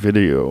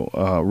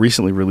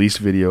recently released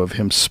video of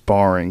him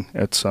sparring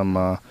at some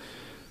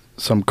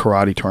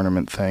karate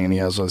tournament thing, and he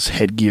has his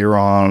headgear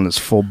on, his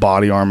full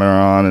body armor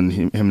on, and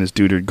him and his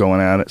dude are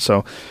going at it.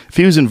 So if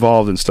he was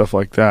involved in stuff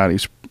like that,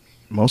 he's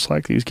most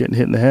likely he's getting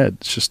hit in the head.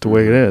 It's just the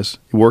way it is.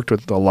 He worked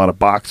with a lot of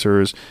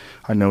boxers.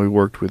 I know he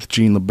worked with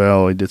Gene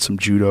LaBelle. He did some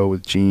judo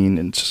with Gene,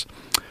 and it's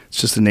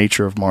just the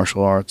nature of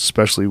martial arts,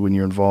 especially when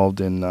you're involved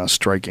in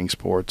striking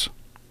sports.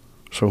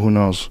 So who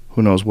knows?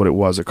 Who knows what it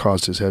was that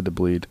caused his head to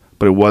bleed?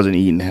 But it wasn't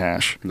eating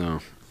hash. No.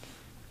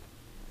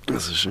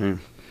 That's a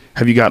shame.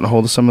 Have you gotten a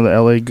hold of some of the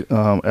LA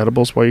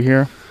edibles while you're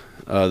here?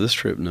 This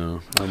trip,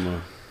 no.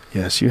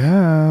 Yes, you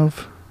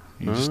have.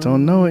 You just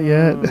don't know it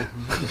yet.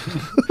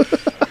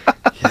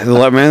 Yeah,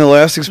 the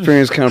last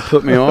experience kind of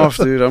put me off,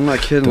 dude. I'm not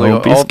kidding.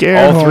 Don't be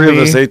scared, all three of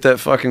homie. us ate that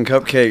fucking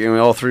cupcake, and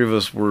all three of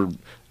us were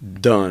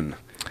done.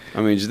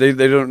 I mean,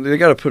 they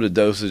got to put a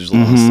dosage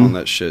loss on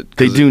that shit.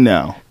 They do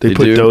now. They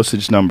put do?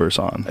 dosage numbers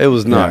on. It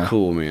was not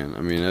cool, man.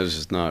 I mean, it was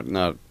just not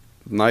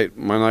my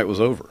night was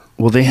over.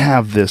 Well, they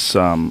have this.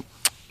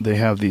 They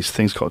have these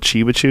things called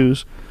Chiba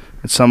Chews,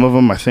 and some of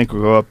them I think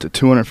will go up to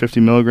 250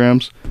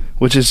 milligrams,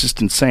 which is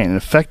just insane. An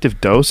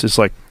effective dose is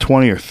like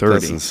 20 or 30.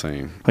 That's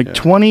insane. Like yeah.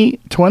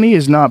 20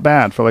 is not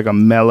bad for like a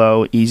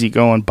mellow,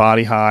 easygoing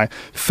body high.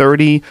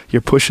 30,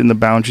 you're pushing the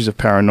boundaries of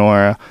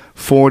paranoia.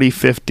 40,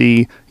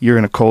 50, you're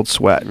in a cold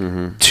sweat.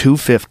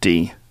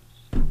 250.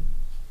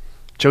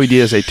 Joey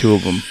Diaz ate 2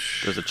 of them.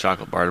 There's a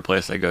chocolate bar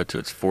place I go to.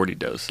 It's 40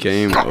 doses.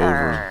 Game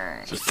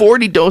over.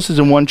 40 doses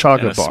in one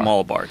chocolate and a bar.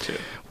 Small bar too.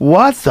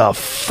 What the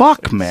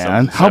fuck,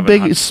 man? How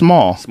big is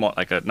small? Small,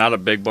 like not a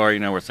big bar, you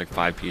know, where it's like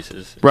 5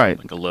 pieces. It's right.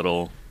 Like a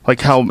little.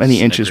 Like how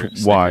many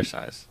inches wide?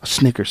 Size. A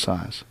Snicker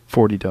size.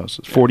 40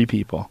 doses. 40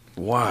 people.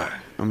 Why?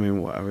 I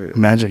mean, why?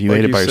 Imagine if you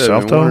ate it by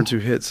yourself, though. 1 or 2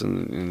 hits,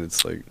 and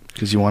it's like.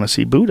 Because you want to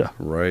see Buddha.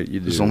 Right, you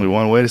do. There's only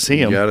one way to see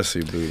him. You got to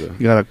see Buddha.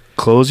 You got to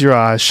close your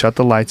eyes, shut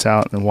the lights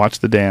out, and watch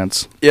the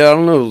dance. Yeah, I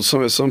don't know.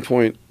 At some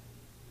point,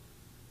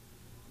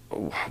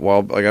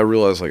 I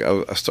realized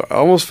I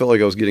almost felt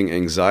like I was getting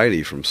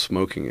anxiety from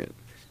smoking it,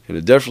 and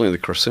it definitely the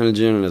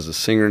carcinogen. And as a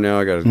singer now,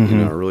 I got to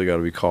I really got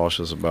to be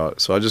cautious about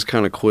it. So I just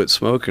kind of quit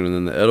smoking, and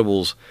then the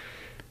edibles.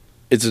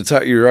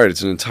 You're right.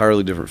 It's an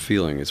entirely different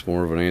feeling. It's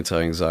more of an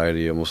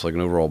anti-anxiety, almost like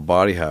an overall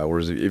body high.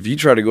 Whereas if you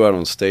try to go out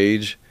on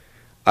stage,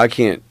 I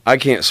can't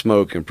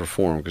not and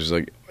perform because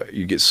like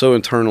you get so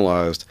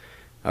internalized.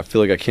 I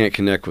feel like I can't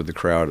connect with the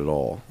crowd at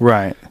all.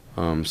 Right.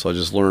 So I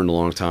just learned a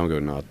long time ago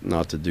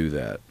not to do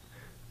that.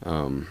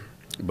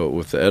 But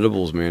with the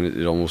edibles, man,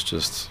 it almost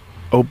just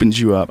opens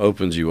you up,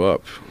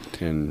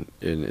 and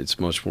it's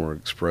much more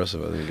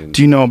expressive, I think.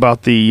 Do you know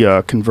about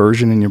the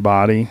conversion in your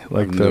body,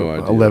 like the no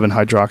idea.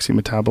 11-hydroxy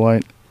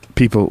metabolite?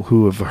 People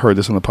who have heard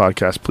this on the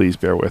podcast, please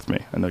bear with me.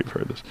 I know you've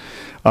heard this.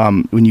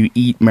 When you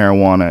eat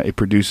marijuana, it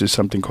produces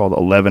something called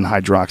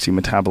 11-hydroxy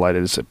metabolite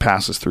as it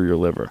passes through your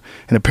liver.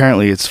 And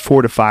apparently it's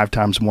 4 to 5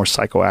 times more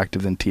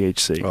psychoactive than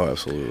THC. Oh,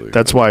 absolutely.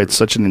 That's why it's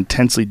such an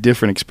intensely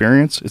different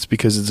experience. It's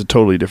because it's a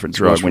totally different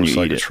drug when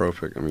you eat it.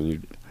 Psychotropic. I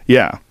mean,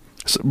 yeah.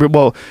 So,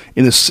 well,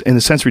 in the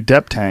sensory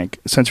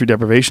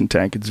deprivation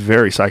tank, it's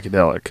very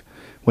psychedelic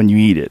when you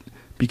eat it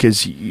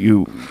because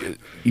you're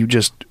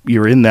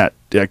in that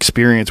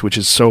experience, which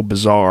is so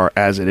bizarre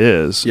as it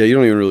is. Yeah, you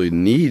don't even really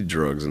need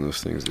drugs in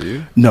those things, do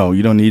you? No,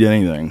 you don't need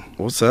anything.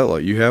 What's that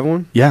like? You have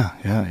one? Yeah.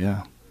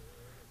 You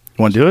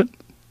want to do it?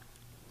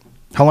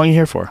 How long are you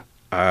here for?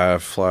 I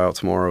fly out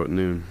tomorrow at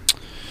noon.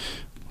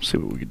 See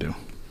what we can do.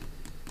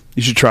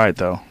 You should try it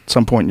though. At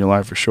some point in your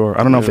life, for sure.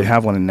 I don't know if they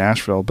have one in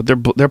Nashville, but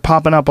they're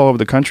popping up all over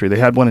the country. They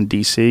had one in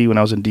D.C. when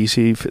I was in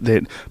D.C. They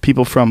had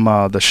people from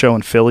the show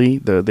in Philly.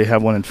 They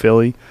have one in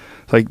Philly.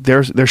 Like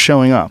they're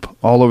showing up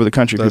all over the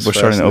country. That's People are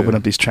starting to open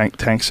up these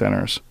tank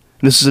centers.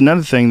 And this is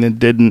another thing that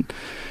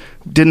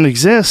didn't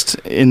exist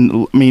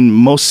in. I mean,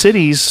 most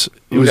cities.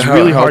 It was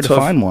really hard to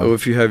find one. Oh,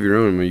 if you have your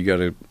own, I mean, you got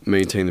to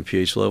maintain the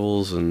pH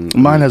levels and.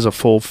 Mine has a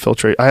full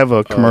filtrate. I have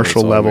a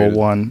commercial level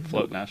one.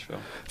 Float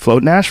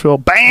Nashville.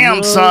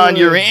 Bam, son,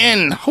 you're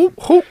in. Hoop,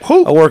 hoop,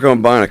 hoop. I work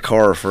on buying a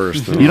car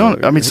first. You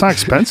don't. I mean, it's not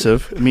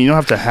expensive. I mean, you don't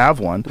have to have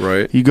one.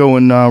 Right. You go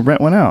and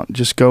rent one out.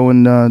 Just go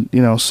and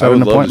set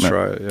an appointment. I would love to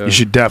try it. Yeah. You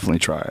should definitely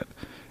try it.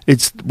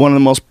 It's one of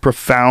the most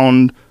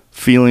profound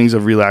feelings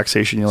of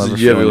relaxation you'll ever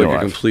feel in your life.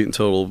 A complete and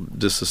total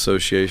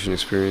disassociation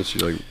experience.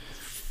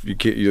 You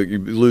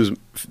lose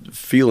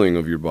feeling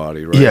of your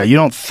body, right? Yeah, you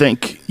don't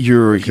think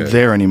you're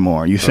there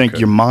anymore. You think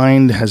your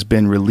mind has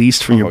been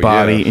released from your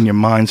body and your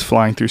mind's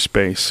flying through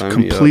space,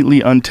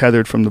 completely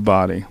untethered from the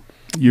body.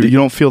 You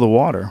don't feel the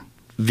water.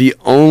 The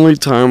only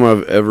time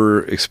I've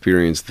ever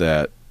experienced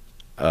that,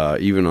 I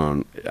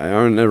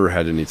never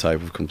had any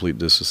type of complete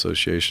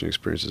disassociation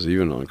experiences,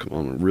 even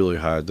on really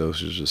high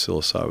dosages of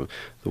psilocybin.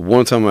 The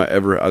one time what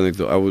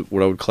I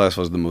would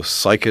classify as the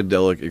most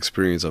psychedelic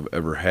experience I've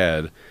ever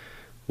had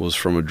was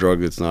from a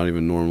drug that's not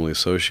even normally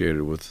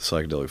associated with the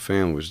psychedelic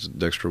family, which is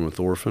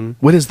dextromethorphan.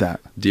 What is that?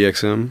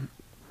 DXM.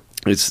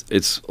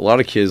 It's a lot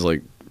of kids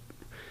like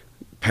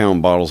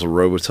pound bottles of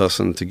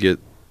Robitussin to get,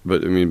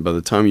 but I mean, by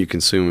the time you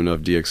consume enough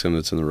DXM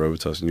that's in the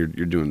Robitussin,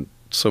 you're doing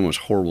so much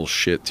horrible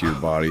shit to your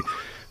body.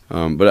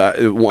 But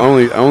I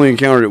only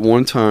encountered it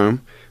one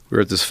time. We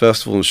were at this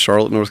festival in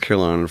Charlotte, North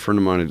Carolina, and a friend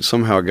of mine had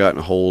somehow gotten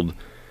a hold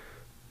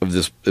of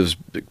this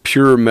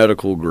pure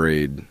medical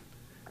grade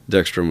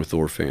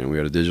dextromethorphan. We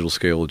had a digital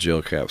scale with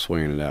gel caps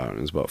weighing it out, and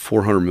it was about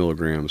 400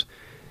 milligrams.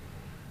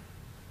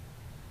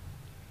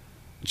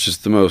 It's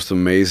just the most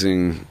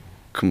amazing,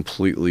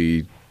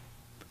 completely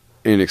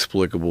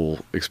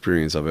inexplicable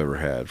experience I've ever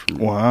had.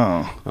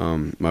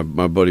 Wow.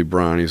 My buddy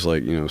Brian, he's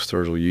like,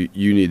 Sturgill,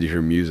 you need to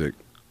hear music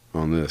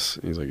on this.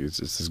 He's like,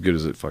 it's as good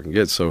as it fucking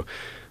gets. So,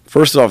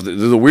 first off,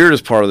 the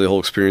weirdest part of the whole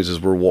experience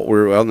is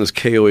we're out in this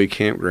KOA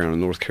campground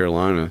in North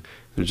Carolina.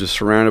 They're just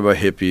surrounded by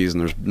hippies,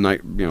 and there's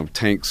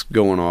tanks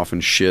going off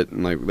and shit,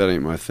 and like that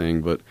ain't my thing.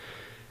 But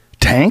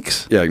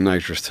tanks? Yeah, like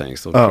nitrous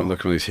tanks. They'll come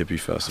to these hippie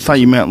festivals. I thought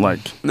you meant like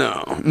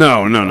no. I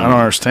don't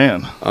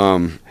understand.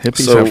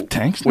 Hippies have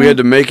tanks now? We had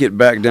to make it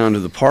back down to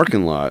the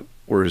parking lot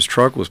where his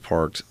truck was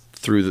parked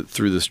through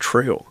this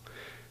trail.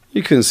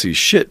 You couldn't see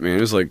shit, man.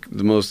 It was like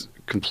the most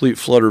complete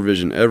flutter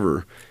vision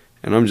ever.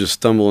 And I'm just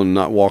stumbling,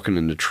 not walking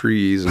into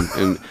trees.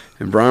 And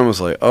Brian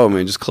was like, "Oh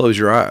man, just close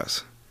your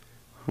eyes."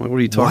 I'm like, what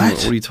are you talking about?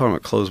 What are you talking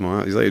about? Close my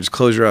eyes. He's like, just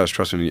close your eyes,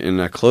 trust me.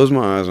 And I closed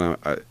my eyes, and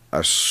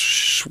I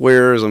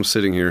swear as I'm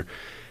sitting here,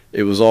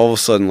 it was all of a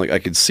sudden like I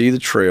could see the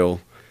trail,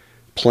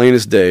 plain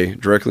as day,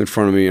 directly in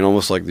front of me, and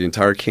almost like the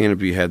entire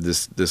canopy had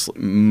this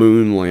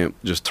moon lamp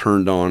just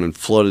turned on and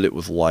flooded it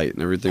with light,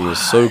 and everything was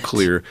so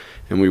clear.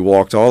 And we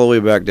walked all the way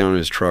back down to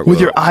his truck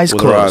with your eyes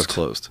closed. With our eyes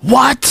closed.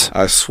 What?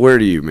 I swear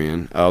to you,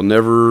 man. I'll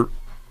never.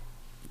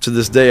 To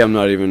this day, I'm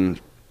not even.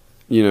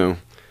 It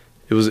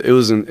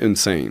was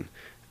insane.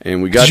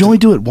 And we got. Did you only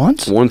do it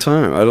once? One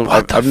time.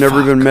 I've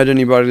never even met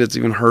anybody that's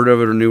even heard of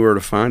it or knew where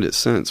to find it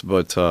since.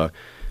 But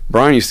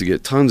Brian used to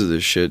get tons of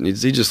this shit, and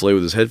he just lay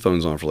with his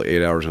headphones on for like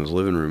 8 hours in his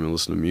living room and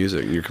listen to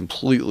music. And you're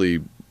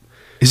completely.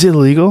 Is it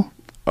illegal?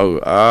 Oh,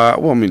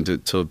 well, I mean,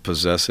 to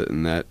possess it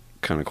in that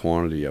kind of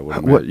quantity, I would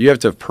imagine. You have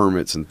to have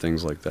permits and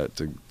things like that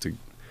to.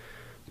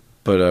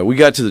 But we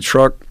got to the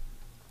truck,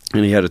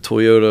 and he had a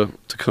Toyota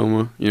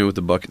Tacoma, with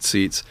the bucket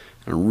seats.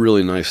 And a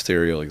really nice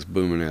stereo, like this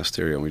booming ass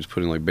stereo. And we just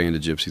put in like Band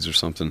of Gypsies or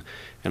something.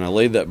 And I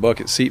laid that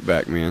bucket seat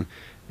back, man,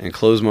 and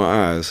closed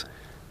my eyes.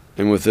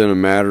 And within a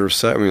matter of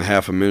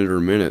half a minute or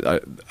a minute,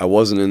 I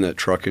wasn't in that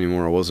truck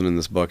anymore. I wasn't in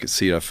this bucket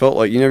seat. I felt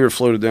like, you never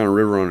floated down a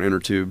river on an inner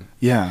tube?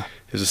 Yeah.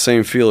 It was the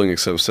same feeling,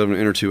 except instead of an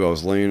inner tube, I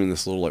was laying in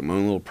this my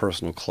own little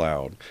personal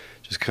cloud.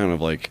 Just kind of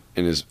like,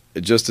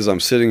 just as I'm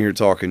sitting here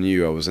talking to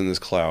you, I was in this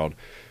cloud,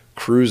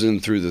 cruising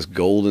through this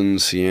golden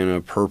sienna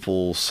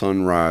purple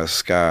sunrise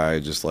sky,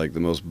 just like the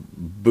most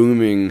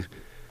booming,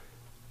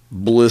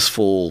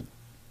 blissful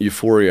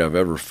euphoria I've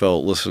ever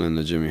felt listening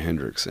to Jimi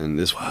Hendrix. And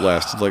this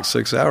lasted like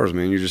 6 hours,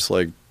 man. You're just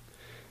like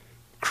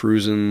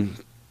cruising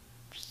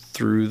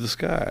through the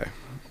sky.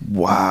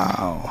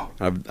 Wow.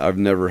 I've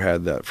never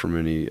had that from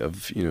any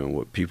of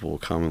what people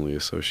commonly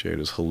associate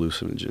as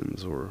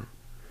hallucinogens or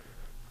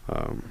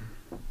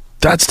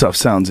that stuff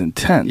sounds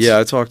intense. Yeah,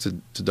 I talked to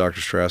Dr.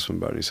 Strassman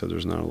about it. He said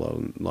there's not a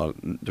lot.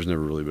 There's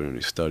never really been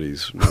any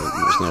studies.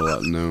 There's not a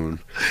lot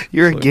known.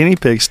 You're a guinea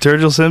pig,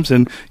 Sturgill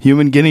Simpson,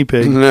 human guinea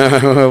pig.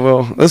 No,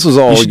 well, this was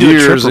all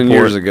years and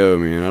years ago,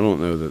 man. I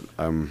don't know that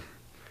I'm.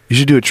 You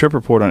should do a trip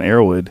report on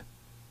Arrowwood.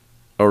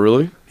 Oh,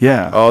 really?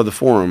 Yeah. Oh, the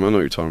forum. I know what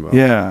you're talking about.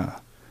 Yeah.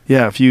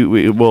 Yeah,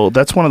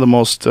 that's one of the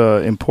most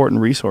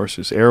important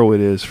resources, Arrowwood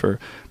is, for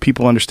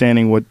people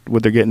understanding what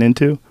they're getting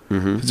into.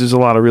 Mm-hmm. There's a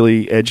lot of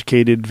really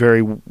educated,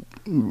 very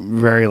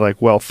very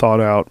like well thought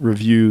out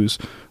reviews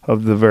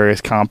of the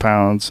various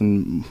compounds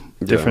and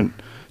different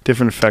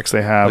effects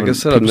they have. Like I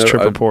said,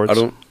 trip reports.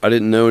 I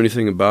didn't know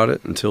anything about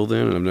it until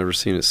then, and I've never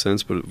seen it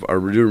since. But I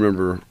do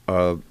remember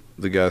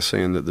the guy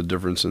saying that the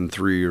difference in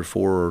 3 or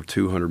 4 or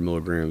 200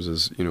 milligrams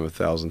is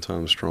 1,000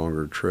 times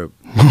stronger trip.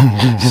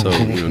 So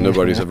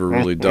nobody's ever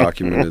really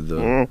documented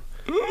the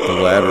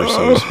latter,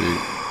 so to speak.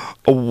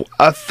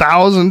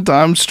 1,000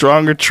 times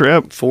stronger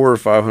trip. 400 or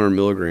 500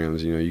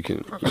 milligrams. You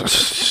can.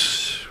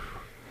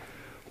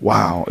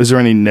 Wow. Is there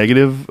any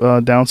negative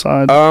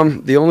downside?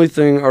 The only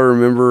thing I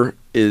remember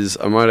is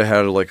I might have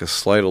had like a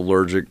slight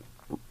allergic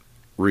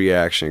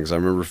reaction because I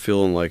remember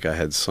feeling like I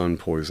had sun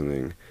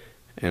poisoning.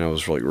 And I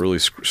was like really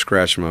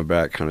scratching my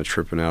back, kind of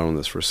tripping out on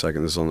this for a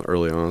second. This is on the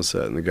early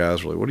onset. And the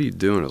guys were like, "What are you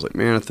doing?" I was like,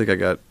 "Man, I think I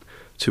got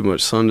too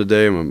much sun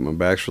today. My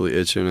back's really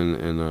itching."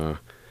 And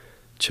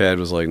Chad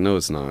was like, "No,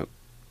 it's not.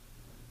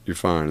 You're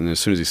fine." And as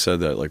soon as he said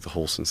that, like the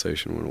whole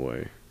sensation went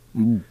away.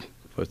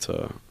 But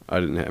I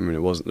didn't. It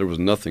wasn't. There was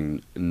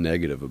nothing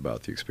negative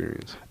about the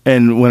experience.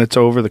 And when it's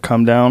over, the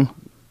come down,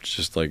 it's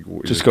just like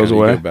goes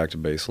away. Go back to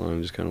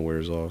baseline. Just kind of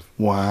wears off.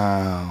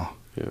 Wow.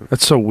 Yeah.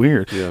 That's so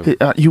weird.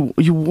 Yeah. You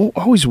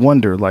always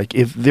wonder, like,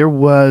 if it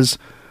was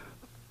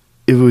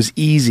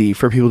easy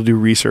for people to do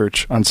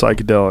research on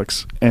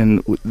psychedelics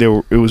and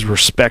it was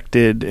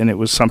respected and it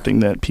was something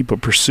that people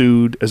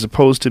pursued, as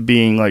opposed to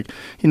being like,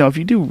 if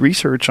you do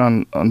research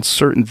on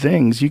certain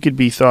things, you could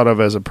be thought of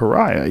as a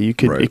pariah.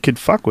 It could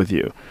fuck with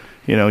you.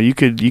 You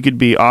could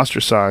be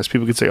ostracized.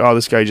 People could say, "Oh,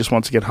 this guy just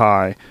wants to get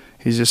high.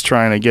 He's just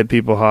trying to get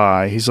people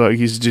high. He's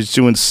just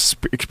doing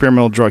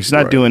experimental drugs. He's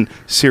not doing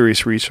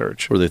serious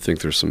research." Or they think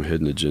there's some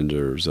hidden agenda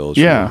or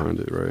zealotry behind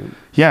it, right?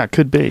 Yeah, it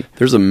could be.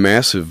 There's a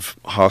massive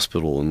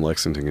hospital in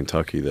Lexington,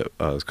 Kentucky that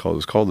was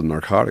called the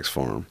Narcotics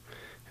Farm,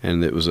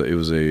 and it was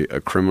a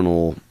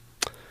criminal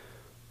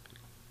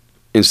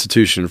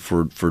institution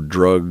for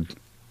drug.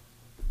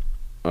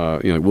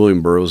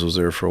 William Burroughs was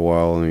there for a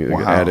while, and they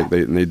got addict.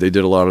 They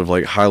did a lot of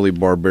like highly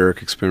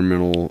barbaric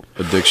experimental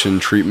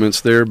addiction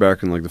treatments there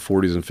back in like the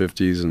 40s and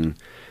 50s, and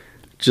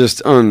just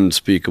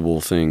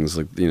unspeakable things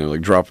like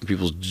like dropping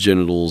people's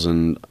genitals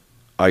in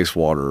ice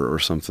water or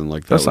something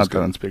like that. That's not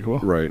that unspeakable,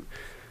 right?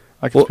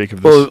 I can speak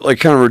of this. Well,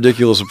 like kind of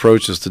ridiculous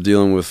approaches to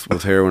dealing with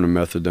heroin and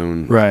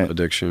methadone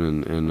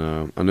addiction,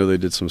 and I know they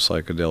did some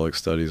psychedelic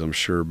studies, I'm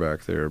sure,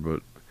 back there,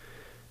 but.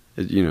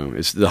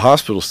 It's the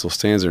hospital still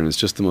stands there, and it's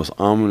just the most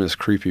ominous,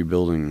 creepy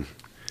building.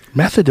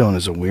 Methadone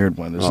is a weird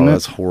one, isn't it?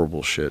 That's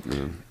horrible shit,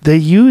 man. They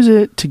use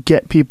it to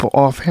get people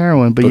off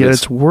heroin, but yet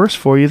it's worse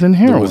for you than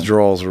heroin. The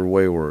withdrawals are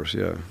way worse,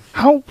 yeah.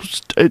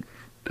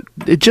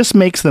 It just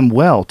makes them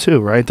well too,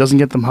 right? It doesn't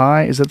get them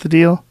high. Is that the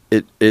deal?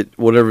 It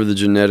whatever the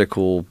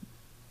genetical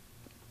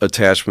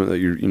attachment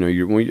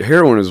that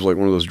heroin is like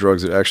one of those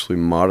drugs that actually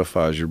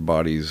modifies your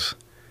body's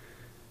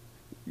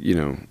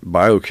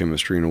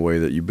biochemistry in a way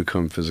that you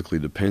become physically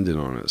dependent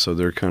on it. So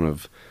they're kind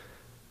of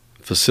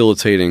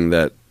facilitating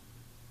that,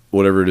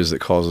 whatever it is that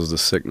causes the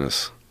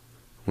sickness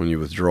when you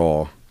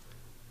withdraw.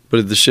 But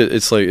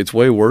it's like, it's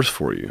way worse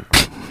for you.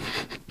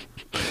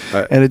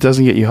 And it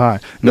doesn't get you high.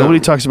 Nobody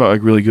talks about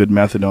like really good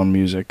methadone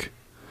music.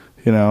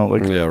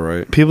 Yeah,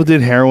 right. People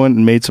did heroin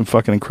and made some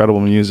fucking incredible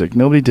music.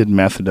 Nobody did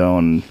methadone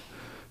and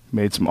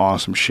made some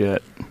awesome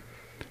shit.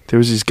 There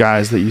was these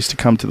guys that used to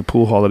come to the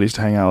pool hall that I used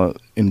to hang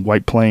out in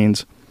White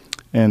Plains,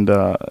 and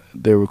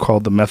they were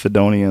called the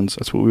Methadonians.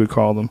 That's what we would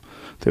call them.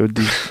 They were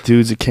these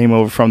dudes that came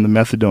over from the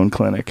methadone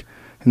clinic,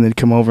 and they'd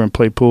come over and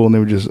play pool, and they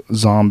were just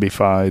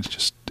zombified,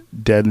 just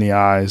dead in the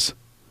eyes.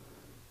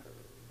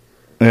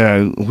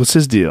 Yeah, what's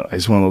his deal?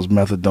 He's one of those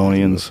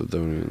Methadonians.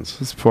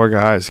 These poor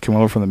guys come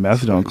over from the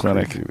methadone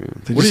clinic.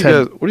 Crazy,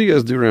 what do you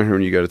guys do around here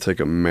when you got to take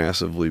a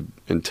massively,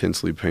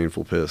 intensely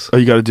painful piss? Oh,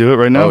 you got to do it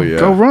right now? Oh, yeah.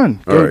 Go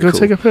run. Go Cool.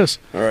 take a piss.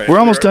 All right. We're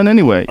almost done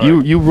anyway.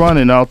 All You run,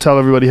 and I'll tell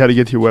everybody how to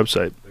get to your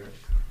website.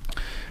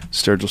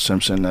 Sturgill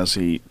Simpson, as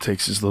he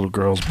takes his little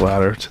girl's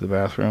bladder to the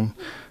bathroom.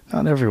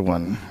 Not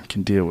everyone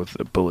can deal with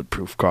the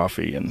bulletproof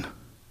coffee and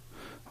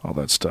all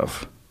that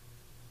stuff.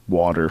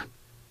 Water.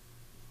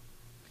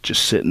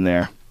 Just sitting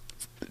there.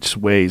 It just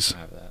weighs.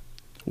 I have that.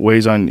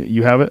 Weighs on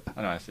you. Have it?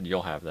 I know. I said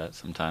you'll have that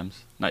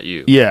sometimes. Not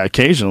you. Yeah,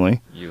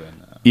 occasionally. You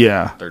and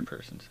third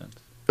person sense.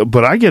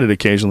 But I get it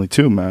occasionally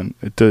too, man.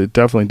 It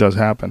definitely does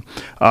happen.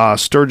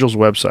 Sturgill's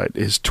website,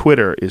 his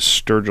Twitter is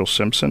Sturgill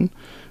Simpson,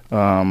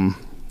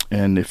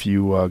 and if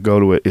you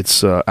go to it,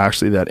 it's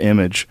actually that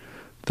image,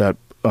 that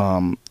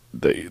the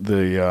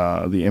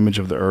image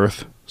of the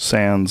Earth,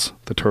 sans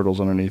the turtles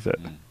underneath it.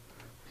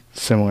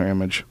 Similar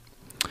image.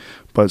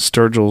 But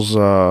Sturgill's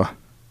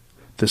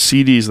the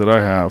CDs that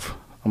I have,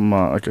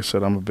 like I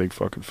said, I'm a big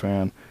fucking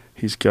fan.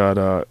 He's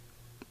got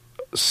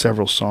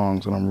several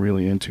songs that I'm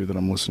really into that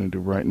I'm listening to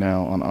right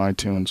now on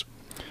iTunes.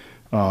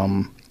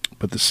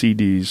 But the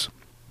CDs,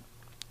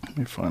 let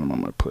me find them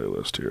on my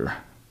playlist here.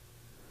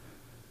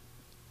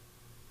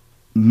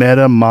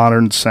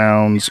 Metamodern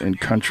Sounds in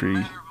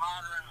Country.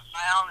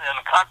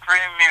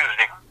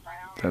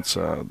 That's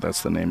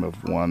the name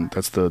of one.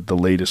 That's the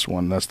latest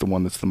one. That's the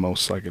one that's the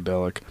most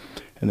psychedelic.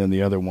 and then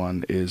the other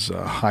one is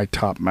High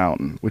Top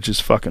Mountain, which is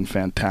fucking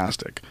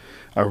fantastic.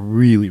 I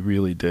really,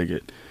 really dig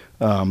it.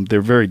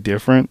 They're very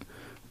different,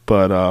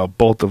 but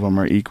both of them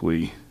are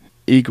equally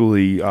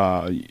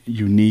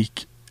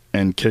unique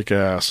and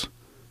kick-ass.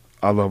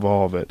 I love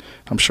all of it.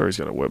 I'm sure he's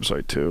got a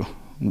website too.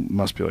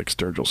 Must be like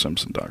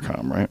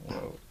SturgillSimpson.com, right?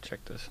 Whoa,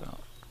 check this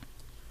out.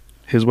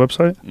 His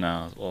website?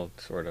 No, well,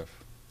 sort of.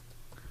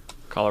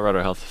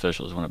 Colorado health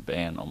officials want to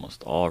ban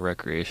almost all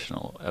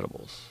recreational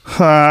edibles.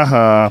 Ha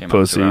ha, Came out 2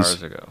 pussies.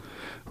 hours ago.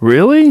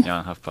 Really?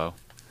 Yeah, HuffPo.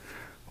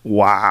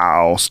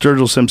 Wow.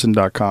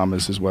 SturgillSimpson.com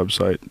is his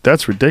website.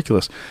 That's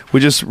ridiculous. We're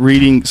just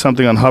reading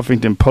something on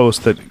Huffington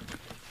Post that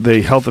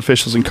the health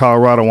officials in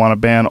Colorado want to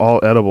ban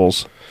all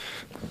edibles.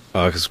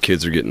 Because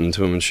kids are getting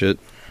into them and shit.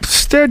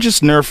 They're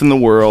just nerfing the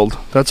world.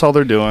 That's all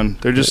they're doing.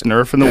 They're just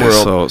nerfing the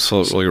world.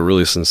 So like a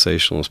really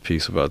sensationalist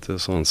piece about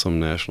this on some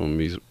national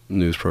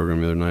news program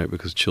the other night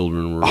because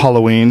children were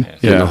Halloween.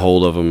 getting Yeah. a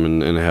hold of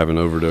them and having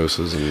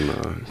overdoses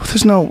and.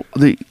 There's no.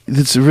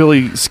 It's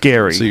really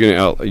scary. So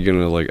you're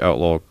gonna like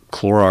outlaw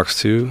Clorox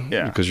too?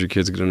 Yeah. Because your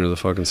kids get under the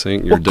fucking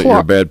sink. You're, Well, you're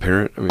a bad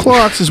parent. I mean,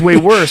 Clorox is way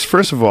worse,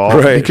 first of all,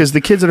 Right. because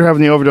the kids that are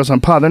having the overdose on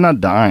pot, they're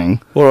not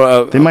dying.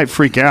 Well, They might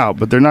freak out,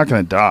 but they're not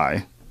going to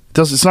die.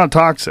 It's not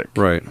toxic.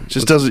 right.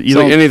 Just doesn't. It's You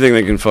like don't. anything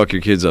that can fuck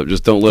your kids up.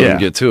 Just don't let Yeah. them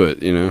get to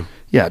it. You know.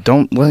 Yeah,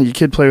 don't let your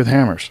kid play with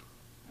hammers.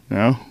 You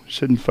know,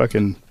 shouldn't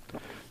fucking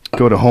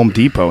go to Home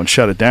Depot and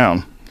shut it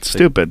down. It's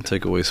stupid.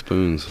 Take away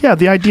spoons. Yeah,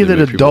 the idea They that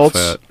make people adults,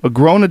 fat. a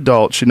grown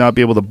adult, should not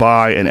be able to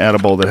buy an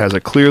edible that has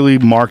a clearly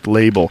marked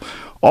label.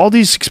 All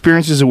these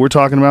experiences that we're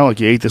talking about, like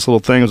you ate this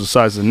little thing, it was the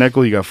size of a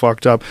nickel, you got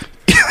fucked up.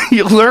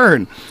 You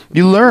learn.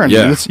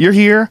 Yeah. You're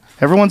here.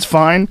 Everyone's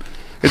fine.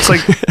 It's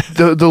like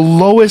the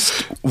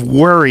lowest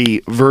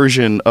worry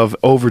version of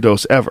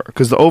overdose ever,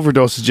 because the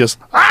overdose is just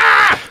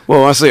Well,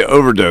 when I say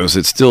overdose,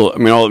 it's still. I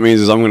mean, all it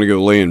means is I'm going to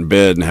go lay in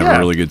bed and have Yeah. a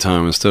really good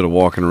time instead of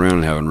walking around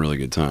and having a really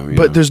good time. you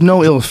but know? there's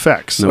no ill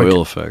effects. No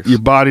ill effects. Your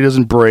body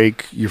doesn't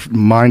break. Your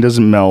mind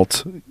doesn't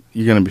melt.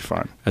 You're gonna be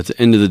fine. At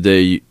the end of the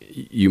day,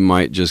 you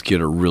might just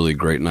get a really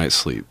great night's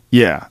sleep.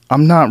 Yeah,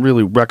 I'm not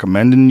really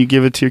recommending you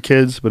give it to your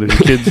kids, but if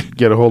your kids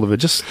get a hold of it,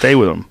 just stay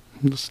with them.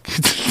 Just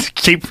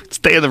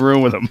stay in the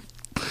room with them.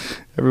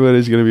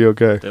 Everybody's gonna be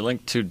okay. They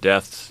linked 2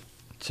 deaths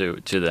to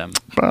them.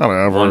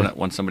 Whatever.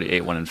 One somebody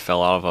ate one and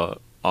fell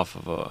off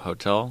of a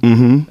hotel.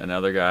 Mm-hmm.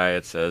 Another guy,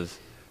 it says,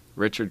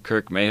 Richard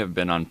Kirk may have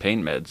been on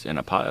pain meds in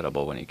a pot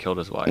edible when he killed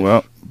his wife.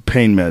 Well,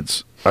 pain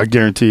meds. I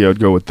guarantee you, I'd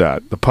go with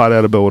that. The pot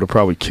edible would have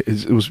probably.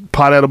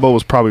 Pot edible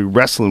was probably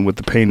wrestling with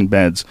the pain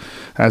meds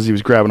as he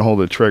was grabbing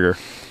hold of the trigger.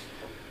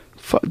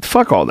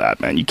 Fuck all that,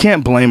 man. You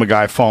can't blame a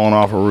guy falling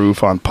off a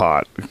roof on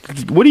pot.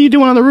 What are you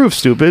doing on the roof,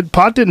 stupid?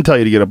 Pot didn't tell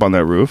you to get up on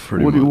that roof.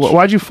 Pretty much.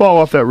 Why'd you fall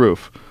off that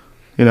roof?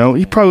 You know,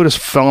 he probably would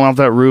have fallen off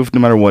that roof no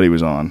matter what he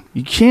was on.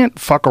 You can't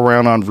fuck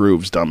around on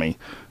roofs, dummy.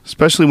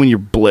 Especially when you're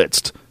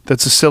blitzed.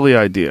 That's a silly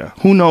idea.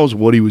 Who knows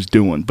what he was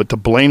doing? But to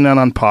blame that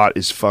on pot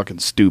is fucking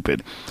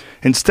stupid.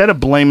 Instead of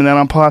blaming that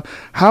on pot,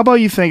 how about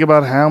you think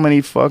about how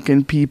many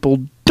fucking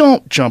people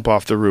don't jump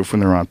off the roof when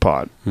they're on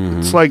pot? Mm-hmm.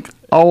 It's like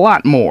a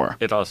lot more.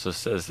 It also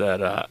says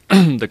that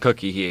the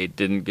cookie he ate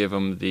didn't give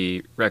him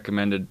the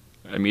recommended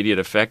immediate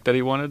effect that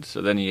he wanted,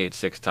 so then he ate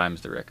 6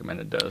 times the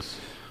recommended dose.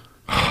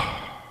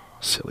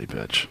 Silly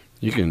bitch.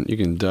 You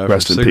can die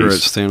Rest from in cigarettes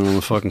peace. standing on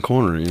the fucking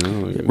corner. You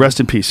know. Like, Rest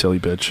in peace, silly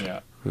bitch.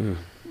 Yeah.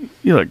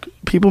 You look,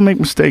 people make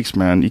mistakes,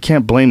 man. You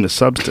can't blame the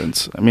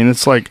substance. I mean,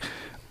 it's like,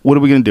 what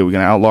are we going to do? We're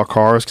going to outlaw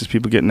cars because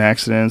people get in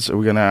accidents? Are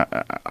we going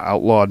to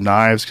outlaw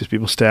knives because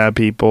people stab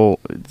people?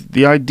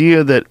 The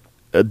idea that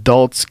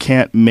adults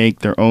can't make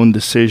their own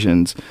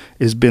decisions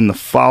has been the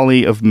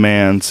folly of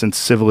man since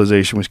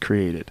civilization was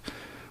created.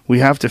 We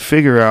have to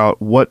figure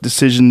out what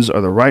decisions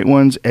are the right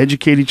ones,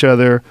 educate each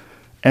other,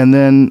 and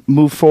then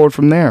move forward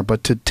from there.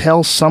 But to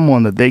tell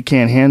someone that they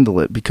can't handle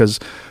it because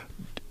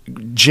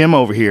Jim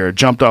over here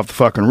jumped off the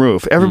fucking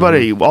roof.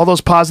 Everybody, all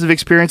those positive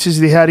experiences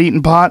he had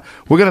eating pot,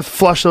 we're going to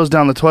flush those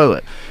down the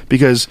toilet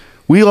because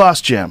we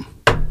lost Jim.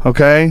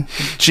 Okay?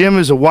 Jim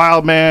is a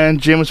wild man.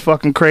 Jim was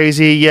fucking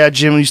crazy. Yeah,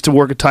 Jim used to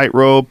work a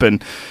tightrope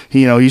and,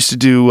 he used to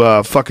do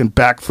fucking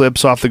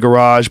backflips off the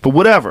garage, but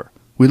whatever.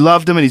 We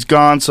loved him and he's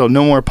gone, so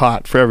no more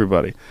pot for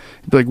everybody.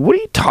 You'd be like, what are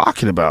you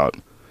talking about?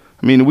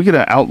 I mean, are we going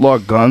to outlaw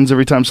guns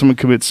every time someone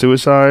commits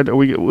suicide?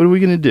 What are we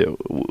going to do?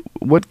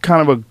 What kind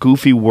of a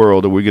goofy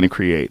world are we going to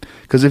create?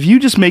 Because if you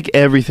just make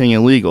everything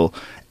illegal,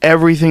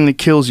 everything that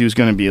kills you is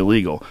going to be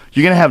illegal.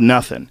 You're going to have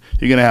nothing.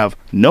 You're going to have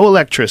no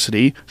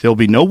electricity. There'll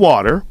be no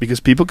water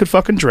because people could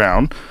fucking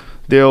drown.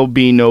 There'll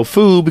be no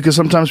food because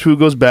sometimes food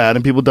goes bad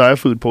and people die of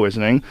food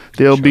poisoning.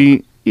 There'll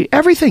be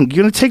everything.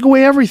 You're going to take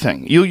away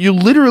everything. You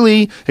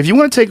literally, if you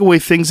want to take away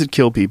things that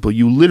kill people,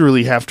 you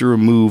literally have to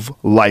remove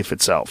life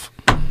itself.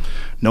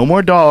 No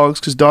more dogs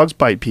because dogs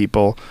bite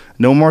people.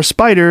 No more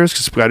spiders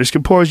because spiders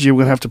can poison you. We're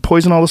going to have to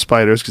poison all the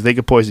spiders because they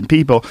can poison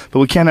people. But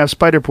we can't have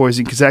spider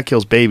poison because that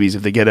kills babies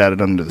if they get at it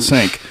under the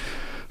sink.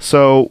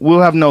 So we'll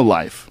have no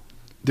life.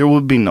 There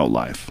will be no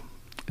life.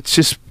 It's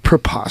just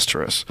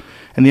preposterous.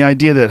 And the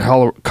idea that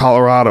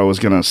Colorado is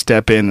going to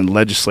step in and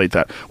legislate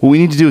that. What we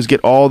need to do is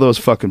get all those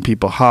fucking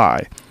people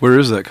high. Where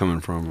is that coming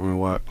from? I mean,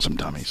 what? Some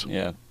dummies.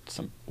 Yeah.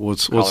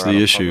 What's Colorado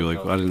the issue? public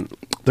Like, health. I didn't.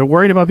 They're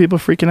worried about people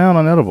freaking out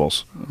on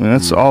edibles. I mean,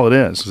 that's all it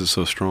is. Is it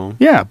so strong?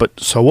 Yeah, but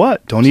so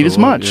what? Don't eat So as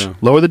what? much. Yeah.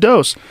 Lower the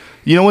dose.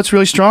 You know what's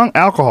really strong?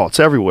 Alcohol. It's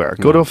everywhere.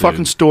 Go to a dude.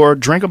 fucking store,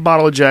 drink a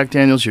bottle of Jack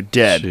Daniels, you're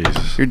dead.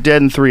 Jesus. You're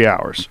dead in 3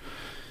 hours.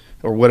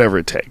 Or whatever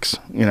it takes.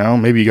 You know,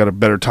 maybe you got a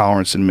better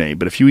tolerance than me.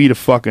 But if you eat a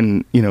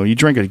fucking, you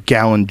drink a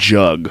gallon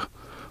jug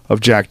of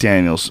Jack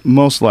Daniels,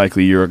 most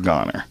likely you're a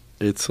goner.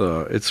 It's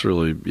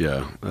really,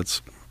 yeah.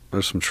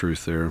 There's some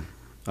truth there.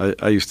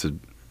 I used to.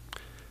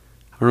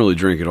 I don't really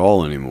drink at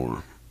all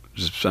anymore.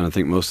 And I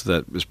think most of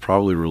that is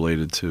probably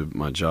related to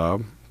my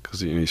job,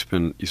 because you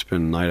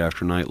spend night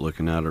after night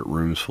looking out at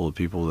rooms full of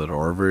people that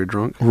are very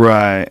drunk,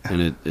 Right.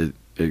 and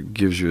it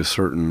gives you a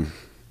certain,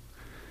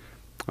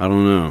 I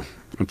don't know.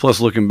 And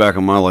plus, looking back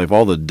on my life,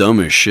 all the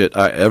dumbest shit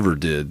I ever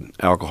did,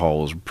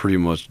 alcohol was pretty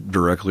much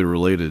directly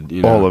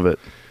related. All of it.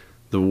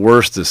 The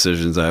worst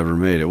decisions I ever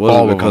made. It All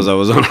wasn't of because them. I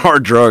was on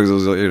hard drugs. It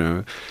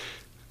was,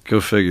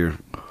 go figure.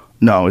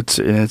 No, it's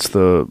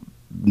the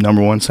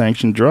number one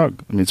sanctioned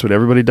drug. I mean, it's what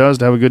everybody does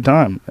to have a good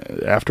time.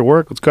 After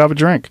work, let's go have a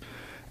drink.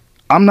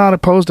 I'm not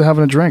opposed to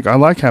having a drink. I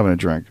like having a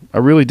drink. I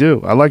really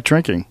do. I like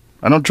drinking.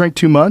 I don't drink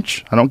too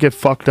much. I don't get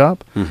fucked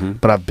up,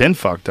 but I've been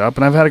fucked up,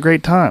 and I've had a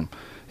great time.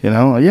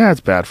 Yeah,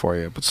 it's bad for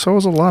you, but so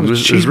is a lot of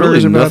There's cheeseburgers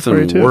really are bad for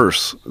you nothing too.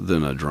 worse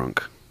than a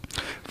drunk.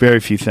 Very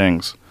few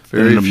things.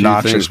 Very than an few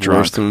obnoxious things drunk.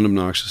 worse than an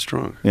obnoxious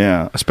drunk.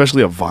 Yeah,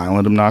 especially a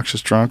violent,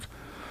 obnoxious drunk.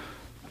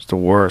 It's the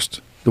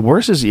worst. The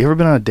worst is, you ever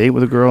been on a date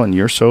with a girl and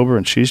you're sober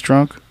and she's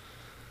drunk?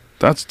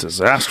 That's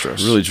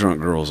disastrous. Really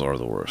drunk girls are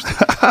the worst.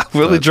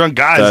 Really drunk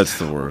guys. That's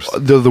the worst.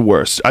 They're the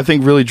worst. I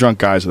think really drunk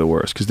guys are the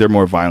worst because they're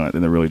more violent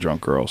than the really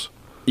drunk girls.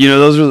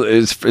 Those are.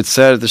 It's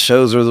sad at the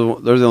shows. They're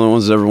the only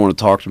ones that ever want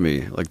to talk to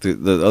me. Like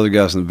the other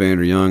guys in the band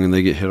are young and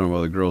they get hit on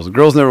by the girls. The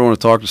girls never want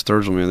to talk to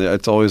Sturgill, man.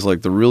 It's always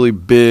like the really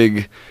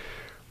big,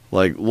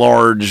 like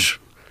large,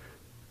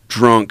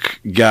 drunk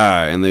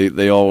guy, and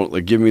they all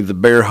like give me the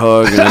bear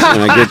hug, and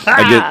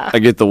I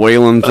get the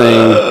wailing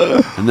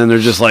thing, and then they're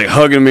just like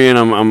hugging me, and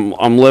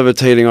I'm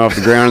levitating off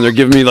the ground, and they're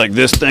giving me like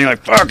this thing,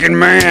 like fucking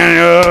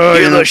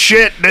man, You're the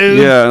shit, dude.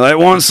 yeah, that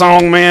one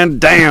song, man,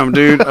 damn,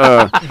 dude,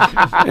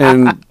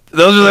 and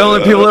those are the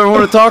only people that ever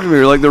want to talk to me.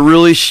 They're like the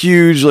really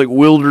huge, like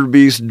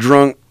wildebeest,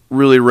 drunk,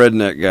 really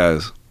redneck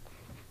guys.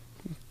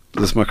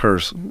 That's my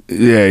curse.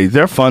 Yeah,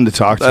 they're fun to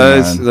talk to,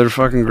 man. They're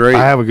fucking great.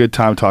 I have a good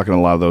time talking to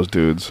a lot of those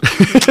dudes.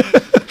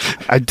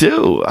 I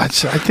do. I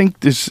think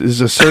this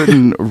is a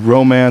certain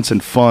romance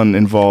and fun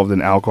involved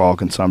in alcohol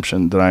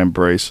consumption that I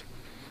embrace.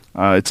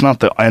 It's not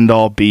the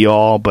end-all,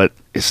 be-all, but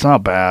it's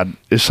not bad.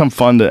 There's some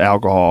fun to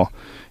alcohol.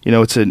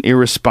 It's an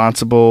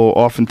irresponsible,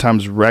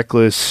 oftentimes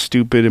reckless,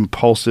 stupid,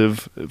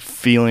 impulsive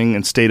feeling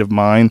and state of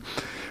mind.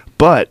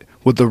 But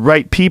with the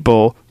right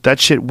people, that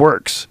shit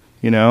works.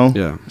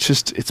 Yeah.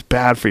 It's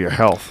bad for your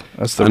health.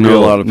 That's the I know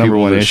real a lot of number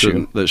people one that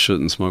issue.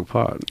 shouldn't smoke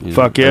pot.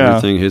 Fuck yeah.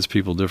 Everything hits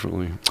people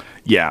differently.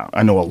 Yeah,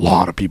 I know a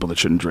lot of people that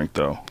shouldn't drink,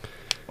 though.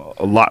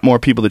 A lot more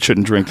people that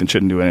shouldn't drink than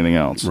shouldn't do anything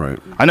else. Right.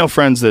 I have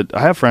friends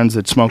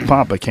that smoke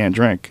pot but can't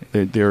drink.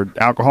 They're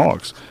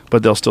alcoholics,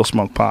 but they'll still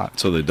smoke pot.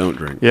 So they don't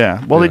drink.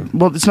 Yeah. Well,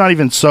 it's not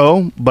even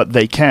so, but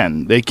they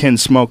can. They can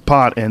smoke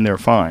pot and they're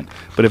fine.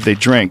 But if they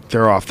drink,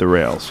 they're off the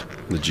rails.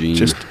 The gene.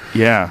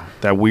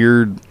 That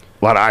weird.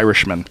 A lot of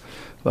Irishmen.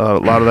 A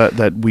lot of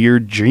that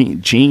weird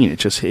gene. It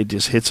just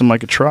hits them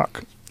like a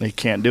truck. They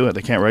can't do it.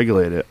 They can't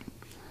regulate it.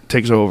 It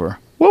takes over.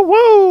 Whoa,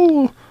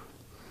 whoa.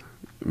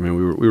 I mean,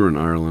 we were in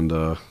Ireland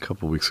a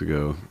couple weeks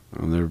ago,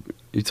 and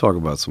you talk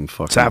about some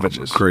fucking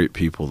Savages. great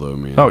people, though,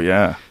 man. Oh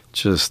yeah.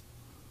 Just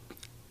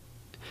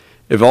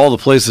if all the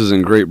places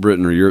in Great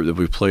Britain or Europe that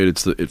we've played,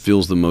 it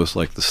feels the most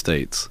like the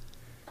States,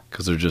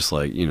 because they're just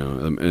like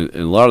and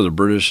a lot of the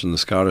British and the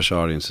Scottish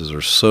audiences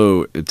are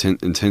so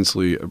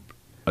intensely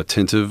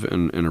attentive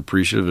and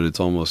appreciative that it's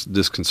almost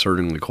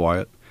disconcertingly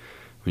quiet.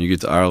 When you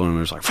get to Ireland,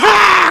 there's like,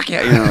 fuck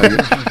yeah,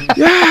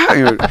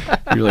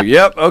 yeah. You're like,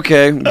 yep,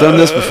 okay, done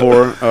this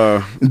before.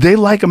 They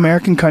like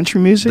American country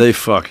music? They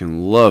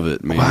fucking love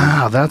it, man.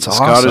 Wow, that's the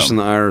awesome. Scottish and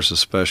the Irish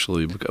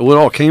especially. Well, it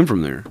all came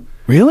from there.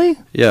 Really?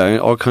 Yeah,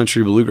 all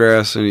country,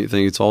 bluegrass,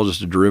 anything. It's all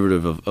just a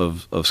derivative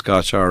of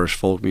Scotch-Irish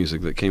folk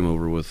music that came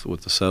over with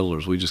the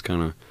settlers. We just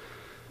kind of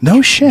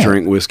No shit.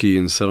 drank whiskey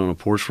and sat on a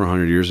porch for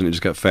 100 years, and it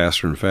just got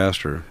faster and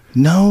faster.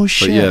 No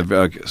shit.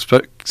 But yeah,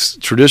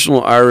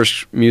 traditional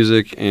Irish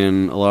music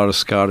and a lot of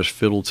Scottish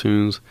fiddle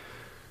tunes.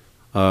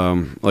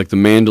 Like the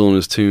mandolin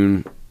is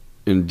tuned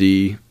in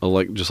D,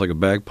 just like a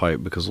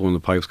bagpipe, because when the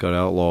pipes got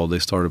outlawed, they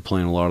started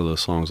playing a lot of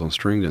those songs on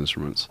stringed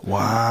instruments.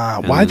 Wow.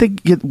 And Why did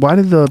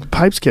the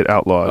pipes get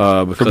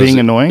outlawed? For Because being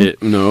annoying?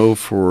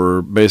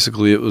 For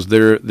basically it was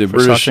the For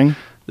British. sucking?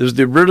 It was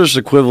the British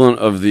equivalent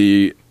of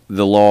the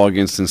law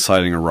against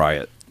inciting a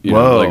riot.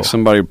 Whoa. Like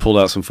somebody pulled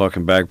out some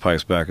fucking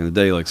bagpipes back in the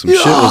day, like some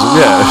shit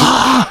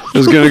was it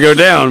was gonna go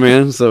down,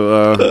 man.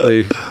 So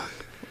they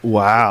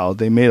Wow,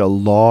 they made a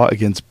law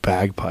against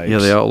bagpipes. Yeah,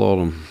 they outlawed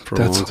them for a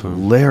long That's time.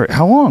 hilarious.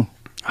 How long?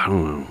 I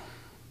don't know.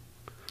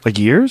 Like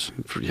years?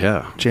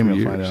 Yeah,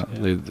 Jamie for will find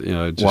years.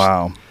 out. It just,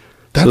 Wow,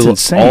 that's so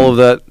insane. All of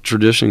that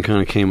tradition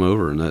kind of came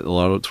over, and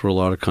that's where a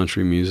lot of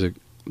country music,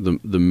 the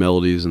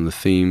melodies and the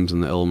themes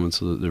and the elements,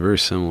 they're very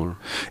similar.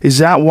 Is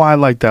that why,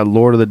 like, that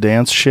Lord of the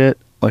Dance shit,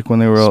 like when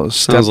they were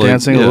step Sounds like-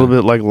 dancing, a yeah. little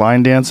bit like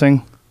line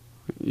dancing?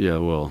 Yeah,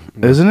 well,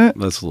 Isn't it?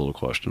 That's a little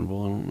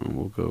questionable. I don't know.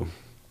 We'll go.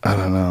 I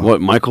don't know.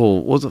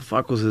 What the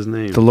fuck was his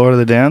name? The Lord of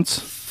the Dance?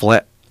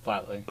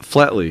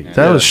 Flatly.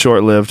 That was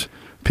short-lived.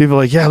 People are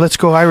like, yeah, let's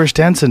go Irish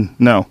dancing.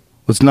 No,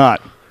 let's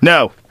not.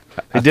 No.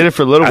 They did it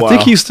for a little while. I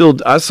think he's still.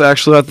 I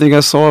think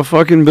I saw a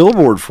fucking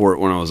billboard for it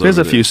when I was. There's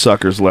over a few there.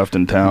 suckers left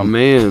in Oh, town.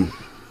 man.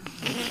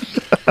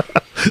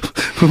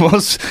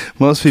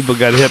 Most people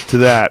got hip to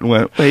that and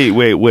went, wait,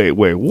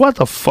 what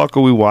the fuck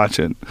are we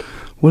watching?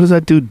 What is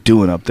that dude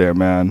doing up there,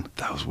 man?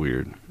 That was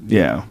weird.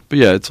 Yeah. But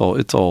yeah, it's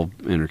all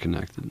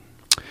interconnected.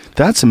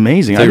 That's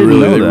amazing. I They didn't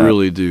know they that.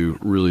 really do.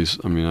 Really,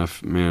 I mean,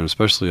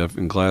 especially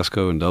in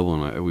Glasgow and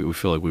Dublin, we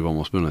feel like we've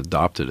almost been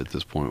adopted at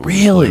this point.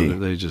 Really?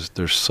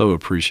 They're so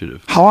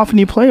appreciative. How often do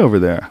you play over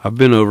there? I've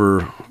been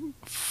over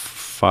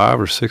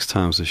 5 or 6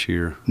 times this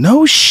year.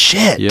 No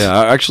shit.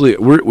 Yeah, actually,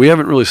 we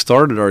haven't really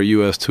started our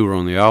U.S. tour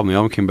on the album. The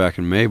album came back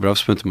in May, but I've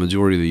spent the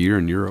majority of the year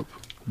in Europe.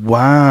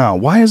 Wow.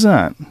 Why is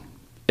that?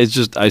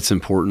 It's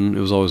important.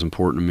 It was always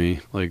important to me,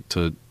 like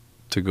to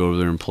go over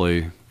there and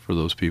play for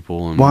those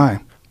people. And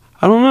Why?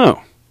 I don't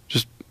know.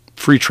 Just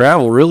free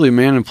travel, really,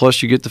 man. And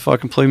plus, you get to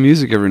fucking play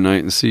music every night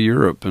and see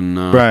Europe. And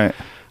Right.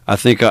 I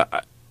think,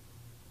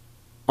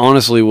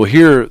 honestly, well,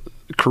 here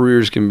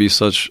careers can be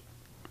such.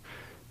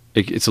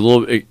 It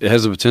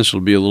has the potential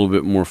to be a little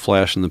bit more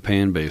flash in the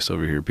pan based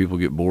over here. People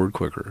get bored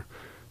quicker,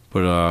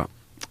 but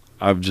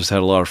I've just had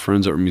a lot of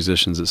friends that were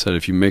musicians that said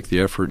if you make the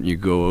effort and you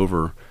go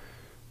over,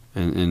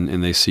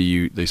 and they see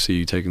you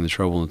taking the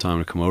trouble and the time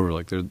to come over,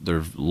 like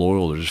they're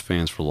loyal, they're just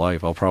fans for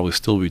life. I'll probably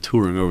still be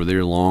touring over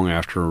there long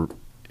after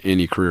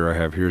any career I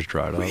have here is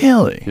dried up.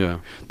 Really? Yeah.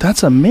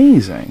 That's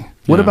amazing.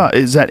 What Yeah. about,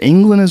 is that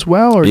England as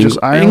well, or just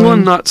Ireland?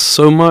 England, not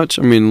so much.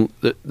 I mean,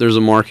 there's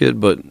a market,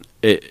 but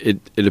it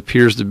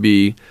appears to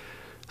be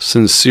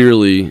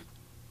sincerely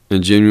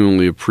and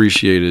genuinely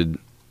appreciated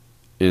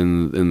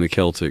in the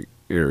Celtic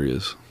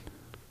areas.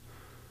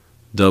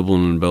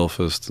 Dublin and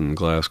Belfast and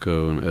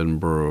Glasgow and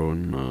Edinburgh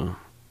and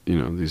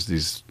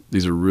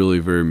these are really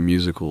very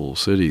musical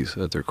cities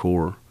at their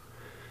core.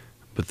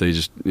 But they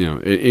just,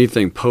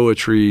 anything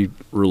poetry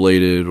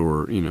related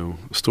or,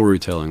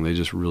 storytelling, they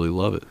just really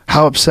love it.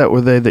 How upset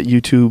were they that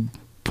YouTube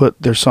put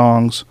their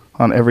songs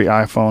on every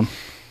iPhone?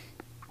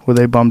 Were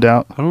they bummed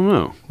out? I don't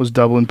know. Was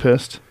Dublin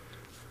pissed?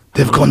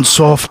 They've gone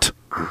soft.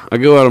 I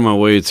go out of my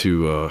way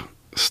to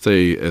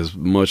stay as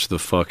much the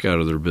fuck out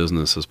of their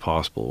business as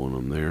possible when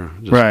I'm there.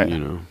 Just,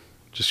 Right.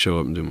 Just show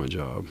up and do my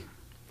job.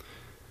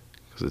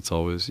 Because it's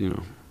always, Do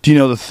you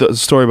know the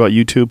story about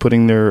YouTube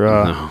putting their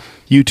no.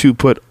 YouTube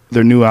put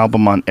their new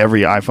album on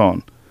every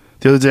iPhone?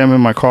 The other day I'm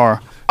in my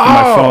car and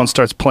my phone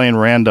starts playing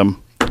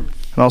random.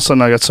 And all of a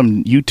sudden I got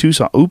some U2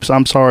 song. Oops,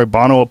 I'm sorry.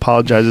 Bono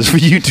apologizes for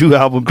U2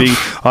 album being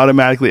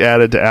automatically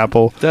added to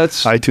Apple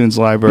iTunes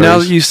libraries. Now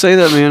that you say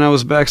that, man, I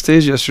was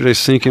backstage yesterday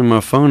syncing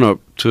my phone up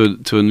to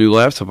a new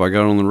laptop I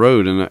got on the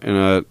road, and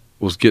I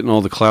was getting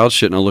all the cloud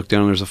shit, and I looked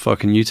down and there's a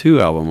fucking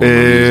U2 album on my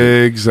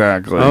music.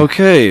 Exactly.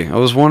 Okay, I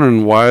was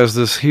wondering, why is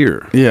this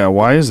here? Yeah,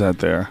 why is that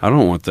there? I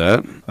don't want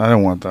that. I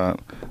don't want that.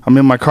 I'm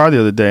in my car the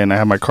other day, and I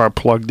had my car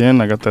plugged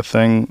in. I got that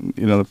thing,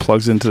 that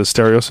plugs into the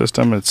stereo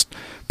system. It's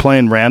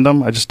playing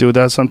random. I just do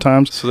that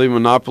sometimes. So they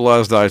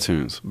monopolized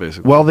iTunes,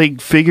 basically. Well, they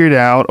figured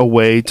out a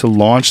way to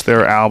launch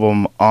their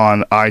album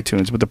on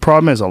iTunes. But the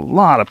problem is a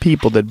lot of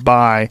people that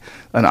buy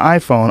an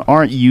iPhone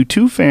aren't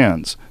U2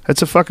 fans.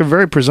 It's a fucking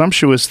very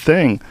presumptuous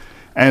thing.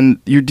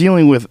 And you're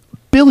dealing with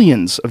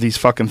billions of these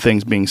fucking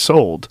things being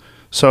sold.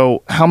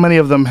 So how many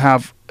of them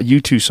have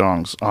U2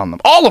 songs on them?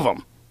 All of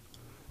them.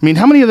 I mean,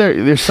 how many are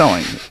they're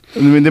selling? I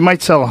mean, they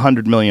might sell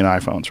 100 million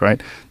iPhones,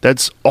 right?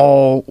 That's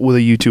all with a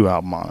U2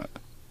 album on it.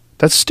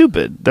 That's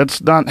stupid. That's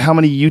not how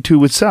many U2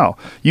 would sell.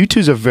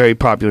 U2's a very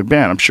popular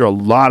band. I'm sure a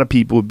lot of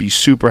people would be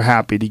super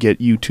happy to get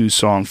U2's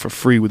song for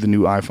free with the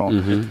new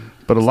iPhone. Mm-hmm.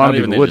 But a lot of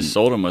people They wouldn't. just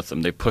sold them with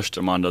them. They pushed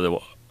them onto the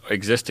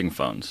existing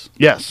phones.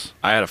 Yes.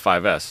 I had a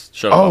 5S.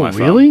 Showed up on my phone.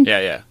 Really?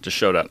 Yeah. Just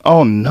showed up.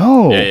 Oh,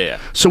 no. Yeah.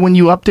 So when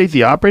you update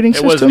the operating It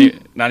system?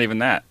 wasn't not even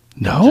that.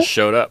 No? Just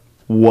showed up.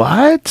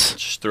 What?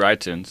 Just through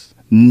iTunes.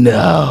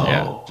 No.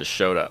 Yeah, just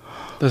showed up.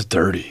 That's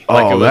dirty. Oh,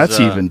 Like it was, that's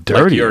even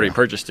dirtier. Like you already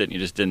purchased it and you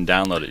just didn't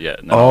download it yet.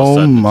 And then all of a Oh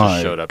sudden it my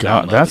just showed up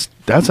God, downloaded.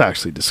 that's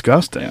actually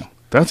disgusting. Yeah.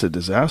 That's a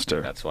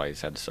disaster. That's why he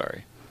said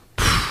sorry.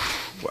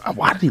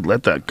 Why did he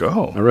let that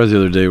go? I read the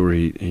other day where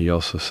he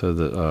also said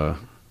that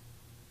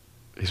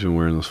he's been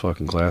wearing those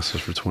fucking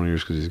glasses for 20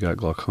 years because he's got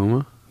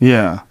glaucoma.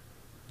 Yeah.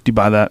 Do you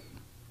buy that?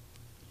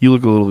 You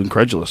look a little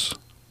incredulous.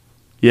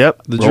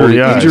 Yep. The Roll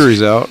the eyes.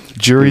 jury's out.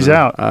 Jury's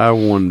out. I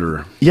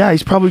wonder. Yeah,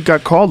 he's probably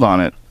got called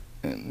on it.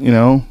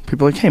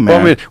 People are like, hey, man.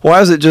 Well, I mean, why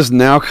is it just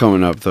now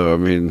coming up, though? I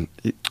mean,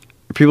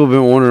 People have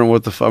been wondering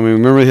what the. I mean,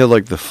 remember he had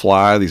like the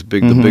Fly, the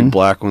big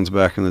black ones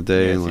back in the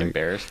day, Yeah, and is he like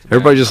embarrassed?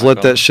 everybody Yeah, just let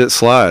fuck that him. shit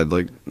slide.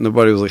 Like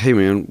nobody was like, "Hey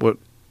man, what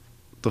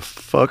the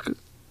fuck?"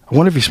 I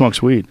wonder if he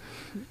smokes weed.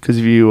 Because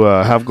if you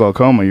have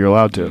glaucoma, you're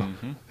allowed to.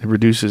 Mhm. It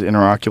reduces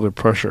interocular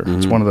pressure.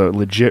 It's Mhm. one of the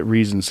legit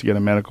reasons to get a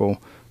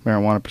medical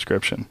marijuana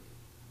prescription.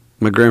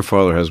 My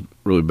grandfather has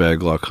really bad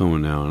glaucoma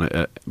now,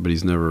 and but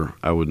he's never.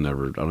 I would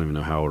never. I don't even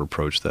know how I would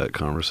approach that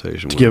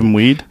conversation. To with give him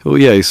weed? Well,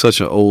 yeah, he's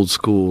such an old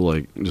school,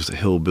 like just a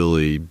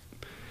hillbilly.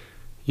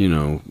 You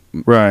know,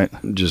 Right.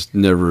 just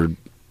never.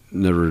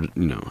 You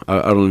know,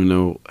 I don't even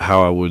know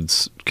how I would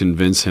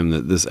convince him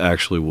that this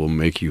actually will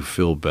make you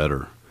feel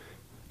better.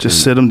 Just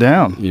And, sit him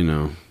down. You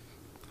know.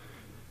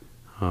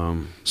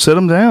 Sit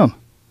him down.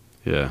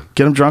 Yeah.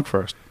 Get him drunk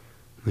first.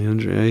 Yeah,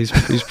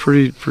 he's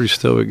pretty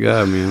stoic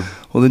guy, man.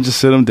 Well, then just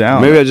sit him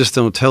down. Maybe I just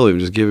don't tell him.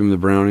 Just give him the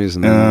brownies,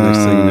 and then the next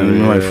thing you know, you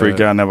might freak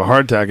out and have a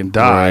heart attack and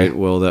die. Right.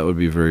 Well, that would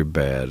be very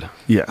bad.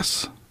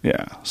 Yes.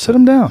 Yeah. Sit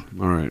him down.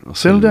 All right. I'll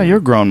Sit him down. You're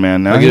a grown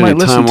man now. I He get might any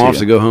listen time to off you.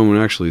 to go home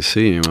and actually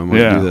see him. I might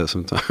Yeah. do that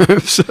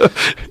sometimes.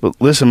 But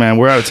listen, man,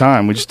 we're out of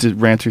time. We just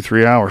ran through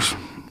 3 hours.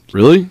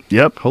 Really?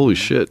 Yep. Holy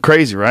shit.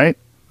 Crazy, right?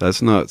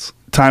 That's nuts.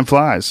 Time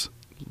flies.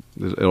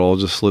 It all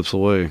just slips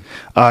away.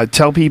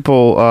 Tell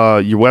people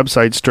your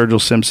website,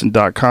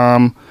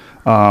 SturgillSimpson.com.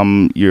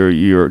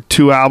 Your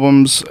 2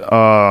 albums.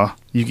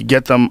 You could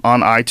get them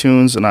on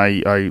iTunes, and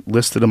I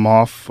listed them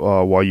off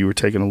while you were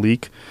taking a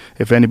leak.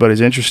 If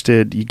anybody's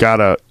interested, you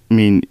gotta. I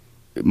mean,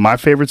 my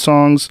favorite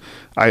songs.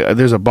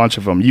 There's a bunch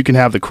of them. You Can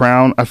Have the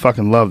Crown. I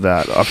fucking love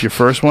that. Off your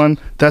first one,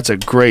 that's a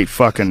great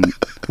fucking.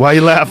 Why are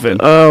you laughing?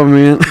 Oh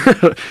man,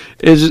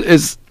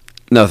 it's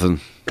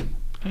nothing.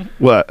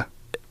 What?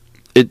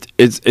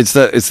 It's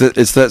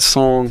that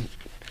song.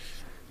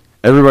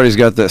 Everybody's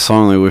got that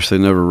song they wish they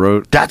never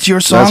wrote. That's your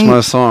song. That's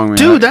my song, man.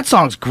 Dude. That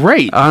song's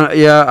great.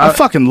 I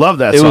fucking love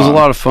that It song. was a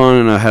lot of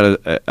fun,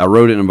 and I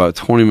wrote it in about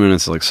 20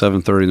 minutes, like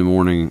 7:30 in the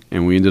morning,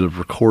 and we ended up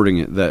recording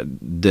it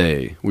that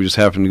day. We just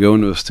happened to go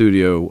into a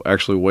studio,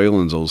 actually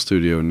Waylon's old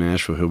studio in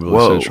Nashville, Hillbilly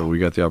Whoa. Central. We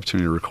got the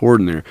opportunity to record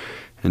in there,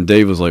 and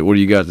Dave was like, "What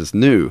do you got that's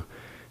new?"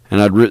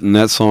 And I'd written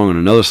that song and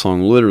another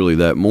song literally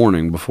that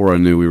morning before I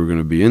knew we were going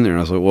to be in there. And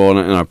I was like,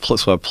 well,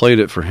 so I played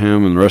it for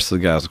him and the rest of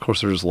the guys. Of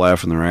course, they're just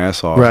laughing their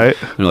ass off. Right.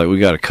 They're like, we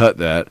got to cut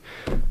that.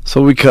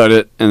 So we cut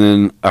it. And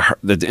then at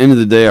the end of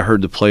the day, I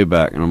heard the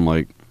playback. And I'm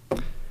like,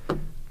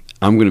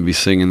 I'm going to be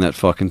singing that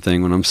fucking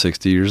thing when I'm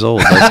 60 years old.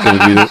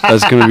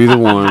 That's going to be the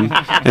one.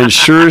 And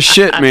sure as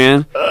shit,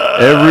 man,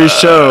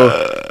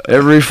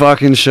 every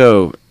fucking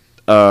show,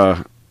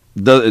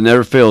 it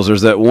never fails.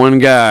 There's that one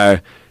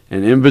guy.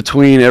 And in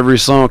between every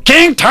song,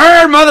 King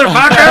Turd,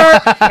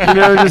 motherfucker! You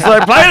know, just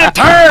like, play the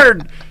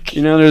turd!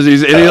 You know, there's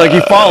these, and he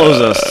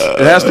follows us.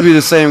 It has to be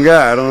the same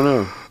guy, I don't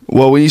know.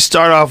 Well, when you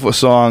start off with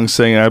songs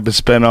saying I've been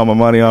spending all my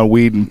money on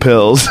weed and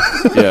pills,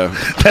 Yeah.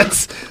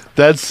 that's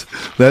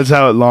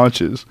how it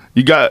launches.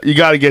 You got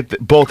to get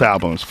both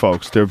albums,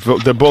 folks. They're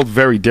both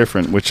very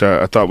different, which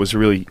I thought was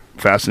really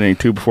fascinating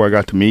too. Before I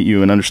got to meet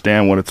you and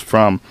understand what it's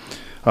from,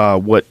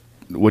 what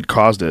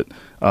caused it,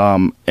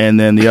 and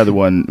then the other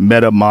one,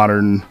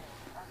 Metamodern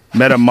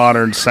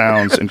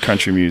Sounds in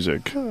country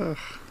music. I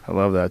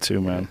love that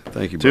too, man.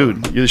 Thank you,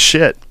 dude. brother. You're the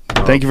shit.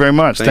 Thank you very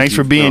much. Thanks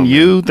for being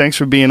you. Thanks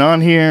for being on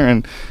here,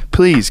 and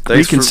please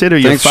reconsider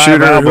your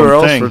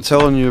 5-album thing. Thanks for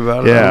telling you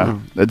about it. Yeah,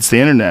 it's the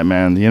internet,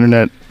 man. The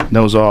internet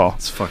knows all.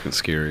 It's fucking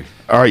scary.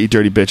 All right, you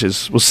dirty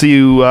bitches. We'll see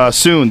you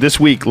soon this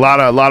week. A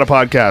lot of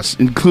podcasts,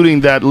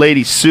 including that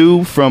lady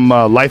Sue from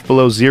Life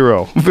Below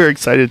Zero. I'm very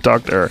excited to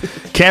talk to her.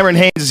 Cameron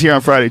Haynes is here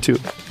on Friday too.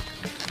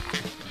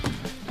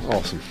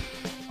 Awesome.